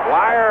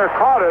 Blyer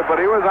caught it, but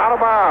he was out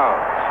of bounds.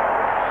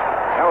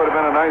 That would have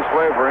been a nice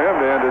way for him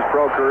to end his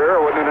pro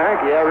career, wouldn't it, Hank?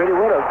 Yeah, really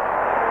would have.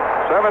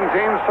 17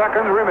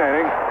 seconds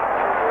remaining.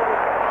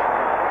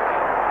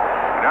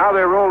 Now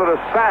they rule it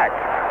a sack.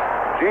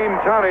 Jim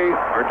Tunney,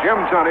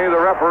 the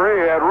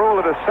referee, had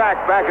ruled it a sack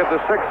back at the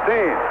 16.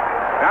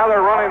 Now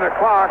they're running the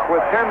clock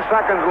with 10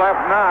 seconds left,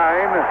 9,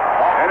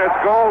 and it's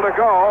goal to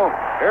go.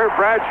 Here's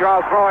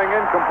Bradshaw throwing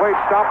incomplete,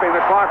 stopping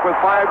the clock with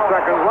 5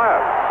 seconds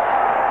left.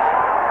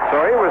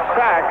 So he was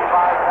sacked.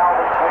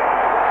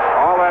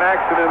 All that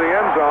action in the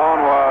end zone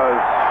was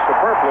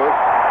superfluous.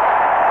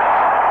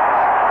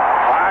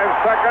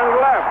 5 seconds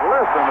left.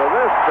 Listen to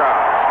this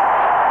crowd.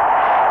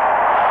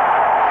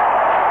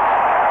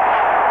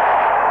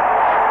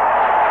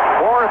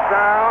 Fourth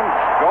down,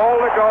 goal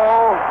to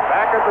go,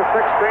 back at the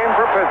 16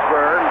 for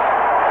Pittsburgh.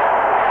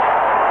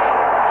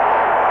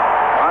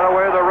 By the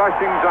way, the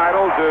rushing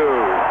title to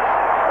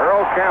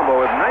Earl Campbell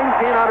with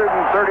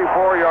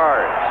 1,934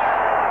 yards.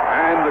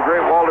 And the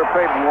great Walter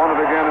Payton won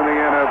it again in the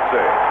NFC.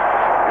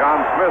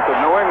 John Smith of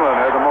New England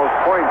had the most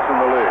points in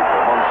the league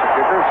amongst the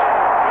kickers.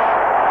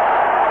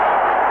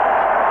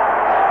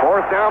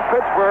 Fourth down,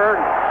 Pittsburgh.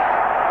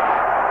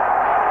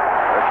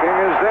 The King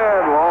is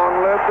dead.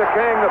 Long live the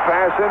King. The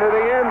pass into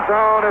the end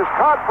zone is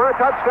caught for a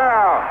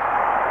touchdown.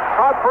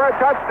 Caught for a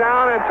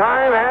touchdown, and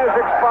time has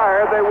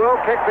expired. They will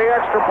kick the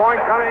extra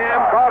point.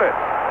 Cunningham caught it.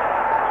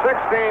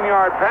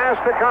 16-yard pass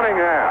to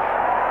Cunningham.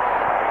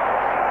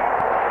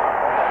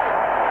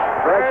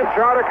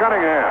 Bradshaw to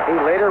Cunningham. He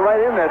laid it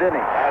right in there, didn't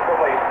he?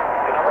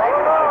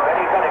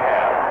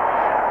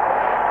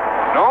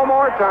 No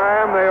more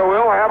time. They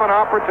will have an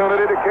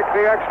opportunity to kick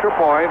the extra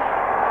point.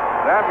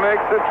 That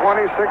makes it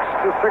 26-16.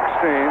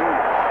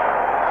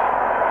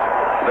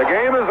 The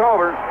game is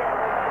over,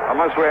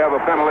 unless we have a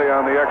penalty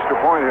on the extra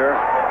point here.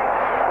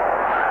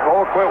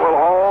 Colquitt will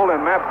hold,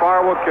 and Matt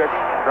Farr will kick,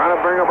 trying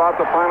to bring about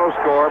the final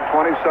score of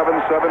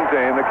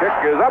 27-17. The kick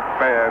is up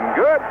and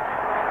good.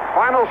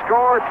 Final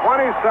score,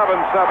 27-17.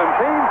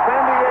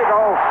 San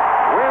Diego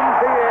wins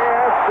the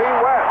AFC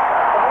West.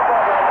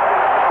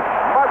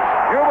 Much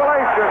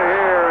jubilation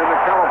here in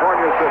the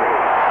California city.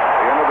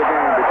 The end of the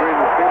game between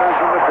the Steelers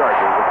and the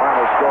Chargers. The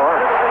final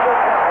score,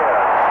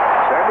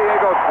 San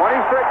Diego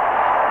 26,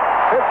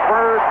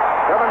 Pittsburgh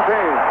 17.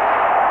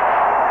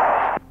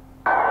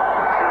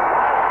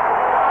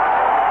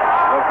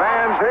 The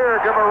fans here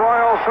give a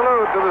royal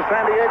salute to the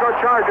San Diego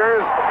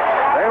Chargers.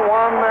 They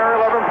won their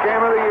 11th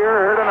game of the year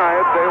here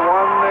tonight. They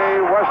won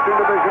the Western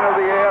Division of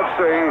the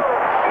AFC.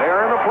 They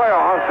are in the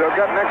playoffs.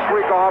 get next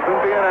week off and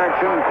be in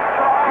action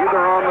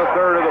either on the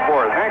 3rd or the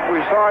 4th. Hank,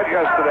 we saw it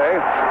yesterday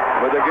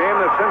with the game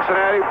that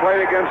Cincinnati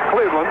played against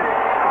Cleveland.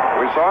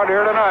 We saw it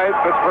here tonight.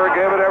 Pittsburgh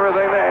gave it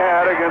everything they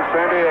had against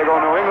San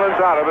Diego. New England's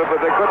out of it, but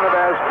they couldn't have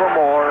asked for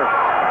more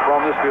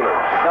from the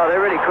Steelers. No,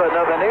 they really couldn't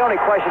have. And the only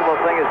questionable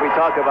thing is we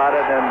talk about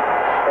it, and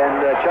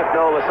Chuck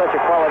Noll is such a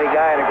quality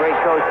guy and a great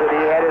coach that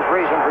he had his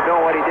reason for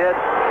doing what he did.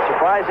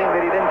 Surprising that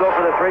he didn't go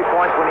for the 3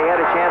 points when he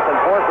had a chance on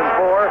 4th and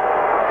 4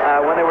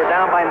 when they were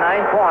down by 9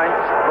 points,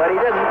 but he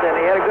didn't, and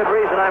he had a good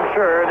reason, I'm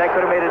sure, and that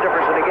could have made a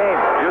difference in the game.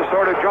 You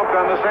sort of jumped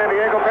on the San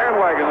Diego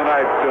bandwagon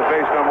tonight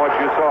based on what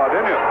you saw,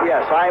 didn't you?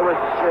 Yes, I was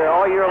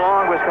all year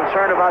long was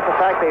concerned about the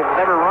fact they've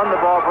never run the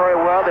ball very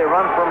well. They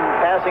run from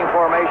passing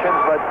formations,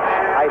 but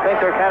I think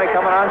they're kind of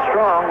coming on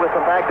strong with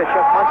the fact that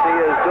Chuck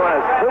Muncie is doing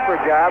a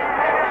super job.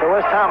 So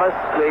is Thomas,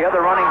 the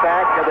other running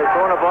back. They're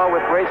throwing the ball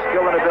with great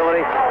skill and ability,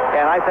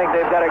 and I think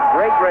they've got a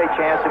great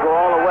chance to go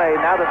all the way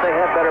now that they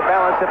have better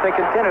balance if they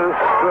continue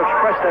to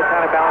express that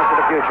kind of balance in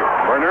the future.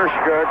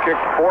 Bernierschke kicked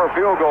 4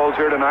 field goals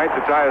here tonight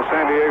to tie a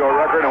San Diego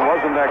record, and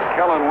wasn't that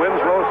Kellen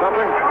Winslow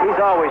something? He's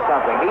always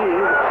something.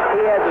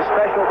 He has a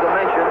special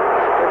dimension.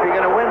 If you're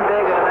going to win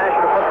big in the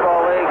National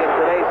Football League in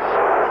today's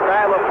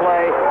style of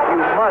play,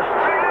 you must,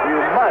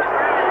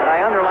 and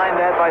I underline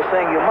that by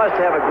saying you must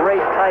have a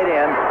great tight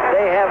end.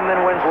 They have him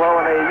in Winslow,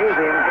 and they use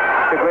him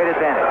to great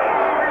advantage.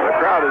 The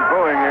crowd is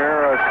booing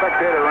here. A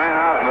spectator ran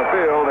out in the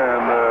field,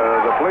 and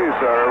the police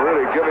are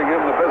really giving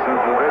him the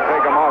business as they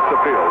take him off the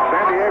field.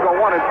 San Diego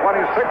won it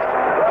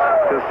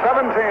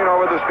 26-17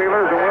 over the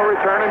Steelers, and we'll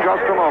return in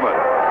just a moment.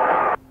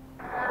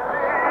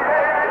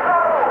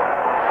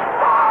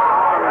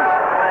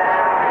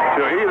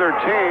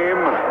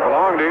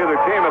 Belonged to either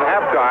team at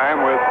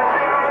halftime, with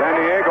San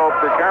Diego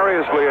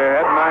precariously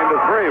ahead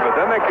 9-3. But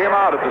then they came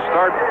out at the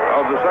start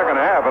of the second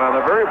half, and on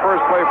the very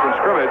first play from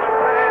scrimmage,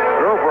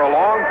 threw for a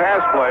long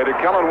pass play to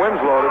Kellen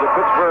Winslow to the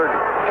Pittsburgh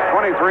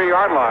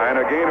 23-yard line,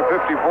 a gain of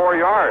 54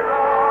 yards.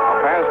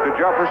 A pass to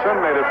Jefferson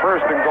made it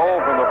 1st and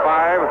goal from the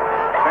 5.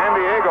 San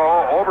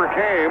Diego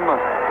overcame a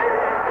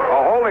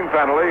holding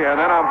penalty, and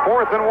then on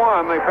 4th and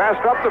 1, they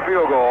passed up the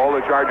field goal,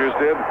 the Chargers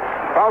did.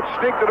 Fouts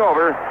sneaked it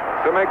over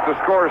to make the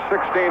score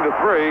 16-3,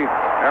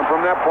 and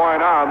from that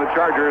point on, the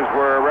Chargers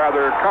were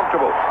rather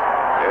comfortable.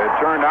 It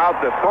turned out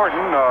that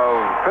Thornton of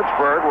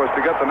Pittsburgh was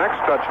to get the next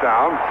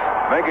touchdown,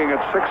 making it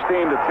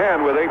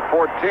 16-10 with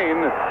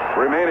 8:14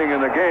 remaining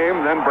in the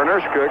game. Then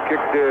Bernierschke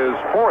kicked his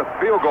 4th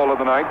field goal of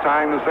the night,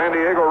 tying the San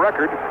Diego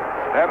record.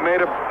 That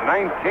made it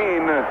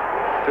 19-10.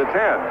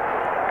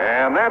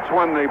 And that's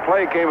when the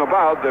play came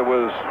about that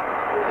was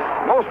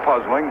most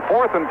puzzling.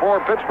 4th and 4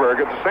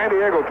 Pittsburgh at the San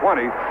Diego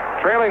 20.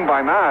 Trailing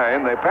by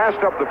 9, they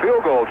passed up the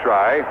field goal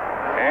try,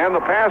 and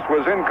the pass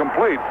was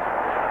incomplete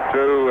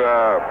to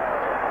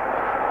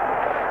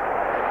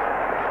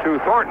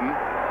Thornton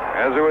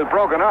as it was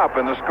broken up,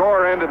 and the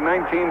score ended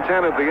 19-10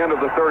 at the end of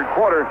the 3rd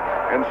quarter,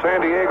 and San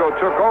Diego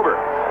took over.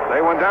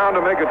 They went down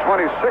to make it 26-10.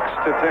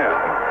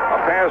 A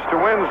pass to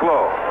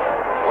Winslow.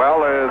 Well,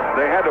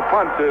 they had to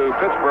punt to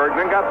Pittsburgh,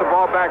 then got the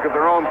ball back at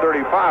their own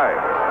 35.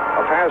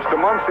 A pass to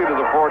Muncie to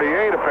the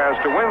 48, a pass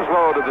to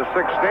Winslow to the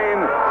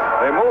 16.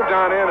 They moved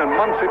on in, and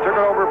Muncie took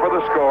it over for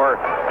the score,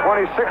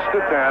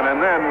 26-10,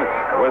 and then,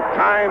 with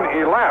time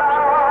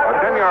elapsed, a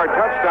 10-yard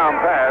touchdown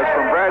pass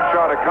from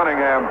Bradshaw to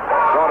Cunningham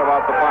brought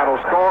about the final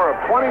score of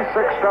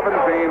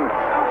 26-17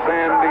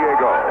 San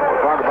Diego.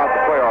 We'll talk about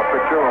the playoff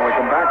picture when we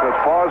come back.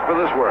 Let's pause for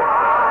this word.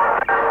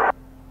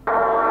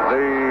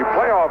 The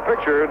playoff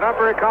picture is not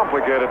very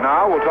complicated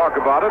now. We'll talk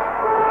about it.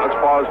 Let's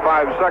pause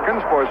 5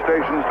 seconds for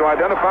stations to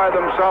identify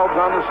themselves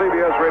on the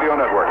CBS Radio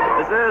Network.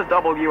 This is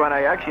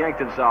WNAX,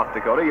 Yankton, South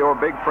Dakota, your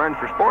big friend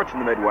for sports in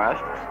the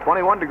Midwest. It's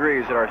 21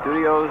 degrees at our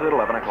studios at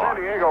 11 o'clock.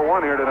 San Diego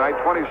won here tonight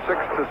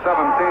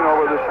 26-17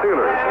 over the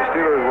Steelers. The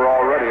Steelers were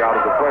already out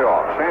of the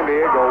playoffs. San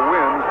Diego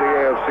wins the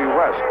AFC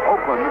West.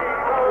 Oakland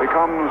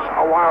becomes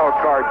a wild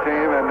card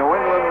team, and New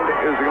England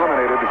is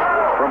eliminated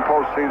from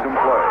postseason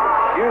play.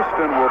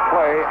 Houston will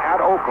play at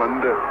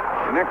Oakland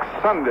next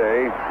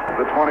Sunday,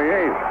 the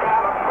 28th.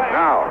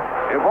 Now,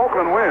 if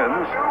Oakland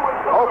wins,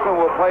 Oakland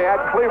will play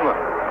at Cleveland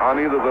on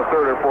either the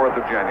 3rd or 4th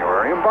of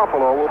January, and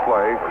Buffalo will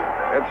play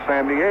at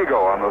San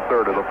Diego on the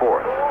 3rd or the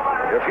 4th.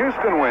 If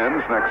Houston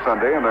wins next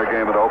Sunday in their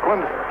game at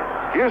Oakland,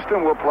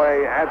 Houston will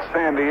play at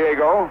San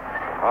Diego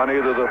on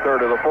either the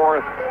 3rd or the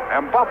 4th,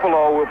 and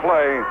Buffalo will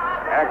play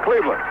at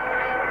Cleveland.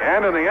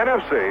 And in the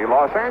NFC,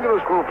 Los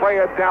Angeles will play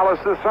at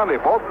Dallas this Sunday.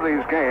 Both of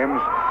these games,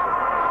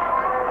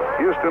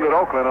 Houston at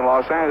Oakland and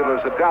Los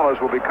Angeles at Dallas,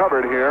 will be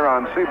covered here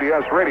on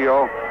CBS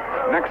Radio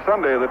next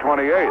Sunday, the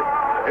 28th.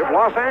 If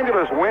Los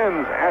Angeles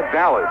wins at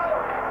Dallas,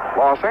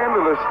 Los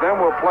Angeles then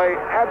will play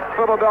at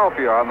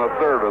Philadelphia on the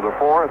 3rd or the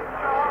 4th,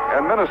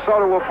 and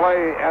Minnesota will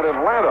play at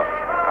Atlanta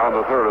on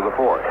the 3rd or the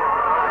 4th.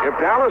 If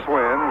Dallas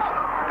wins,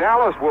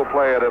 Dallas will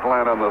play at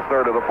Atlanta on the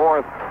 3rd or the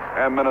 4th,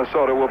 and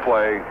Minnesota will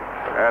play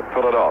at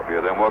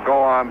Philadelphia. Then we'll go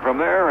on from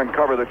there and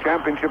cover the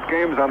championship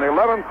games on the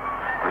 11th,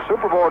 the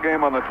Super Bowl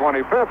game on the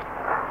 25th,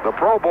 the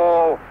Pro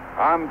Bowl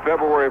on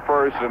February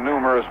 1st, and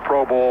numerous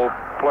Pro Bowl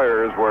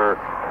players were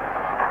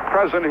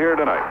present here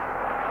tonight.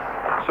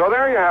 So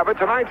there you have it.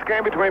 Tonight's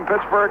game between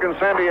Pittsburgh and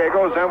San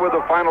Diego is in with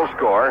the final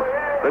score.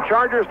 The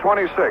Chargers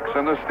 26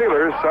 and the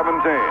Steelers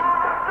 17.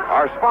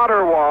 Our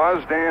spotter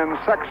was Dan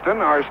Sexton,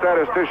 our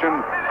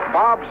statistician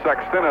Bob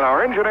Sexton, and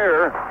our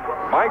engineer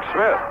Mike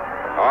Smith.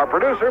 Our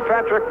producer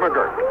Patrick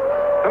McGurk.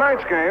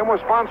 Tonight's game was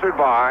sponsored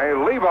by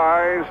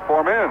Levi's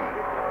for Men,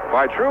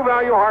 by True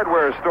Value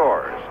Hardware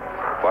Stores,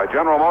 by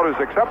General Motors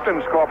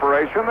Acceptance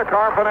Corporation, the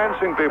car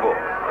financing people,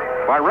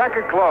 by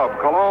Racket Club,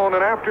 Cologne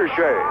and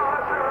Aftershave,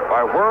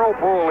 by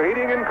Whirlpool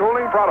Heating and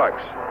Cooling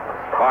Products,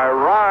 by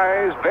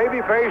Rise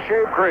Babyface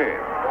Shave Cream,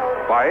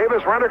 by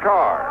Avis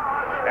Rent-A-Car,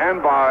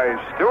 and by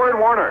Stuart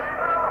Warner.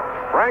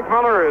 Frank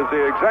Miller is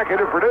the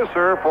executive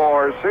producer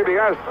for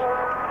CBS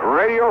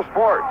Radio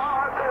Sports.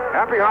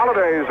 Happy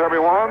holidays,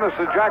 everyone. This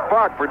is Jack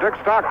Buck for Dick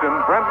Stockton,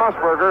 Brent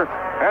Musburger,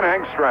 and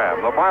Hank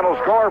Stram. The final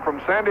score from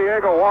San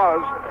Diego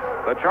was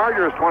the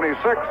Chargers 26,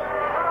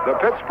 the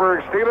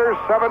Pittsburgh Steelers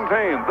 17.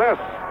 This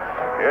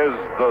is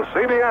the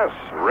CBS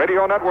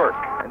Radio Network.